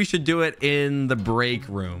 Maybe we should do it in the break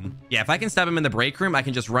room. Yeah. If I can stab him in the break room, I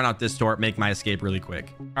can just run out this door, make my escape really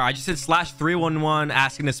quick. All right. I just said /311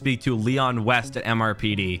 asking to speak to Leon West at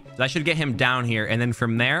MRPD. So I should get him down here. And then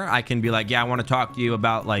from there, I can be like, yeah, I want to talk to you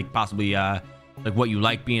about like possibly, like what you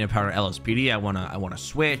like being a part of LSPD. I want to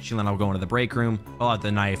switch, and then I'll go into the break room, pull out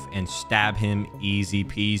the knife, and stab him easy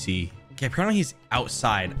peasy. Okay, apparently he's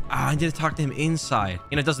outside. I need to talk to him inside.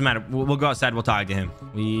 You know, it doesn't matter. We'll go outside. We'll talk to him.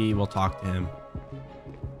 We will talk to him.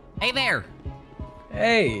 Hey there.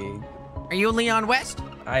 Hey. Are you Leon West?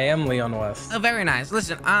 I am Leon West. Oh, very nice.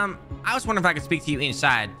 Listen, I was wondering if I could speak to you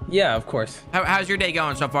inside. Yeah, of course. How's your day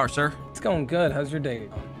going so far, sir? It's going good. How's your day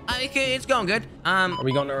going? It's going good. Are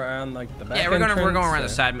we going around like the back? Yeah, we're going around the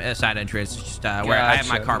side entrance. Just where I have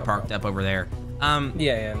my car parked up over there.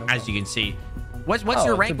 Yeah. No as you can see. What's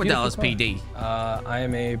your rank with LSPD? I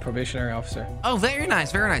am a probationary officer. Oh, very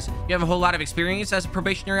nice, very nice. You have a whole lot of experience as a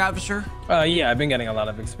probationary officer? Yeah, I've been getting a lot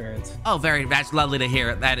of experience. Oh, that's lovely to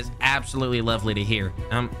hear. That is absolutely lovely to hear.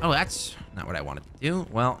 Oh, that's not what I wanted to do.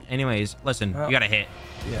 Well, anyways, listen, you got a hit.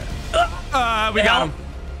 Yeah. We got him.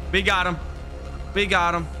 We got him. We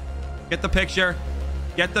got him. Get the picture.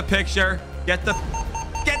 Get the picture. Get the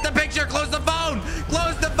picture. Close the phone.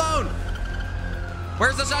 Close the phone.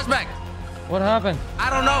 Where's the suspect? What happened? I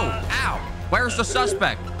don't know. Ow. Where's the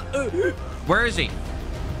suspect? Where is he?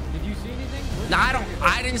 Did you see anything? No,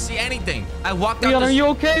 I didn't see anything. I walked out. Leon, are you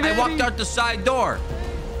okay, baby? I walked out the side door.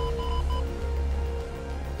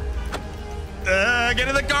 Get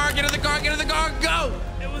in the car. Get in the car. Get in the car. Go.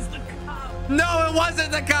 It was the cop. No, it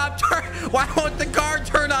wasn't the cop. Why won't the car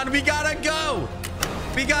turn on? We gotta go.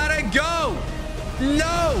 We gotta go.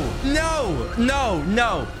 No, no, no,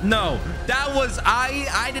 no, no. That was,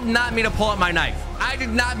 I did not mean to pull out my knife. I did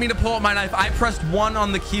not mean to pull out my knife. I pressed 1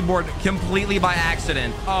 on the keyboard completely by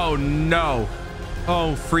accident. Oh, no.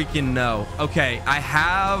 Oh, freaking no. Okay, I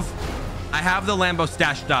have the Lambo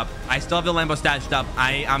stashed up. I still have the Lambo stashed up.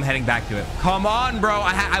 I'm heading back to it. Come on, bro.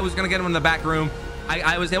 I was going to get him in the back room.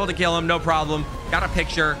 I was able to kill him, no problem. Got a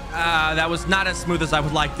picture. That was not as smooth as I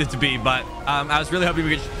would like it to be, but I was really hoping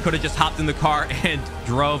we could have just hopped in the car and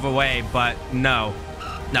drove away, but no.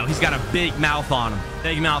 No, he's got a big mouth on him.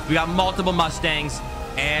 Big mouth. We got multiple Mustangs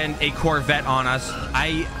and a Corvette on us.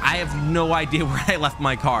 I have no idea where I left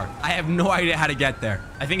my car. I have no idea how to get there.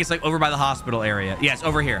 I think it's like over by the hospital area. Yes,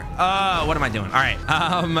 over here. What am I doing? All right.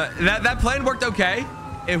 That plan worked okay.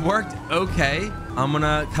 It worked okay. I'm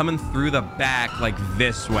gonna come in through the back like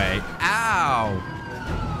this way. Ow.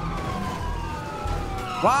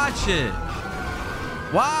 Watch it.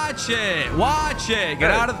 Watch it. Watch it.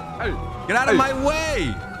 Get out of my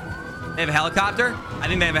way. They have a helicopter? I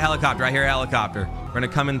think they have a helicopter. I hear a helicopter. We're gonna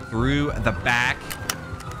come in through the back.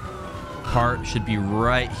 Cart should be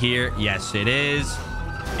right here. Yes, it is.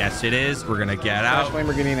 Yes, it is. We're gonna get out. We're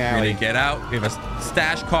gonna get out. We have a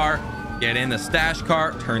stash car. Get in the stash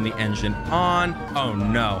car. Turn the engine on. Oh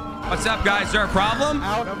no. What's up, guys? Is there a problem?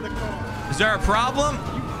 Out of the car. Is there a problem?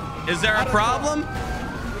 Is there a problem?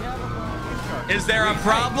 Is there a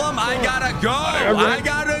problem? I gotta go. I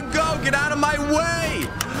gotta go. Get out of my way.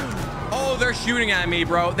 Oh, they're shooting at me,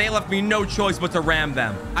 bro. They left me no choice but to ram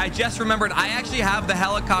them. I just remembered I actually have the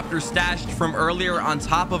helicopter stashed from earlier on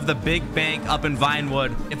top of the big bank up in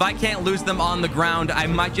Vinewood. If I can't lose them on the ground, I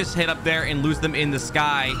might just hit up there and lose them in the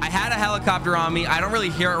sky. I had a helicopter on me. I don't really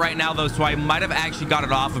hear it right now, though, so I might have actually got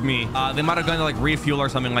it off of me. They might have gone to like refuel or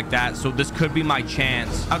something like that, so this could be my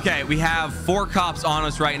chance. Okay, we have 4 cops on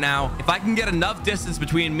us right now. If I can get enough distance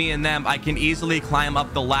between me and them, I can easily climb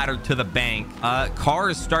up the ladder to the bank. Car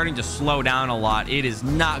is starting to slow down a lot. It is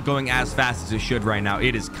not going as fast as it should right now.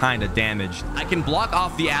 It is kind of damaged. I can block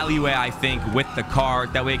off the alleyway, I think, with the car.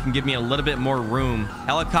 That way it can give me a little bit more room.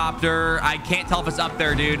 Helicopter. I can't tell if it's up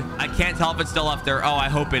there, dude. I can't tell if it's still up there. Oh, I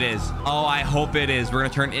hope it is. Oh, I hope it is. We're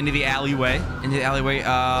gonna turn into the alleyway. Into the alleyway.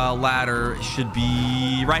 Ladder should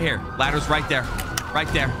be right here. Ladder's right there. Right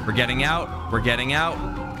there. We're getting out. We're getting out.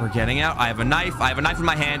 We're getting out. I have a knife. I have a knife in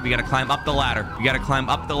my hand. We got to climb up the ladder. We got to climb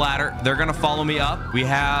up the ladder. They're going to follow me up. We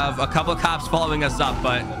have a couple of cops following us up,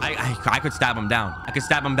 but I could stab them down. I could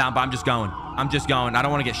stab them down, but I'm just going. I'm just going. I don't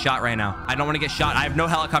want to get shot right now. I don't want to get shot. I have no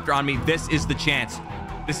helicopter on me. This is the chance.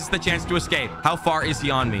 This is the chance to escape. How far is he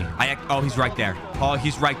on me? Oh, he's right there. Oh,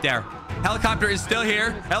 he's right there. Helicopter is still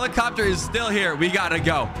here. Helicopter is still here. We gotta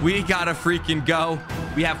go. We gotta freaking go.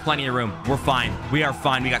 We have plenty of room. We're fine. We are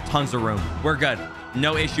fine. We got tons of room. We're good.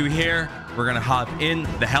 No issue here. We're gonna hop in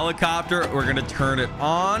the helicopter. We're gonna turn it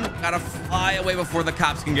on. Gotta fly away before the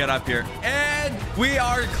cops can get up here. And we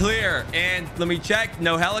are clear. And let me check.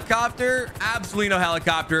 No helicopter. Absolutely no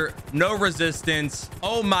helicopter. No resistance.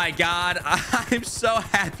 Oh my God. I'm so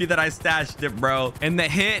happy that I stashed it, bro. And the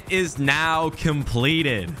hit is now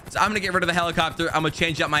completed. So I'm gonna get rid of the helicopter. I'm gonna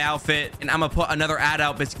change up my outfit. And I'm gonna put another ad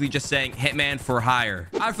out basically just saying Hitman for hire.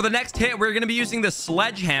 For the next hit, we're gonna be using the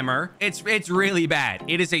sledgehammer. It's really bad.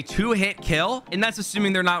 It is a 2-hit kill, and that's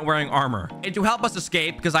assuming they're not wearing armor. And to help us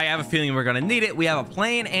escape, because I have a feeling we're gonna need it, we have a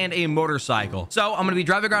plane and a motorcycle. So I'm gonna be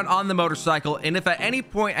driving around on the motorcycle, and if at any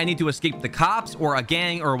point I need to escape the cops or a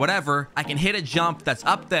gang or whatever, I can hit a jump that's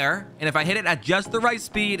up there, and if I hit it at just the right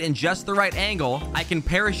speed and just the right angle, I can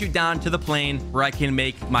parachute down to the plane where I can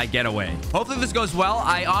make my getaway. Hopefully this goes well.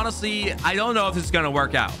 I don't know if this is gonna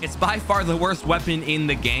work out. It's by far the worst weapon in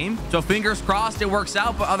the game, so fingers crossed it works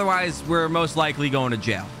out, but otherwise we're most likely going to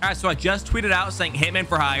jail. All right, so I just tweeted out saying Hitman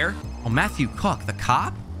for hire. Oh, Matthew Cook, the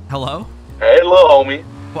cop? Hello? Hey, little homie.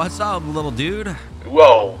 What's up, little dude?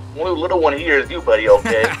 Whoa, only little one here is you, buddy,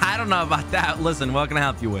 okay? I don't know about that. Listen, what can I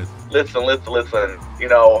help you with? Listen. You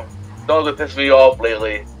know, those have pissed me off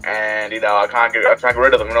lately, and, you know, I'm trying to get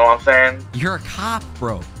rid of them, you know what I'm saying? You're a cop,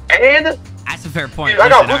 bro. And? That's a fair point. Dude, I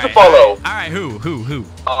got who's to follow. All right, who?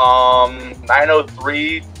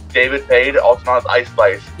 903 David Page, also known as Ice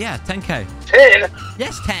Spice. Yeah, 10K. 10?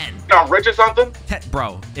 Yes, 10. I'm rich or something?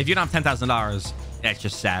 Bro, if you don't have $10,000, that's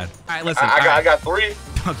just sad. All right, listen. I got 3.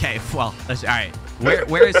 Okay, well, listen, all right.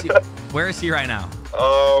 Where is he? Where is he right now?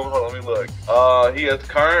 Hold on, let me look. He is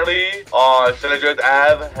currently on Senator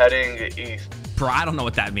Ave heading east. Bro, I don't know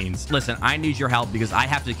what that means. Listen, I need your help because I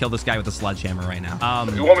have to kill this guy with a sledgehammer right now.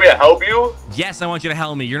 You want me to help you? Yes, I want you to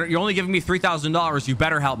help me. You're only giving me $3,000. You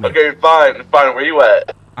better help me. Okay, fine. Where you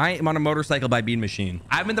at? I am on a motorcycle by Bean Machine.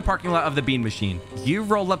 I'm in the parking lot of the Bean Machine. You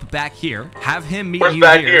roll up back here. Have him meet you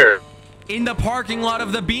back here? in the parking lot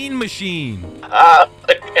of the bean machine.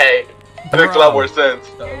 Okay. That makes a lot more sense.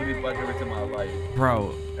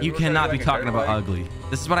 Bro, you cannot be talking about ugly.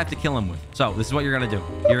 This is what I have to kill him with. So this is what you're gonna do.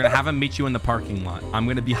 You're gonna have him meet you in the parking lot. I'm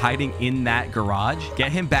gonna be hiding in that garage.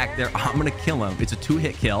 Get him back there. I'm gonna kill him. It's a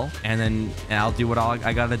 2-hit kill, and then I'll do what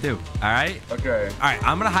I gotta do. All right? Okay. All right,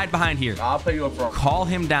 I'm gonna hide behind here. I'll pay you up front. Call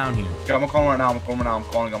him down here. Okay, I'm calling right now. I'm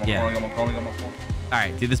calling. All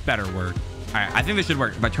right, dude, this better work. All right, I think this should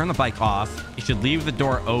work. If I turn the bike off, he should leave the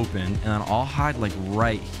door open, and then I'll hide like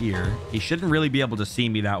right here. He shouldn't really be able to see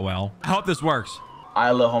me that well. I hope this works.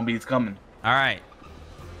 I love homie. He's coming. All right.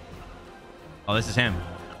 Oh, this is him.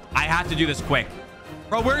 I have to do this quick.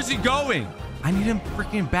 Bro, where's he going? I need him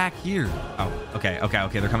freaking back here. Oh, okay.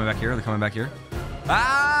 They're coming back here.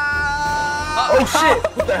 Ah! Oh, shit.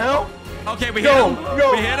 What the hell? Okay, we hit him.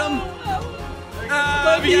 We hit him. We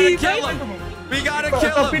gotta kill him. We gotta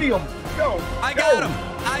kill him. I got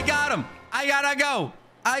him. I gotta go.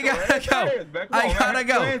 I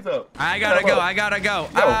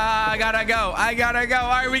gotta go. All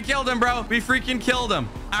right, we killed him, bro. We freaking killed him.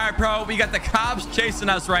 All right, bro. We got the cops chasing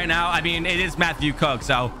us right now. I mean, it is Matthew Cook,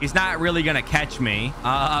 so he's not really gonna catch me.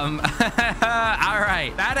 All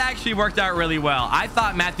right. That actually worked out really well. I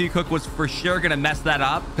thought Matthew Cook was for sure gonna mess that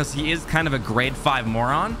up because he is kind of a grade 5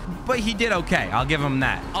 moron, but he did okay. I'll give him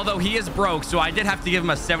that. Although he is broke, so I did have to give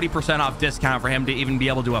him a 70% off discount for him to even be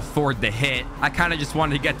able to afford the hit. I kind of just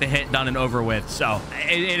wanted to get the hit done and over with, so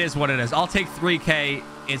it is what it is. I'll take 3K.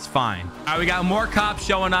 It's fine. All right, we got more cops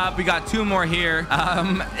showing up. We got 2 more here.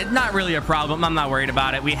 Not really a problem. I'm not worried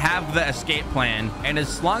about it. We have the escape plan, and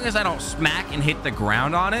as long as I don't smack and hit the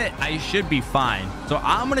ground on it, I should be fine. So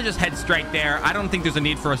I'm gonna just head straight there. I don't think there's a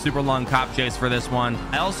need for a super long cop chase for this one.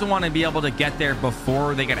 I also want to be able to get there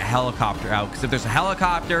before they get a helicopter out, because if there's a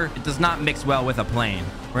helicopter, it does not mix well with a plane.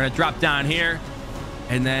 We're gonna drop down here,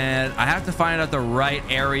 and then I have to find out the right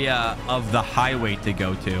area of the highway to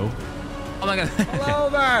go to. Oh my god. Pull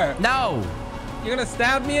over. No. You're gonna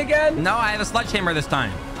stab me again? No, I have a sledgehammer this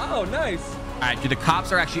time. Oh, nice. All right, dude, the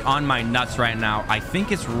cops are actually on my nuts right now. I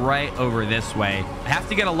think it's right over this way. I have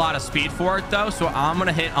to get a lot of speed for it, though, so I'm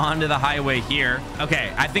gonna hit onto the highway here.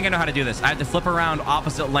 Okay, I think I know how to do this. I have to flip around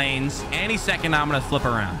opposite lanes. Any second now, I'm gonna flip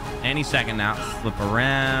around. Any second now. Flip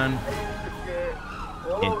around.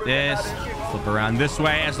 Hit this. Flip around this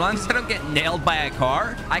way. As long as I don't get nailed by a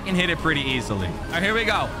car, I can hit it pretty easily. All right, here we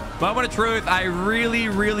go. Moment of truth. I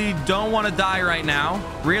really don't want to die right now.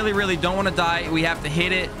 Really don't want to die. We have to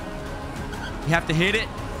hit it.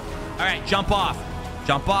 All right, jump off.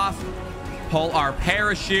 Pull our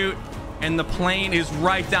parachute, and the plane is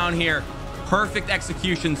right down here. Perfect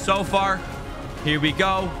execution so far. Here we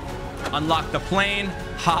go. Unlock the plane,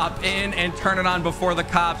 hop in, and turn it on before the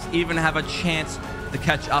cops even have a chance to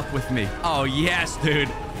catch up with me. Oh, yes, dude.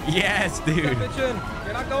 Yes, dude.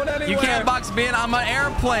 You're not going anywhere. You can't box me in. I'm an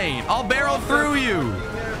airplane. I'll barrel through you.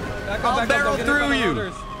 I'll barrel through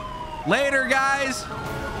you. Later, guys.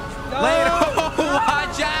 No. Later.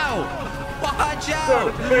 Watch out. Watch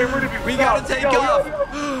out. We gotta take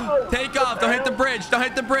off. Take off. Don't hit the bridge. Don't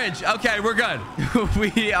hit the bridge. Okay, we're good.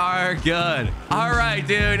 We are good. All right,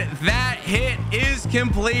 dude. That hit is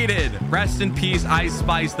completed. Rest in peace, Ice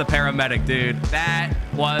Spice, the paramedic, dude. That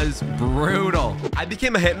was brutal. I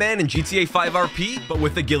became a hitman in GTA 5 RP, but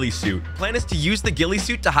with a ghillie suit. Plan is to use the ghillie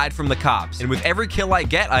suit to hide from the cops. And with every kill I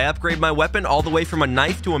get, I upgrade my weapon all the way from a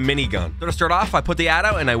knife to a minigun. So to start off, I put the ad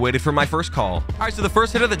out and I waited for my first call. All right, so the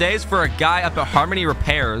first hit of the day is for a guy up at Harmony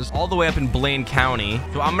Repairs, all the way up in Blaine County.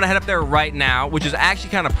 So I'm gonna head up there right now, which is actually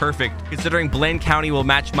kind of perfect, considering Blaine County will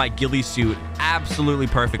match my ghillie suit absolutely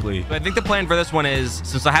perfectly. So I think the plan for this one is,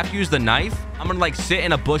 since I have to use the knife, I'm gonna like sit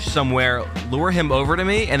in a bush somewhere, lure him over to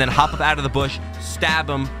me, and then hop up out of the bush, stab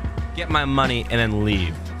him, get my money, and then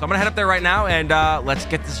leave. So I'm gonna head up there right now, and let's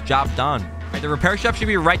get this job done. All right, the repair shop should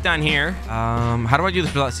be right down here. How do I do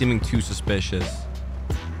this without seeming too suspicious?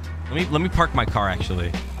 Let me park my car,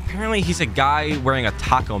 actually. Apparently, he's a guy wearing a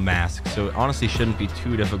taco mask, so it honestly shouldn't be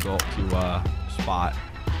too difficult to spot.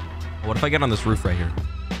 What if I get on this roof right here?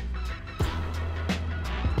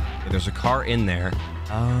 Okay, there's a car in there.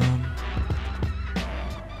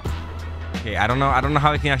 Okay, I don't know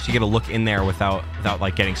how I can actually get a look in there without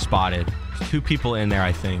like getting spotted. There's 2 people in there,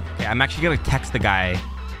 I think. Okay, I'm actually gonna text the guy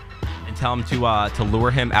and tell him to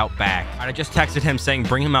lure him out back. All right, I just texted him saying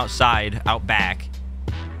bring him outside, out back.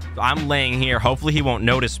 So I'm laying here. Hopefully he won't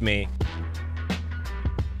notice me.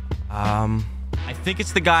 I think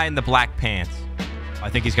it's the guy in the black pants. I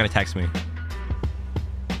think he's gonna text me.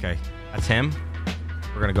 Okay, that's him.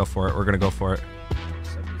 We're gonna go for it.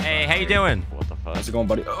 Hey, how you doing? What the fuck? How's it going,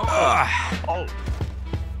 buddy? Was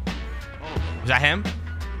that him?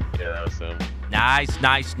 Yeah, that was him. Nice,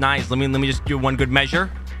 nice, nice. Let me just do one good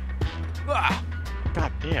measure. Ah.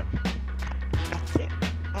 God damn.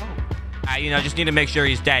 You know, just need to make sure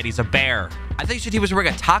he's dead. He's a bear. I think you said he was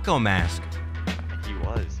wearing a taco mask. He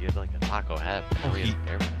was. He had like a taco hat. Oh, He had a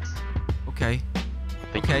bear mask. Okay.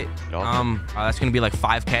 Okay. That's gonna be like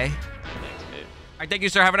 5K. All right, thank you,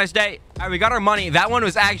 sir. Have a nice day. All right, we got our money. That one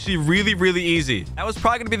was actually really, really easy. That was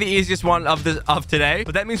probably gonna be the easiest one of today,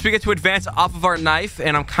 but that means we get to advance off of our knife,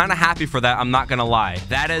 and I'm kind of happy for that. I'm not gonna lie.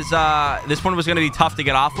 That is, this one was gonna be tough to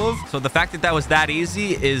get off of, so the fact that that was that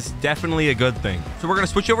easy is definitely a good thing. So we're gonna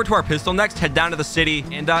switch over to our pistol next, head down to the city,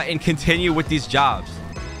 and continue with these jobs.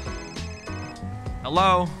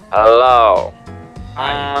 Hello. Hello.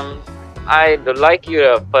 Hi. I'd like you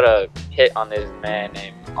to put a hit on this man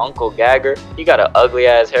named Uncle Gagger. He got an ugly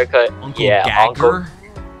ass haircut. Uncle Gagger?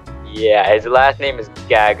 Yeah, his last name is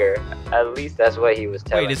Gagger. At least that's what he was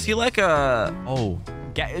telling Wait, is he like a...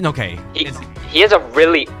 okay. He has a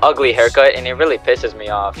really ugly haircut, and it really pisses me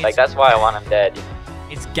off. Like, that's why I want him dead.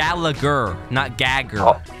 It's Gallagher, not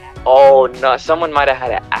Gagger. Oh, no. Someone might have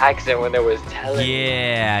had an accent when they was telling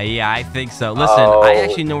me. Yeah, I think so. Listen, I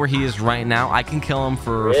actually know where he is right now. I can kill him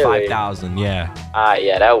for Really? 5,000. Yeah.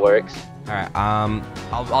 Yeah, that works. All right.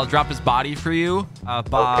 I'll drop his body for you.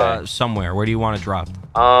 Somewhere. Where do you want to drop?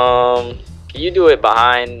 Can you do it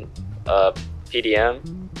behind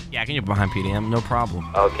PDM? Yeah, I can do it behind PDM. No problem.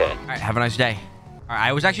 Okay. All right. Have a nice day. All right.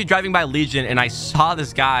 I was actually driving by Legion and I saw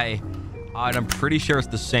this guy. And I'm pretty sure it's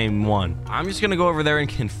the same one. I'm just gonna go over there and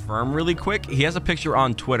confirm really quick. He has a picture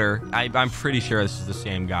on Twitter. I'm pretty sure this is the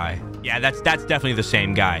same guy. Yeah, that's definitely the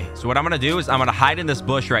same guy. So what I'm gonna do is I'm gonna hide in this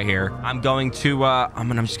bush right here. I'm going to I'm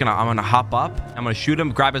gonna hop up. I'm gonna shoot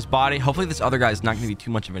him, grab his body. Hopefully this other guy's not gonna be too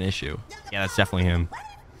much of an issue. Yeah, that's definitely him.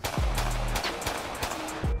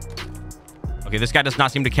 Okay, this guy does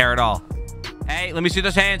not seem to care at all. Hey, let me see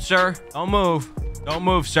this hand, sir. Don't move. Don't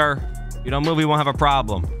move, sir. If you don't move, we won't have a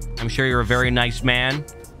problem. I'm sure you're a very nice man,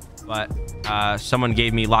 but someone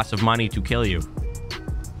gave me lots of money to kill you.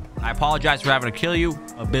 I apologize for having to kill you.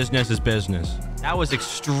 A business is business. That was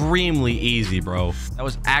extremely easy, bro. That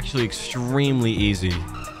was actually extremely easy.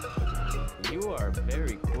 You are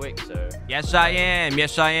very quick, sir. Yes, I am.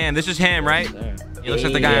 Yes, I am. This is him, right? He looks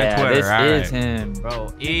like the guy on Twitter. This is him,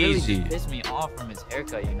 bro. Easy. He really pissed me off from his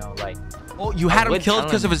haircut, you know, like. Oh, you had him killed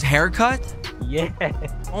because of his haircut? Yeah.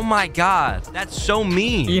 Oh my God, that's so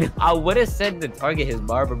mean. You know, I would have said to target his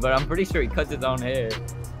barber, but I'm pretty sure he cuts his own hair.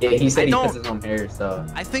 Yeah, he said he cuts his own hair, so.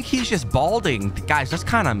 I think he's just balding. Guys, that's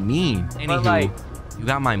kind of mean. Anywho, like, you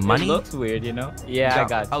got my money? It looks weird, you know? Yeah, I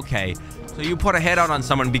got you. Okay, so you put a head out on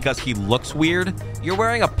someone because he looks weird? You're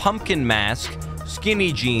wearing a pumpkin mask,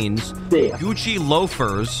 skinny jeans, Gucci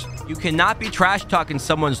loafers. You cannot be trash talking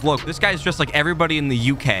someone's look. This guy's just like everybody in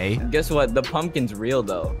the UK. Guess what? The pumpkin's real,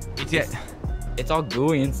 though. It's all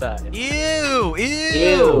gooey inside. Ew,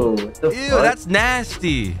 that's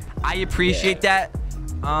nasty. I appreciate that.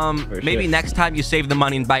 Maybe next time you save the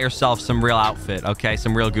money and buy yourself some real outfit, okay?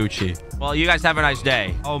 Some real Gucci. Well, you guys have a nice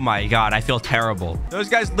day. Oh my God, I feel terrible. Those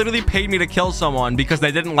guys literally paid me to kill someone because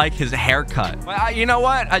they didn't like his haircut. Well, you know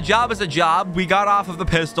what? A job is a job. We got off of the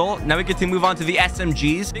pistol. Now we get to move on to the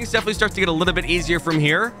SMGs. Things definitely start to get a little bit easier from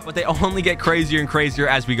here, but they only get crazier and crazier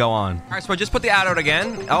as we go on. All right, so I just put the ad out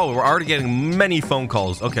again. Oh, we're already getting many phone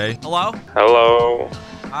calls. Okay. Hello? Hello.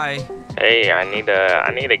 Hi. Hey, I need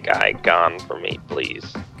a guy gone for me,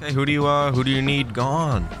 please. Okay, who do you need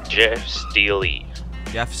gone? Jeff Steely.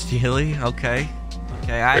 Jeff Steely? Okay.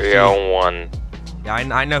 Okay, actually. 301. Yeah,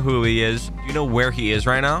 I know who he is. Do you know where he is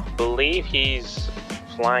right now? I believe he's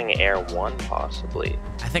flying Air 1, possibly.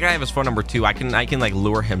 I think I have his phone number too. I can like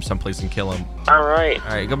lure him someplace and kill him. All right. All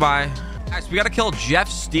right, goodbye. Guys, we gotta kill Jeff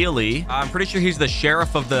Steely. I'm pretty sure he's the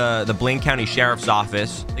sheriff of the Blaine County Sheriff's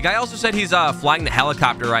Office. The guy also said he's flying the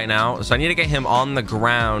helicopter right now, so I need to get him on the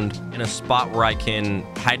ground in a spot where I can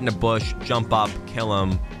hide in a bush, jump up, kill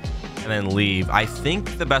him, and then leave. I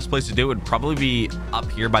think the best place to do it would probably be up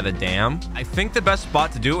here by the dam. I think the best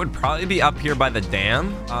spot to do it would probably be up here by the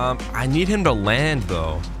dam. I need him to land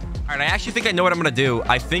though. All right, I actually think I know what I'm gonna do.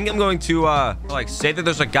 I think I'm going to like say that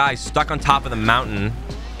there's a guy stuck on top of the mountain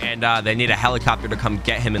and they need a helicopter to come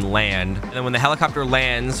get him and land. And then when the helicopter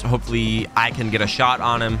lands, hopefully I can get a shot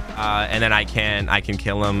on him, and then I can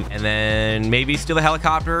kill him, and then maybe steal the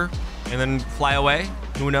helicopter and then fly away.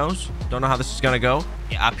 Who knows? Don't know how this is gonna go.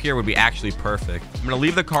 Yeah, up here would be actually perfect. I'm gonna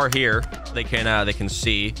leave the car here so they can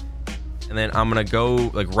see, and then I'm gonna go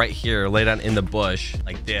like right here, lay down in the bush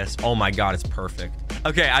like this. Oh my God, it's perfect.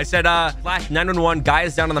 Okay, I said flash 911. Guy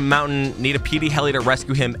is down on the mountain. Need a PD heli to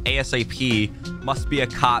rescue him ASAP. Must be a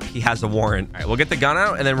cop. He has a warrant. All right, we'll get the gun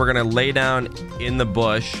out, and then we're gonna lay down in the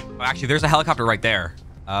bush. Oh, actually, there's a helicopter right there.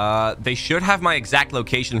 They should have my exact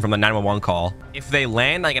location from the 911 call. If they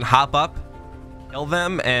land, I can hop up, kill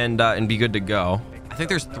them, and be good to go. I think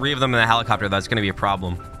there's 3 of them in the helicopter. That's gonna be a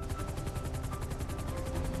problem.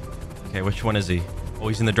 Okay, which one is he? Oh,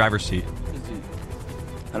 he's in the driver's seat.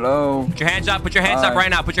 Hello. Put your hands up. Put your hands up right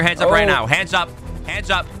now. Put your hands up right now. Hands up. Hands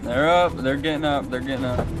up. They're up. They're getting up. They're getting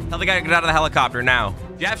up. Tell the guy to get out of the helicopter now.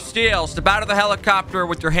 Jeff Steele, step out of the helicopter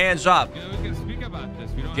with your hands up. Yeah, we can speak about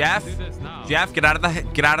this. We don't Jeff, have to do this now. Jeff, get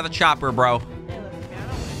out of the chopper, bro.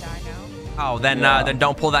 Oh, then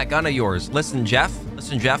don't pull that gun of yours. Listen, Jeff,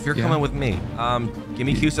 you're coming with me. Give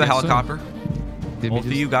me cues to the helicopter. Both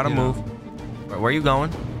of you gotta move. Where are you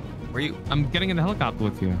going? Where are you? I'm getting in the helicopter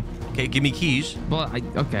with you. Okay, give me keys. Well,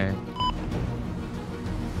 okay.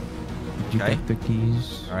 Did you get the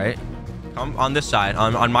keys? All right. Come on this side.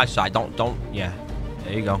 On my side. Don't. Yeah.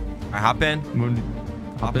 There you go. All right, hop in.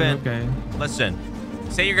 Hop in. Okay. Listen.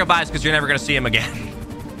 Say your goodbyes because you're never gonna see him again.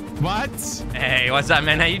 What? Hey, what's up,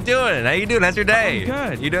 man? How you doing? How you doing? How's your day?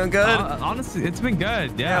 Good. You doing good? Honestly, it's been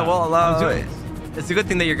good. Yeah. Well, it's a good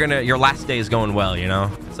thing that your last day is going well. You know,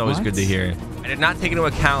 it's always good to hear. I did not take into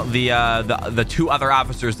account the 2 other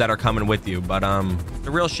officers that are coming with you, but it's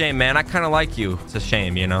a real shame, man. I kind of like you. It's a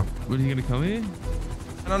shame, you know. What are you gonna kill me?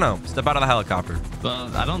 I don't know. Step out of the helicopter.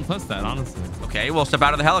 Well, I don't trust that, honestly. Okay, well, step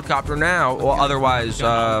out of the helicopter now. Well, otherwise,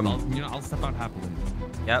 I'll step out happily.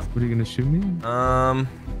 Yep. What are you gonna shoot me?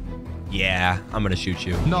 Yeah, I'm gonna shoot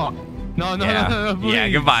you. No, Yeah, please. yeah.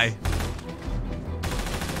 Goodbye.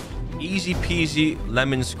 Easy peasy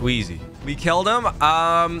lemon squeezy. We killed him.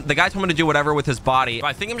 The guy told me to do whatever with his body.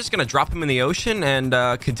 I think I'm just gonna drop him in the ocean and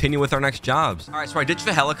continue with our next jobs. All right, so I ditched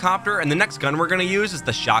the helicopter, and the next gun we're gonna use is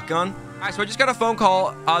the shotgun. All right, so I just got a phone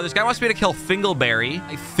call. This guy wants me to kill Fingleberry.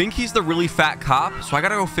 I think he's the really fat cop, so I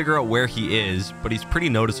gotta go figure out where he is, but he's pretty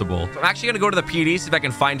noticeable. So I'm actually gonna go to the PD, see if I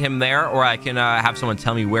can find him there, or I can have someone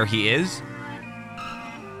tell me where he is.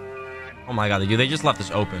 Oh my God, they just left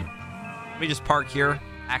this open. Let me just park here.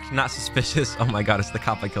 Act not suspicious. Oh my God, it's the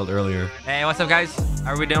cop I killed earlier. Hey, what's up, guys?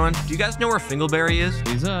 How are we doing? Do you guys know where Fingleberry is?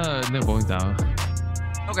 He's in the going down.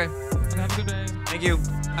 Okay. Have a good day. Thank you.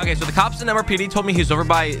 Okay, so the cops in MRPD told me he's over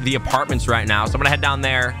by the apartments right now, so I'm gonna head down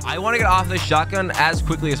there. I want to get off this shotgun as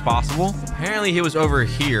quickly as possible. Apparently, he was over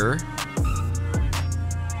here.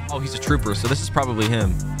 Oh, he's a trooper, so this is probably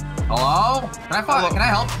him. Hello? Can I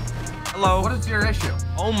help? Hello. What is your issue?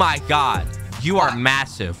 Oh my God, you are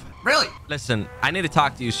massive. Really? Listen, I need to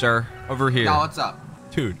talk to you, sir. Over here. No, what's up?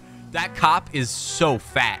 Dude, that cop is so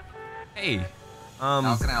fat. Hey.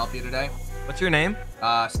 How can I help you today? What's your name?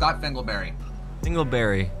 Scott Fingleberry.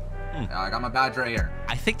 Fingleberry. I got my badge right here.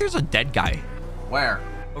 I think there's a dead guy. Where?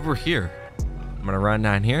 Over here. I'm gonna run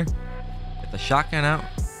down here. Get the shotgun out.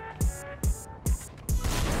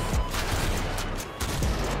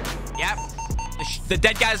 Yep. The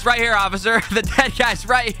dead guy's right here, officer. The dead guy's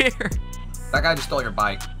right here. That guy just stole your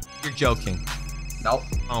bike. You're joking. Nope.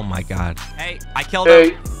 Oh my God. Hey, I killed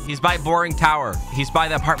him. He's by Boring Tower. He's by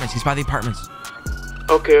the apartments. He's by the apartments.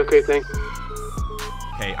 Okay, thanks.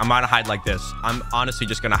 Okay, I'm gonna hide like this. I'm honestly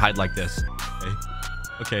just gonna hide like this.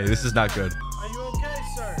 Okay, this is not good. Are you okay,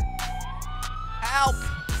 sir? Help!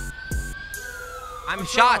 I'm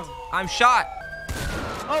shot. I'm shot.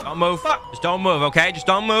 Oh, don't move. Just don't move, okay? Just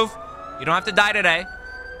don't move. You don't have to die today.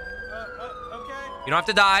 Okay. You don't have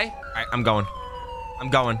to die. All right, I'm going.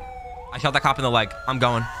 I shot that cop in the leg. I'm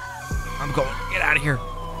going. Get out of here.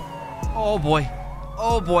 Oh boy.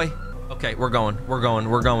 Okay, we're going. Dude,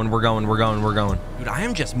 I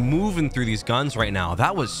am just moving through these guns right now.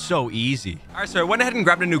 That was so easy. All right, so I went ahead and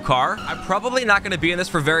grabbed a new car. I'm probably not going to be in this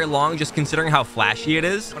for very long, just considering how flashy it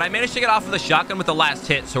is. But I managed to get off of the shotgun with the last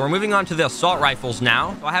hit, so we're moving on to the assault rifles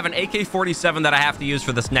now. So I have an AK-47 that I have to use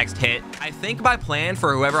for this next hit. I think my plan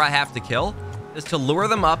for whoever I have to kill is to lure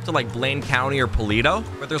them up to like Blaine County or Paleto,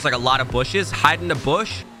 where there's like a lot of bushes, hide in the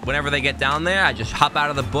bush. Whenever they get down there, I just hop out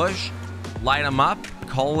of the bush, light them up,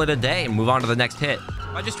 call it a day, and move on to the next hit.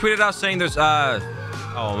 I just tweeted out saying there's oh,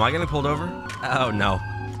 am I getting pulled over? Oh no.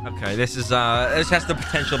 Okay, this has the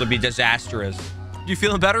potential to be disastrous. You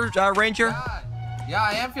feeling better, Ranger? Yeah,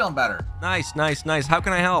 I am feeling better. Nice. How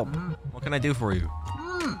can I help? What can I do for you?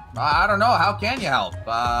 I don't know. How can you help?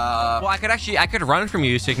 Well, I could run from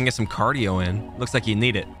you so you can get some cardio in. Looks like you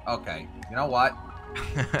need it. Okay. You know what?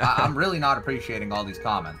 I'm really not appreciating all these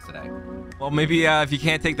comments today. Well, maybe if you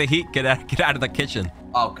can't take the heat, get out of the kitchen.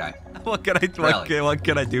 Okay. What can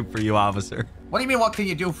I do for you, officer? What do you mean, what can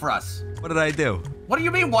you do for us? What did I do? What do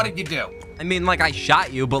you mean, what did you do? I mean, like, I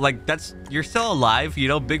shot you, but, like, you're still alive, you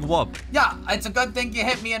know, big whoop. Yeah, it's a good thing you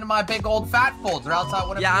hit me into my big old fat folds, or else I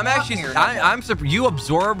wouldn't Yeah, I'm surprised you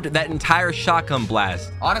absorbed that entire shotgun blast.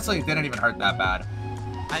 Honestly, it didn't even hurt that bad.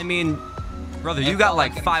 I mean, brother, you got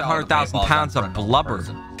like 500,000 pounds of blubber.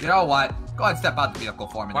 You know what? Go ahead and step out the vehicle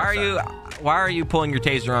for me. Why are you pulling your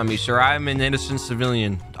taser on me, sir? I'm an innocent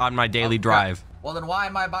civilian on my daily drive. Well, then why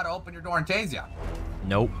am I about to open your door and tase you?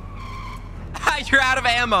 Nope. You're out of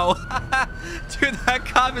ammo. Dude, that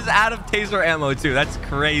cop is out of taser ammo too. That's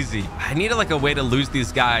crazy. I need like a way to lose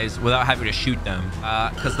these guys without having to shoot them.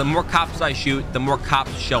 Because the more cops I shoot, the more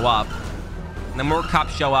cops show up. And the more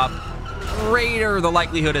cops show up, greater the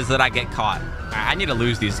likelihood is that I get caught. I need to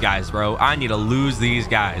lose these guys, bro. I need to lose these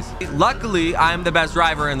guys. Luckily, I'm the best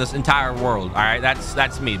driver in this entire world. All right,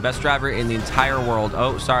 that's me. Best driver in the entire world.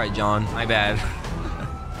 Oh, sorry, John. My bad.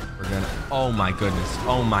 We're gonna... Oh, my goodness.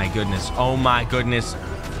 Oh, my goodness. Oh, my goodness.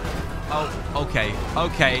 Oh, okay.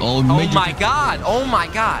 Okay. Oh, my God. Oh, my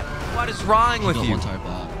God. What is wrong with you?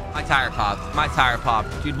 My tire popped. My tire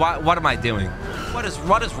popped. Dude, what am I doing? What is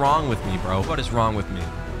wrong with me, bro? What is wrong with me?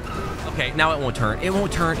 Okay, now it won't turn. It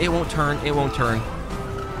won't turn. It won't turn. It won't turn.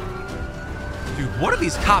 Dude, what are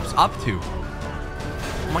these cops up to?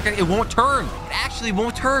 Oh my God, it won't turn. It actually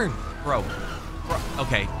won't turn. Bro.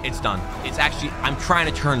 Okay, it's done. It's actually, I'm trying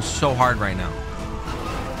to turn so hard right now.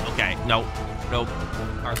 Okay, nope. Nope.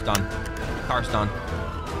 Car's done. Car's done.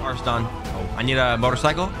 Car's done. Oh, I need a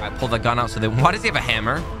motorcycle. I pulled the gun out so that, why does he have a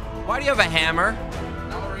hammer? Why do you have a hammer?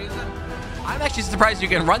 No reason. I'm actually surprised you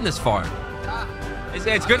can run this far.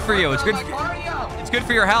 It's good for you. It's good. It's good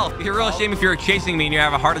for your health. It's a real shame if you're chasing me and you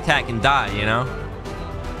have a heart attack and die. You know.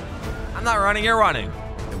 I'm not running. You're running.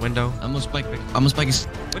 The window. I'm gonna spike. What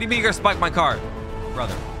do you mean you're gonna spike my car,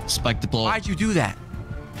 brother? Spike the ball. Why'd you do that?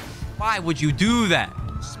 Why would you do that?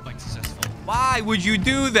 Spike successful. Why would you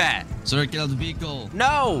do that? Sir, get out of the vehicle.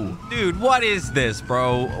 No, dude. What is this,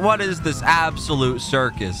 bro? What is this absolute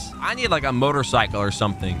circus? I need like a motorcycle or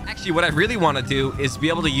something. Actually, what I really want to do is be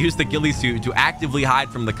able to use the ghillie suit to actively hide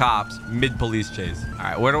from the cops mid-police chase. All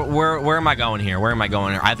right, where am I going here? Where am I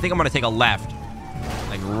going here? I think I'm gonna take a left,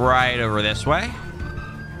 like right over this way.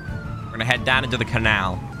 We're gonna head down into the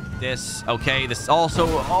canal. This, okay. This also,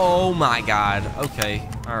 oh my God. Okay,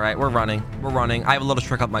 all right, we're running. We're running. I have a little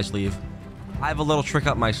trick up my sleeve. I have a little trick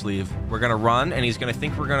up my sleeve. We're gonna run, and he's gonna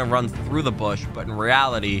think we're gonna run through the bush, but in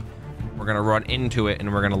reality, we're gonna run into it,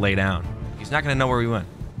 and we're gonna lay down. He's not gonna know where we went.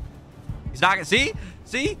 He's not gonna... See?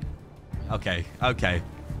 See? Okay. Okay.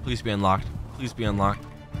 Please be unlocked. Please be unlocked.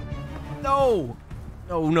 No!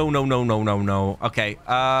 No, no, no, no, no, no, no. Okay.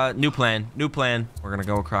 New plan. New plan. We're gonna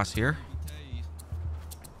go across here.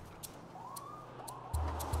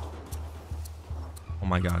 Oh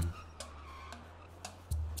my God.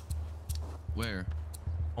 Where?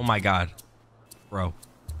 Oh my God. Bro.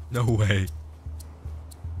 No way.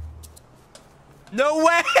 No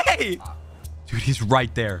way! Dude, he's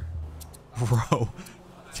right there. Bro.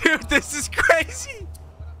 Dude, this is crazy.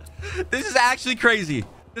 This is actually crazy.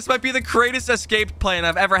 This might be the greatest escape plan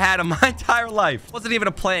I've ever had in my entire life. It wasn't even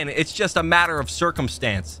a plan. It's just a matter of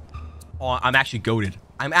circumstance. Oh, I'm actually goated.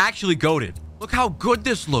 I'm actually goated. Look how good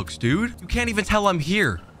this looks, dude. You can't even tell I'm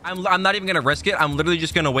here. I'm not even gonna risk it. I'm literally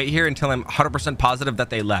just gonna wait here until I'm 100% positive that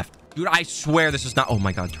they left. Dude, I swear this is not... Oh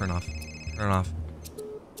my God, turn off. Turn off.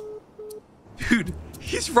 Dude,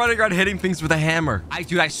 he's running around hitting things with a hammer.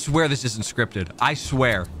 Dude, I swear this isn't scripted. I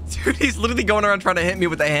swear. Dude, he's literally going around trying to hit me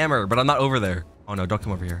with a hammer, but I'm not over there. Oh no, don't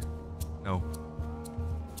come over here. No.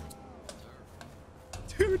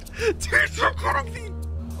 Dude, you're kidding me.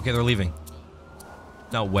 Okay, they're leaving.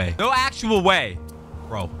 No way. No actual way.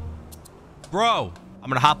 Bro. Bro. I'm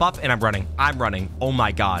gonna hop up and I'm running. I'm running. Oh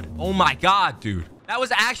my God. Oh my God, dude. That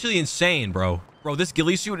was actually insane, bro. Bro, this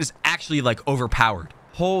ghillie suit is actually like overpowered.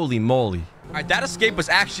 Holy moly. All right, that escape was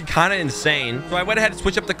actually kind of insane. So I went ahead and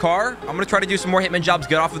switched up the car. I'm gonna try to do some more Hitman jobs,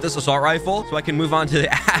 get off of this assault rifle so I can move on to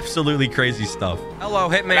the absolutely crazy stuff. Hello,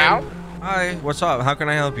 Hitman. Hello? Hi, what's up? How can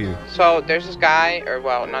I help you? So there's this guy, or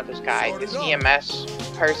well, not this guy, this EMS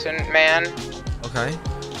person, man. Okay.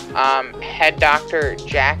 Head doctor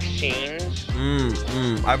Jack Sheens.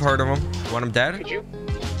 I've heard of him. You want him dead? Could you?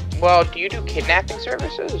 Well, do you do kidnapping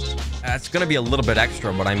services? It's gonna be a little bit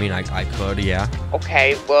extra, but I mean, I could, yeah.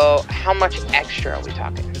 Okay, well, how much extra are we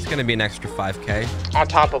talking? It's gonna be an extra 5K. On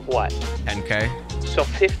top of what? 10K. So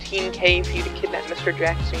 15K for you to kidnap Mr.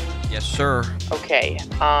 Jackson? Yes, sir. Okay,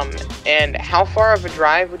 and how far of a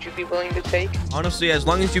drive would you be willing to take? Honestly, as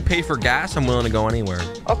long as you pay for gas, I'm willing to go anywhere.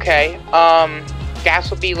 Okay,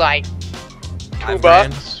 gas will be like $2.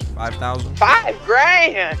 $5,000. $5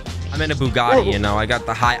 grand! I'm in a Bugatti, you know. I got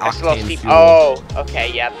the high That's a little octane steep. fuel. Oh,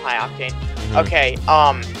 okay, yeah, the high octane. Mhm. Okay,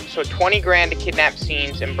 so 20 grand to kidnap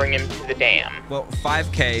Scenes and bring him to the dam. Well,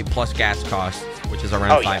 5K plus gas costs, which is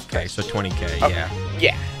around Oh, yeah. 5K, so 20K, Okay. yeah.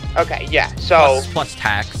 Yeah. Okay, yeah. So Plus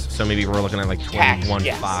tax, so maybe we're looking at like Tax,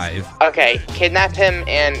 21.5. okay, kidnap him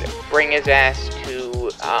and bring his ass to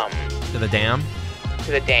To the dam?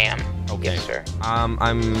 to the dam. Okay. Yes, sir.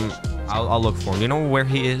 I'll look for him. You know where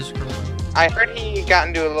he is? I heard he got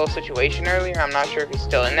into a little situation earlier. I'm not sure if he's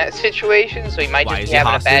still in that situation, so he might Why, just is be he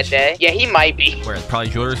having a bad hostage? day. Yeah, he might be. Where? Probably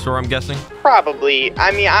jewelry store, I'm guessing. Probably.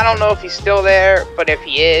 I mean, I don't know if he's still there, but if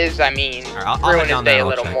he is, I mean, I'll ruin head his down day there a and I'll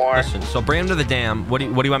little check. more. Listen, so bring him to the dam. What do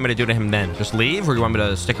you want me to do to him then? Just leave, or do you want me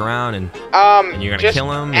to stick around and you're gonna Just kill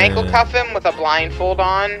him? ankle and- cuff him with a blindfold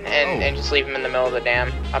on and just leave him in the middle of the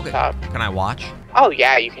dam up top. Can I watch? Oh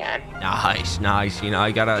yeah, you can. Nice. You know,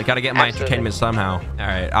 I gotta get my Absolutely. entertainment somehow. All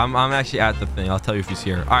right, I'm actually at the thing. I'll tell you if he's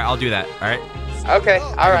here. All right, I'll do that. All right. Okay,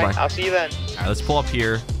 all right. Goodbye. I'll see you then. All right, let's pull up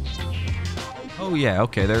here. Oh yeah,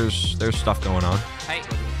 okay. There's stuff going on. Hey,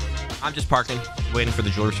 I'm just parking, waiting for the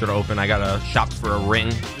jewelry store to open. I gotta shop for a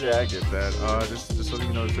ring. Yeah, I get that. Just so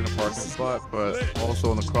you know, it's in a parking spot, but also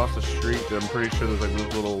on across the street, I'm pretty sure there's like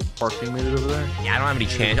those little parking meters over there. Yeah, I don't have any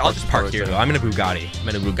change. I'll just park here though. I'm in a Bugatti.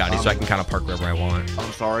 So I can kind of park wherever I want.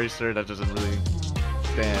 I'm sorry, sir. That doesn't really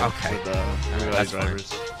stand Okay. with Alright, that's fine. drivers.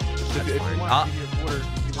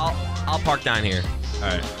 That's fine. I'll park down here. All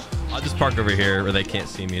right. I'll just park over here where they can't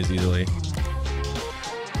see me as easily.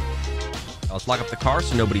 Let's lock up the car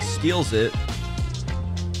so nobody steals it.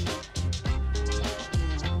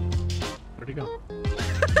 Where'd he go?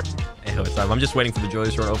 Hey, what's up? I'm just waiting for the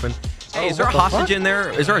jewelry store to open. Hey, Oh, is there a what the hostage fuck? in there?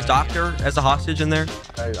 Is there a doctor as a hostage in there?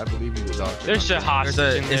 I believe he's a doctor. There's a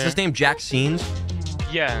hostage in there. Is his name Jack Scenes?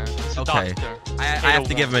 Yeah, it's a Okay. doctor. I have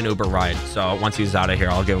to give him an Uber ride. So once he's out of here,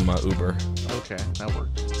 I'll give him an Uber. Okay, that works.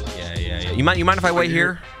 Yeah. You mind if I wait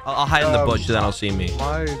here? I'll hide in the bush so then I'll see me.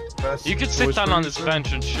 My best You could sit choice down for on you, this sir?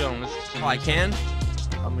 bench and chill. And listen to Oh, I music. can?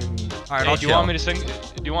 I mean, All right, Hey, I'll do you chill. want me to sing?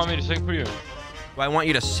 Do you want me to sing for you? Do I want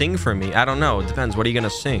you to sing for me? I don't know. It depends. What are you gonna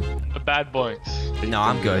sing? A bad boy. No,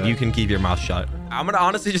 I'm good. You can keep your mouth shut. I'm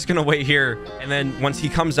honestly just gonna wait here, and then once he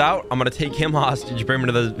comes out, I'm gonna take him hostage, bring him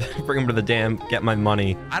to the dam, get my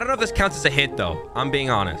money. I don't know if this counts as a hit though. I'm being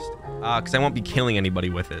honest, because I won't be killing anybody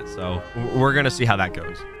with it. So we're gonna see how that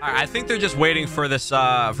goes. All right, I think they're just waiting for this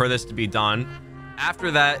to be done.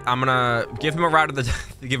 After that, I'm gonna give him a ride.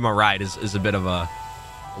 Give him a ride is a bit of a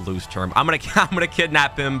loose term. I'm gonna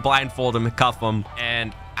kidnap him, blindfold him, cuff him,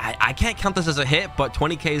 and I can't count this as a hit, but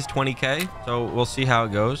 20K is 20K, so we'll see how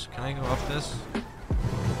it goes. Can I go up this?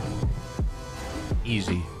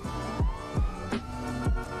 Easy.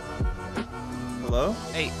 Hello?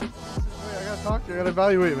 Hey. Wait, I gotta talk to you. I gotta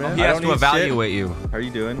evaluate, man. He I has don't to need evaluate shit. you. How are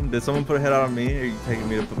you doing? Did someone put a head out on me? Are you taking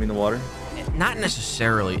me to put me in the water? Not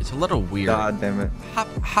necessarily. It's a little weird. God damn it.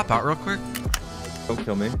 Hop out real quick. Don't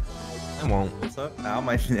kill me. I won't. What's up? Ow,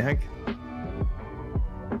 my neck.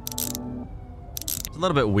 It's a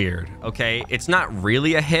little bit weird, okay? It's not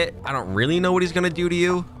really a hit. I don't really know what he's gonna do to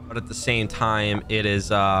you, but at the same time, it is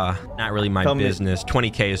not really my Tell me- business.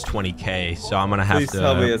 20K is 20K, so I'm gonna have Please to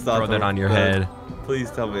tell me it's not throw that the- on your the- head. Please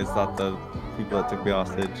tell me it's not the people that took me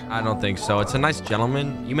hostage. I don't think so. It's a nice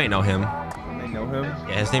gentleman. You may know him. I know him.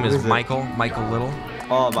 Yeah, his name Who is is it? Michael Little.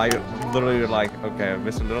 Oh, my, literally like, okay,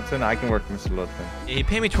 Mr. Littleton, I can work for Mr. Littleton. Yeah, he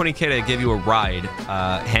paid me 20K to give you a ride,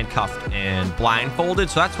 handcuffed and blindfolded,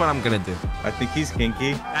 so that's what I'm gonna do. I think he's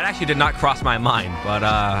kinky. That actually did not cross my mind,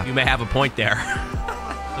 but you may have a point there.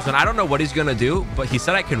 Listen, I don't know what he's gonna do, but he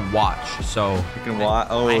said I can watch, so You can watch.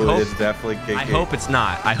 Oh, I hope- it's definitely kinky. I hope it's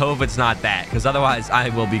not. I hope it's not that, because otherwise I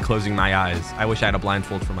will be closing my eyes. I wish I had a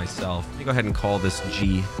blindfold for myself. Let me go ahead and call this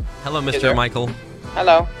G. Hello, Mr. there? Michael.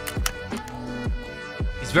 Hello.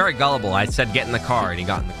 He's very gullible. I said get in the car, and he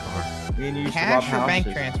got in the car. Me and you used to Cash rob or bank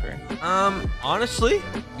houses. transfer? Honestly,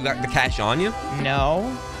 you got the cash on you?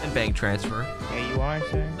 No. And bank transfer. Yeah, you are,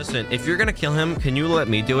 sir. Listen, if you're gonna kill him, can you let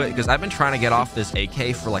me do it? Because I've been trying to get off this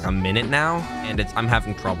AK for like a minute now, and I'm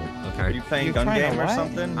having trouble. Are Okay. you playing You're gun trying to game or what?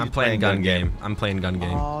 something? I'm He's playing gun game. I'm playing gun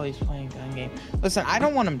game. Oh, he's playing gun game. Listen, I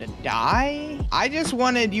don't want him to die. I just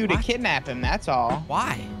wanted you to kidnap him, that's all.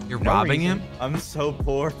 Why? You're No robbing reason. him? I'm so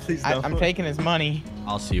poor. Please don't. I'm taking his money.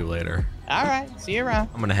 I'll see you later. All right, see you around.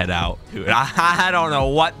 I'm gonna head out, dude. I don't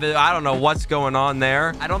know what's going on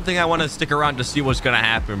there. I don't think I want to stick around to see what's gonna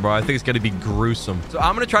happen, bro. I think it's gonna be gruesome. So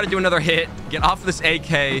I'm gonna try to do another hit, get off this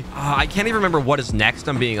AK. I can't even remember what is next.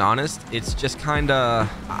 I'm being honest. It's just kind of,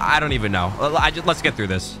 I don't even know. Let's get through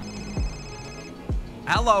this.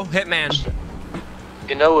 Hello, Hitman.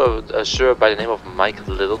 You know a sheriff by the name of Mike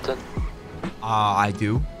Littleton? I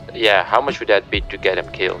do. Yeah, how much would that be to get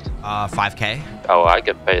him killed? 5K. Oh, I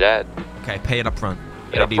could pay that. Okay, pay it up front.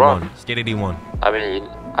 Pay it up front? State ID 1. I mean,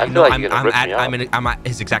 I feel like you're gonna rip me off. I'm at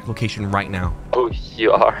his exact location right now. Oh,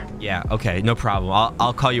 you are? Yeah, okay, no problem.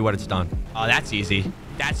 I'll call you when it's done. Oh, that's easy.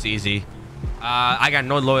 That's easy. I got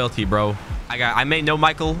no loyalty, bro. I may know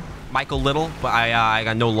Michael Little, but I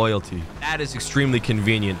got no loyalty. That is extremely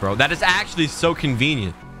convenient, bro. That is actually so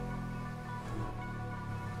convenient.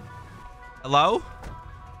 Hello?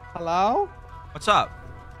 Hello? What's up?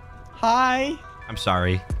 Hi. I'm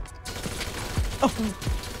sorry. Oh.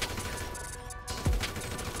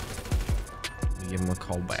 Let me give him a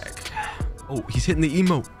call back. Oh, he's hitting the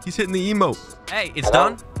emote. He's hitting the emote. Hey, it's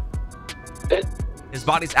Hello? done? His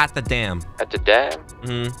body's at the dam. At the dam?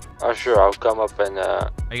 Mm-hmm. Oh, sure. I'll come up and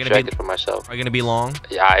check it for myself. Are you gonna be long?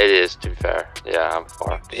 Yeah, it is, to be fair. Yeah, I'm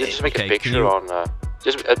far. Just make a picture on...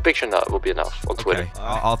 just a picture will be enough on Twitter. Okay,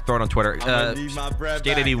 I'll throw it on Twitter.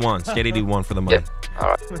 State ID 1. State ID 1 for the money. All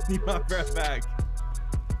right. I need my breath back.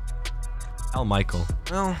 Tell Michael.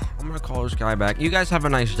 Well, I'm gonna call this guy back. You guys have a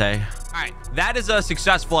nice day. All right, that is a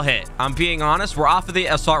successful hit. I'm being honest. We're off of the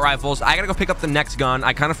assault rifles. I gotta go pick up the next gun.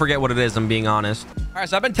 I kind of forget what it is. I'm being honest. All right,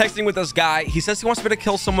 so I've been texting with this guy. He says he wants me to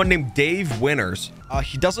kill someone named Dave Winters.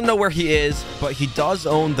 He doesn't know where he is, but he does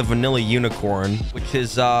own the Vanilla Unicorn, which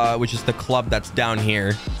is the club that's down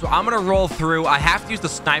here. So I'm gonna roll through. I have to use the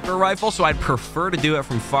sniper rifle, so I'd prefer to do it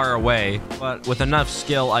from far away. But with enough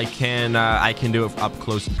skill, I can do it up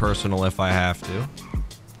close and personal if I have to.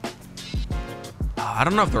 I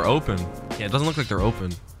don't know if they're open. Yeah, it doesn't look like they're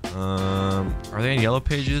open. Are they in yellow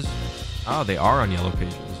pages? Oh, they are on yellow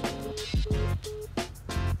pages.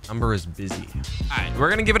 Number is busy. All right, we're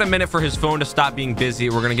gonna give it a minute for his phone to stop being busy.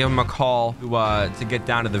 We're gonna give him a call to get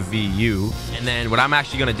down to the VU, and then what I'm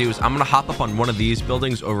actually gonna do is I'm gonna hop up on one of these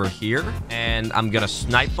buildings over here, and I'm gonna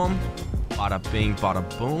snipe them. Bada bing, bada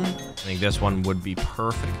boom. I think this one would be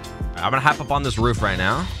perfect. All right, I'm gonna hop up on this roof right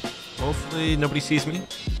now. Hopefully nobody sees me.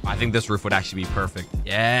 I think this roof would actually be perfect.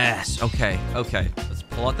 Yes. Okay. Okay. Let's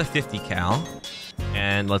pull out the 50 cal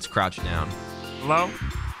and let's crouch down. Hello?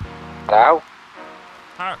 Hello?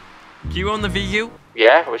 Can you own the VU?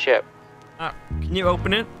 Yeah, what's up? Can you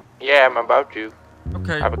open it? Yeah, I'm about to.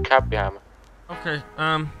 Okay. I have a cop behind me. Okay.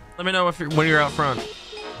 Let me know when you're out front.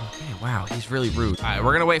 Okay. Wow. He's really rude. All right.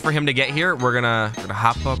 We're gonna wait for him to get here. We're gonna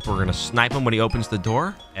hop up. We're gonna snipe him when he opens the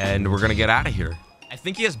door, and we're gonna get out of here. I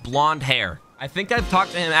think he has blonde hair. I think I've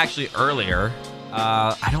talked to him actually earlier.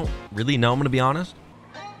 I don't really know, I'm gonna be honest.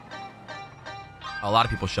 A lot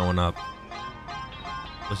of people showing up.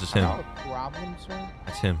 This is him. No problem, sir.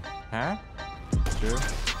 That's him. Huh? Sure.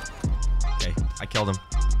 Okay, I killed him.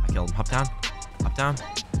 Hop down. Hop down.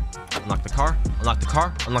 Unlock the car. Unlock the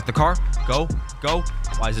car. Unlock the car. Go. Go.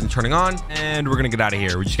 Why isn't it turning on? And we're gonna get out of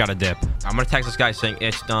here. We just gotta dip. I'm gonna text this guy saying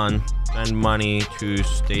it's done. Send money to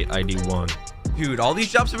state ID 1. Dude, all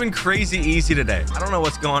these jobs have been crazy easy today. I don't know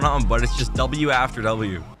what's going on, but it's just W after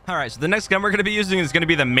W. All right, so the next gun we're going to be using is going to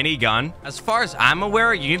be the minigun. As far as I'm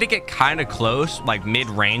aware, you need to get kind of close, like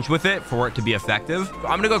mid-range with it for it to be effective. So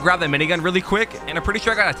I'm going to go grab the minigun really quick, and I'm pretty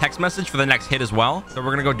sure I got a text message for the next hit as well. So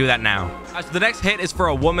we're going to go do that now. All right, so the next hit is for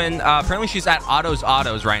a woman. Apparently, she's at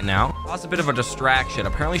Autos right now. That's a bit of a distraction.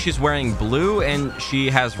 Apparently, she's wearing blue, and she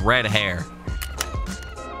has red hair. So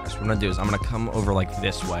what I'm going to do is I'm going to come over like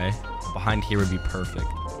this way. Behind here would be perfect.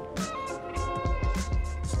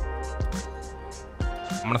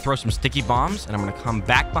 I'm gonna throw some sticky bombs and I'm gonna come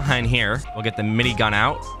back behind here. We'll get the minigun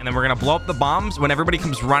out and then we're gonna blow up the bombs. When everybody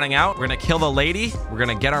comes running out, we're gonna kill the lady. We're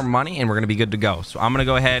gonna get our money and we're gonna be good to go. So I'm gonna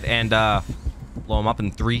go ahead and blow them up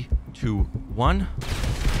in 3, 2, 1.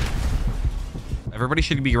 Everybody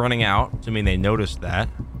should be running out, assuming they noticed that.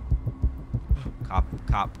 Cop,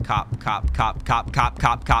 cop, cop, cop, cop, cop, cop,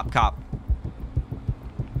 cop, cop, cop.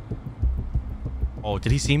 Oh,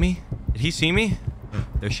 did he see me? Did he see me?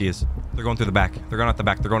 There she is. They're going through the back. They're going out the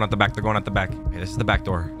back. They're going out the back. They're going out the back. Okay, this is the back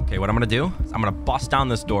door. Okay, what I'm gonna do is I'm gonna bust down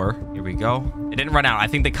this door. Here we go. It didn't run out. I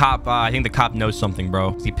think the cop knows something,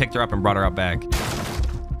 bro. He picked her up and brought her out back.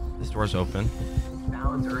 This door's open.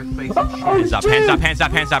 Hands up, hands up, hands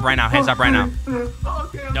up, hands up right now. Hands up right now.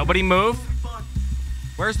 Nobody move.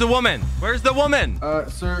 Where's the woman? Where's the woman?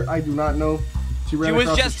 Sir, I do not know. She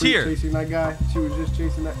was just here. Chasing that guy. She was just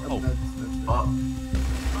chasing that.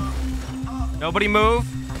 Nobody move.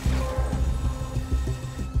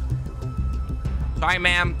 Sorry,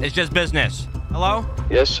 ma'am. It's just business. Hello?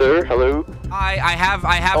 Yes, sir. Hello. Hi. I have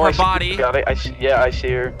her body. Got it. I see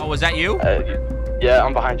her. Oh, was that you? Yeah,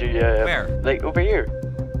 I'm behind you. Yeah. Where? Like over here.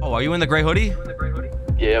 Oh, are you in the gray hoodie?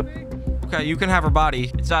 Yep. Okay, you can have her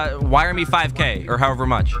body. It's wire me 5K or however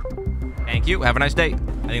much. Thank you. Have a nice day.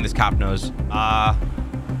 I think this cop knows.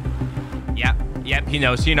 Yep, he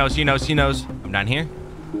knows. I'm down here.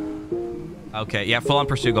 Okay, yeah, full on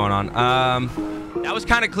pursuit going on. That was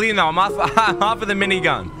kind of clean though. I'm off of the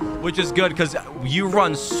minigun, which is good because you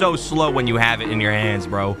run so slow when you have it in your hands,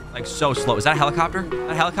 bro. Like so slow. Is that a helicopter?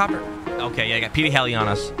 A helicopter? Okay, yeah, I got PD Heli on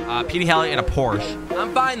us. PD Heli and a Porsche.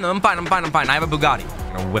 I'm fine though. I'm fine. I have a Bugatti.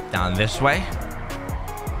 I'm gonna whip down this way.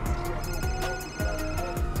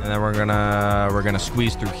 And then we're gonna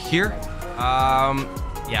squeeze through here.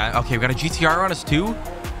 Yeah, okay, we got a GTR on us too.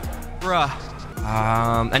 Bruh.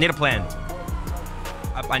 I need a plan.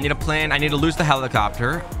 I need a plan. I need to lose the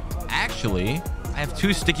helicopter. Actually, I have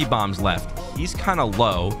 2 sticky bombs left. He's kind of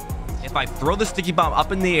low. If I throw the sticky bomb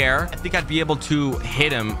up in the air, I think I'd be able to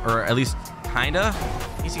hit him, or at least kinda.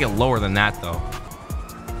 He needs to get lower than that though.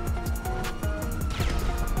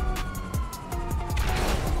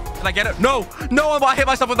 Did I get it? No, I hit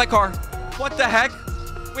myself with that car. What the heck?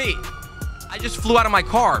 Wait, I just flew out of my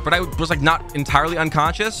car, but I was like not entirely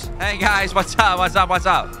unconscious. Hey guys, what's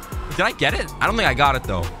up? Did I get it? I don't think I got it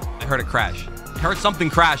though. I heard it crash. I heard something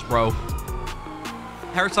crash, bro.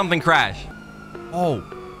 I heard something crash. Oh,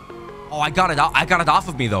 I got it off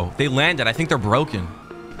of me though. They landed. I think they're broken.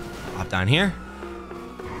 Hop down here.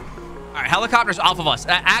 All right, helicopter's off of us.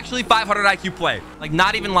 Actually, 500 IQ play. Like,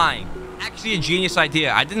 not even lying. Actually, a genius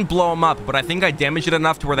idea. I didn't blow them up, but I think I damaged it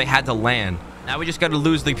enough to where they had to land. Now we just got to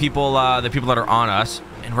lose the people that are on us,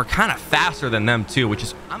 and we're kind of faster than them too, which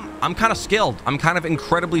is I'm kind of skilled. I'm kind of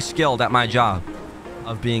incredibly skilled at my job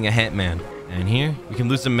of being a hitman. And here we can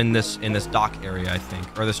lose them in this dock area, I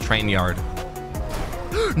think, or this train yard.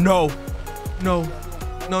 No.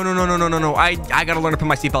 I gotta learn to put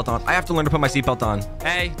my seatbelt on. I have to learn to put my seatbelt on.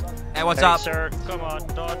 Hey, what's up? Sir, come on,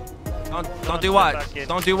 Don't do what?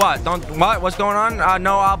 Don't do what? What? What's going on?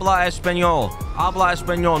 No habla español. Habla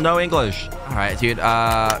español. No English. All right, dude.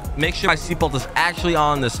 Make sure my seatbelt is actually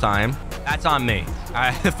on this time. That's on me. All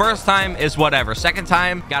right. The first time is whatever. Second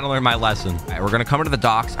time, gotta learn my lesson. All right, we're gonna come to the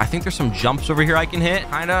docks. I think there's some jumps over here I can hit.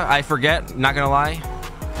 Kinda. I forget. Not gonna lie.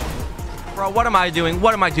 Bro, what am I doing?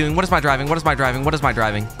 What am I doing? What is my driving? Pop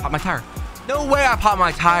my tire. No way I popped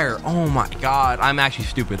my tire. Oh my God. I'm actually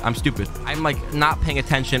stupid. I'm stupid. I'm like not paying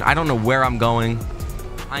attention. I don't know where I'm going.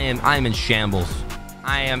 I am in shambles.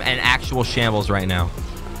 I am in actual shambles right now.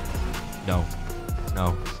 No.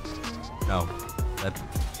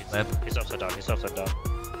 Lip. He's upside down.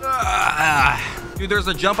 Dude, there's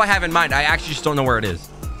a jump I have in mind. I actually just don't know where it is.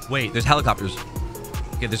 Wait, there's helicopters.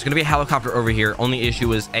 Okay, there's gonna be a helicopter over here. Only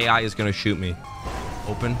issue is AI is gonna shoot me.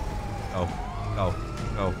 Open.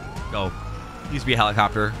 Go. Please be a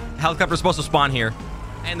helicopter. The helicopter's supposed to spawn here.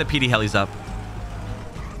 And the PD heli's up.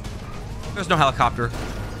 There's no helicopter.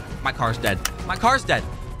 My car's dead.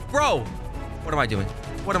 Bro! What am I doing?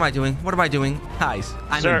 Guys,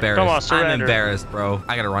 I'm embarrassed. Come on, surrender. I'm embarrassed, bro.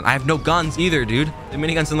 I gotta run. I have no guns either, dude. The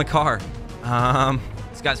minigun's in the car.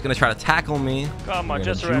 This guy's gonna try to tackle me. Come on,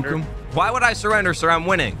 just surrender. Why would I surrender, sir? I'm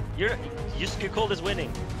winning. You call this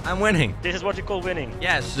winning. I'm winning. This is what you call winning.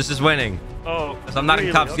 Yes, this is winning. Oh, so I'm not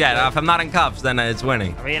in cuffs yet. If I'm not in cuffs, then it's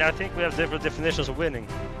winning. I mean, I think we have different definitions of winning.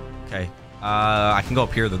 Okay. I can go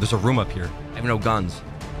up here, though. There's a room up here. I have no guns.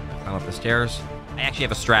 Climb up the stairs. I actually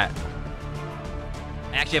have a strat.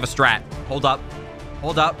 Hold up.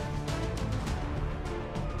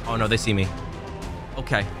 Oh, no, they see me.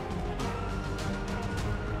 Okay.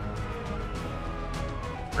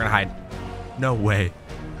 We're gonna hide. No way.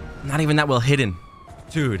 Not even that well hidden.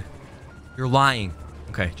 Dude, you're lying.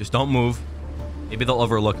 Okay, just don't move. Maybe they'll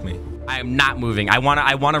overlook me. I am not moving. I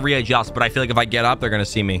wanna readjust, but I feel like if I get up, they're gonna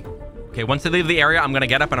see me. Okay, once they leave the area, I'm gonna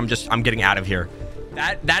get up and I'm getting out of here.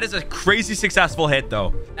 That is a crazy successful hit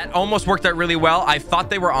though. That almost worked out really well. I thought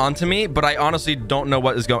they were onto me, but I honestly don't know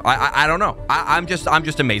what is going. I don't know. I'm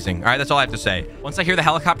just amazing. All right, that's all I have to say. Once I hear the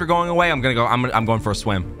helicopter going away, I'm going for a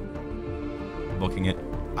swim. I'm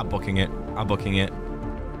booking it.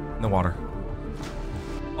 In the water.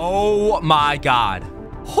 Oh my God.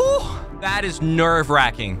 Whew, that is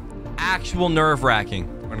nerve-wracking. Actual nerve-wracking.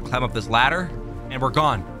 We're gonna climb up this ladder and we're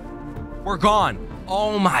gone.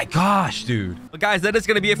 Oh my gosh, dude. But guys, that is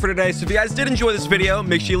gonna be it for today. So if you guys did enjoy this video,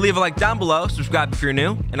 make sure you leave a like down below, subscribe if you're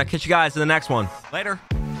new, and I'll catch you guys in the next one. Later.